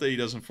 and I hope that he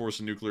doesn't force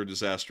a nuclear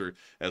disaster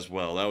as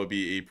well. That would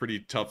be a pretty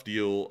tough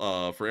deal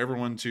for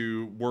everyone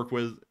to work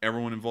with,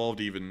 everyone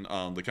involved, even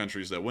the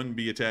countries that wouldn't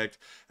be attacked,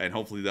 and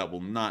hopefully that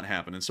will not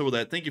happen. And so with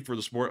that, thank you for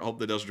the support. I hope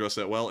that does address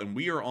that well, and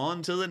we are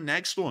on to the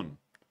next one.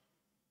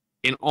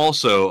 And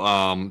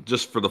also,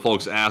 just for the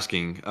folks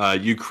asking,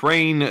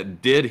 Ukraine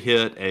did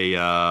hit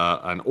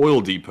an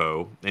oil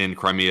depot in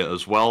Crimea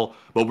as well,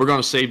 but we're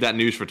going to save that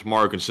news for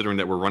tomorrow, considering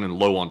that we're running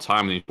low on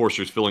time and the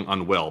enforcer is feeling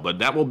unwell. But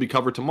that will be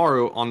covered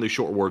tomorrow on the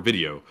Short War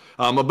video.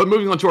 But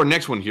moving on to our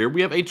next one here,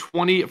 we have a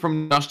 20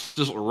 from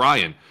Justice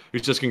Ryan, who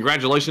says,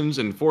 congratulations,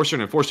 Enforcer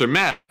and Enforcer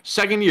Matt,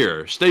 second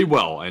year, stay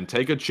well, and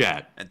take a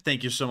chat. And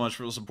thank you so much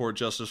for the support,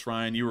 Justice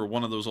Ryan. You were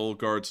one of those old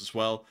guards as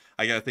well.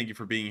 I got to thank you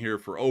for being here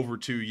for over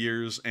 2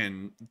 years,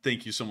 and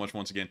thank you so much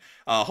once again.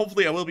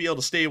 Hopefully I will be able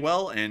to stay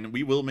well, and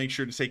we will make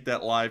sure to take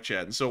that live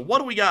chat. And so what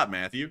do we got,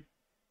 Matthew?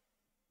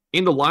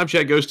 In the live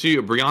chat goes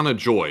to Brianna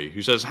Joy,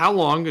 who says, how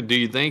long do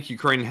you think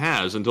Ukraine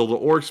has until the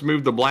orcs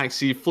move the Black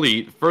Sea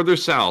Fleet further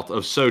south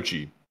of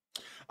Sochi?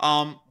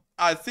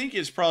 I think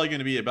it's probably going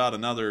to be about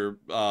another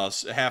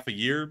half a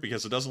year,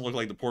 because it doesn't look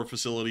like the port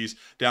facilities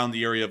down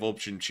the area of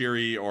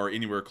Obchinchiri are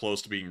anywhere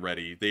close to being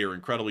ready. They are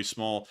incredibly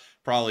small,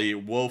 probably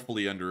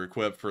woefully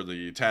under-equipped for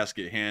the task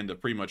at hand of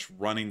pretty much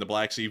running the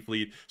Black Sea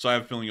Fleet, so I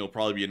have a feeling it'll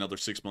probably be another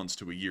 6 months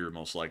to a year,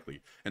 most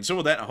likely. And so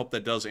with that, I hope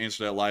that does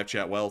answer that live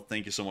chat well.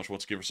 Thank you so much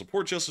once again for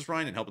support, Justice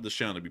Ryan, and helping this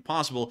channel to be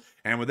possible.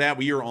 And with that,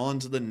 we are on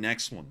to the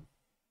next one.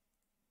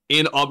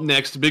 And up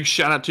next, big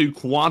shout out to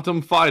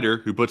Quantum Fighter,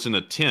 who puts in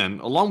a 10,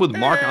 along with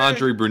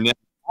Marc-Andre Brunet,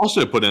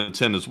 also put in a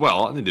 10 as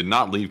well, and they did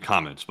not leave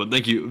comments. But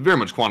thank you very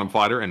much, Quantum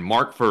Fighter and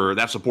Mark, for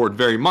that support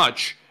very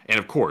much. And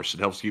of course, it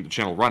helps keep the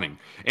channel running.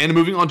 And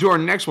moving on to our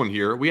next one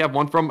here, we have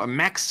one from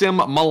Maxim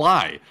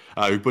Malai,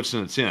 who puts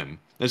in a 10.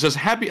 It says,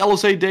 happy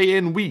LSA Day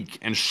and week,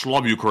 and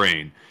Slav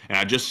Ukraine. And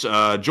I just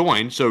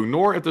joined, so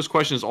ignore if this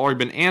question has already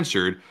been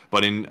answered.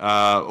 But in,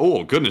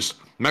 oh goodness,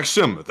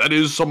 Maxim, that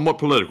is somewhat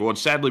political, and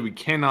sadly we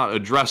cannot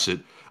address it.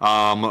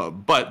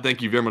 But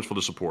thank you very much for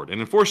the support. And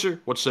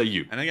Enforcer, what say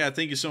you? And I gotta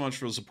thank you so much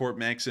for the support,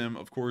 Maxim.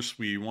 Of course,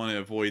 we want to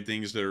avoid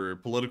things that are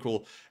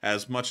political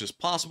as much as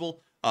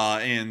possible.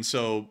 And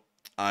so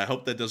I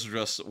hope that does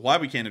address why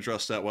we can't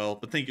address that well.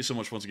 But thank you so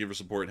much once again for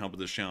support and helping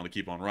this channel to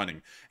keep on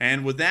running.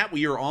 And with that,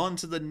 we are on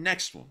to the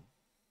next one.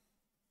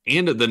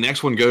 And the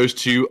next one goes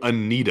to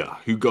Anita,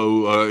 who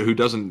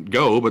doesn't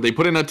go, but they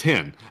put in a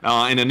 10.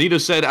 And Anita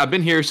said, I've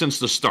been here since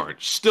the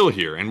start, still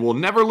here, and will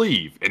never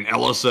leave in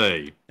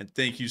LSA. And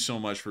thank you so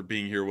much for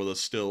being here with us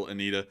still,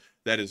 Anita.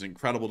 That is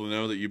incredible to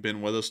know that you've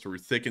been with us through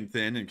thick and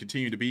thin and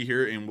continue to be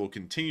here and will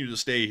continue to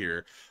stay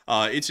here.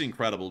 It's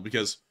incredible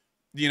because,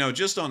 you know,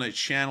 just on a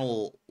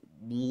channel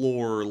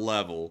lore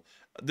level,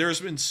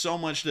 there's been so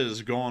much that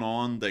has gone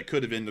on that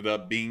could have ended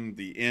up being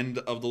the end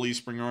of the Lee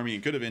Spring Army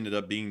and could have ended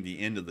up being the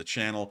end of the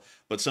channel,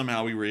 but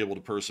somehow we were able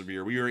to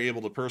persevere. We were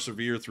able to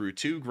persevere through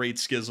 2 great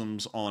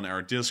schisms on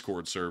our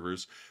Discord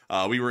servers.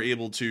 We were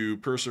able to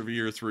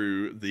persevere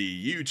through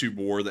the YouTube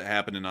war that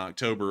happened in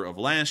October of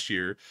last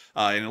year,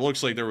 and it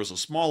looks like there was a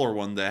smaller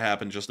one that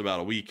happened just about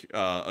a week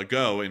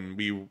ago, and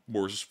we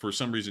were for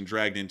some reason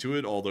dragged into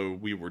it, although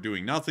we were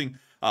doing nothing.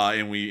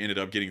 And we ended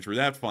up getting through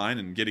that fine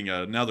and getting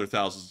another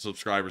 1,000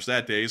 subscribers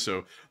that day,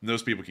 so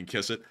those people can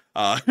kiss it.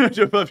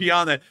 But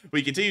beyond that,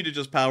 we continue to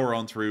just power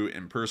on through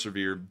and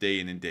persevere day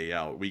in and day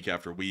out, week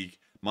after week,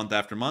 month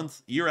after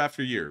month, year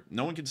after year.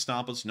 No one can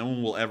stop us. No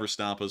one will ever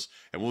stop us,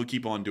 and we'll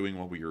keep on doing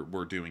what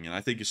we're doing. And I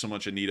thank you so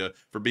much, Anita,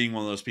 for being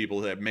one of those people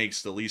that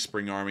makes the Lee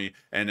Spring Army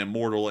an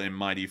immortal and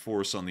mighty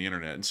force on the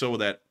internet. And so with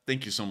that,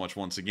 thank you so much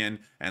once again,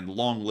 and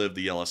long live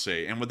the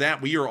LSA. And with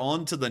that, we are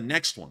on to the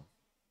next one.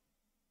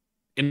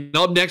 And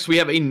up next, we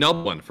have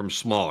another one from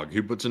Smog,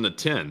 who puts in a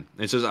 10.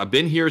 It says, I've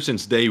been here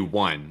since day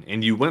 1,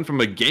 and you went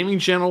from a gaming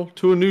channel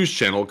to a news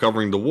channel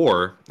covering the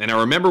war. And I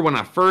remember when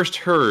I first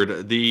heard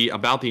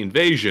about the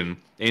invasion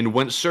and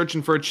went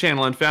searching for a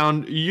channel and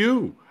found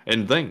you.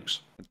 And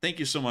thanks. Thank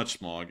you so much,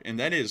 Smog. And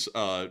that is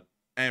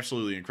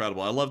absolutely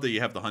incredible. I love that you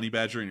have the honey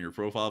badger in your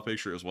profile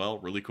picture as well.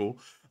 Really cool.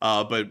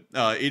 But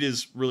it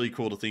is really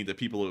cool to think that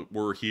people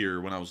were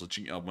here when I was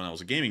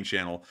a gaming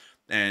channel,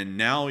 and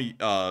now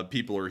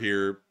people are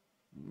here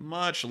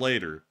much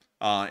later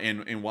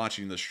and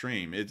watching the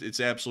stream. It's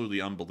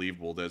absolutely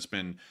unbelievable that it's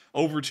been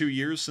over 2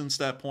 years since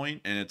that point,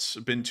 and it's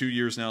been 2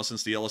 years now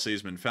since the LSA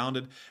has been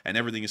founded, and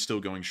everything is still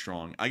going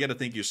strong. I got to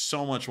thank you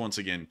so much once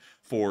again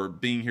for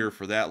being here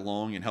for that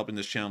long and helping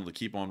this channel to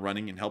keep on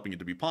running and helping it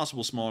to be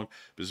possible, Smog,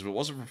 because if it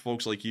wasn't for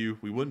folks like you,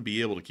 we wouldn't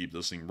be able to keep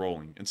this thing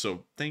rolling. And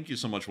so thank you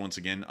so much once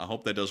again. I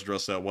hope that does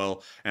address that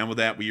well. And with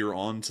that, we are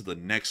on to the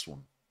next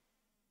one.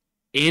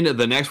 And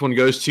the next one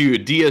goes to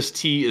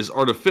DST is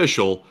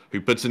Artificial, who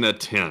puts in a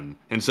 10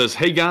 and says,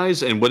 hey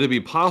guys, and would it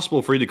be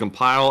possible for you to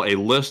compile a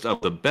list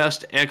of the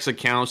best X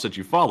accounts that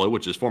you follow,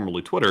 which is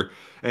formerly Twitter,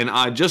 and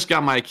I just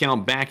got my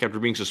account back after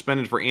being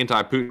suspended for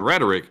anti-Putin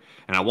rhetoric,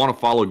 and I want to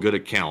follow good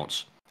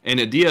accounts. And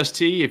at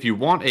DST, if you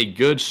want a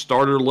good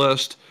starter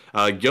list,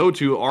 go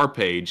to our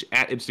page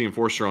at It's the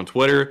Enforcer on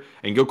Twitter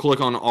and go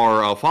click on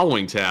our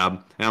following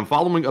tab. And I'm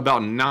following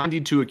about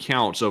 92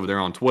 accounts over there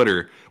on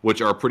Twitter,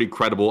 which are pretty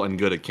credible and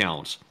good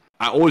accounts.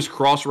 I always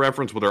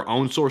cross-reference with our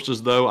own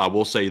sources, though. I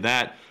will say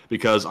that,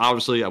 because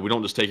obviously we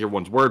don't just take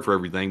everyone's word for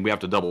everything. We have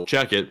to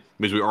double-check it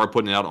because we are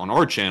putting it out on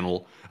our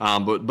channel.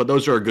 But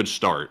those are a good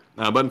start.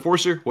 But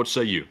Enforcer, what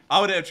say you?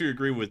 I would actually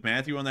agree with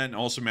Matthew on that, and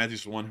also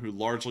Matthew's the one who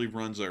largely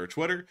runs our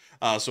Twitter.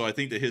 So I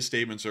think that his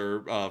statements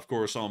are, of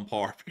course, on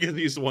par because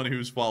he's the one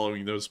who's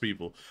following those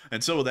people.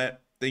 And so with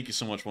that, thank you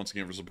so much once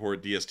again for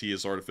support. DST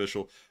is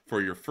Artificial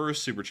for your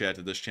first super chat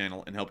to this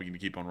channel and helping you to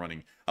keep on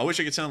running. I wish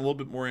I could sound a little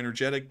bit more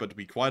energetic, but to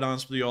be quite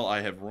honest with y'all,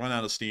 I have run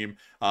out of steam,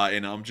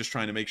 and I'm just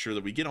trying to make sure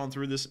that we get on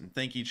through this, and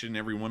thank each and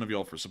every one of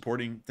y'all for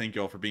supporting. Thank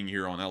y'all for being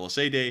here on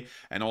LSA Day,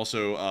 and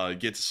also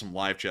get to some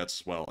live chats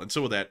as well. And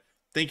so with that,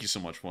 thank you so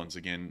much once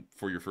again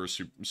for your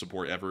first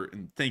support ever,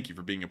 and thank you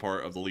for being a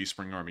part of the Lee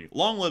Spring Army.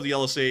 Long live the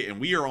LSA,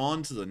 and we are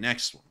on to the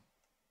next one.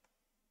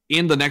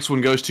 And the next one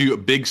goes to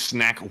Big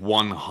Snack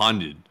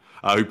 100.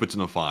 Who puts in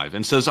a 5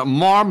 and says,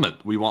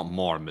 Marmot, we want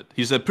Marmot.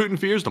 He said, Putin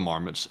fears the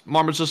Marmots.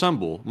 Marmots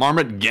assemble.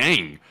 Marmot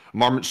gang.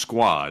 Marmot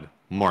squad.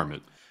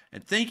 Marmot.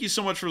 And thank you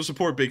so much for the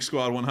support, Big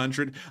Squad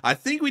 100. I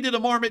think we did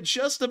a Marmot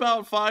just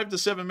about 5 to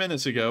 7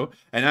 minutes ago,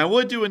 and I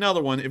would do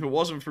another one if it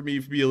wasn't for me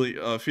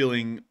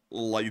feeling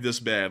like this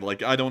bad.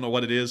 Like, I don't know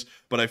what it is,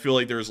 but I feel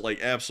like there's,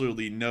 like,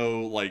 absolutely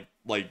no, like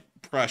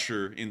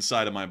pressure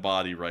inside of my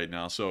body right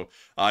now. So,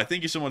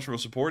 thank you so much for the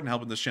support and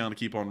helping this channel to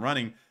keep on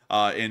running.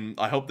 And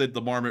I hope that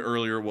the Marmot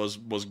earlier was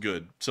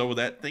good. So with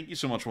that, thank you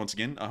so much once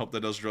again. I hope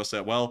that does address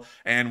that well.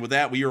 And with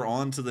that, we are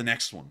on to the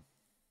next one.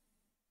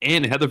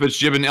 And Heather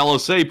Fitzgibbon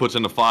LSA puts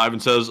in a 5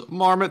 and says,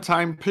 "Marmot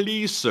time,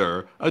 please,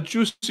 sir. A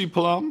juicy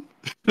plum."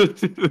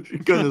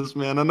 Goodness,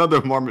 man,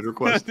 another marmot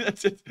request.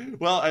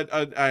 Well,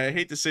 I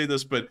hate to say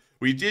this, but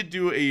we did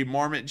do a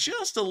marmot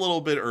just a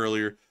little bit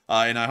earlier,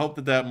 and I hope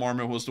that that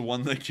marmot was the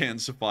one that can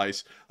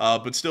suffice.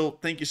 But still,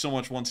 thank you so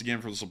much once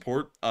again for the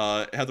support.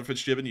 Heather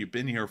Fitzgibbon, you've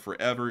been here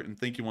forever, and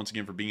thank you once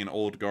again for being an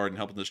old guard and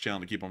helping this channel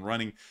to keep on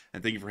running,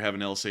 and thank you for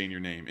having LSA in your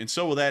name. And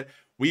so with that,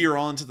 we are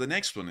on to the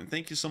next one, and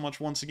thank you so much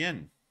once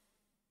again.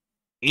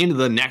 And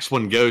the next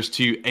one goes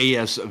to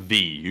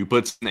ASV, who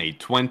puts in a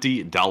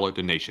 $20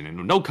 donation.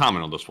 And no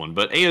comment on this one,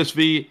 but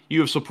ASV, you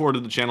have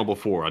supported the channel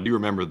before. I do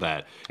remember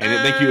that. And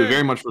thank you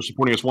very much for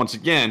supporting us once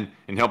again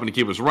and helping to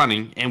keep us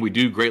running. And we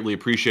do greatly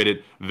appreciate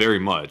it very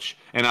much.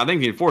 And I think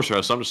the Enforcer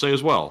has something to say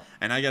as well.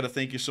 And I got to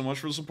thank you so much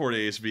for the support,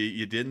 ASV.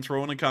 You didn't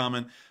throw in a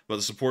comment, but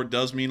the support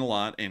does mean a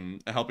lot in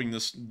helping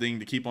this thing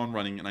to keep on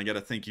running. And I got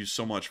to thank you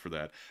so much for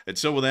that. And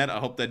so with that, I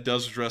hope that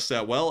does address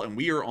that well. And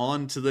we are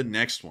on to the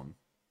next one.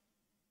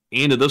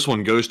 And this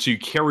one goes to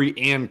Carrie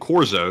Ann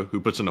Corzo, who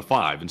puts in a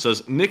 5 and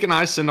says, "Nick and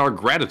I send our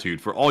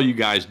gratitude for all you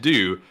guys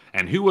do.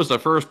 And who was the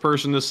first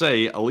person to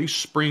say Elise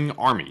Spring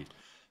Army?"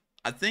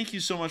 I thank you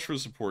so much for the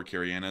support,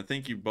 Carrie Ann. I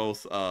thank you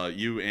both,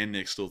 you and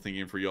Nick, still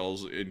thinking for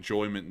y'all's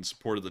enjoyment and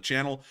support of the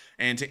channel.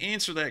 And to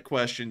answer that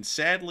question,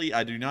 sadly,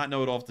 I do not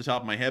know it off the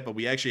top of my head, but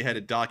we actually had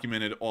it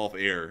documented off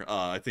air,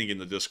 I think in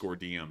the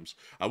Discord DMs.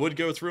 I would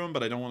go through them,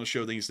 but I don't want to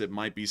show things that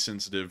might be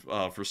sensitive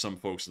for some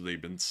folks that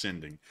they've been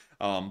sending.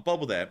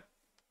 But with that,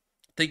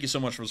 thank you so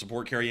much for the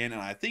support, Carrie Ann, and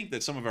I think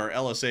that some of our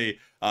LSA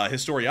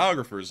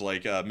historiographers,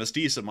 like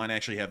Mestiza, might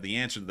actually have the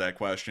answer to that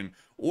question,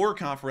 or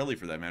Confarelli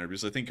for that matter,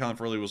 because I think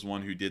Confarelli was the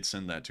one who did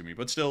send that to me.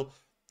 But still,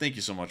 thank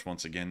you so much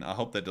once again. I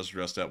hope that does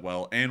address that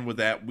well. And with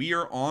that, we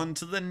are on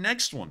to the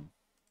next one.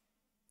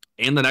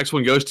 And the next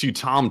one goes to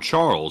Tom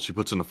Charles, who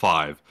puts in a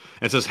 5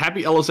 and says,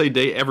 "Happy LSA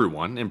Day,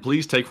 everyone, and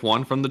please take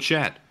one from the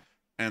chat."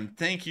 And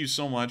thank you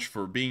so much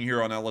for being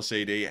here on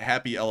LSA Day.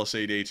 Happy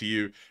LSA Day to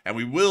you. And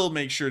we will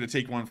make sure to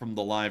take one from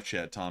the live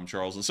chat, Tom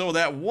Charles. And so with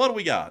that, what do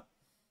we got?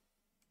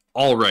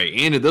 All right,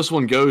 and this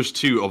one goes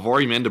to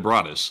Avari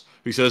Mendebratis,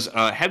 who says,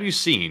 "Have you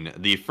seen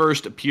the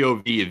first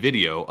POV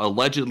video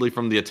allegedly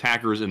from the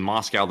attackers in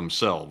Moscow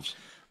themselves?"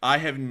 I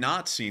have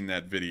not seen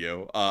that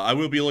video. I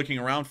will be looking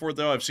around for it,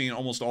 though. I've seen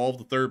almost all of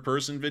the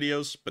third-person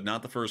videos, but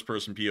not the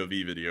first-person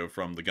POV video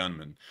from the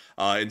gunman.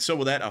 And so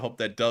with that, I hope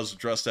that does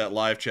address that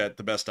live chat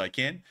the best I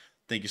can.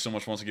 Thank you so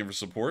much once again for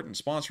support and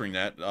sponsoring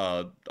that,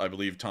 I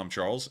believe, Tom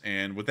Charles.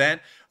 And with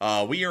that,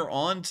 we are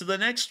on to the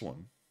next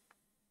one.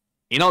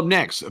 And up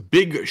next, a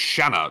big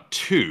shout-out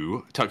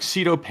to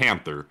Tuxedo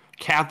Panther,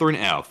 Catherine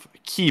F.,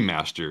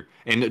 Keymaster,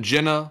 and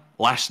Jenna,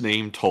 last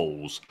name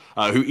Tolls,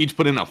 who each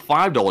put in a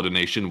 $5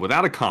 donation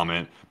without a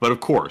comment. But of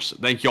course,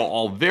 thank y'all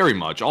all very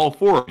much, all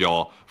 4 of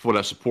y'all, for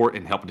that support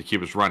and helping to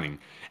keep us running.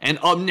 And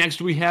up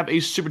next, we have a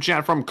super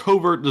chat from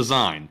Covert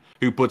Design,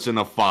 who puts in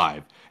a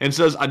 5 and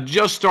says, "I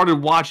just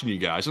started watching you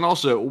guys," and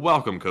also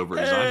welcome Covert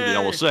Design to the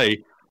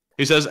LSA.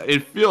 He says,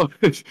 it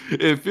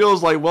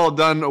feels like well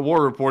done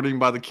war reporting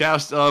by the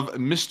cast of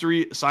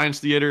Mystery Science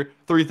Theater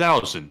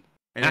 3000.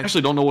 And I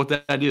actually don't know what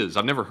that is.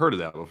 I've never heard of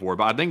that before,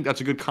 but I think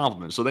that's a good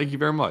compliment. So thank you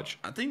very much.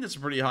 I think that's a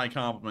pretty high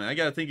compliment. I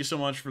got to thank you so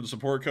much for the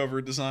support,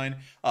 Covert Design,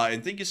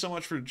 and thank you so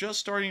much for just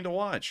starting to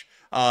watch.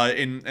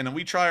 And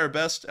we try our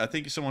best.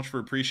 Thank you so much for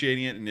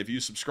appreciating it. And if you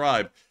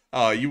subscribe,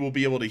 you will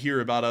be able to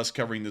hear about us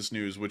covering this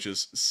news, which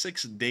is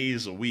 6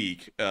 days a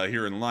week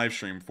here in live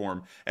stream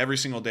form every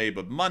single day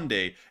but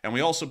Monday. And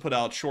we also put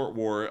out short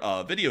war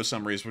video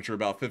summaries, which are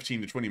about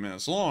 15 to 20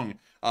 minutes long,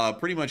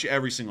 pretty much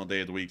every single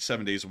day of the week,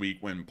 7 days a week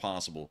when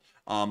possible.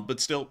 But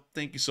still,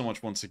 thank you so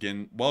much once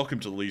again. Welcome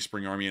to the Elise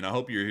Spring Army, and I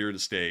hope you're here to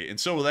stay. And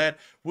so with that,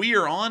 we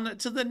are on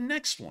to the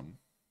next one.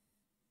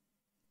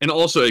 And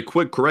also a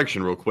quick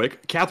correction real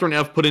quick. Catherine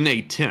F. put in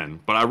a 10,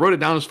 but I wrote it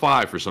down as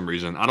 5 for some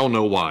reason. I don't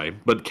know why.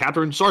 But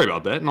Catherine, sorry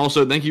about that. And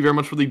also, thank you very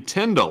much for the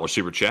 $10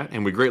 super chat,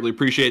 and we greatly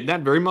appreciate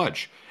that very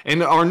much.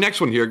 And our next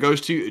one here goes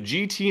to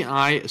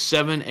GTI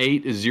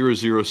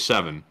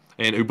 78007,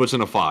 and who puts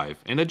in a 5.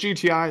 And a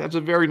GTI, that's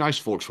a very nice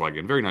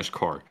Volkswagen, very nice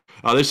car.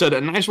 They said,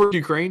 "Nice work,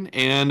 Ukraine,"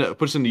 and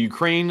puts in the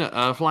Ukraine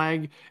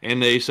flag,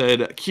 and they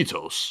said,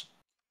 "Kitos."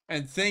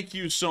 And thank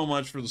you so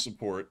much for the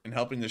support and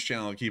helping this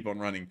channel keep on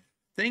running.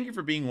 Thank you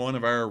for being one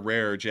of our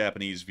rare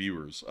Japanese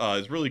viewers.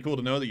 It's really cool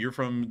to know that you're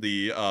from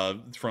the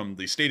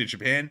state of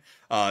Japan.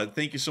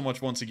 Thank you so much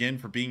once again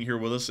for being here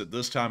with us at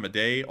this time of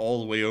day,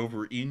 all the way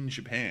over in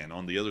Japan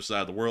on the other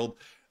side of the world.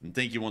 And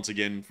thank you once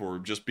again for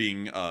just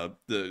being a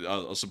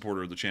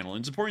supporter of the channel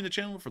and supporting the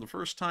channel for the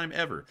first time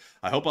ever.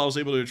 I hope I was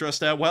able to address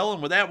that well.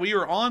 And with that, we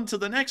are on to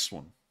the next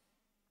one.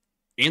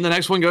 And the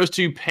next one goes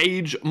to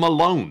Paige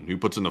Malone, who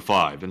puts in a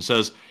 5 and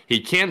says he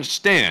can't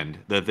stand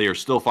that they are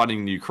still fighting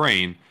in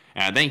Ukraine.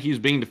 And I think he's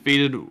being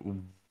defeated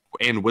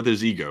and with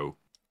his ego.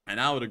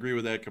 And I would agree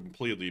with that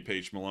completely,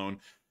 Paige Malone.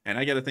 And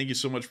I got to thank you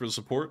so much for the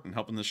support and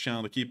helping this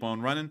channel to keep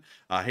on running.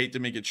 I hate to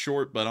make it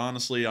short, but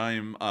honestly,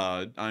 I'm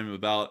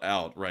about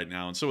out right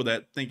now. And so with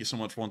that, thank you so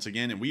much once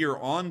again. And we are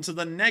on to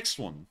the next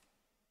one.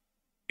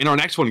 And our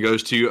next one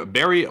goes to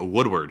Barry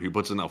Woodward, who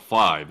puts in a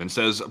 5 and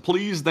says,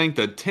 please thank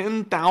the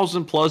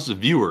 10,000 plus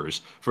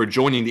viewers for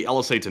joining the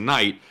LSA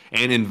tonight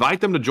and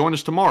invite them to join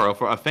us tomorrow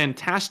for a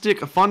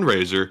fantastic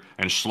fundraiser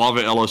and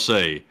Slava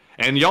LSA.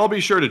 And y'all be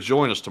sure to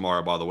join us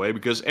tomorrow, by the way,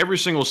 because every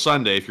single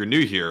Sunday, if you're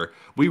new here,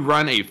 we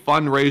run a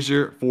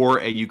fundraiser for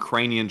a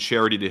Ukrainian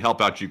charity to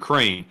help out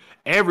Ukraine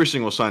every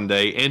single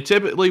Sunday. And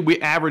typically, we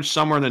average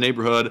somewhere in the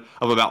neighborhood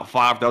of about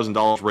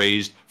 $5,000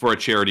 raised for a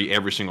charity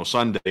every single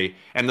Sunday.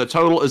 And the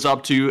total is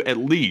up to at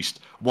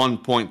least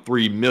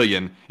 $1.3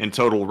 million in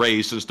total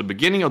raised since the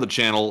beginning of the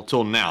channel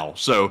till now.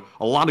 So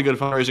a lot of good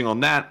fundraising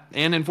on that.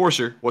 And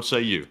Enforcer, what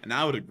say you? And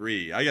I would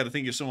agree. I got to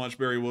thank you so much,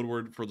 Barry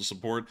Woodward, for the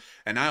support.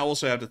 And I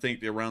also have to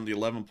thank around the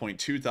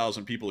 11.2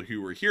 thousand people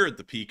who were here at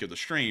the peak of the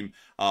stream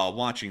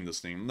watching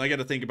this thing. And I got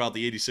to think about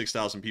the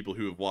 86,000 people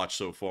who have watched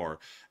so far.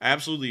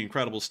 Absolutely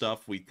incredible stuff.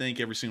 We thank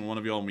every single one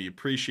of y'all, and we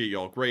appreciate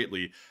y'all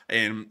greatly.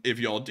 And if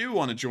y'all do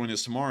want to join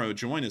us tomorrow,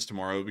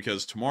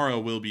 because tomorrow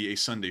will be a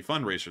Sunday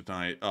fundraiser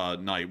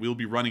night. We'll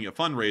be running a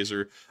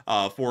fundraiser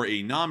for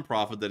a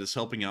nonprofit that is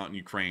helping out in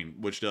Ukraine,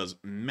 which does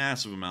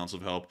massive amounts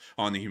of help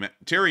on the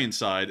humanitarian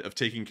side of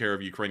taking care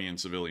of Ukrainian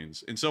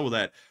civilians. And so with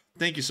that,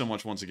 thank you so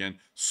much once again.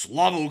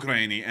 Slava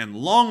Ukraini, and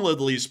long live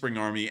the Leaf Spring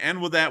Army.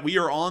 And with that, we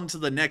are on to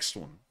the next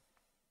one.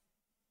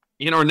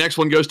 And our next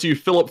one goes to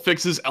Philip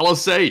Fix's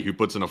LSA, who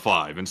puts in a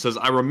 5 and says,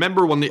 I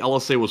remember when the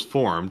LSA was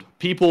formed,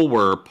 people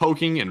were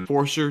poking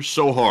Enforcer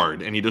so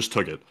hard, and he just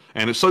took it.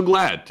 And it's so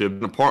glad to have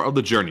been a part of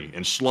the journey,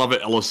 and Slava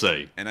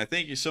LSA. And I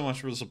thank you so much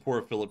for the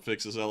support, Philip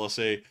Fix's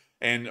LSA.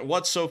 And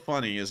what's so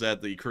funny is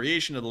that the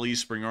creation of the Leaf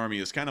Spring Army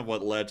is kind of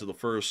what led to the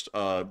first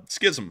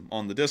schism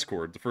on the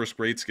Discord, the first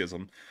great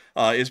schism,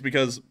 is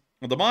because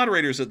the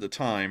moderators at the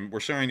time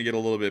were starting to get a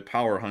little bit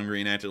power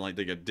hungry and acting like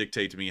they could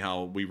dictate to me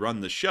how we run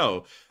the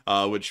show,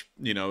 which,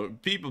 you know,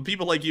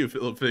 people like you,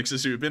 Philip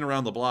Fixes, who have been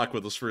around the block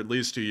with us for at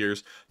least 2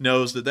 years,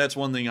 knows that that's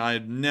one thing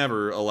I'd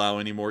never allow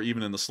anymore,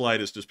 even in the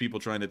slightest, is people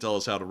trying to tell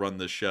us how to run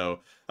this show,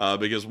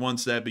 because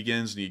once that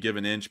begins and you give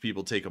an inch,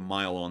 people take a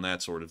mile on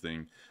that sort of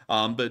thing.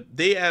 But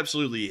they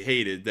absolutely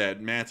hated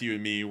that Matthew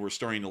and me were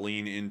starting to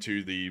lean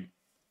into the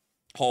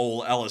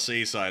whole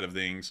LSA side of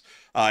things,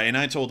 and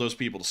I told those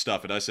people to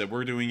stuff it. I said,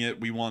 we're doing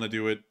it, we want to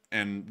do it,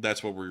 and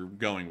that's what we're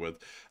going with.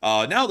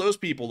 Now those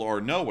people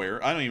are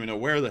nowhere. I don't even know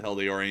where the hell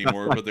they are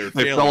anymore, but they're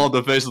they failing. fell off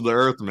the face of the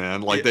earth,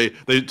 man. Like, yeah.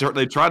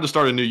 they tried to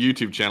start a new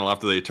YouTube channel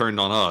after they turned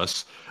on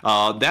us.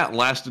 That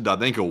lasted, I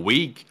think, a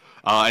week,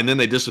 and then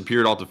they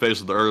disappeared off the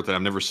face of the earth, and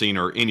I've never seen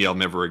any of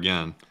them ever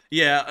again.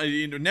 Yeah,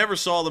 never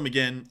saw them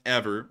again,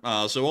 ever.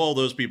 So all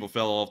those people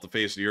fell off the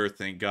face of the earth,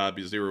 thank God,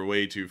 because they were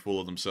way too full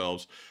of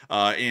themselves.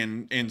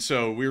 And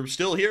so we're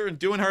still here and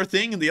doing our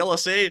thing, and the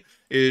LSA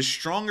is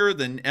stronger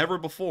than ever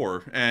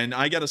before. And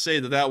I got to say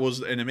that that was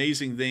an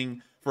amazing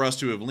thing for us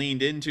to have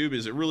leaned into,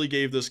 because it really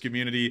gave this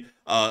community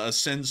a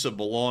sense of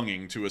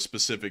belonging to a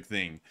specific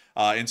thing.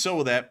 And so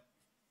with that,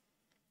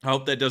 I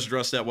hope that does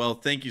address that well.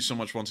 Thank you so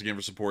much once again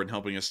for support and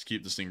helping us to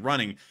keep this thing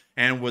running.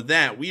 And with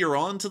that, we are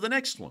on to the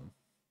next one.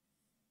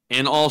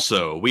 And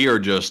also, we are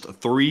just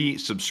 3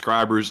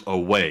 subscribers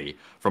away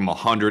from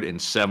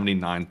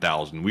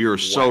 179,000. We are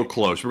so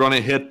close. We're going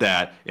to hit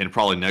that in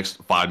probably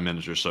next 5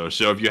 minutes or so.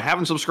 So if you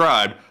haven't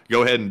subscribed,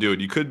 go ahead and do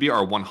it. You could be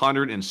our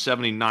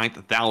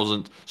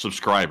 179,000th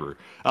subscriber.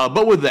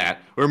 But with that,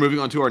 we're moving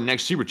on to our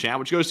next super chat,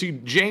 which goes to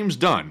James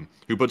Dunn,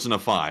 who puts in a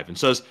 5 and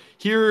says,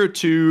 here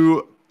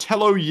to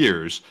Tello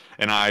years,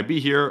 and I be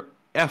here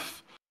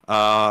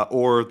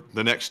or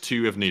the next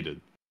 2 if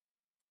needed.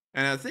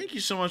 And I thank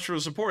you so much for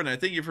the support, and I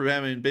thank you for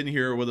having been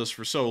here with us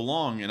for so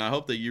long, and I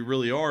hope that you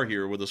really are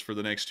here with us for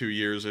the next 2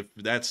 years, if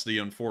that's the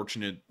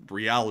unfortunate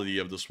reality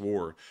of this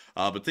war.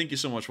 But thank you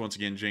so much once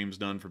again, James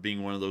Dunn, for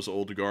being one of those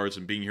old guards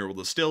and being here with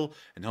us still,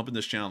 and helping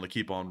this channel to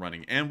keep on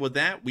running. And with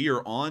that, we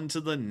are on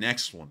to the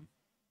next one.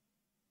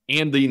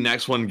 And the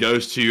next one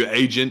goes to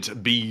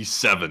Agent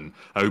B7,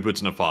 who puts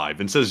in a 5,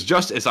 and says,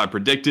 just as I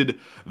predicted,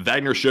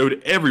 Wagner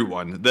showed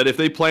everyone that if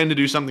they plan to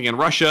do something in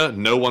Russia,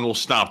 no one will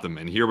stop them,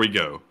 and here we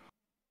go.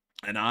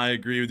 And I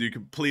agree with you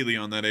completely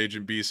on that,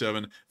 Agent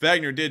B7.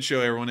 Wagner did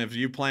show everyone, if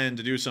you plan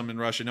to do something in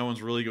Russia, no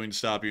one's really going to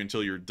stop you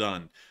until you're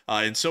done.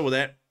 And so with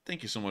that,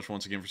 thank you so much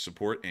once again for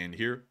support, and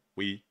here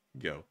we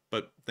go.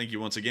 But thank you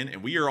once again,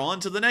 and we are on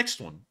to the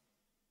next one.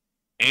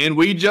 And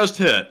we just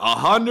hit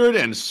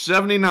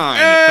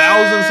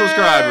 179,000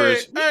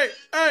 subscribers.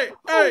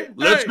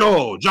 Let's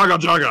go. Jaga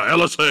Jaga,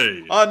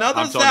 LSA.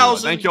 Another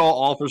 1,000. Thank y'all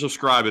all for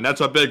subscribing.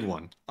 That's a big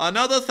one.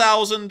 Another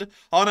 1,000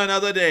 on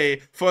another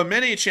day. For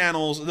many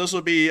channels, this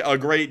will be a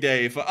great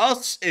day. For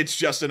us, it's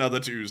just another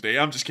Tuesday.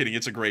 I'm just kidding.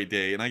 It's a great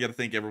day. And I got to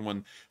thank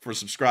everyone for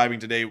subscribing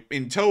today.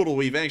 In total,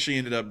 we've actually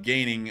ended up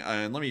gaining,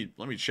 and let me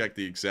check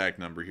the exact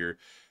number here.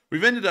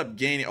 We've ended up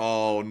gaining,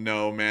 oh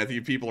no,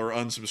 Matthew, people are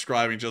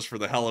unsubscribing just for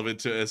the hell of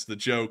it as the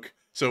joke.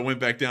 So it went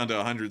back down to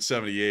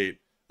 178.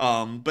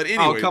 But anyway.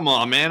 Oh, come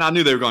on, man. I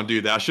knew they were going to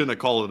do that. I shouldn't have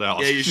called it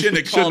out. Yeah, you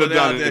shouldn't have called it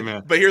out.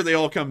 Man. But here they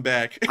all come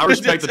back. I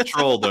respect the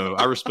troll, though.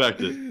 I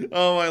respect it.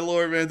 Oh, my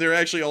Lord, man. They're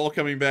actually all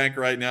coming back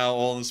right now,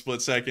 all in a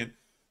split second.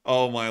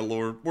 Oh, my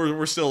Lord.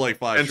 We're still like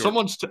 5 and short.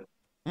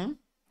 Hmm?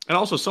 And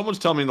also, someone's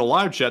telling me in the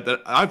live chat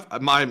that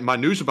my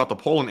news about the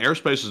Poland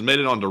airspace has made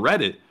it onto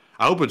Reddit.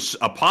 I hope it's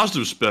a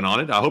positive spin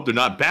on it. I hope they're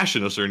not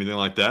bashing us or anything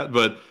like that.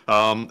 But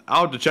I'll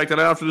have to check that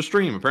out after the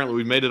stream. Apparently,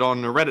 we've made it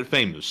on Reddit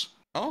famous.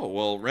 Oh,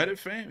 well, Reddit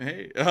fame,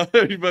 hey.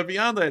 But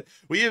beyond that,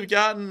 we have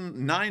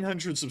gotten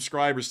 900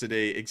 subscribers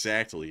today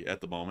exactly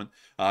at the moment.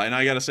 And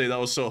I got to say, that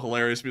was so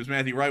hilarious because,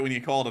 Matthew, right when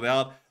you called it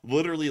out,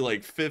 literally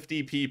like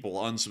 50 people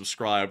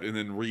unsubscribed and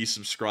then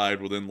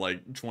resubscribed within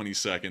like 20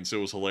 seconds. It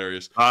was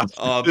hilarious. But,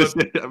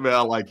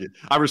 I like it.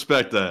 I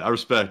respect that. I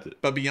respect it.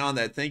 But beyond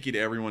that, thank you to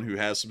everyone who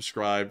has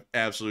subscribed.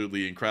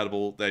 Absolutely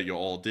incredible that you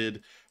all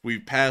did.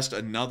 We've passed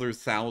another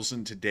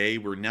 1,000 today.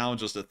 We're now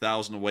just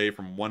 1,000 away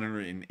from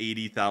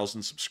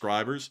 180,000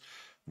 subscribers,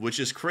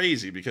 which is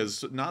crazy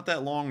because not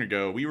that long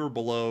ago we were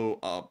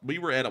below. We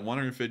were at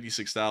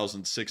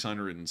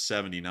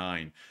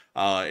 156,679,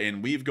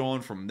 and we've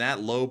gone from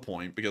that low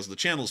point because the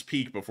channel's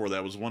peak before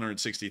that was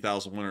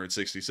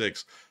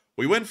 160,166.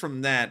 We went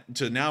from that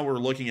to now we're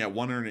looking at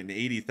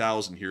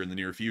 180,000 here in the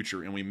near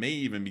future, and we may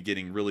even be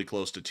getting really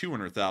close to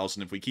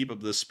 200,000 if we keep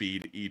up this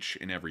speed each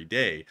and every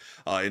day.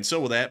 And so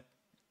with that,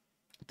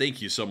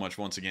 thank you so much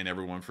once again,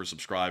 everyone, for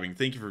subscribing.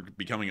 Thank you for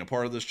becoming a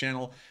part of this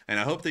channel, and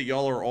I hope that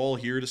y'all are all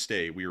here to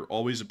stay. We are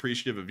always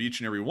appreciative of each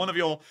and every one of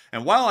y'all,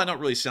 and while I don't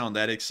really sound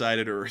that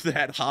excited or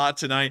that hot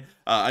tonight,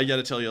 I got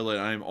to tell you that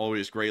I'm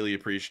always greatly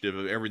appreciative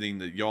of everything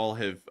that y'all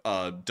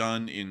have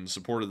done in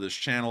support of this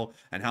channel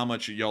and how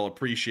much y'all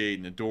appreciate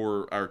and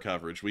adore our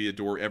coverage. We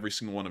adore every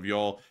single one of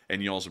y'all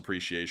and y'all's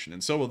appreciation.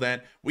 And so with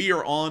that, we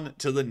are on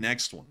to the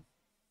next one.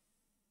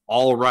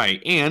 All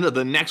right, and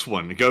the next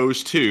one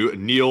goes to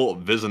Neil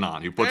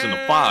Vizanon, who puts in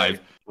a 5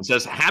 and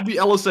says, "Happy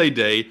LSA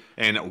Day,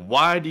 and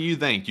why do you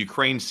think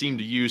Ukraine seemed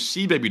to use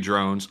Sea Baby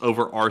drones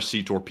over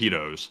RC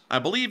torpedoes?" I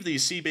believe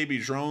these Sea Baby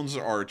drones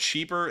are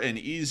cheaper and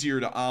easier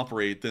to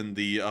operate than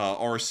the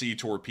RC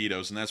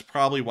torpedoes, and that's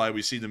probably why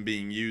we see them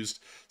being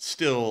used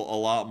still a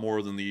lot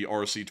more than the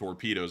RC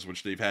torpedoes,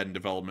 which they've had in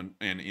development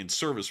and in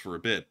service for a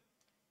bit.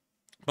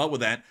 But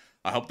with that,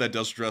 I hope that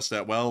does address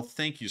that well.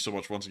 Thank you so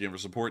much once again for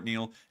support,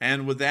 Neil.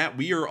 And with that,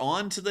 we are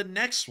on to the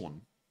next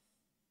one.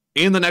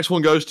 And the next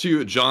one goes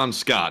to John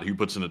Scott, who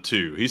puts in a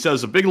 2. He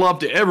says, "A big love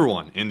to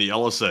everyone in the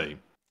LSA."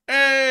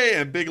 Hey,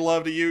 and big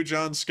love to you,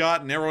 John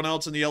Scott, and everyone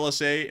else in the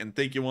LSA. And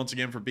thank you once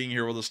again for being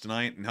here with us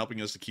tonight and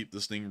helping us to keep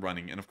this thing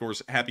running. And of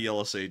course, happy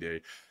LSA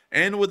Day.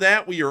 And with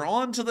that, we are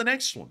on to the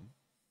next one.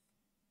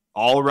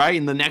 All right,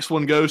 and the next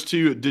one goes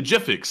to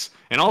Digifix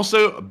and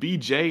also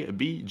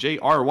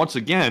BJR once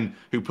again,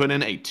 who put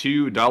in a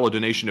 $2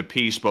 donation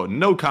apiece, but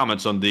no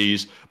comments on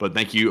these. But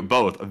thank you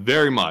both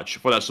very much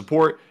for that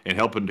support and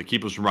helping to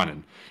keep us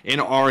running.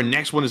 And our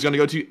next one is going to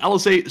go to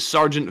LSA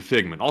Sergeant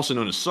Figment, also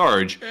known as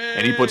Sarge,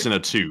 and he puts in a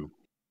 2.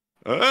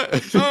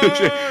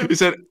 He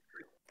said,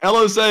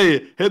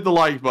 "LSA, hit the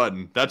like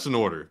button. That's an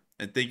order."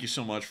 And thank you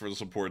so much for the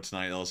support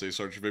tonight, LSA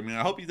Sergeant Figment.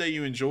 I hope that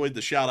you enjoyed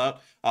the shout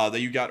out that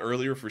you got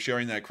earlier for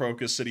sharing that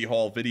Crocus City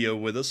Hall video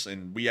with us,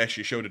 and we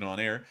actually showed it on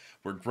air.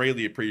 We're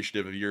greatly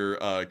appreciative of your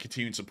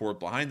continued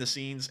support behind the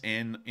scenes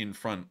and in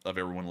front of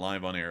everyone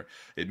live on air.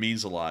 It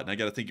means a lot, and I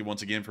got to thank you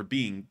once again for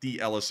being the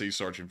LSA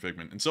Sergeant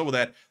Figment. And so with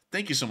that,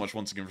 thank you so much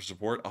once again for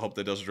support. I hope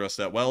that does address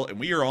that well, and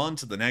we are on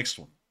to the next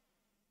one.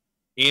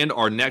 And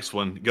our next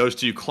one goes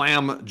to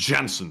Clam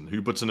Jensen,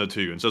 who puts in a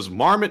 2 and says,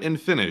 "Marmot in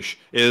Finnish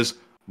is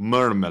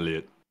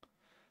marmalade."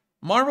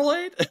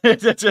 Marmalade? I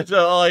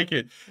like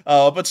it.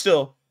 But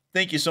still,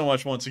 thank you so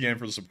much once again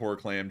for the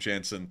support, Clam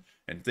Jensen.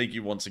 And thank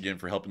you once again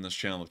for helping this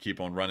channel keep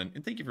on running.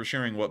 And thank you for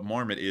sharing what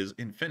marmot is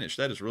in Finnish.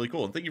 That is really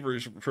cool. And thank you for your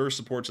first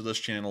support to this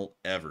channel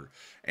ever.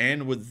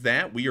 And with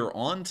that, we are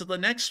on to the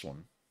next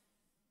one.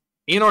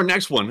 And our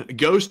next one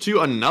goes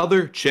to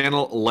another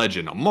channel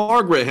legend,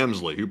 Margaret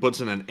Hemsley, who puts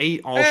in an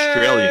 8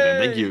 Australian.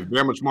 And thank you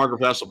very much, Margaret,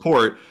 for that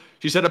support.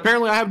 She said,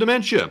 "Apparently I have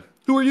dementia.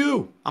 Who are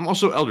you? I'm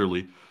also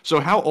elderly. So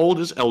how old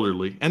is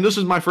elderly? And this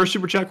is my first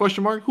super chat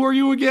question mark. Who are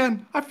you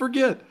again? I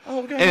forget."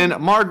 Okay. And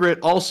Margaret,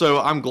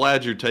 also, I'm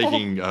glad you're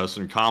taking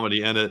some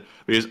comedy in it,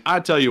 because I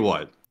tell you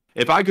what,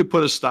 if I could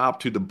put a stop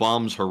to the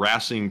bums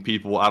harassing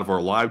people out of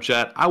our live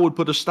chat, I would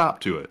put a stop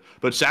to it.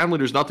 But sadly,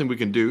 there's nothing we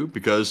can do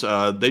because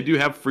they do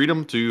have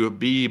freedom to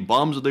be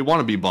bums if they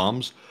want to be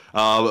bums.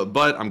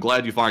 But I'm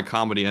glad you find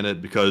comedy in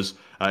it because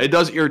it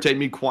does irritate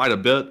me quite a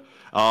bit.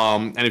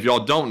 And if y'all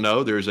don't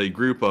know, there's a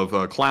group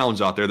of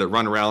clowns out there that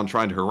run around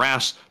trying to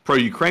harass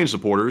pro-Ukraine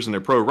supporters, and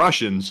they're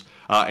pro-Russians,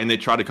 and they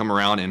try to come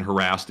around and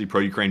harass the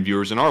pro-Ukraine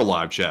viewers in our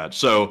live chat.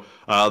 So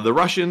the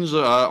Russians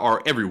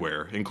are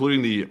everywhere,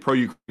 including the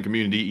pro-Ukraine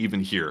community even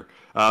here.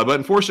 But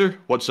Enforcer,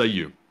 what say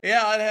you?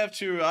 Yeah, I'd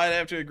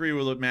have to agree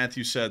with what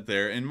Matthew said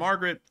there. And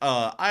Margaret,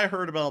 I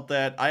heard about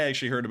that. I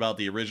actually heard about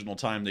the original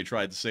time they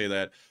tried to say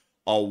that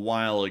a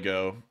while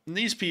ago. And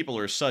these people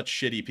are such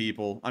shitty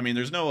people. I mean,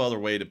 there's no other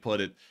way to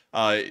put it.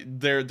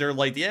 They're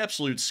like the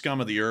absolute scum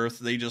of the earth.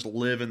 They just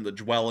live in the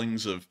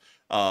dwellings of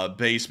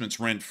basements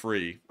rent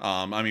free.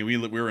 I mean,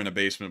 we're in a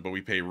basement, but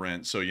we pay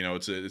rent, so you know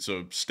it's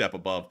a step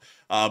above.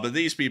 But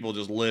these people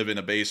just live in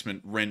a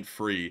basement rent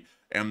free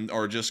and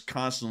are just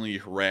constantly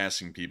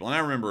harassing people. And I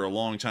remember a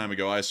long time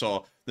ago, I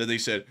saw that they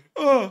said,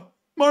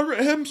 Margaret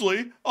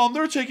Hemsley,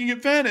 they're taking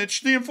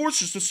advantage. The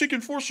enforcers, the sick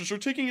enforcers are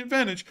taking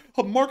advantage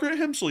of Margaret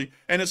Hemsley.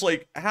 And it's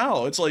like,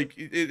 how? It's like,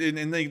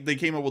 and they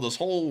came up with this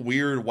whole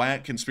weird,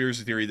 whack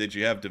conspiracy theory that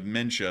you have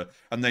dementia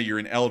and that you're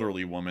an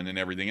elderly woman and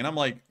everything. And I'm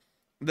like,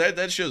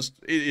 that's just,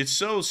 it's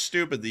so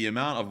stupid, the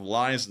amount of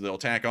lies that they'll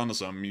tack onto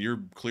something. I mean,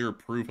 you're clear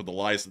proof of the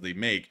lies that they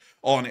make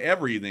on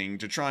everything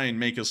to try and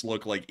make us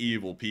look like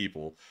evil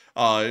people.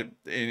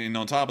 And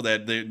on top of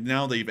that,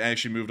 now they've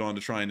actually moved on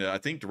to trying to, I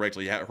think,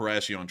 directly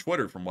harass you on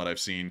Twitter from what I've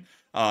seen.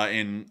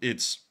 And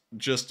it's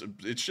just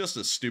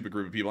a stupid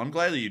group of people. I'm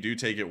glad that you do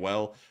take it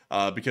well,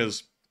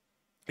 because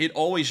it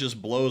always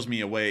just blows me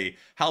away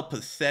how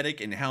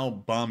pathetic and how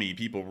bummy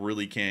people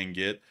really can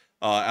get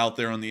out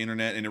there on the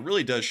internet. And it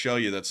really does show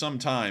you that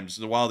sometimes,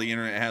 while the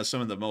internet has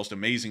some of the most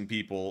amazing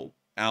people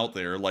out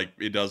there, like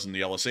it does in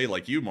the LSA,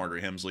 like you,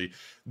 Margaret Hemsley,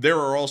 there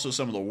are also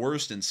some of the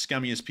worst and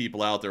scummiest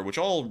people out there, which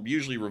all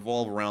usually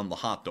revolve around the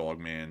hot dog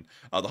man.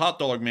 The hot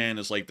dog man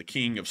is like the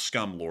king of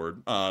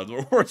scumlord,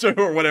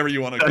 or whatever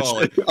you want to call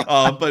it.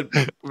 But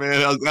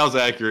man, that was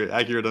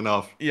accurate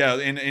enough. Yeah,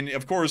 and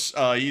of course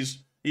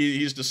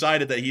he's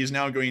decided that he's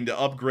now going to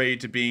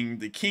upgrade to being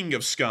the king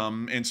of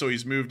scum, and so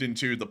he's moved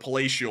into the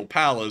palatial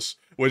palace,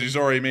 which he's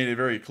already made it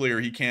very clear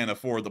he can't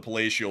afford the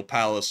palatial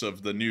palace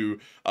of the new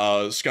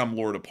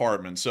scumlord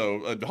apartment.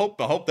 So I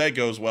hope that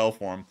goes well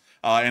for him.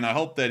 And I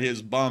hope that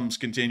his bums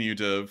continue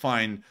to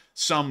find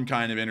some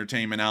kind of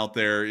entertainment out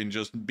there in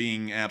just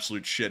being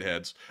absolute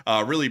shitheads.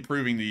 Really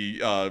proving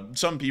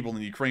some people in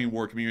the Ukraine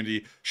war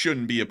community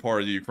shouldn't be a part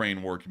of the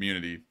Ukraine war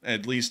community.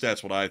 At least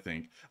that's what I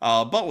think.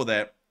 But with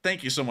that,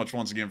 thank you so much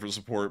once again for the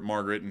support,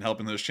 Margaret, and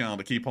helping this channel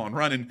to keep on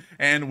running.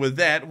 And with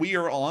that, we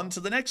are on to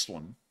the next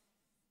one.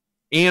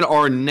 And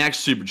our next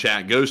super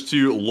chat goes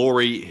to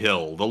Lori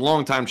Hill, the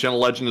longtime channel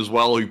legend as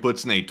well, who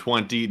puts in a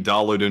 $20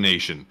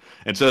 donation.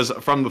 It says,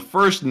 from the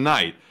first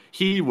night,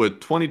 he with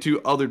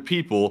 22 other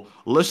people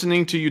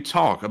listening to you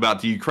talk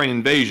about the Ukraine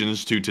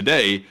invasions to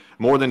today,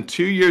 more than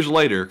 2 years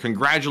later,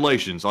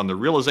 congratulations on the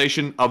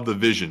realization of the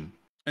vision.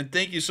 And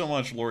thank you so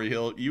much, Lori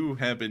Hill. You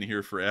have been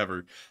here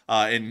forever.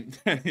 And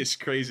it's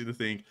crazy to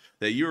think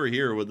that you were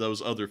here with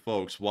those other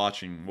folks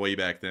watching way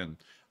back then.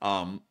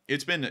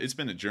 It's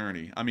been a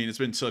journey. I mean, it's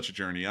been such a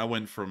journey. I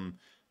went from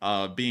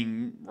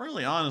being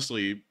really,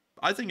 honestly,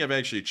 I think I've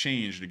actually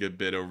changed a good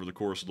bit over the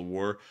course of the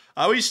war.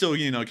 We still,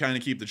 kind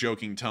of keep the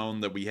joking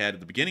tone that we had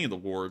at the beginning of the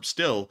war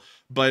still,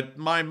 but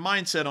my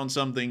mindset on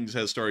some things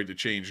has started to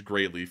change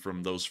greatly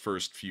from those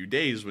first few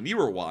days when you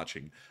were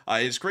watching.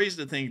 It's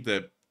crazy to think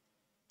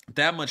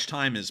that much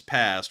time has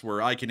passed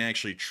where I can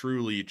actually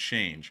truly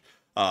change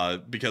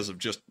because of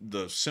just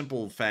the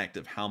simple fact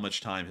of how much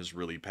time has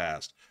really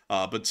passed.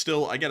 But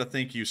still, I got to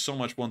thank you so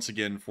much once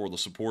again for the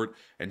support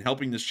and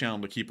helping this channel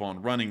to keep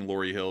on running,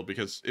 Lori Hill,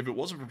 because if it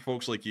wasn't for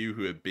folks like you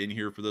who have been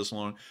here for this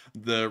long,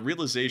 the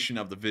realization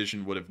of the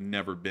vision would have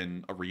never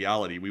been a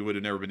reality. We would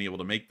have never been able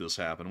to make this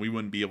happen. We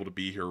wouldn't be able to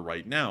be here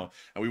right now,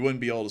 and we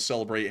wouldn't be able to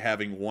celebrate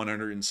having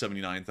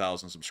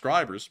 179,000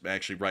 subscribers.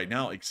 Actually, right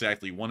now,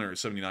 exactly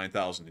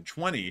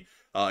 179,020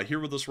 here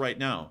with us right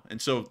now.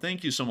 And so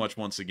thank you so much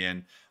once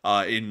again.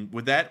 And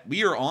with that,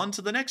 we are on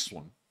to the next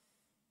one.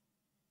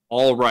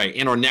 All right,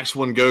 and our next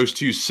one goes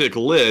to Sick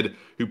Lid,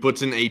 who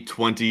puts in a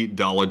 $20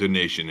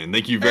 donation. And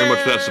thank you very much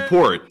for that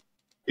support.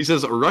 He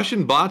says,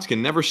 Russian bots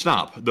can never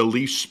stop the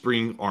Leaf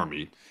Spring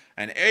Army.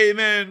 And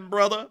amen,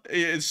 brother.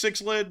 It's Sick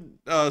Lid,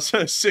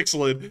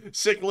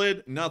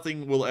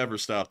 nothing will ever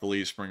stop the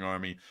Leaf Spring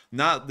Army.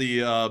 Not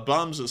the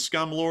bums of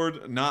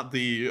Scumlord, not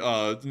the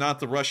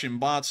Russian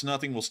bots.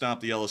 Nothing will stop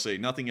the LSA.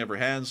 Nothing ever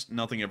has,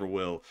 nothing ever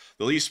will.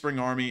 The Leaf Spring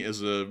Army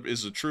is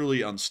a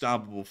truly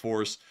unstoppable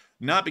force.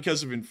 Not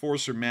because of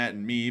Enforcer Matt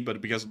and me,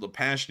 but because of the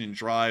passion and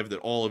drive that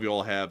all of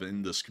y'all have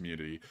in this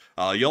community.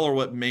 Y'all are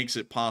what makes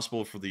it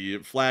possible for the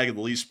flag of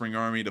the Leaf Spring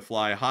Army to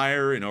fly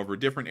higher and over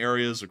different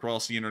areas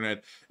across the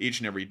internet each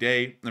and every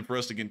day, and for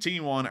us to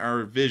continue on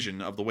our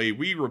vision of the way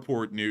we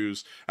report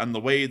news and the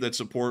way that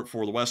support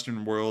for the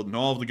Western world and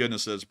all of the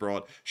goodness that's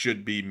brought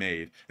should be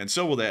made. And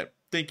so with that,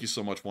 thank you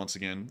so much once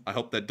again. I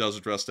hope that does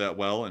address that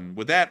well. And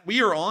with that, we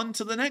are on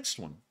to the next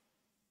one.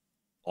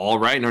 All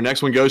right, and our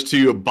next one goes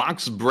to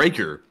Box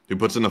Breaker, who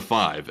puts in a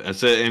 5.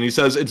 And he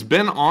says, it's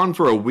been on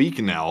for a week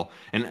now,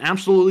 and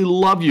absolutely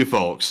love you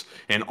folks,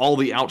 and all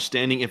the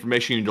outstanding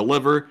information you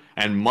deliver,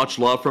 and much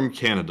love from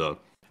Canada.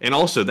 And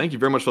also, thank you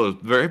very much for the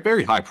very,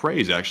 very high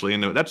praise, actually,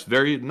 and that's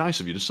very nice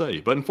of you to say.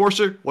 But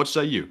Enforcer, what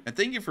say you? And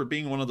thank you for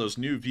being one of those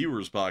new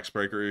viewers,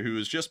 Boxbreaker, who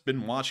has just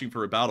been watching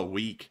for about a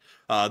week.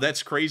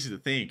 That's crazy to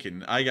think,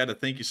 and I got to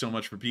thank you so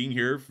much for being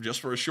here just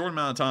for a short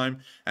amount of time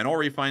and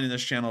already finding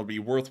this channel to be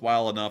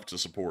worthwhile enough to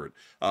support.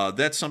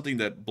 That's something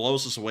that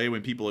blows us away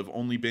when people have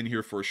only been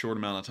here for a short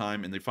amount of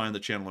time and they find the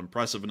channel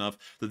impressive enough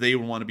that they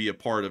would want to be a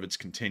part of its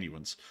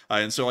continuance.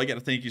 And so I got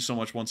to thank you so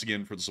much once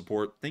again for the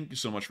support. Thank you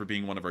so much for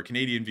being one of our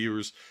Canadian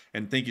viewers,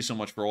 and thank you so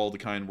much for all the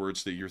kind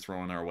words that you're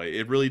throwing our way.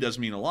 It really does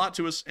mean a lot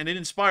to us, and it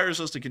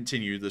inspires us to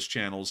continue this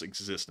channel's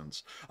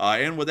existence.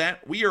 And with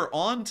that, we are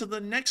on to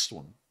the next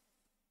one.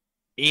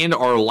 And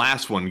our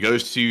last one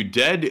goes to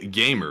Dead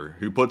Gamer,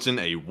 who puts in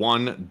a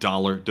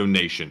 $1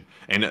 donation.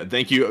 And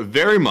thank you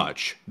very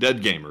much,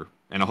 Dead Gamer.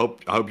 And I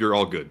hope you're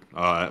all good.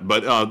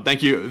 But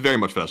thank you very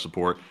much for that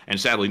support. And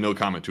sadly, no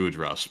comment to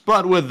address.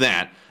 But with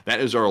that, that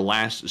is our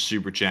last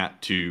super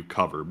chat to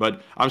cover.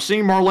 But I'm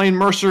seeing Marlene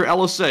Mercer,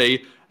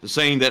 LSA,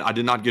 saying that I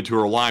did not get to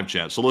her live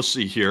chat. So let's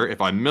see here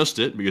if I missed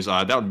it, because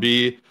that would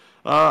be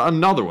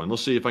another one.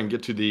 Let's see if I can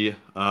get to the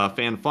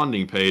fan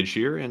funding page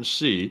here and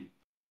see.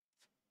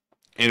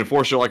 And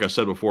unfortunately, like I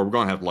said before, we're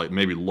going to have to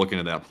maybe look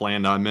into that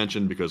plan that I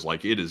mentioned, because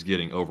it is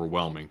getting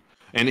overwhelming.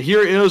 And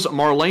here is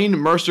Marlene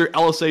Mercer,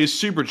 LSA's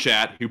super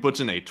chat, who puts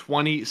in a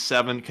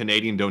 27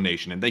 Canadian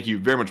donation. And thank you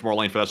very much,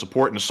 Marlene, for that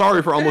support. And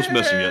sorry for almost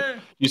missing it.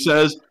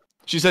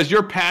 She says,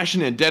 your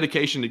passion and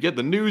dedication to get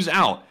the news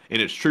out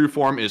in its true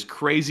form is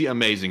crazy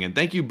amazing. And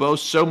thank you both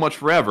so much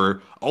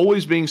forever,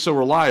 always being so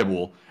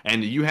reliable.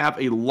 And you have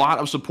a lot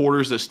of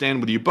supporters that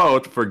stand with you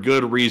both for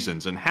good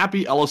reasons. And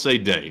happy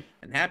LSA Day.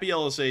 And happy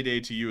LSA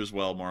Day to you as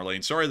well,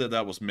 Marlene. Sorry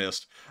that was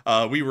missed.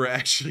 We were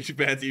actually,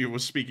 Matthew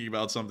was speaking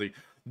about something.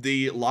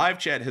 The live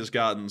chat has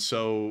gotten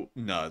so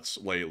nuts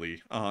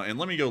lately. And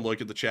let me go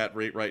look at the chat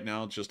rate right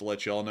now, just to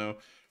let y'all know.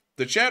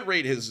 The chat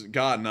rate has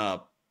gotten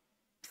up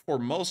for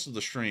most of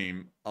the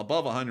stream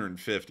above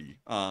 150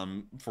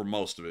 for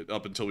most of it,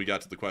 up until we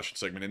got to the question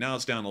segment, and now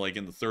it's down to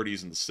in the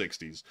 30s and the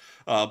 60s.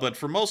 But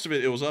for most of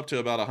it, it was up to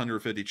about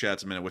 150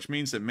 chats a minute, which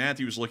means that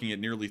Matthew's looking at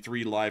nearly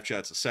 3 live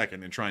chats a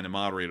second and trying to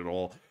moderate it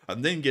all,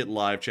 and then get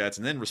live chats,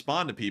 and then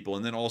respond to people,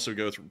 and then also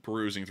go through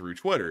perusing through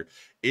Twitter.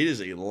 It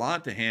is a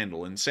lot to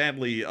handle, and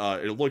sadly,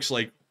 it looks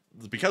like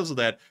because of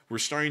that, we're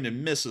starting to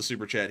miss a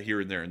super chat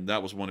here and there, and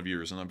that was one of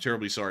yours, and I'm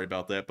terribly sorry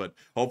about that, but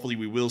hopefully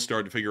we will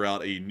start to figure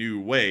out a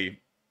new way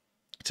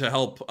to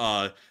help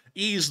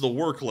ease the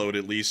workload,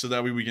 at least, so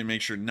that way we can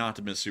make sure not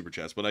to miss super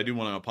chats. But I do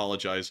want to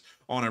apologize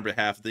on our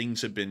behalf.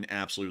 Things have been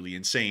absolutely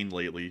insane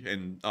lately,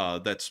 and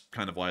that's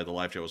kind of why the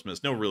live chat was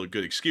missed. No really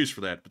good excuse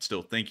for that, but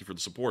still, thank you for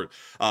the support.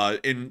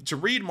 And to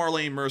read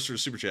Marlene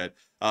Mercer's super chat,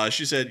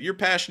 she said, your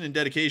passion and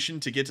dedication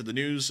to get to the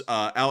news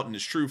out in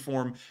its true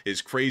form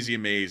is crazy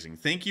amazing.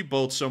 Thank you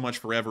both so much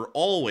forever,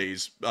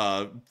 always,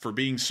 for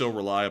being so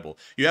reliable.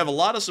 You have a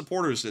lot of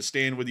supporters that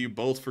stand with you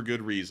both for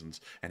good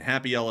reasons. And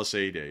happy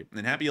LSA Day.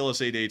 And happy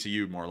LSA Day to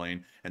you, Marlene.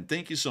 And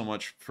thank you so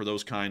much for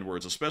those kind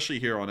words, especially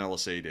here on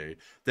LSA Day.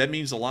 That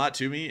means a lot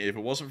to me. If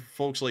it wasn't for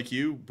folks like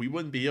you, we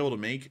wouldn't be able to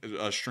make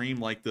a stream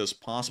like this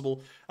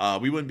possible.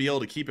 We wouldn't be able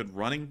to keep it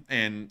running.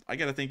 And I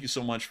got to thank you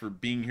so much for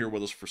being here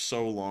with us for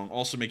so long.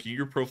 Also making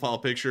your profile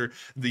picture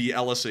the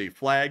LSA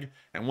flag,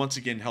 and once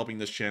again helping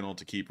this channel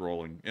to keep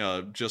rolling,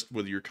 just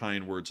with your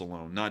kind words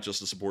alone. Not just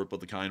the support, but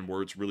the kind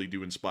words really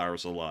do inspire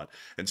us a lot.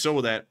 And so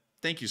with that,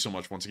 thank you so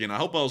much once again. I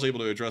hope I was able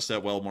to address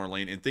that well,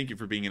 Marlene, and thank you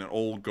for being an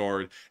old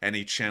guard and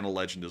a channel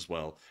legend as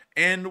well.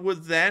 And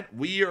with that,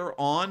 we are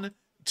on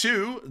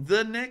to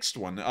the next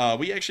one.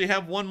 We actually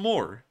have one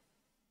more.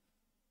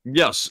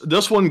 Yes,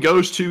 this one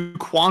goes to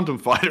Quantum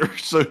Fighter.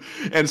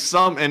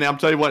 And I'm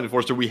telling you what,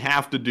 Enforcer, we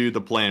have to do the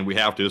plan. We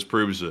have to. This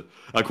proves it.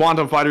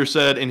 Quantum Fighter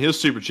said in his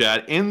super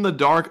chat, in the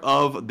dark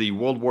of the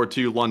World War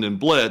II London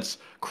Blitz,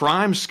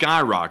 crime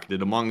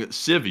skyrocketed among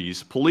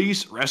civvies,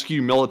 police,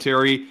 rescue,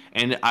 military,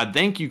 and I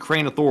think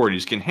Ukraine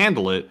authorities can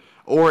handle it,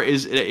 or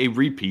is it a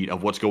repeat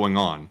of what's going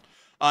on?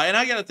 And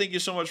I got to thank you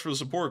so much for the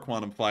support,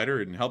 Quantum Fighter,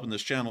 and helping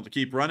this channel to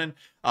keep running.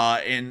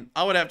 And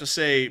I would have to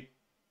say,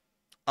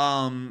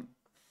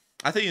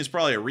 I think it's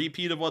probably a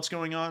repeat of what's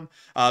going on,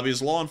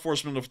 because law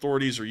enforcement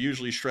authorities are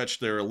usually stretched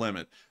their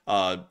limit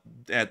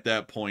at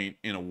that point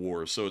in a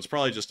war. So it's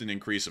probably just an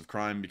increase of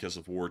crime because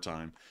of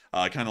wartime,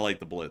 kind of like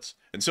the Blitz.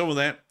 And so with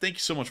that, thank you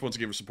so much once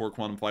again for support,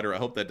 Quantum Fighter. I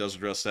hope that does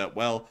address that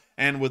well.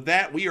 And with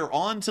that, we are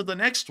on to the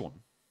next one.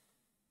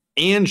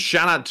 And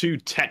shout out to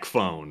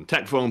TechPhone.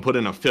 TechPhone put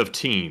in a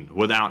 15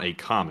 without a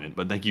comment.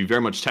 But thank you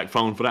very much,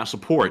 TechPhone, for that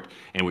support,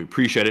 and we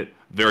appreciate it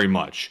very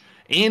much.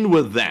 And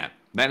with that,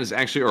 that is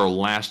actually our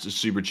last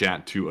super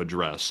chat to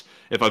address.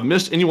 If I've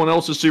missed anyone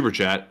else's super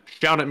chat,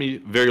 shout at me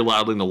very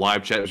loudly in the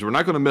live chat, because we're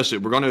not going to miss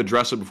it. We're going to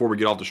address it before we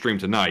get off the stream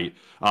tonight.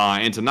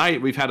 And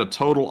tonight, we've had a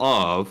total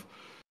of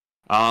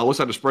Looks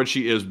like the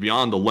spreadsheet is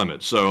beyond the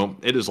limit, so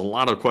it is a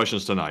lot of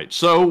questions tonight.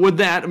 So with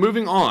that,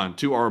 moving on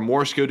to our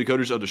Morse code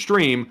decoders of the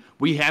stream,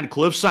 we had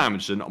Cliff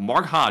Simonson,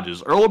 Mark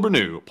Hodges, Earl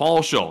Bernew,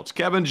 Paul Schultz,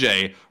 Kevin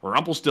J,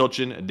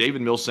 Rumpelstiltskin,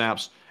 David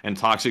Millsaps, and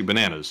Toxic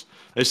Bananas.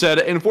 They said,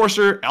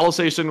 Enforcer,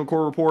 LSA Signal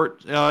Corps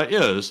report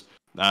is,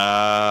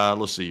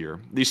 let's see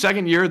here, the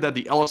second year that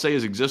the LSA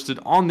has existed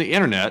on the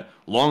internet.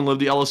 Long live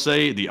the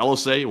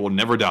LSA will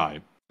never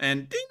die.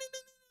 And ding, ding,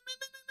 ding, ding,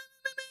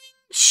 ding, ding, ding,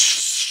 ding.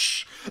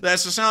 Shh.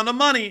 That's the sound of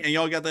money, and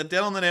y'all got that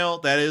dead on the nail.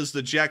 That is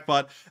the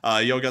jackpot.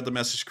 Y'all got the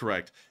message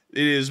correct.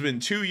 It has been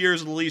 2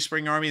 years of the Leaf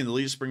Spring Army, and the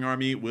Leaf Spring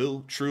Army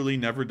will truly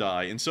never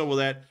die. And so with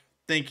that,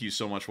 thank you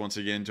so much once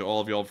again to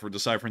all of y'all for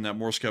deciphering that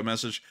Morse code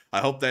message.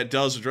 I hope that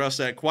does address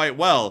that quite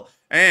well.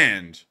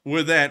 And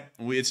with that,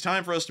 it's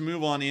time for us to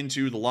move on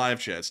into the live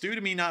chats. Due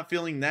to me not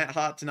feeling that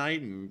hot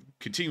tonight and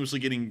continuously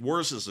getting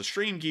worse as the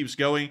stream keeps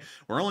going,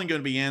 we're only going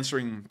to be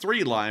answering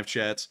 3 live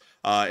chats,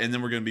 and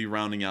then we're going to be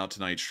rounding out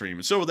tonight's stream.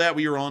 And so with that,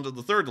 we are on to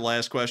the third to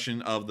last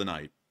question of the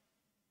night.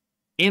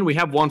 And we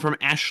have one from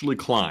Ashley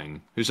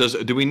Klein, who says,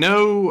 do we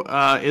know,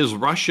 is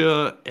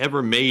Russia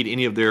ever made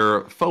any of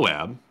their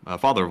FOAB,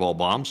 father of all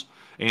bombs,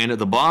 and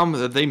the bomb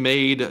that they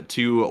made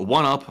to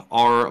one-up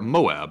our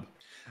Moab?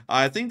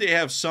 I think they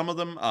have some of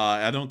them.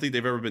 I don't think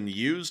they've ever been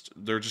used.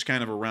 They're just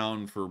kind of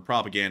around for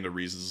propaganda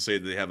reasons to say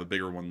that they have a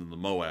bigger one than the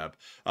Moab,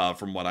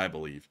 from what I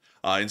believe.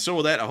 And so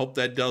with that, I hope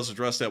that does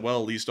address that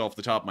well, at least off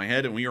the top of my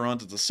head. And we are on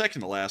to the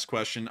second to last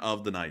question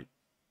of the night.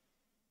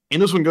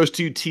 And this one goes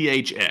to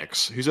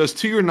THX, who says,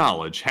 to your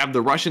knowledge, have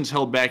the Russians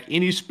held back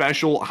any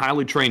special,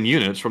 highly trained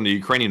units from the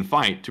Ukrainian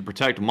fight to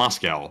protect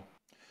Moscow?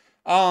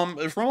 From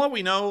what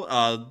we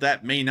know,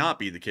 that may not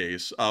be the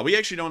case. We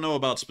actually don't know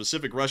about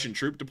specific Russian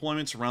troop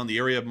deployments around the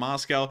area of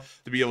Moscow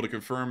to be able to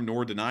confirm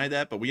nor deny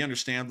that, but we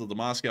understand that the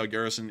Moscow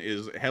garrison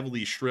is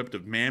heavily stripped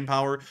of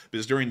manpower,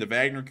 because during the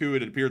Wagner coup,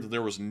 it appeared that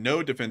there was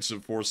no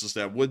defensive forces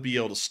that would be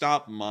able to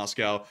stop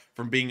Moscow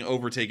from being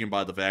overtaken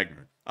by the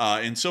Wagner.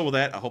 And so with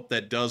that, I hope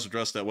that does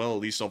address that well,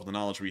 at least off the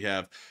knowledge we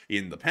have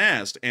in the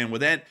past. And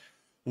with that,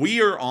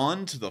 we are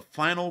on to the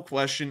final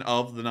question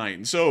of the night.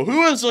 And so,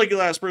 who is the lucky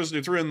last person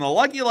who threw in the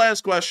lucky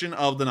last question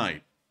of the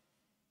night?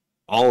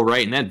 All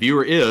right, and that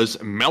viewer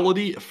is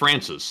Melody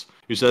Francis,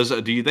 who says,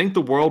 do you think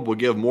the world will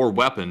give more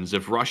weapons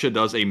if Russia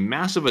does a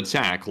massive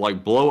attack,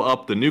 like blow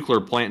up the nuclear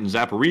plant in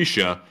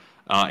Zaporizhia,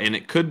 and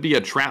it could be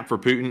a trap for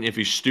Putin if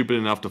he's stupid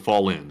enough to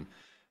fall in?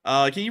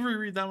 Can you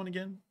reread that one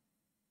again?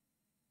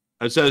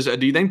 It says,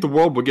 do you think the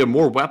world will give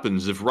more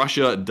weapons if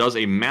Russia does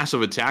a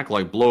massive attack,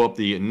 like blow up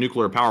the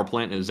nuclear power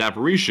plant in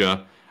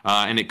Zaporizhia,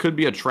 and it could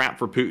be a trap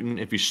for Putin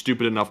if he's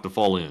stupid enough to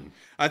fall in?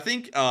 I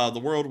think the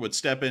world would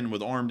step in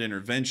with armed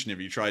intervention if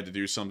you tried to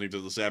do something to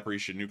the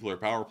Zaporizhia nuclear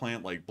power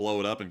plant, like blow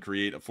it up and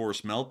create a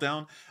forced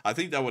meltdown. I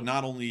think that would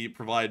not only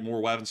provide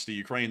more weapons to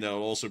Ukraine, that would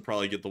also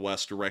probably get the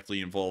West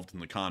directly involved in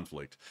the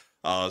conflict.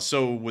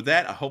 So with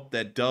that, I hope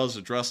that does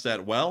address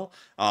that well.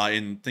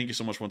 And thank you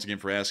so much once again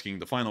for asking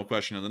the final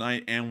question of the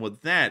night. And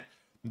with that,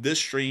 this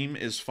stream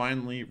is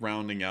finally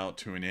rounding out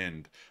to an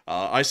end.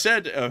 I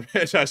said,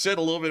 as I said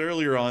a little bit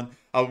earlier on,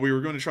 we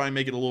were going to try and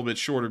make it a little bit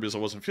shorter because I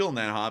wasn't feeling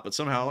that hot, but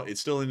somehow it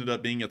still ended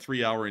up being a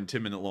 3-hour and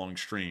 10-minute long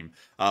stream,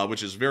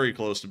 which is very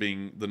close to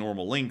being the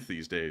normal length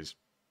these days.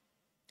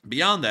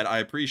 Beyond that, I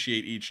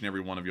appreciate each and every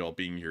one of y'all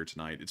being here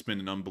tonight. It's been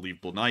an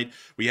unbelievable night.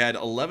 We had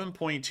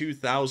 11.2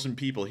 thousand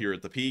people here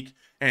at the peak,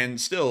 and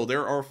still,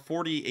 there are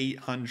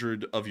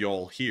 4,800 of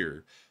y'all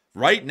here.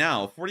 Right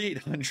now,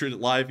 4,800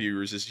 live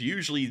viewers is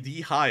usually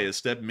the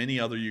highest that many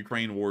other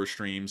Ukraine war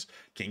streams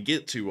can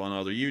get to on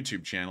other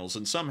YouTube channels,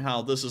 and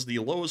somehow this is the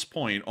lowest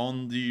point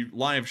on the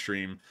live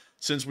stream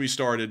since we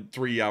started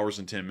 3 hours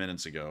and 10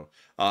 minutes ago.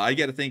 I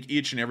got to thank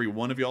each and every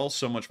one of y'all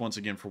so much once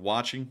again for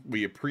watching.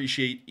 We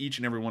appreciate each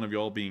and every one of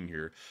y'all being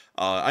here.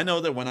 I know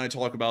that when I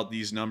talk about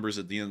these numbers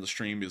at the end of the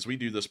stream, because we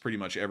do this pretty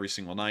much every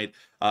single night,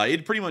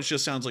 it pretty much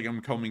just sounds like I'm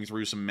combing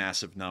through some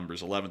massive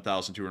numbers.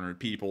 11,200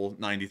 people,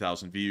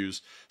 90,000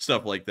 views,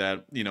 stuff like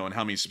that, you know, and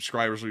how many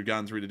subscribers we've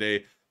gotten through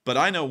today. But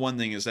I know one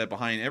thing is that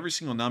behind every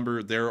single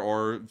number, there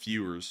are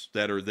viewers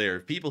that are there.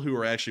 People who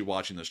are actually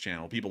watching this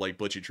channel. People like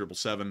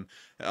Butchie777,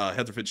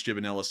 Heather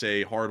Fitzgibbon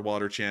LSA,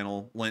 Hardwater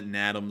Channel, Linton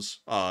Adams,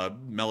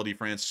 Melody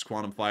Francis,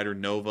 Quantum Fighter,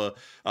 Nova,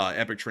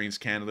 Epic Trains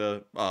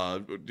Canada,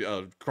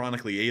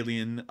 Chronically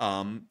Alien,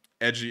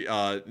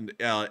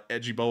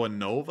 Edgiboa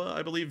Nova,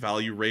 I believe,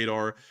 Value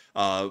Radar,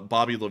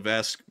 Bobby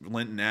Levesque,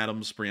 Linton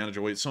Adams, Brianna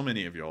Joy, so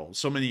many of y'all,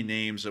 so many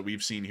names that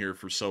we've seen here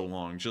for so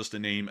long, just to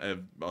name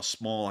a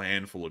small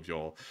handful of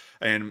y'all.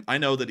 And I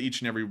know that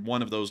each and every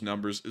one of those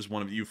numbers is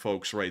one of you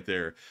folks right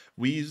there.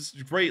 We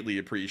greatly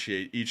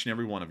appreciate each and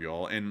every one of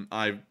y'all, and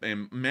I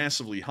am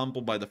massively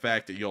humbled by the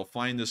fact that y'all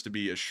find this to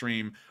be a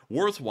stream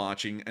worth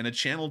watching and a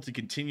channel to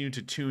continue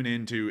to tune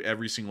into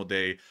every single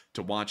day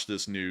to watch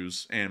this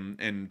news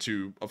and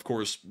to, of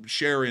course,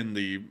 share in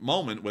the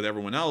moment with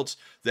everyone else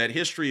that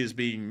history is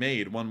being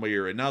made one way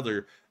or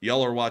another.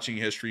 Y'all are watching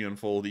history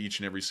unfold each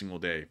and every single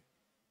day.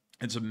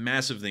 It's a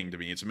massive thing to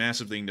me. It's a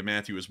massive thing to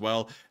Matthew as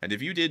well. And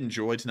if you did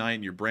enjoy tonight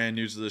and you're brand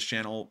new to this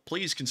channel,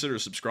 please consider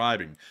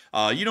subscribing.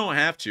 You don't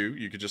have to.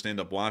 You could just end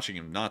up watching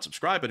and not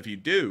subscribe. But if you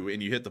do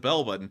and you hit the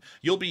bell button,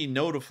 you'll be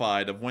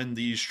notified of when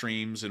these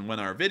streams and when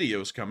our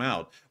videos come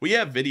out. We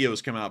have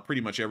videos come out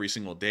pretty much every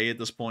single day at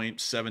this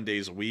point, 7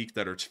 days a week,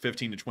 that are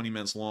 15 to 20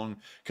 minutes long,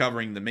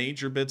 covering the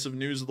major bits of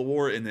news of the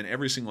war. And then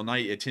every single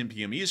night at 10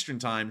 p.m. Eastern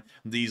time,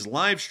 these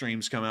live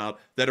streams come out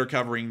that are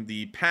covering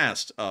the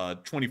past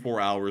 24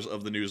 hours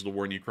of the news of the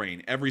war in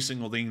Ukraine. Every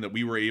single thing that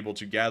we were able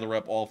to gather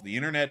up off the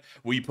internet,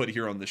 we put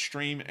here on the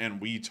stream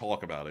and we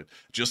talk about it,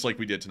 just like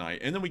we did tonight.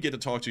 And then we get to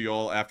talk to you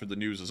all after the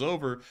news is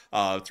over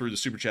through the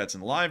super chats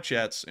and live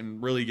chats,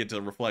 and really get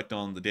to reflect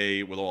on the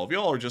day with all of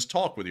y'all, or just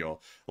talk with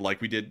y'all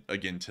like we did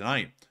again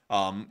tonight.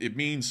 It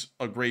means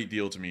a great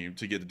deal to me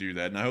to get to do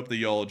that, and I hope that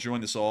y'all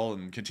join us all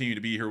and continue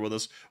to be here with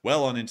us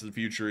well on into the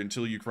future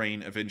until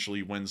Ukraine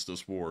eventually wins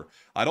this war.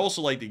 I'd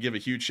also like to give a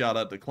huge shout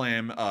out to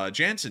Clam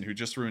Jansen, who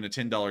just threw in a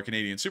 $10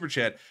 Canadian super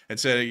chat and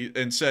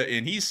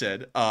he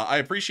said, I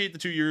appreciate the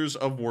 2 years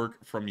of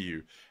work from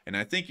you. And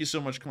I thank you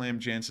so much, Clam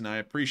Jansen. I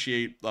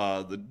appreciate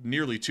the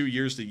nearly 2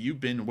 years that you've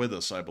been with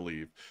us, I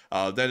believe.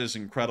 That is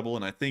incredible,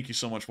 and I thank you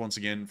so much once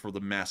again for the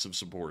massive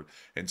support.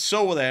 And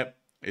so with that,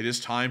 it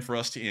is time for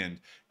us to end.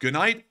 Good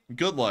night,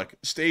 good luck,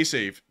 stay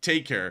safe,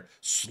 take care,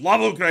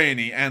 Slava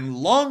Ukraini, and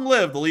long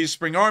live the Lee's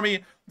Spring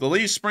Army. The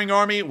Lee's Spring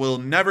Army will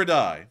never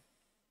die.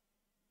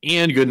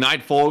 And good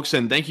night, folks,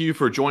 and thank you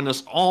for joining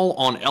us all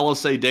on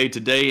LSA Day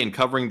today and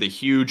covering the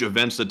huge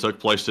events that took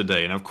place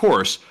today. And of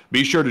course,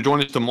 be sure to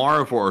join us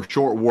tomorrow for our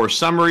short war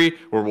summary,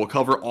 where we'll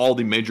cover all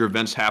the major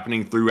events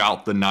happening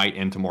throughout the night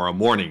and tomorrow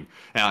morning.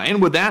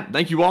 And with that,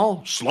 thank you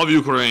all. Slava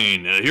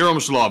Ukraine,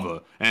 Herom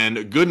Slava,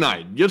 and good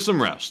night. Get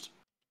some rest.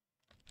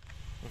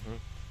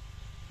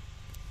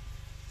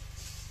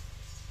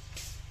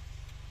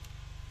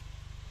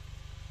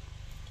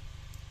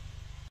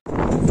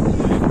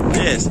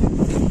 Yes.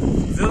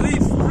 The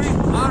Leaf Spring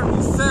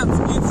Army sends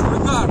its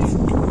regards.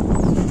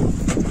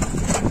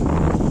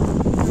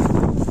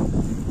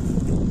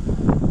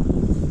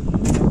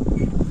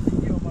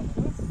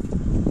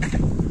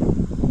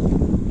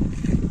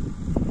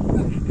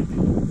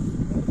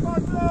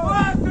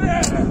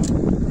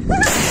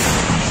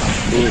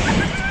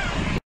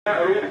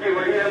 Русский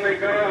военный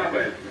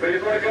корабль.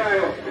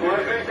 Предлагаю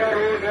сложить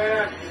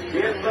оружие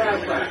и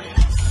сдаться.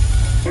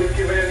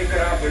 Русский военный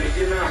корабль,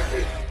 иди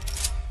нахуй.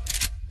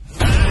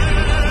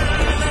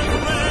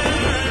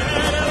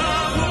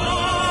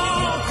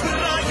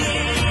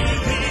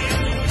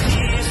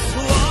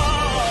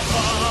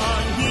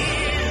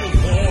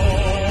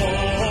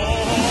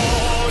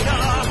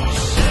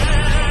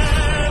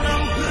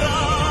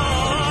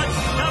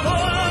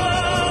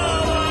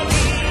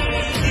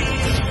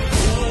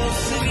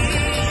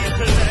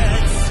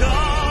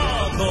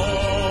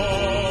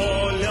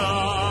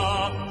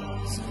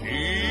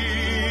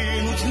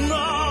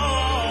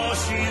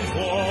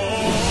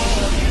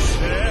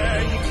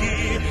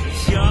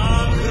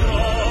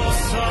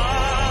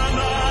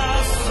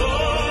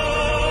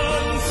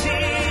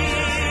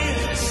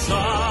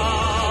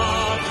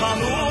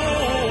 Пану